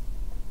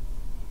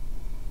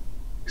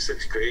 This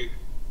looks great.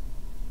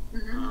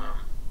 Mm-hmm.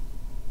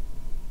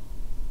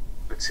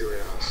 Let's see what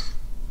else.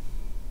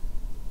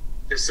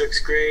 This looks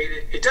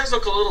great. It does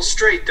look a little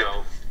straight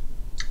though.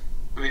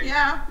 I mean,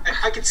 yeah.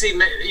 I could see,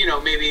 you know,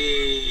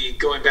 maybe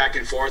going back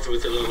and forth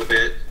with it a little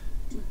bit.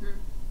 Mm-hmm.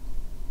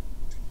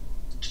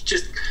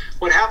 Just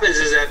what happens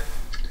is that,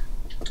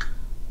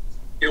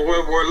 you know,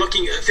 we're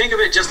looking, think of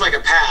it just like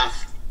a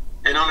path,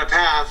 and on a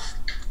path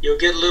you'll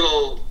get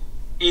little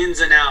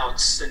ins and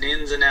outs and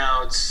ins and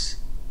outs.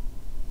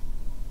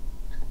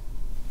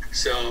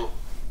 So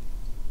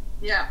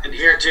yeah. And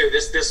here too,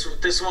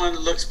 this one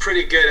looks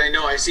pretty good. I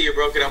know, I see you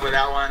broke it up with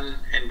that one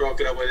and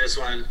broke it up with this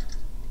one,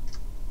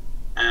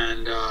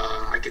 and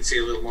I can see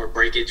a little more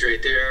breakage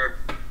right there.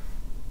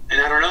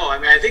 And I don't know, I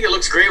mean, I think it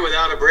looks great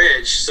without a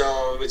bridge,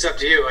 so it's up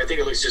to you. I think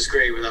it looks just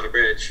great without a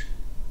bridge,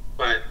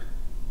 but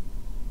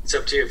it's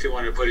up to you if you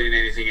want to put in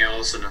anything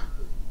else and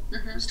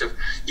Mm-hmm. stuff.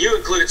 You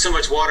included so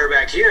much water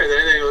back here that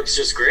I think it looks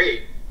just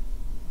great.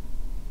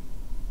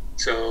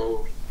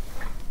 So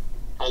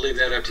I'll leave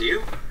that up to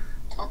you.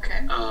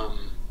 Okay.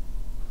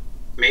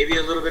 Maybe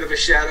a little bit of a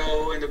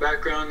shadow in the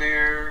background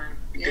there.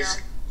 Yeah,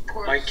 of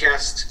course. Might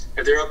cast,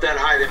 if they're up that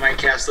high, they might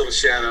cast little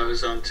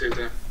shadows onto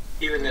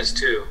even this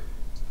too.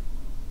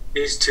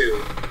 These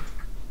two.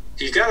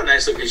 You've got a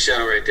nice looking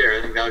shadow right there.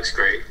 I think that looks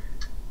great.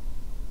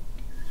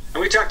 And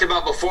we talked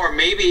about before,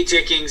 maybe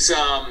taking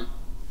some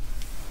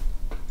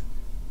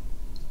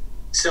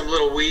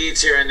little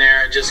weeds here and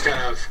there and just kind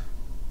of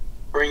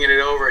bringing it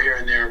over here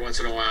and there once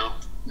in a while.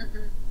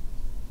 Mm-hmm.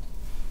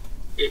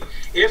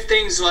 If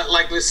things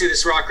like let's see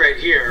this rock right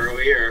here,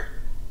 over here,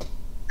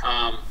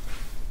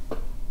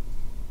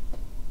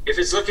 if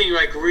it's looking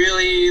like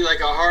really like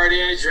a hard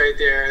edge right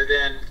there,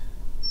 then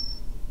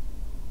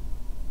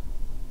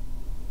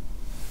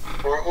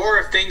or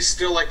if things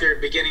feel like they're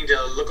beginning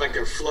to look like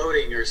they're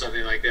floating or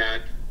something like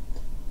that,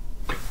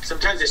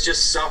 sometimes it's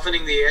just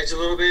softening the edge a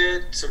little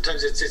bit.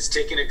 Sometimes it's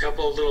taking a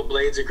couple of little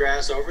blades of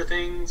grass over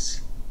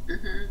things.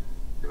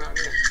 Mm-hmm. About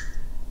it.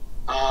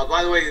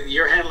 By the way,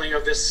 your handling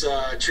of this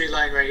tree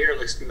line right here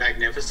looks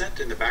magnificent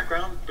in the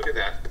background. Look at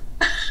that.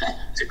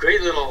 It's a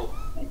great little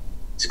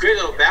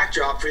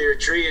backdrop for your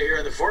tree here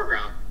in the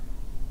foreground.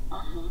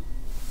 Uh-huh.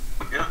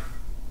 Yeah.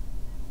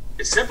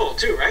 It's simple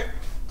too, right?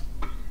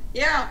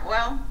 Yeah,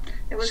 well,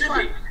 it was Should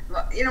fun.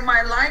 be. You know,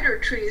 my lighter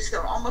trees, they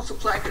almost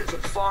look like there's a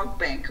fog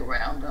bank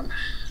around them,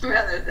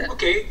 rather than...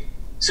 Okay.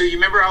 So you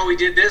remember how we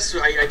did this?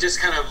 I just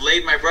kind of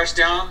laid my brush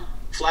down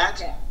flat.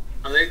 Yeah.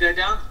 I laid that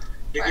down.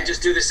 You Right. could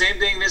just do the same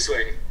thing this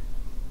way.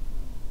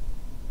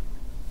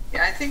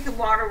 Yeah, I think the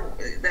water,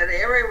 that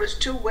area was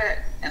too wet,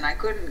 and I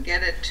couldn't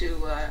get it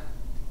to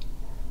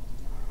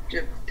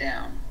drip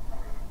down.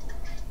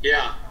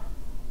 Yeah.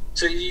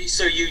 So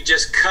you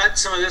just cut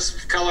some of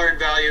this color and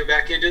value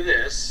back into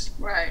this,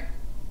 Right.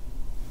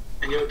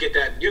 and you'll get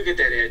that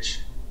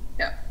edge.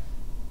 Yeah.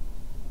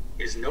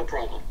 Is no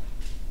problem.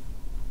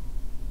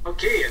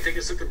 Okay, I think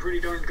it's looking pretty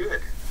darn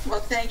good. Well,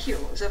 thank you.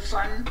 It was a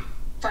fun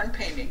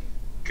painting.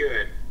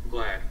 Good. I'm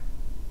glad.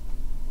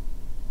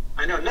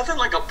 I know nothing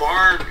like a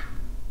barn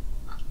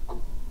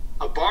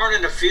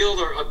in a field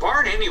or a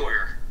barn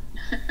anywhere.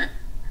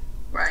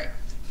 Right.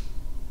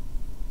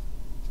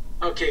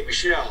 Okay,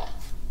 Michelle.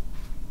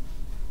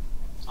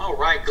 All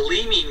right,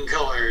 gleaming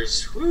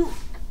colors. Whew.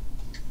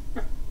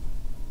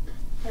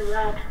 Hey,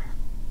 Rob.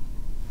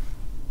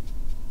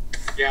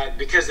 Yeah,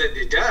 because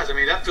it does. I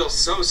mean, that feels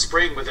so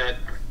spring with that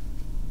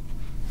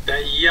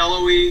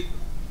yellowy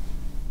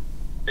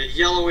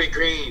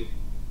green.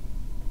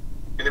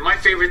 And then my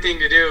favorite thing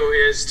to do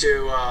is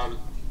to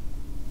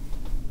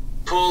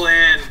pull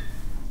in,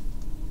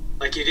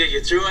 like you did.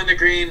 You threw in the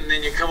green, and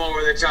then you come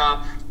over the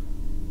top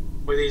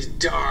with these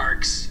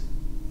darks.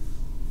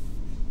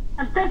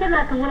 I'm thinking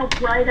that's a little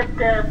bright up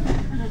there,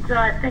 and so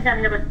I think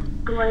I'm going to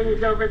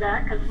glaze over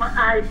that because my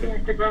eye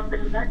seems to go up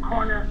into that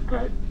corner.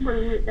 But what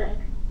do you think?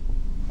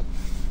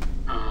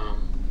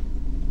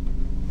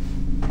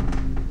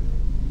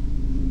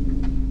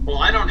 Well,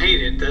 I don't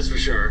hate it, that's for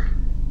sure.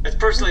 That's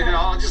personally, Okay.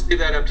 I'll just leave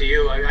that up to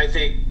you. I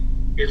think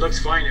It looks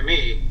fine to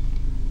me.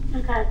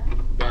 Okay.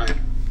 But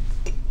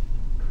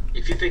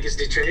if you think it's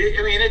detracting,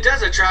 I mean, it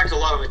does attract a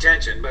lot of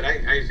attention, but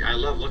I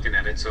love looking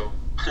at it, so.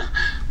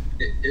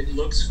 It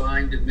looks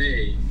fine to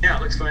me. Yeah,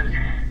 it looks fine.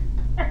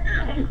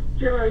 Yeah. Thanks,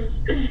 George.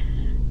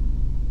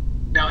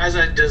 Now, as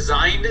a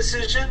design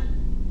decision,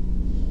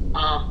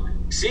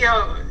 see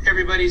how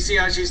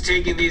she's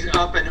taking these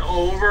up and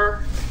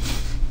over?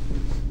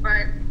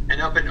 Right.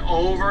 And up and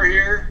over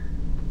here?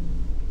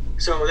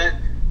 So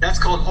that's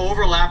called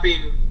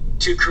overlapping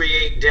to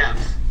create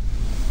depth.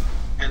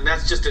 And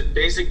that's just a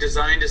basic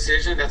design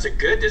decision. That's a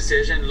good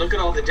decision. Look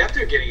at all the depth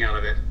you're getting out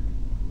of it.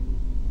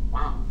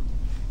 Wow.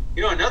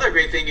 You know, another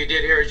great thing you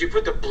did here is you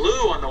put the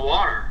blue on the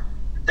water.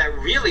 That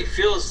really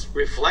feels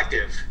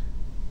reflective.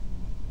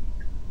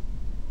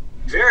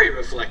 Very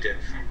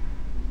reflective.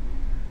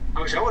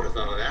 I wish I would have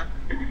thought of that.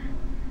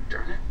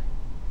 Darn it.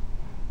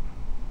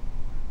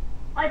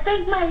 I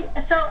think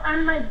so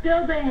on my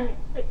building,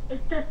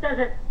 it just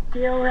doesn't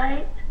feel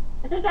right.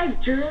 I think I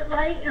drew it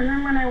right, and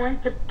then when I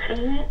went to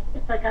paint it,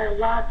 it's like I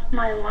lost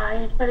my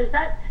lines. But is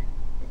that...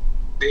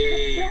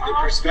 The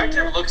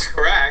perspective looks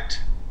correct.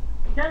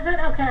 Does it?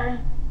 Okay.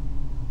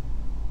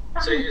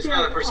 So it's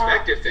not a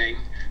perspective thing.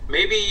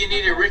 Maybe you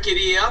need to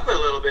rickety up a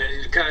little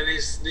bit, kind of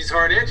these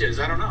hard edges.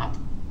 I don't know.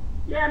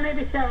 Yeah,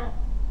 maybe so.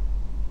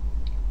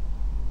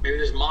 Maybe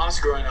there's moss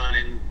growing on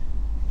and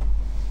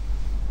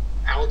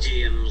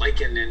algae and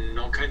lichen and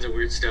all kinds of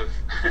weird stuff.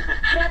 Yeah,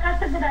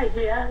 that's a good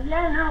idea.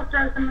 Yeah, no,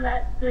 throw some of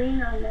that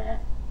green on there.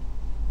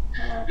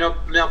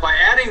 Now, by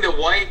adding the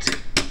white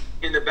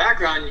in the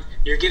background,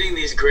 you're getting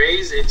these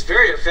grays. It's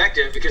very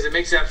effective because it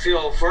makes that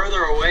feel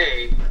further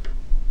away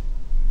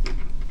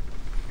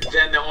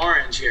than the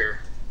orange here.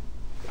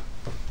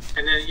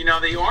 And then, you know,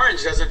 the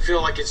orange doesn't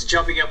feel like it's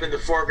jumping up in the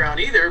foreground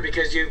either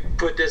because you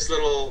put this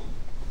little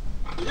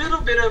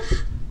bit of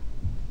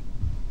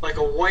like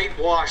a white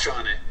wash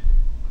on it.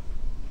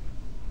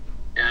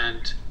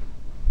 And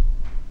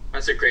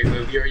that's a great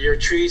move. Your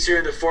trees here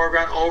in the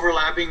foreground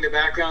overlapping the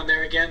background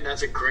there again.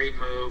 That's a great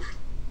move.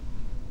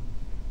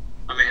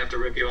 I may have to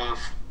rip you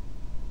off.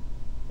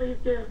 Please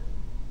do.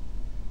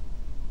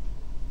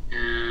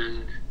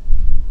 And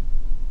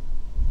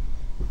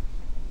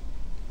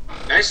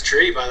nice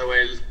tree, by the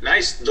way.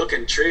 Nice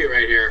looking tree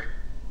right here.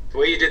 The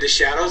way you did the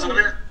shadows on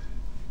it.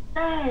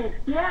 Thanks.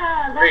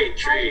 Yeah. That's Great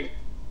tree.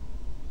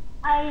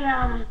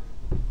 I'm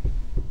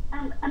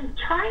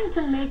trying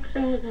to make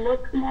things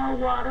look more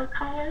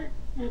watercolor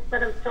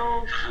instead of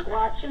so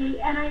gouache,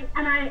 and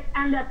I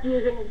end up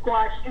using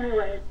gouache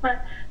anyways.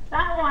 But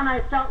that one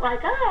I felt like,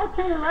 oh,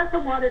 okay, that's a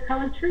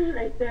watercolor tree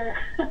right there.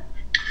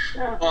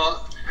 So.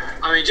 Well,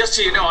 I mean, just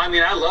so you know, I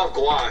mean, I love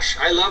gouache.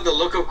 I love the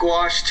look of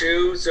gouache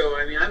too. So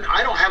I mean,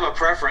 I don't have a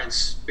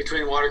preference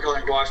between watercolor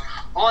and gouache.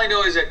 All I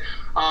know is that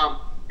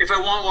if I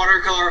want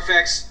watercolor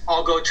effects,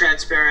 I'll go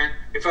transparent.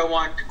 If I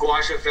want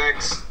gouache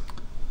effects.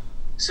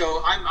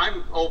 So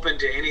I'm open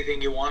to anything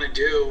you want to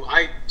do.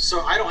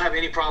 So I don't have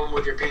any problem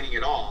with your painting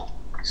at all.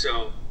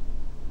 So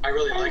I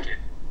really like it.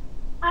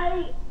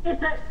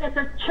 It's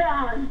a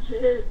challenge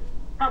is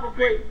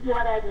probably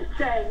what I would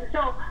say.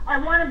 So I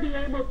want to be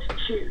able to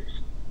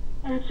choose,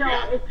 and so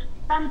it's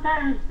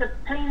sometimes the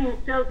painting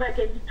feels like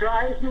it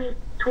drives me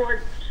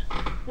towards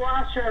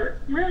gouache, or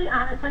really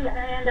honestly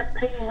I end up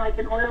painting like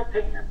an oil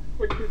painter,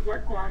 which is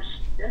what gouache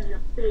ends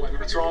up being.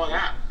 What's wrong with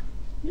that?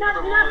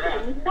 Nothing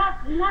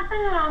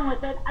wrong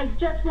with it. I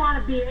just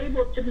want to be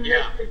able to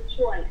make the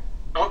choice.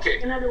 Okay.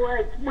 In other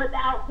words,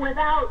 without, you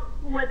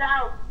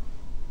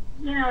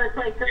know, it's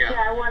like, okay,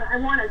 I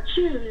want to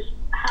choose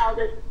how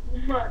this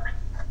looks,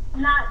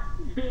 not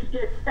be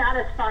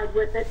dissatisfied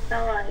with it, so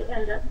I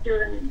end up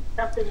doing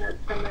something that's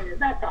familiar.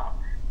 That's all.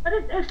 But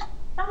it's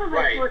some of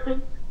it's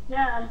working.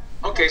 Yeah.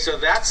 Okay, so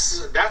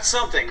that's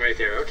something right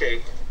there.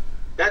 Okay,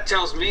 that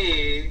tells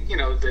me, you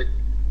know, that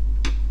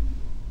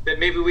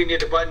maybe we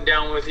need to button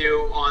down with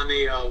you on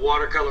the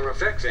watercolor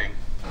effect thing,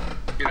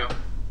 you know.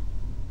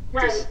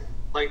 Right.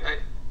 Like,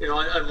 you know,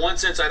 in one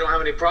sense, I don't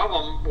have any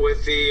problem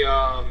with the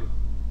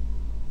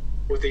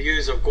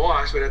use of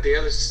gouache, but on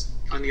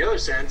the other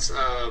sense,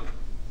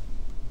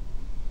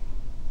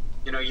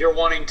 you know, you're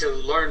wanting to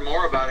learn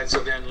more about it,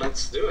 so then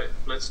let's do it.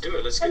 Let's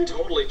get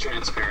totally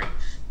transparent.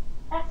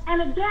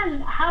 And again,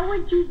 how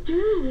would you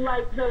do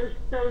like those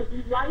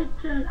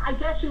lights? And I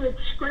guess you would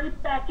scrape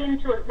back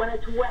into it when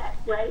it's wet,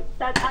 right?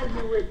 That's how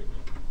you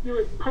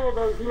would pull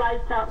those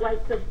lights out,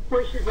 like the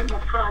bushes in the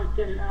front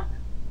and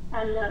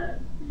the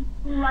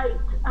light.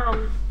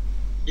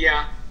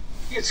 Yeah,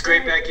 you can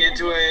scrape back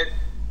into it.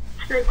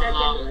 Scrape back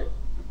into it.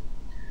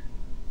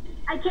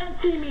 I can't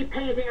see me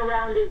painting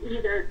around it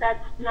either.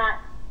 That's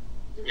not.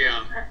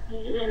 Yeah.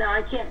 You know,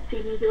 I can't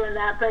see me doing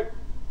that, but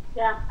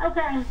yeah,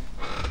 okay.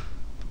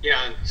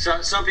 Yeah,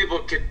 some people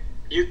could.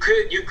 You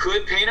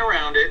could paint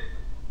around it.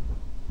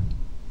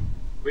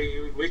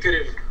 We could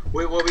have.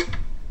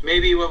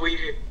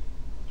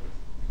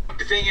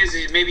 The thing is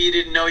maybe you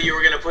didn't know you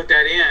were going to put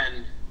that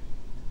in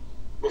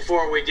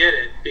before we did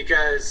it,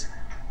 because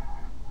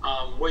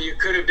what you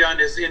could have done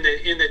is in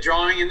the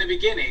drawing in the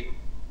beginning,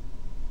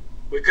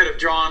 we could have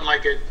drawn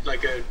like a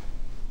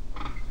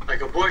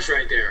bush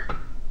right there,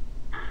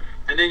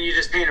 and then you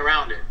just paint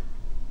around it.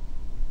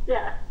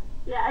 Yeah.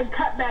 Yeah, I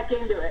cut back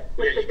into it.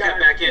 With Yeah, the you dark. cut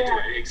back into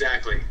it,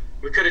 exactly.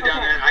 We could have done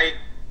Okay. that.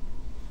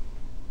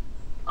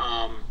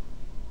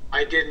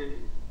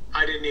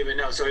 I didn't even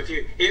know. So if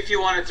you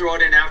want to throw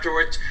it in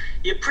afterwards,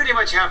 you pretty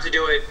much have to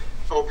do it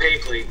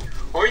opaquely,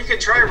 or you can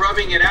try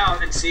rubbing it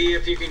out and see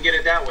if you can get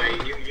it that way.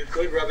 You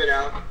could rub it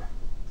out,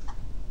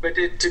 but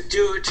to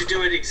do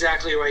it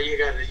exactly right, you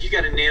got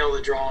to nail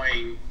the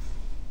drawing.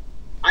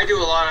 I do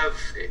a lot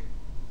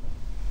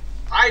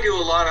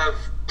of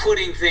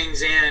putting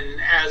things in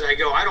as I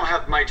go. I don't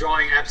have my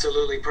drawing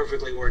absolutely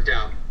perfectly worked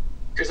out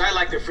because I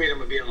like the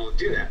freedom of being able to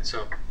do that.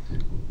 So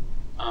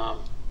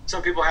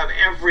some people have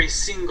every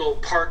single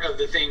part of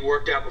the thing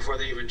worked out before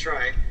they even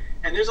try,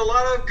 and there's a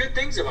lot of good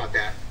things about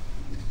that.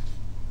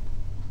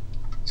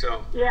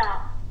 So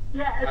Yeah.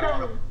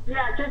 So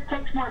it just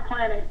takes more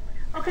planning.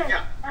 Okay.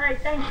 Yeah. All right.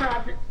 Thanks,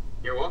 Rob.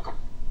 You're welcome.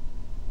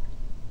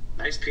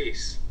 Nice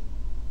piece.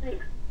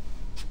 Thanks.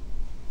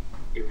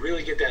 You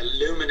really get that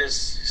luminous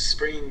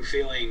spring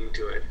feeling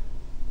to it.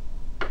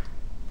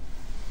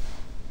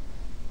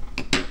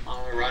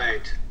 All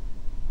right.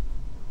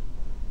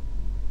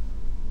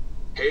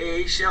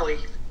 Hey, Shelly.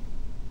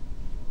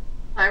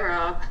 Hi,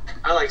 Rob.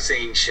 I like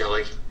saying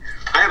Shelly.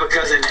 I have a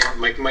cousin,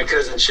 my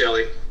cousin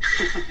Shelly.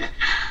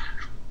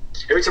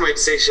 Every time I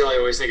say Shelly, I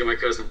always think of my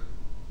cousin.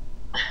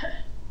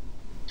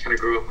 Kind of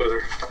grew up with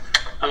her.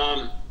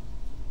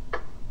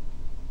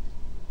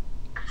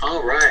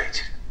 All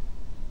right.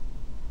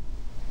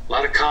 A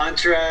lot of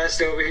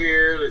contrast over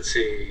here. Let's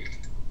see.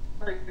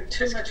 Like,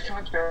 too much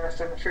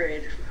contrast, I'm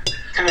afraid.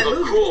 Kind of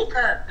a cool.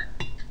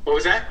 What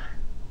was that?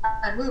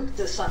 I moved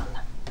the sun.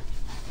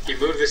 You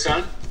moved the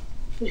sun?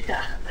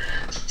 Yeah.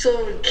 So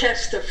it would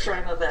catch the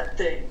front of that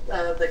thing,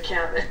 the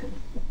cabin.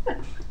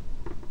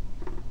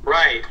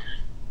 Right.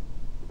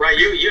 Right.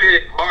 You hit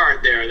it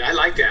hard there. I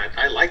like that.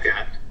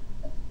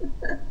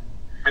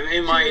 I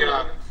mean,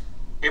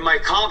 in my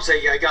comps,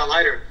 I got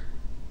lighter.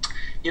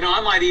 You know,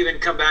 I might even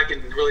come back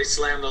and really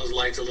slam those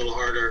lights a little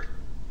harder.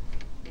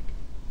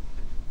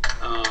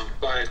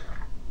 But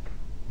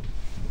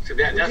so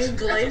that's. Would you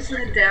glaze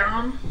it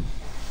down?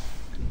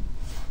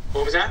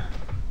 What was that?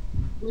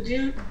 Would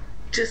you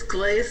just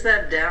glaze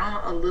that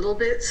down a little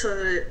bit so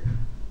that it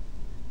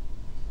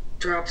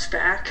drops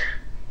back?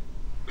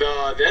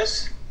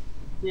 This?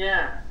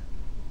 Yeah.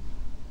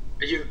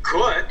 You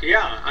could,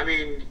 yeah. I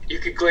mean, you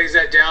could glaze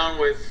that down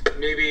with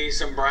maybe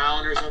some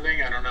brown or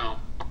something. I don't know.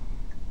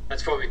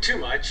 That's probably too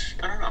much.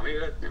 I don't know. Maybe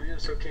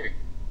that's okay.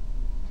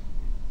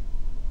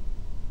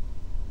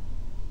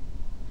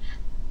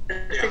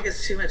 I think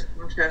it's too much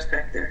contrast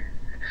back there.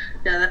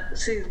 Yeah,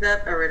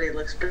 that already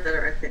looks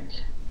better, I think.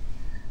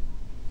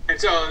 And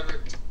so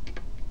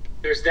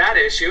there's that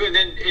issue, and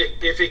then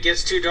if it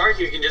gets too dark,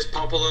 you can just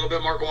pump a little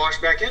bit more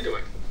gouache back into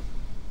it.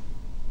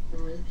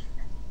 Mm-hmm.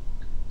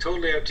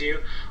 Totally up to you.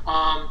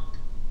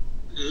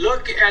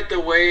 Look at the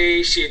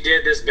way she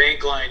did this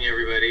bank line,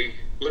 everybody.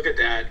 Look at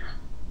that.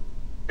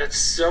 That's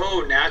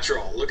so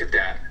natural. Look at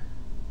that.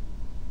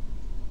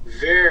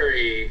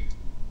 Very.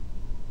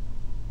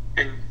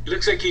 And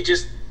looks like you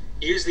just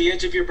used the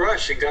edge of your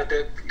brush and got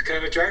that kind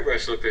of a dry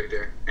brush look right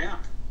there. Yeah.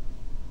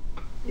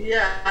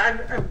 Yeah,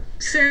 I'm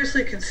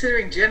seriously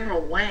considering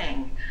General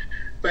Wang,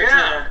 but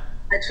Yeah.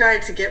 I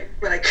tried to get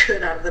what I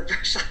could out of the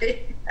brush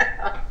I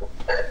have.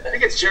 I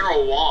think it's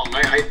General Wong.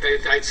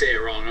 I'd say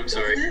it wrong. I'm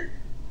sorry.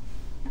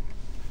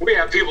 We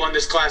have people in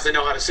this class that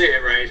know how to say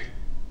it right.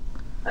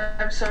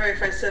 I'm sorry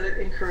if I said it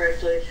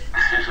incorrectly.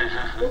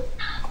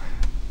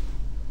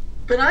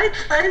 But I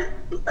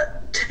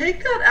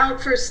take that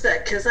out for a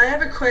sec because I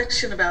have a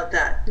question about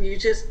that. You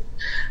just,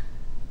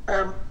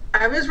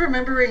 I was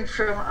remembering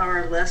from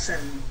our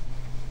lesson.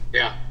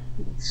 Yeah.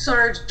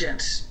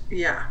 Sergeant,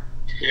 yeah.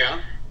 Yeah.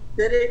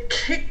 That it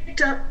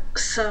kicked up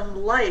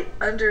some light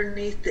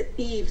underneath the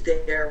eave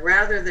there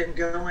rather than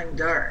going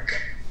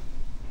dark.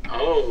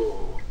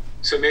 Oh,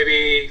 so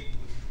maybe.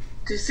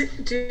 Do you see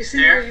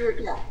there? where you were?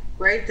 Yeah,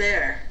 right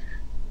there.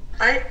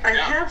 I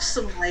have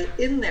some light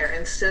in there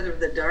instead of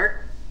the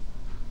dark.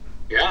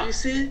 Yeah. Do you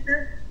see it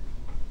there?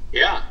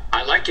 Yeah,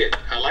 I like it.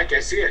 I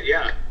see it.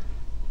 Yeah,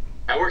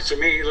 that works for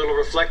me. A little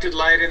reflected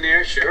light in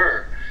there,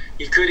 sure.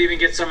 You could even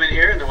get some in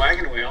here in the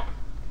wagon wheel.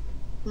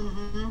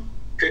 Mm-hmm.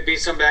 Could be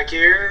some back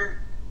here.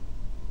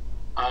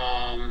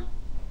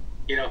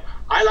 You know,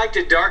 I liked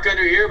it dark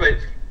under here, but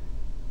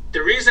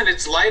the reason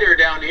it's lighter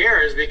down here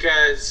is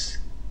because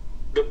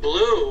the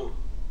blue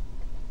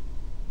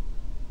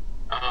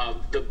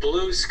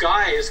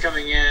sky is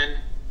coming in.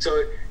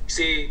 So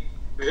see,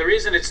 the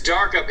reason it's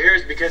dark up here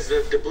is because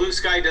the blue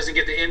sky doesn't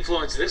get to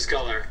influence this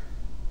color,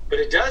 but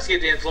it does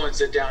get to influence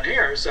it down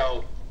here.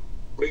 So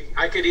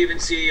I could even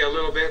see a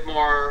little bit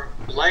more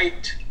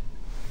light.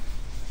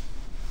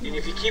 And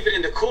if you keep it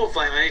in the cool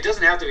family, it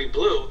doesn't have to be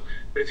blue,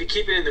 but if you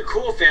keep it in the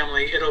cool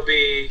family, it'll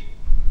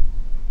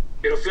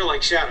feel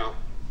like shadow.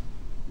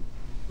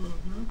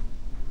 Mm-hmm.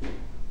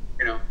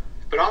 You know,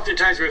 but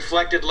oftentimes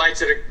reflected lights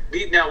that are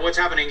now what's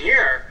happening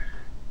here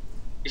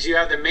is you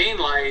have the main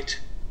light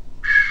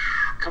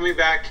coming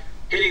back,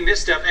 hitting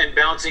this stuff and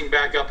bouncing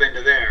back up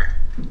into there.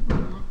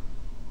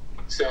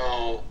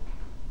 So,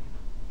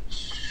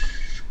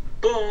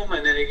 boom,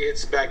 and then it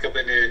gets back up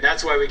into there. And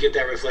that's why we get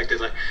that reflected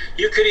light.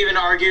 You could even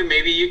argue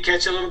maybe you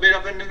catch a little bit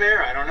up into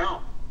there. I don't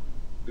know.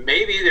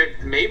 Maybe you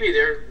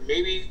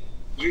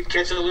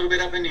catch a little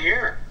bit up in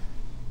here,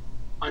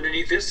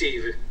 underneath this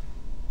even.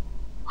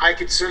 I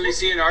could certainly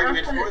see an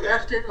argument for that.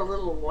 Left in a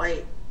little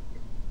white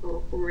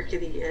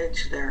rickety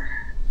edge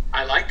there.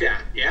 I like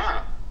that,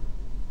 yeah.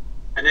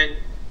 And then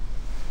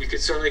you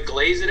could certainly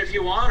glaze it if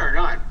you want or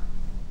not.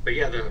 But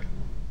yeah,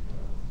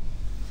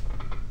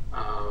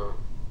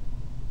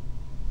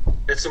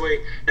 that's the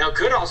way. Now it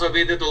could also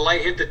be that the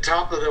light hit the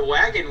top of the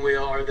wagon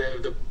wheel or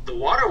the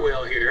water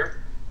wheel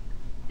here.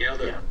 You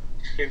know,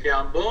 came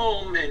down,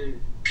 boom, and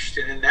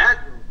then that.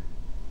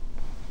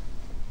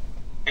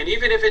 And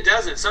even if it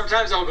doesn't,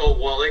 sometimes I'll go,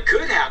 well, it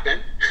could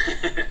happen.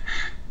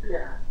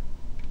 Yeah.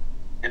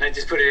 And I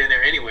just put it in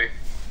there anyway.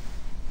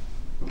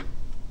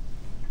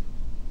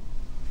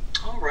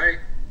 All right.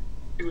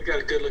 I think we got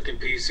a good looking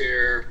piece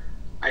here.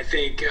 I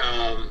think,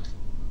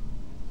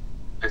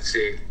 let's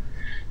see.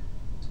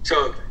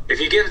 So if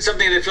you get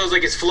something that feels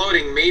like it's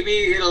floating,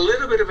 maybe hit a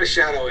little bit of a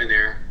shadow in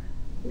there.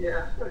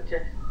 Yeah,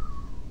 okay.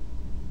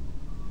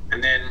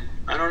 And then,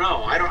 I don't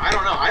know. I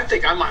don't know. I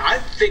think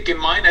in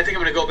mine, I think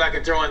I'm going to go back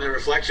and throw in the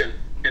reflection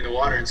in the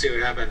water and see what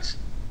happens.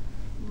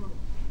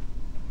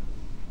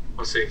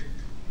 We'll see.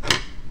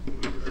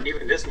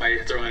 Even this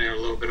might throw in a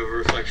little bit of a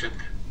reflection.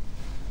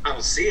 I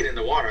don't see it in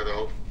the water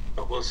though,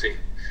 but we'll see.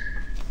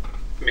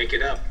 Make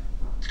it up.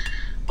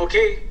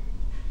 Okay.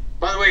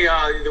 By the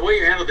way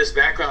you handled this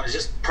background is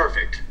just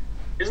perfect.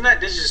 Isn't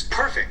that? This is just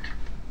perfect.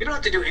 You don't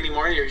have to do any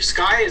more. Your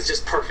sky is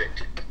just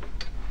perfect.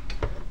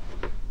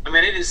 I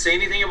mean, I didn't say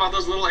anything about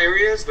those little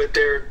areas, but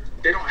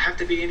they don't have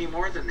to be any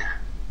more than that.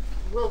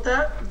 Well,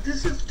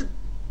 this is the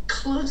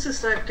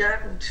closest I've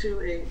gotten to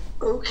a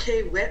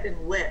okay wet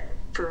and wet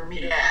for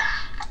me. Yeah.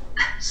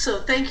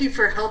 So thank you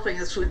for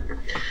helping us with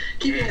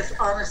keeping us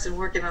honest and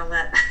working on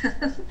that.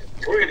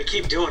 We're going to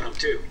keep doing them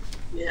too.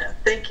 Yeah,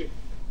 thank you.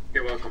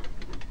 You're welcome.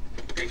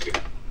 Thank you.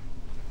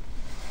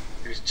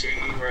 There's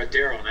Jane. We're at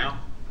Daryl now.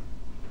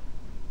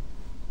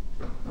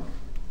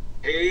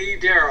 Hey,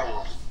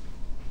 Daryl.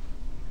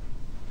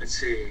 Let's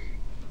see.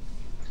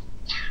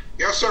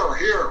 Yes, sir.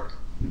 Here.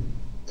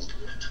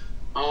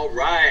 All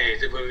right.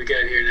 What do we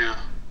got here now?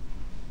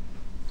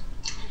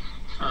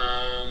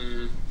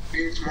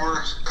 Needs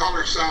more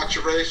color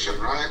saturation,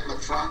 right? In the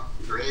front,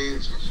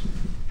 greens.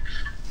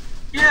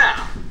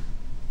 Yeah.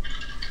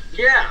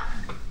 Yeah.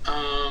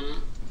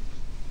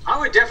 I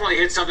would definitely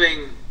hit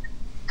something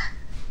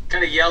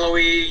kind of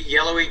yellowy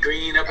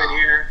green up in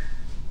here.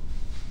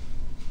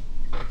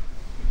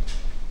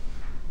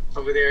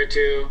 Over there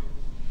too.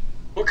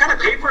 What kind of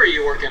paper are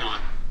you working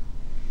on?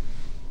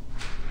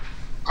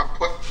 I'll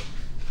put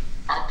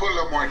a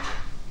little more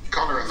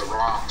color in the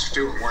rocks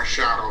too, more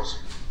shadows.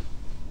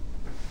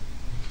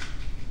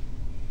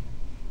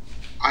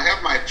 I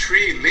have my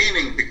tree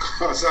leaning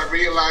because I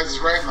realize it's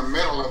right in the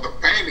middle of the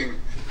painting.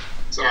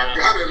 So I've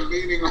got it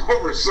leaning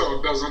over so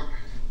it doesn't,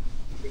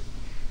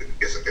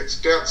 it's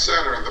dead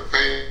center in the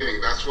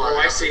painting. That's why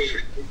I see.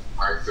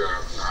 Like the,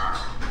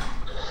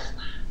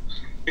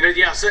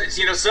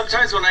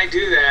 sometimes when I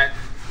do that,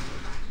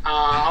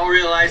 I'll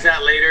realize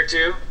that later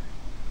too.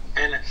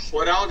 And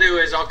what I'll do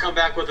is I'll come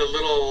back with a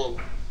little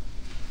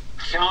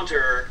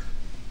counter,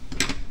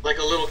 like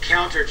a little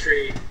counter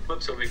tree.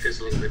 Whoops, I'll make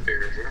this a little bit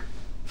bigger here.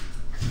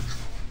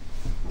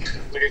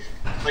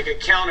 Like a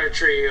counter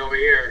tree over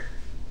here.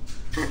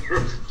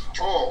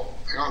 Oh,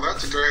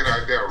 that's a great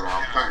idea,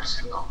 Rob.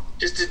 Thanks.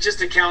 Just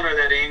to counter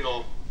that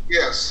angle.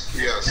 Yes,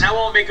 yes. And I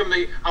won't make them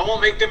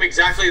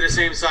exactly the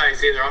same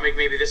size either. I'll make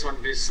maybe this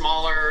one be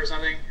smaller or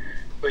something.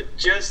 But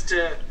just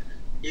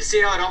you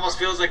see how it almost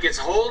feels like it's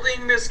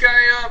holding this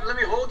guy up. Let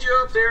me hold you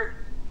up there.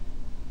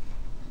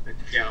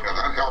 Yeah,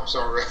 that helps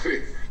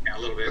already. Yeah, a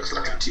little bit. Looks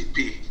like a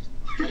TP.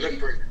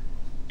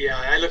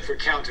 I look for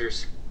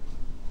counters.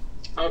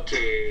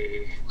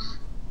 Okay.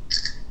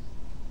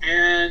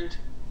 And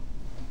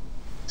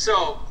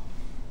so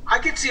I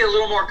could see a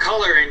little more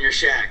color in your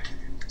shack.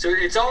 So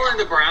it's all in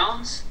the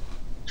browns.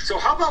 So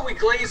how about we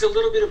glaze a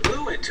little bit of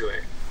blue into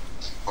it?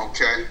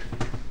 Okay.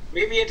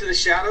 Maybe into the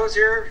shadows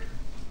here.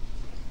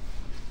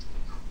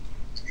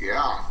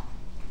 Yeah.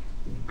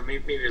 Or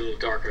maybe a little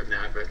darker than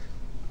that, but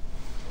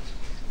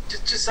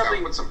just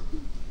something. Yeah,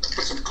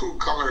 put some cool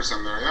colors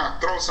in there. Yeah,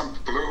 throw some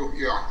blue.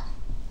 Yeah.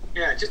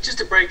 Yeah, just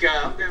to break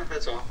up. Yeah,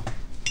 that's all.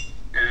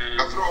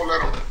 And I'll throw a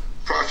little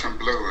Prussian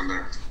blue in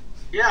there.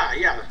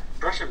 Yeah,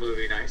 Prussian blue would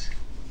be nice.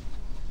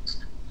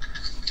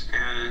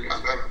 And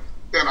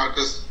then I'll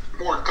just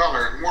more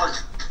color,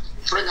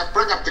 bring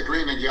up the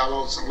green and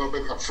yellows a little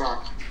bit in the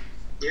front.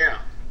 Yeah.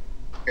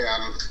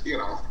 And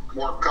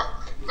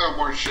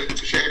more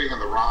shading in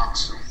the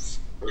rocks.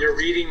 You're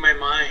reading my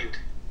mind.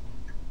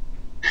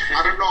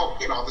 I don't know.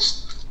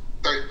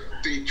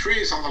 The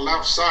trees on the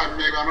left side.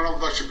 Maybe I don't know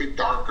if that should be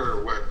darker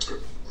or wet.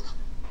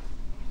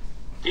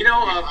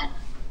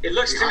 It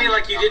looks to me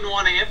like you didn't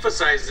want to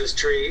emphasize this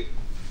tree,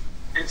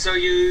 and so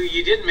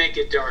you didn't make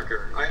it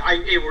darker.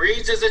 It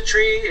reads as a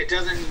tree. It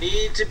doesn't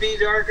need to be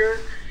darker.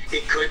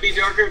 It could be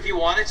darker if you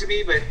want it to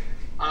be, but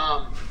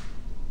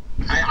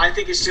I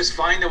think it's just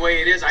fine the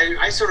way it is.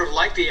 I sort of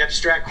like the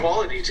abstract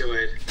quality to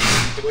it,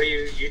 the way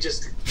you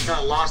just kind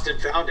of lost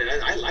and found it.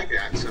 I like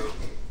that, so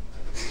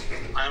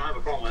I don't have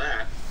a problem with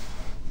that.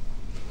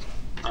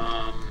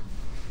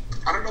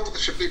 I don't know if there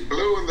should be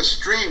blue in the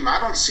stream. I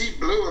don't see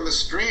blue in the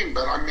stream,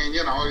 but I mean,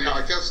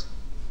 I guess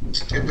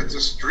if it's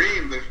a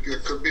stream, there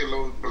could be a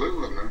little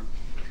blue in there.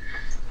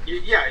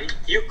 Yeah,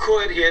 you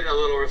could hit a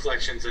little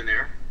reflections in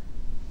there.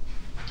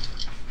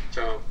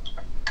 So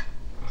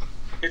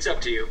it's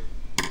up to you.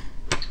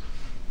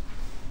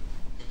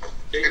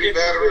 Any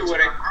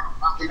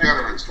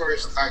veterans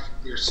first, thank you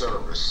for your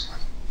service.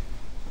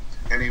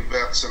 Any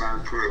vets in our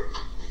group?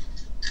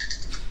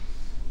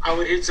 I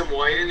would hit some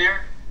white in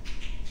there.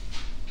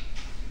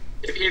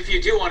 If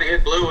you do want to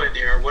hit blue in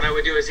there, what I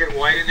would do is hit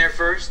white in there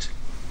first,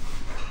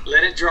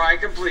 let it dry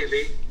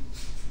completely,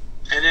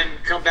 and then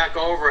come back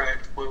over it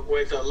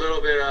with a little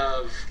bit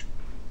of...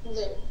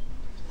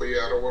 Well,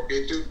 yeah, it won't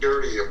be too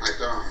dirty if I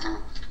don't,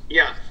 huh?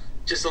 Yeah,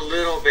 just a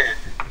little bit.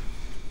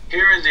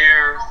 Here and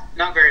there,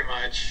 not very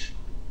much.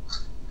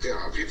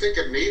 Yeah, if you think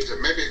it needs it,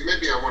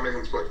 maybe I won't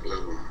even put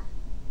blue.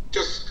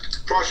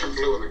 Just brush some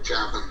blue in the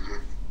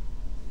cabin.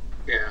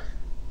 Yeah.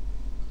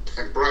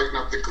 And brighten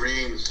up the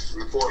greens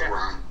in the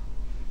foreground.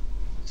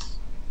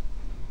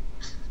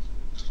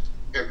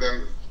 And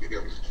then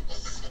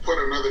put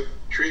another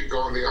tree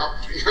going the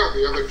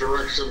other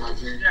direction,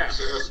 like you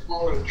said, a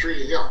smaller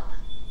tree.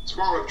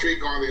 Smaller tree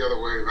going the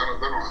other way.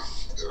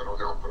 That'll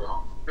help it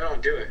out. That'll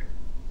do it.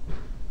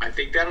 I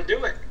think that'll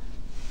do it.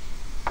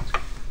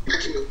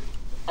 Thank you.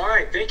 All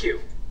right, thank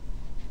you.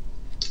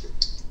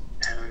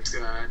 And I've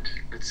got,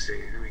 let's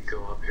see, let me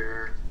go up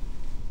here.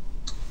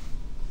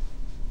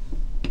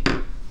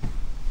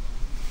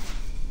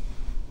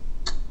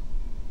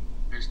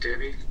 There's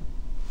Debbie.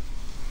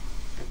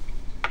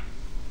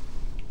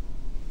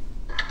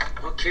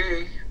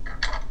 Okay.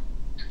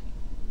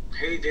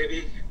 Hey,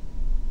 Debbie.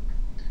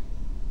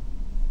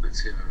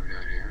 Let's see what we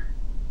got here.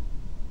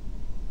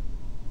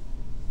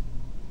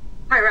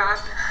 Hi, Rob.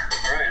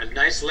 All right, a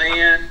nice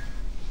lay-in.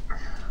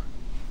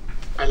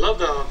 I love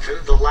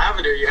the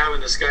lavender you have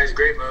in the sky. Is a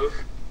great move.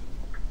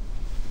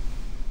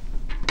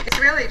 It's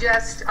really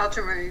just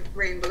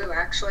ultramarine blue,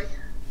 actually.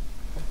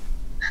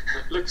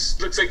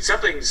 looks like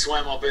something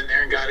swam up in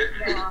there and got it.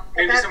 Yeah,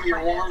 Maybe some of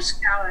your worms.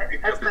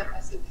 That's my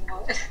message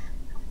palette.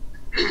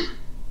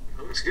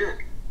 That looks good.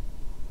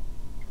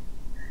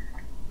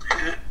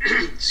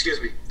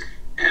 Excuse me.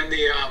 And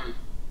the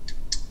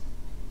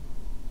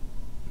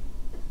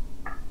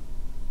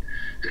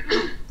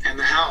and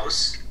the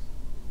house.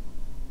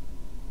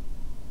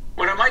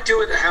 What I might do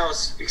with the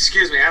house,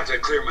 excuse me, I have to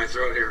clear my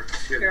throat here.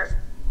 Sure.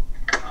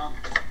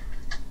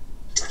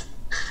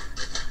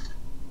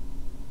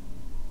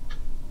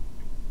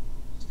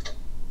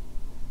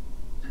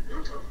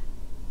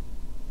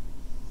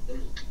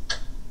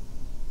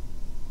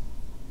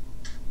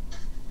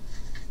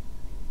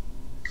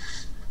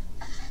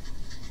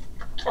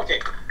 Okay.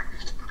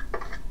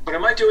 What I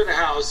might do with the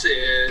house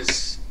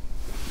is,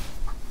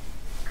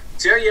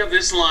 see how you have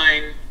this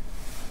line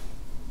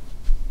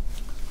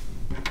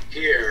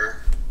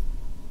here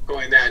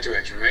going that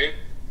direction, right?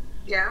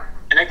 Yeah.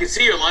 And I can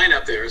see your line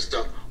up there.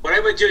 So what I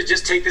would do is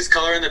just take this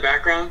color in the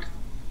background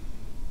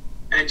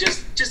and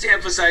just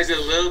emphasize it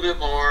a little bit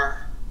more.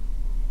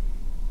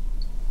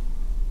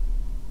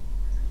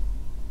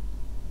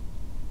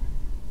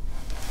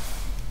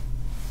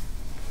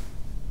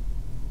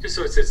 Just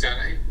so it sits down,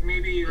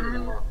 maybe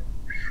even more.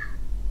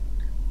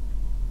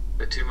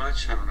 But too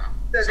much? I don't know.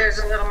 So there's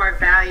a little more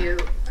value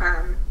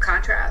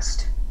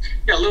contrast.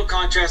 Yeah, a little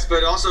contrast,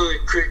 but also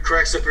it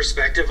corrects the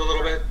perspective a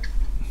little bit.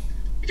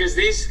 Because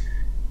these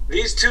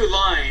two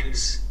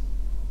lines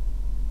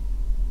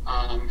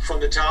from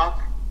the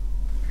top.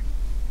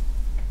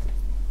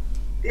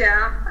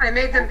 Yeah, I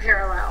made them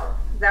parallel.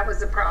 That was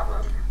the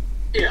problem.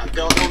 Yeah,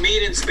 they'll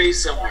meet in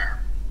space somewhere.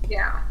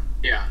 Yeah.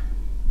 Yeah.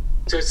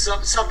 So it's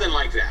something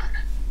like that.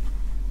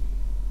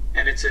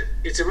 And it's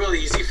a really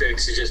easy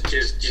fix. You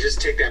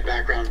just take that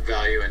background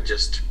value and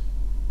just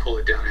pull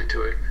it down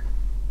into it.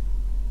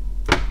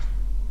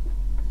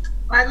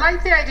 I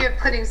like the idea of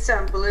putting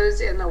some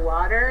blues in the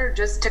water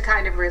just to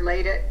kind of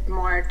relate it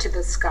more to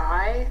the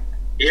sky.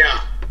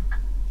 Yeah.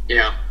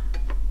 Yeah.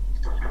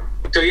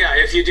 So yeah,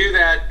 if you do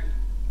that,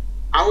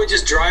 I would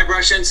just dry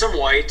brush in some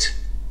white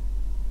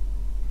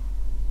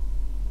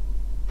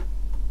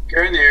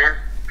here and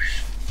there,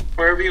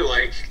 wherever you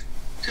like.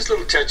 Just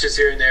little touches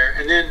here and there,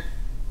 and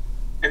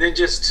then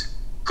just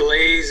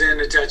glaze in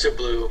a touch of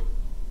blue.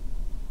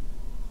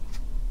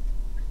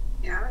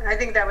 Yeah, I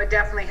think that would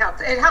definitely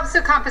help. It helps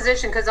the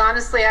composition because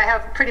honestly, I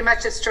have pretty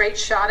much a straight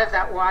shot of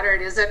that water.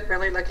 It isn't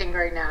really looking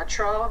very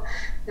natural.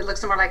 It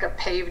looks more like a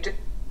paved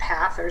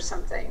path or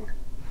something.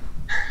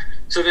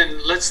 So then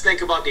let's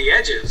think about the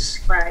edges.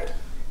 Right.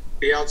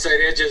 The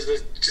outside edges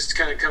that just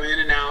kind of come in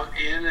and out,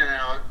 in and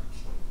out.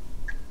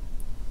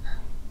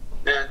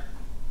 that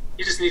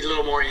you just need a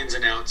little more ins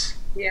and outs.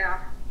 Yeah.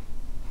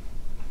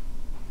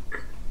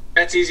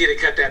 That's easy to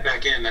cut that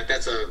back in.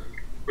 That's a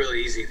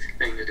really easy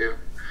thing to do.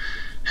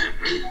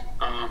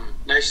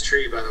 Nice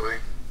tree, by the way.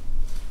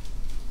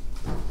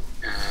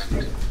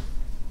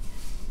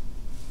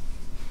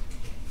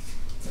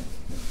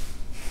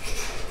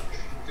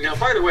 And now,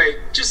 by the way,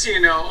 just so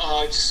you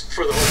know, just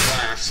for the whole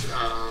class,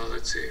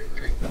 let's see,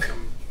 let me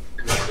come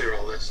and clear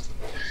all this.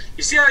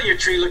 You see how your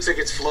tree looks like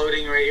it's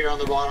floating right here on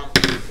the bottom?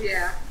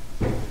 Yeah.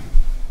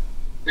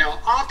 Now,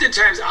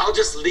 oftentimes I'll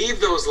just leave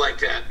those like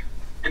that.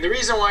 And the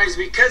reason why is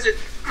because it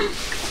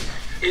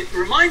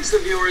reminds the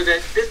viewer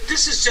that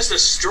this is just a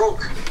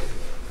stroke.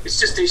 It's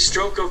just a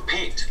stroke of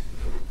paint.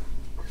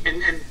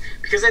 And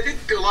because I think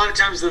a lot of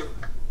times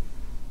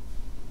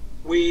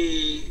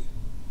we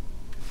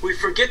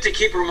forget to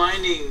keep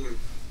reminding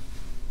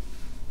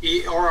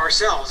or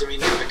ourselves. I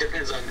mean, it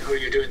depends on who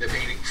you're doing the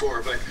painting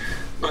for, but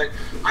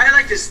I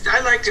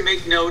like to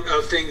make note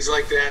of things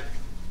like that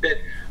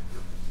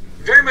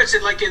very much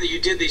like that you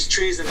did these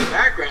trees in the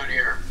background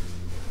here.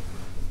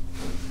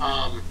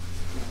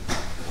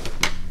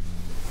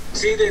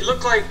 See, they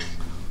look like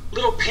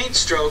little paint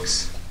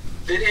strokes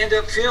that end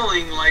up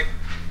feeling like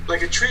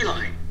a tree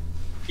line.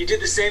 You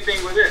did the same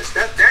thing with this.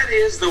 That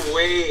is the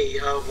way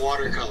of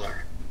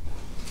watercolor.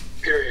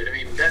 Period. I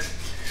mean,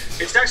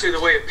 it's actually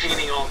the way of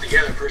painting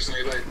altogether,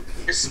 personally, but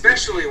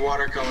especially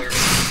watercolor,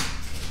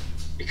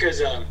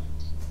 because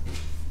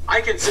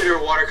I consider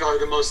watercolor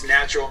the most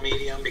natural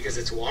medium because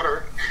it's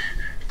water,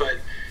 but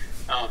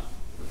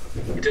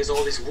it does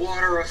all these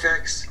water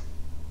effects.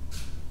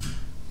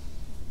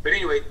 But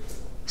anyway,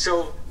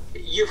 so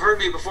you've heard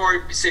me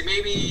before say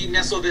maybe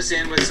nestle this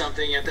in with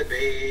something at the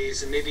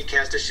base and maybe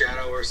cast a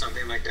shadow or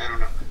something like that. I don't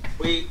know.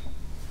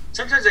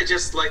 Sometimes I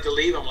just like to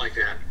leave them like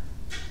that.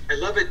 I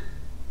love it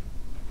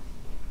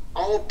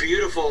all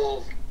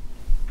beautiful,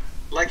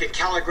 like a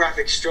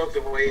calligraphic stroke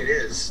the way it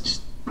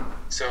is.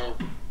 So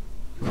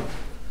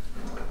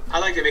I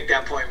like to make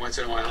that point once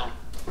in a while.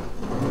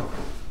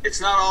 It's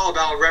not all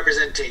about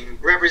representing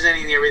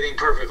everything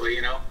perfectly,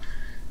 you know?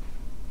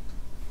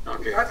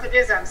 Okay. What it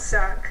is, I'm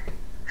stuck.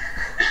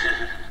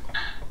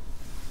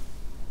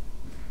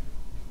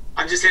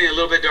 I'm just hitting a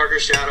little bit darker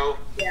shadow.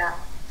 Yeah.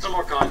 Some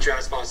more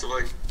contrast,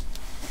 possibly.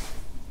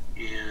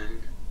 And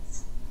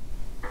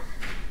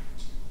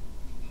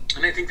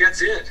I think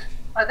that's it.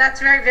 Oh, that's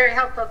very, very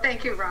helpful.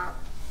 Thank you, Rob.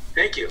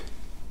 Thank you.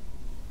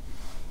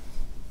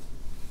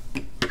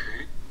 Okay.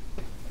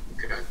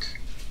 Good.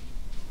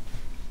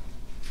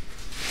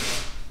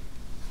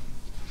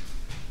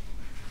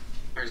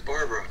 There's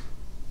Barbara.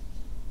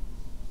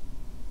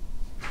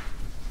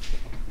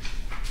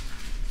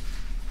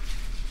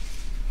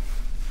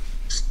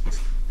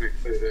 Let me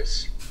play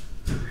this.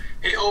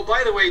 Hey, oh,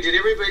 by the way,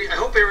 I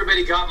hope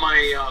everybody got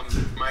my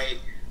my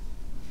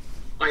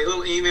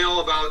little email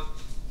about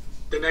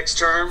the next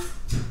term,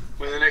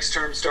 when the next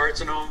term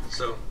starts and all.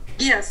 So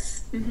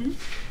yes,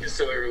 just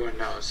so everyone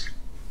knows.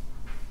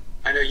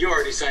 I know you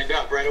already signed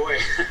up right away.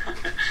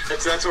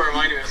 that's what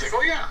reminded me. I was like,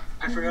 oh yeah,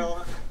 I forgot all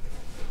that.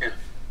 Yeah.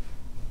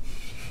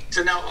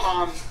 So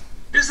now,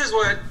 this is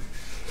what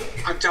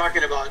I'm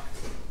talking about.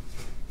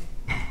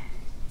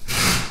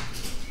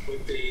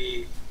 With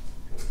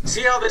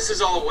see how this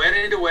is all wet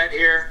into wet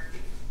here,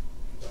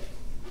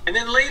 and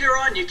then later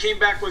on you came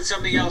back with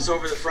something else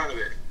over the front of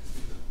it.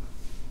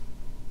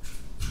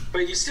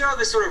 But you still have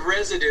this sort of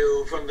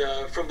residue from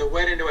the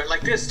wet into wet,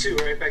 like this too,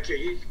 right back here.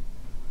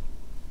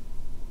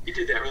 You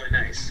did that really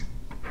nice.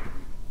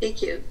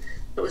 Thank you.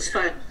 It was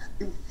fun.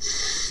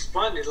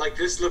 Fun, like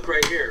this look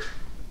right here.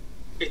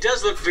 It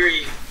does look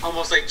very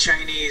almost like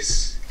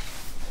Chinese,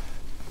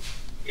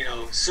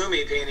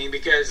 sumi painting,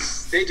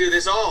 because they do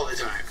this all the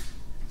time.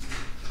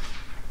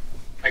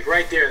 Like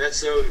right there,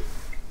 that's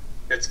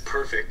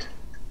perfect.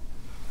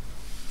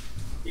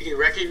 You can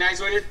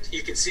recognize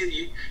you can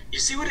see you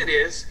see what it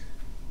is.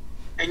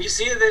 And you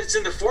see that it's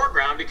in the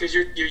foreground because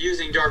you're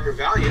using darker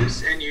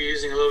values and you're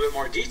using a little bit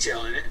more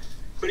detail in it.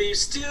 But you're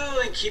still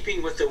in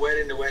keeping with the wet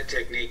in the wet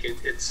technique.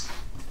 It's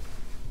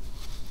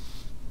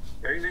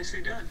very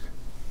nicely done.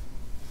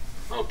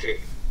 Okay.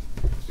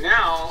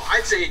 Now,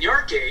 I'd say in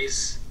your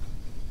case,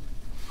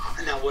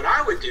 now what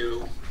I would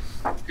do,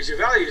 because your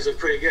values look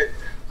pretty good,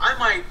 I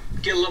might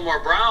get a little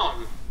more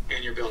brown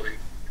in your building.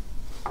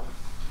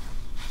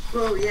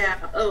 Oh,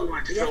 yeah. Oh, I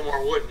want to feel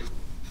more wooden.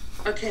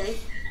 Okay.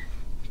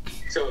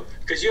 So,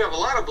 because you have a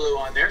lot of blue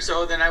on there,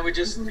 so then I would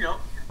just, a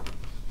little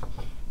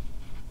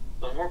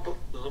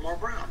more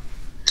brown.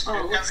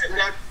 Oh, and if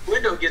that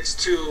window gets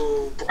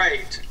too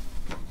bright,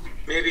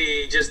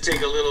 maybe just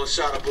take a little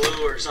shot of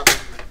blue or something.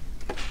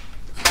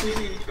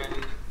 Maybe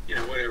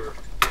even, whatever.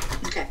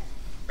 Okay.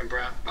 And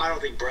brown. I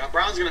don't think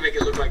brown's going to make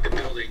it look like the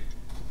building.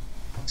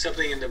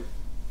 Something in the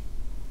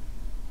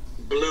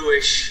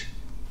bluish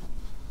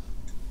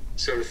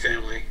sort of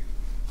family.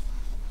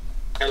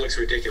 That looks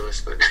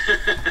ridiculous, but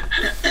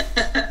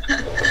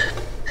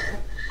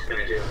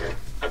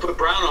I put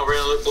brown over it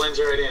and it blends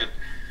right in.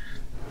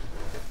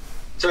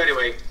 So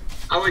anyway,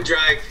 I would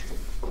drag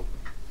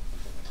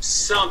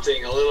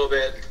something a little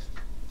bit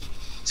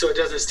so it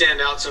doesn't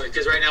stand out. So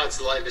because right now it's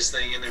the lightest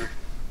thing in there.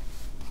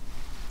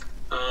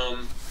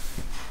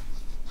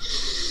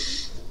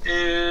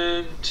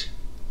 And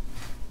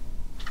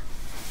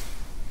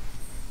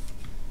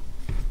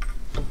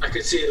I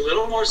could see a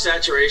little more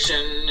saturation,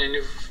 and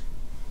if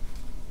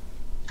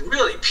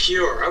really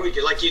pure. I would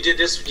get like you did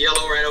this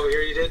yellow right over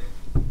here. You did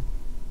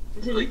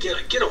really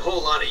get a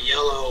whole lot of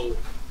yellow.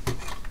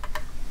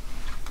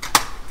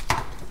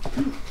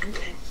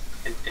 Okay.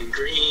 And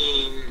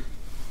green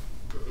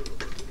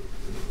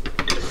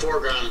in the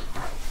foreground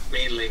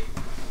mainly.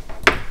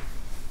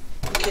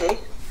 Okay.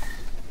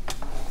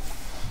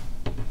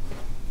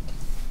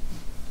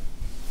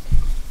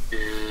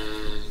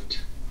 And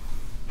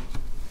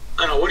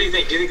I don't know, what do you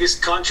think? Do you think this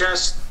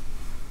contrast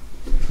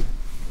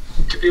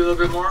could be a little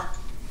bit more?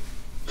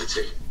 Let's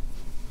see.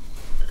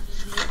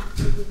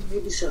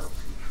 Maybe so.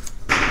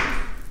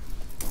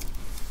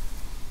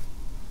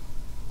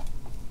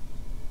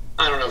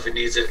 I don't know if it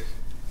needs it.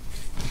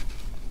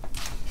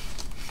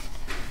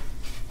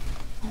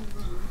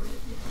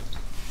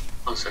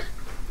 Oh, sorry.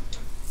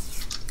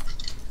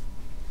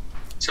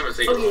 Something to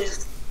think about.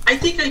 Yes. I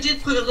think I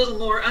did put a little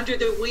more under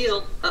the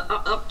wheel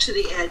up to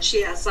the edge.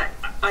 Yes,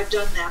 I've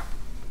done that.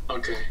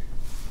 Okay.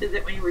 Did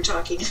that when you were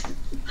talking.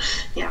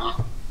 Yeah,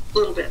 a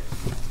little bit.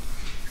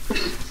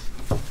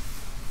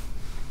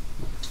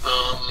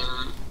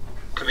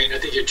 I mean, I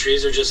think your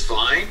trees are just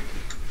fine.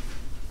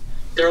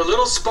 They're a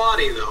little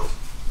spotty, though.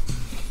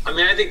 I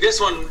mean, I think this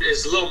one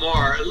is a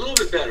little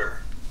bit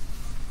better.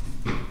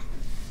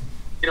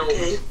 You know,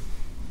 okay.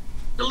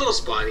 A little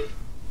spotty.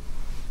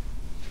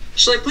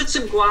 Shall I put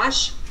some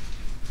gouache?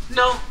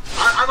 No,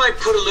 I might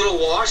put a little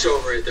wash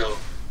over it, though.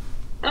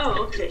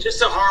 Oh, okay.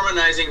 Just a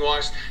harmonizing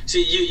wash.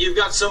 See, you've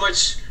got so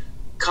much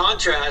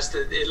contrast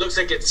that it looks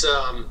like it's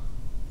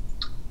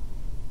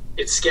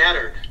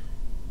scattered.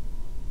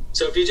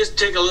 So if you just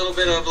take a little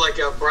bit of like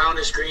a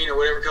brownish green or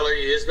whatever color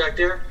you use back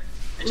there,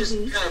 and just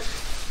kind of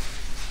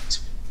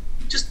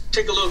just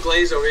take a little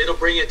glaze over it, it'll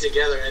bring it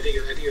together. I think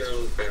it'll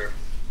look better.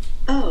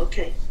 Oh,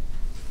 okay.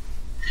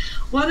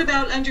 What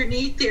about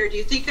underneath there? Do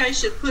you think I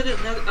should put a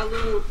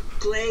little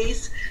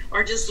glaze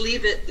or just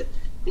leave it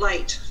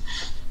light?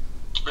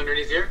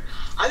 Underneath here?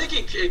 I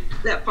think it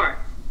that part.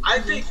 I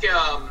think, you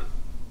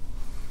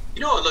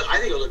know, I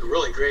think it'll look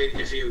really great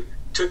if you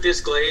took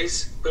this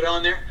glaze, put it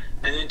on there,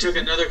 and then took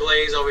another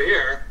glaze over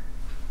here,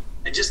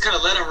 and just kind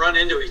of let them run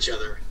into each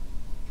other.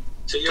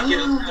 So you'll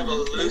get kind of a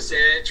loose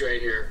edge right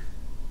here.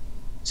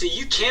 So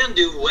you can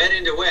do wet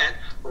into wet,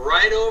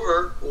 right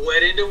over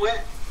wet into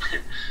wet.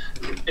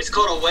 It's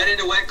called a wet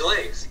into wet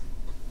glaze.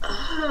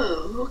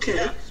 Oh,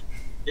 okay.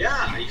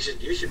 Yeah, you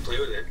should play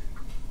with it.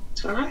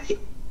 All right.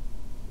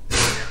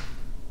 Yeah.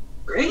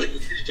 Great. Really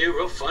easy to do,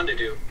 real fun to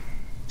do.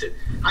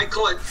 I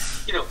call it,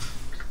 you know,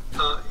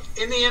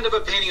 in the end of a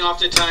painting,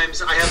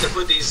 oftentimes I have to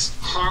put these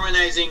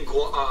harmonizing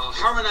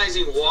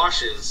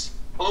washes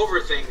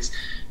over things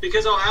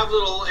because I'll have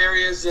little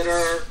areas that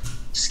are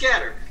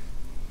scattered.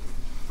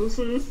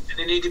 And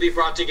they need to be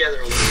brought together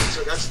a little bit.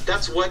 So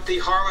that's what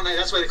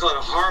that's why they call it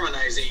a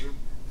harmonizing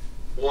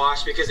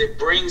wash, because it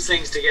brings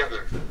things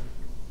together.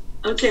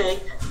 Okay.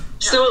 Yeah.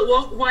 So it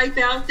won't wipe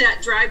out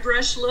that dry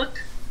brush look?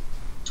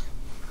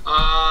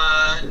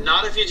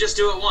 Not if you just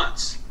do it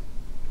once.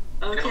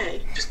 Okay. You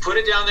know, just put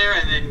it down there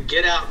and then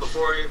get out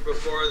before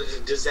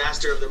the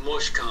disaster of the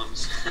mush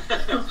comes.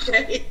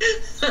 Okay.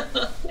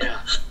 Yeah.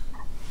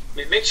 I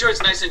mean, make sure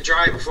it's nice and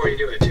dry before you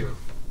do it too.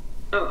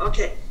 Oh,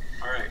 okay.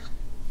 All right.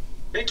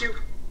 Thank you.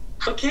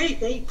 Okay,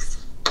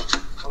 thanks.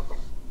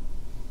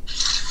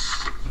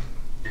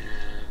 And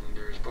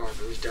there's Barbara.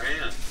 There's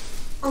Diane.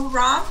 Oh,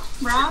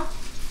 Rob,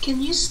 can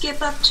you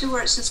skip up to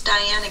where it says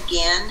Diane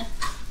again?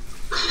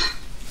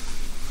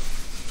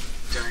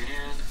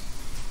 Diane.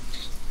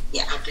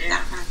 Yeah, again.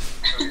 that one.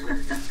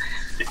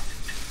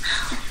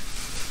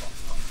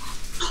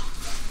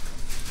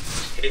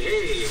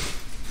 Hey.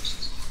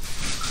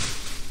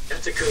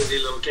 That's a cozy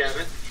little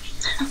cabin.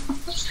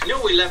 You know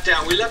what we left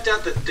out? We left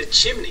out the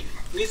chimney.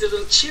 It needs a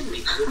little chimney.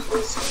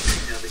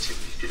 The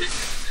chimney.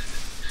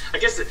 I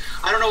guess,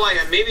 I don't know why,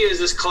 maybe it was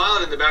this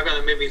cloud in the background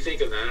that made me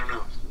think of that. I don't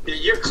know.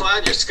 Your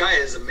cloud, your sky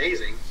is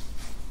amazing.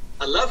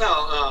 I love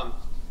how,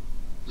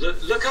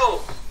 look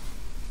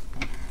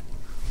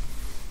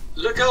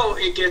how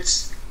it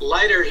gets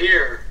lighter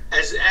here,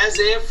 as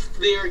if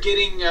they are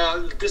getting,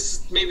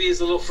 this maybe is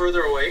a little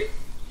further away.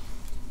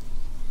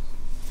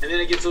 And then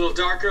it gets a little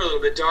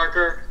bit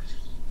darker.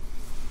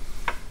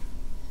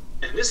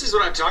 And this is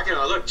what I'm talking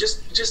about. Look,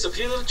 just a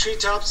few little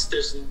treetops.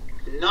 There's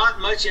not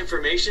much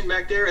information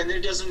back there, and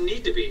there doesn't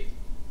need to be.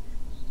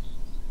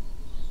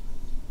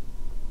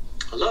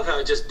 I love how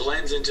it just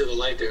blends into the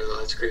light there, though.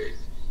 That's great.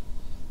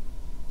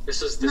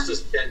 This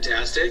is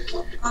fantastic.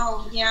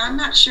 Oh yeah, I'm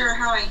not sure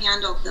how I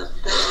handled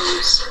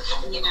those.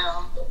 You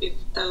know,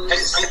 those.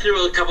 I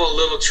threw a couple of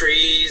little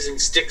trees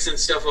and sticks and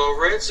stuff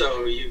over it,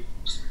 so you.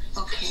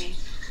 Okay.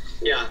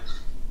 Yeah.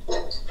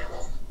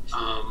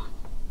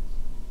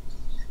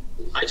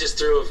 I just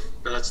threw.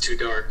 Well, that's too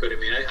dark, but I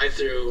mean, I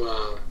threw.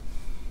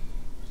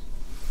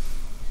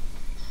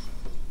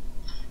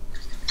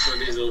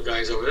 one of these little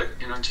guys over there.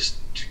 You know, just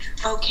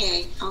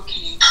Okay.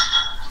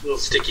 little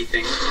sticky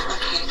thing.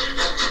 Okay.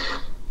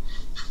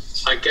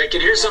 I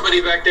can hear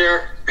somebody back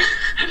there.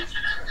 I'm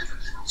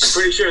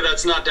pretty sure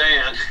that's not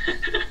Diane.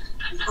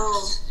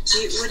 Oh,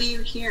 what do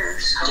you hear?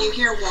 Do you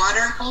hear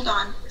water? Hold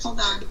on.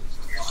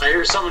 I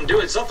hear someone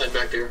doing something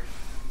back there.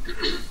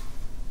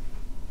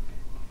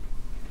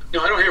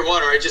 No, I don't hear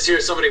water. I just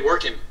hear somebody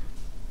working.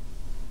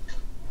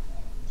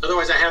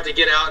 Otherwise, I have to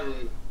get out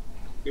and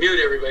mute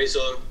everybody.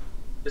 So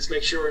let's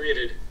make sure we're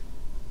muted.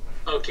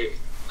 Okay.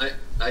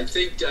 I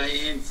think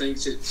Diane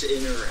thinks it's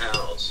in her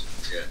house.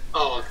 Yeah.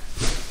 Oh.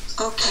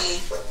 Okay.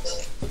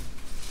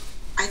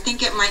 I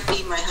think it might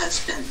be my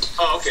husband.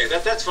 Oh, okay.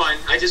 That's fine.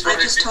 I just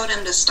told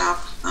him to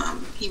stop.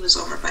 He was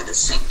over by the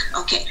sink.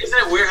 Okay. Isn't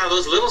it weird how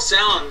those little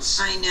sounds?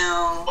 I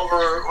know.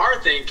 Over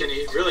our thing, you can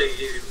really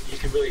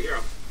hear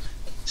them.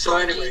 So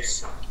anyway,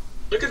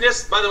 look at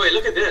this. By the way,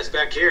 look at this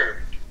back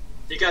here.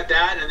 You got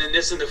that, and then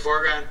this in the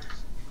foreground.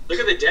 Look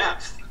at the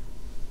depth.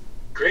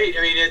 Great.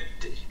 I mean,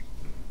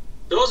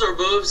 those are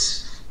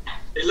moves.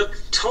 They look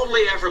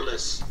totally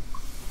effortless,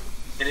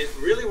 and it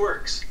really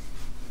works.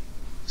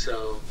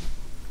 So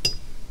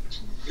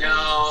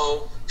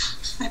now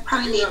I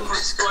probably need more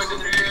going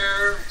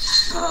there.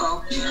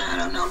 Oh, yeah, I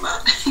don't know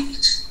about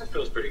that. That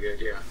feels pretty good,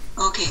 yeah.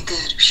 Okay,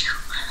 good.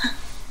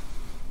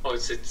 Oh,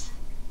 it's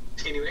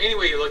any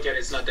way you look at it,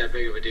 it's not that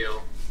big of a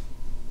deal.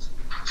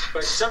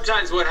 But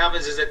sometimes what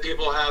happens is that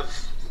they'll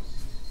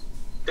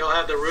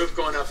have the roof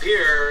going up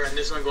here and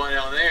this one going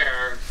down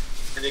there,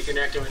 and they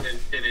connect them,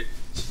 and it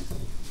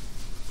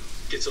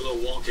gets a little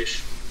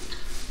wonkish.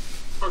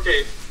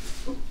 Okay,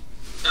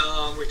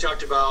 we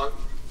talked about.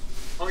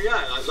 Oh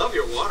yeah, I love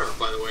your water,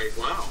 by the way.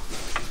 Wow,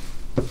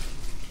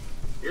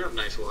 you have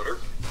nice water.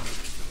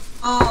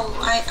 Oh,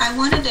 I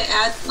wanted to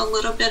add a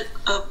little bit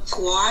of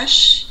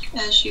gouache,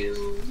 as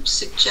you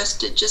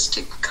suggested, just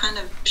to kind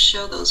of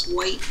show those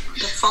the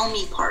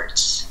foamy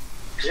parts.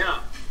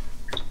 Yeah.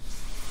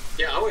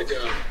 Yeah, I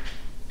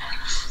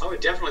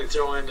would definitely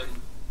throw in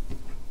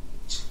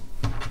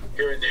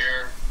here and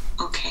there.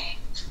 Okay.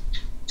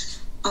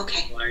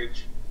 Like,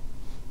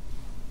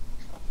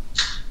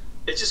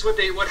 it's just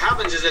what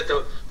happens is that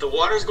the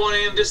water's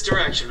going in this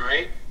direction,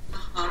 right?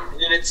 And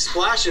then it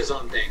splashes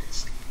on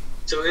things.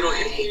 So it'll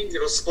hit things,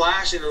 it'll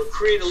splash, and it'll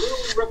create a little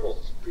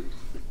ripple.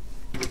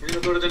 And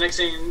it'll go to the next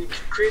thing and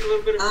create a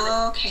little bit of a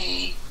ripple.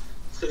 Okay.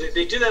 So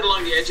they do that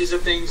along the edges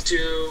of things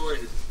too,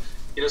 and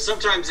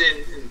sometimes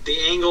in the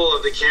angle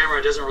of the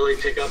camera doesn't really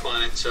pick up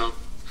on it. So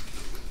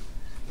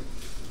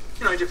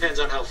it depends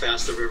on how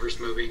fast the river's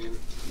moving and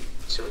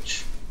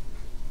such.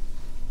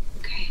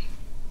 Okay.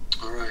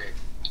 All right.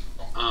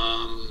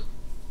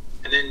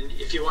 And then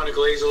if you want to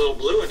glaze a little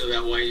blue into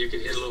that white, you can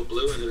hit a little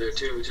blue into there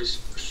too,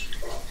 just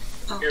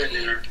here and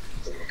there.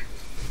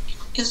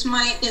 Is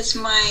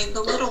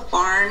the little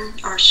barn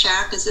or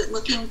shack, is it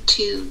looking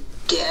too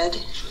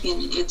dead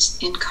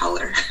in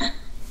color?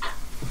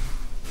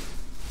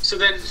 So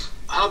then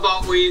how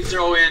about we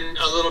throw in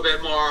a little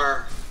bit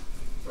more,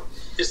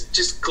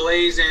 just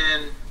glaze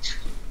in.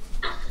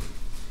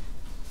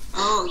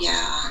 Oh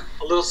yeah.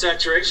 A little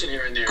saturation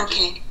here and there.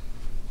 Okay.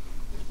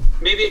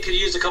 Maybe it could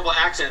use a couple of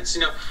accents.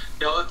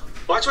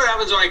 Watch what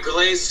happens when I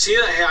glaze. See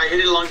how I hit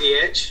it along the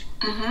edge?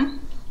 Mm-hmm.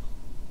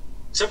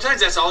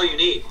 Sometimes that's all you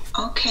need.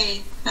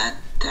 Okay,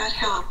 that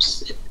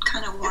helps. It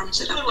kind of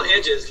warms it up. Little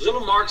edges, little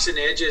marks and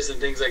edges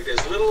and things like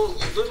this. Little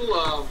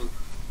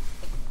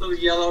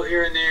yellow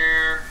here and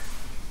there.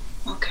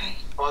 Okay.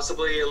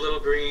 Possibly a little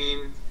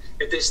green.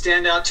 If they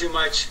stand out too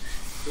much,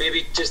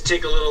 maybe just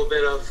take a little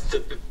bit of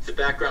the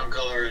background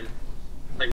color and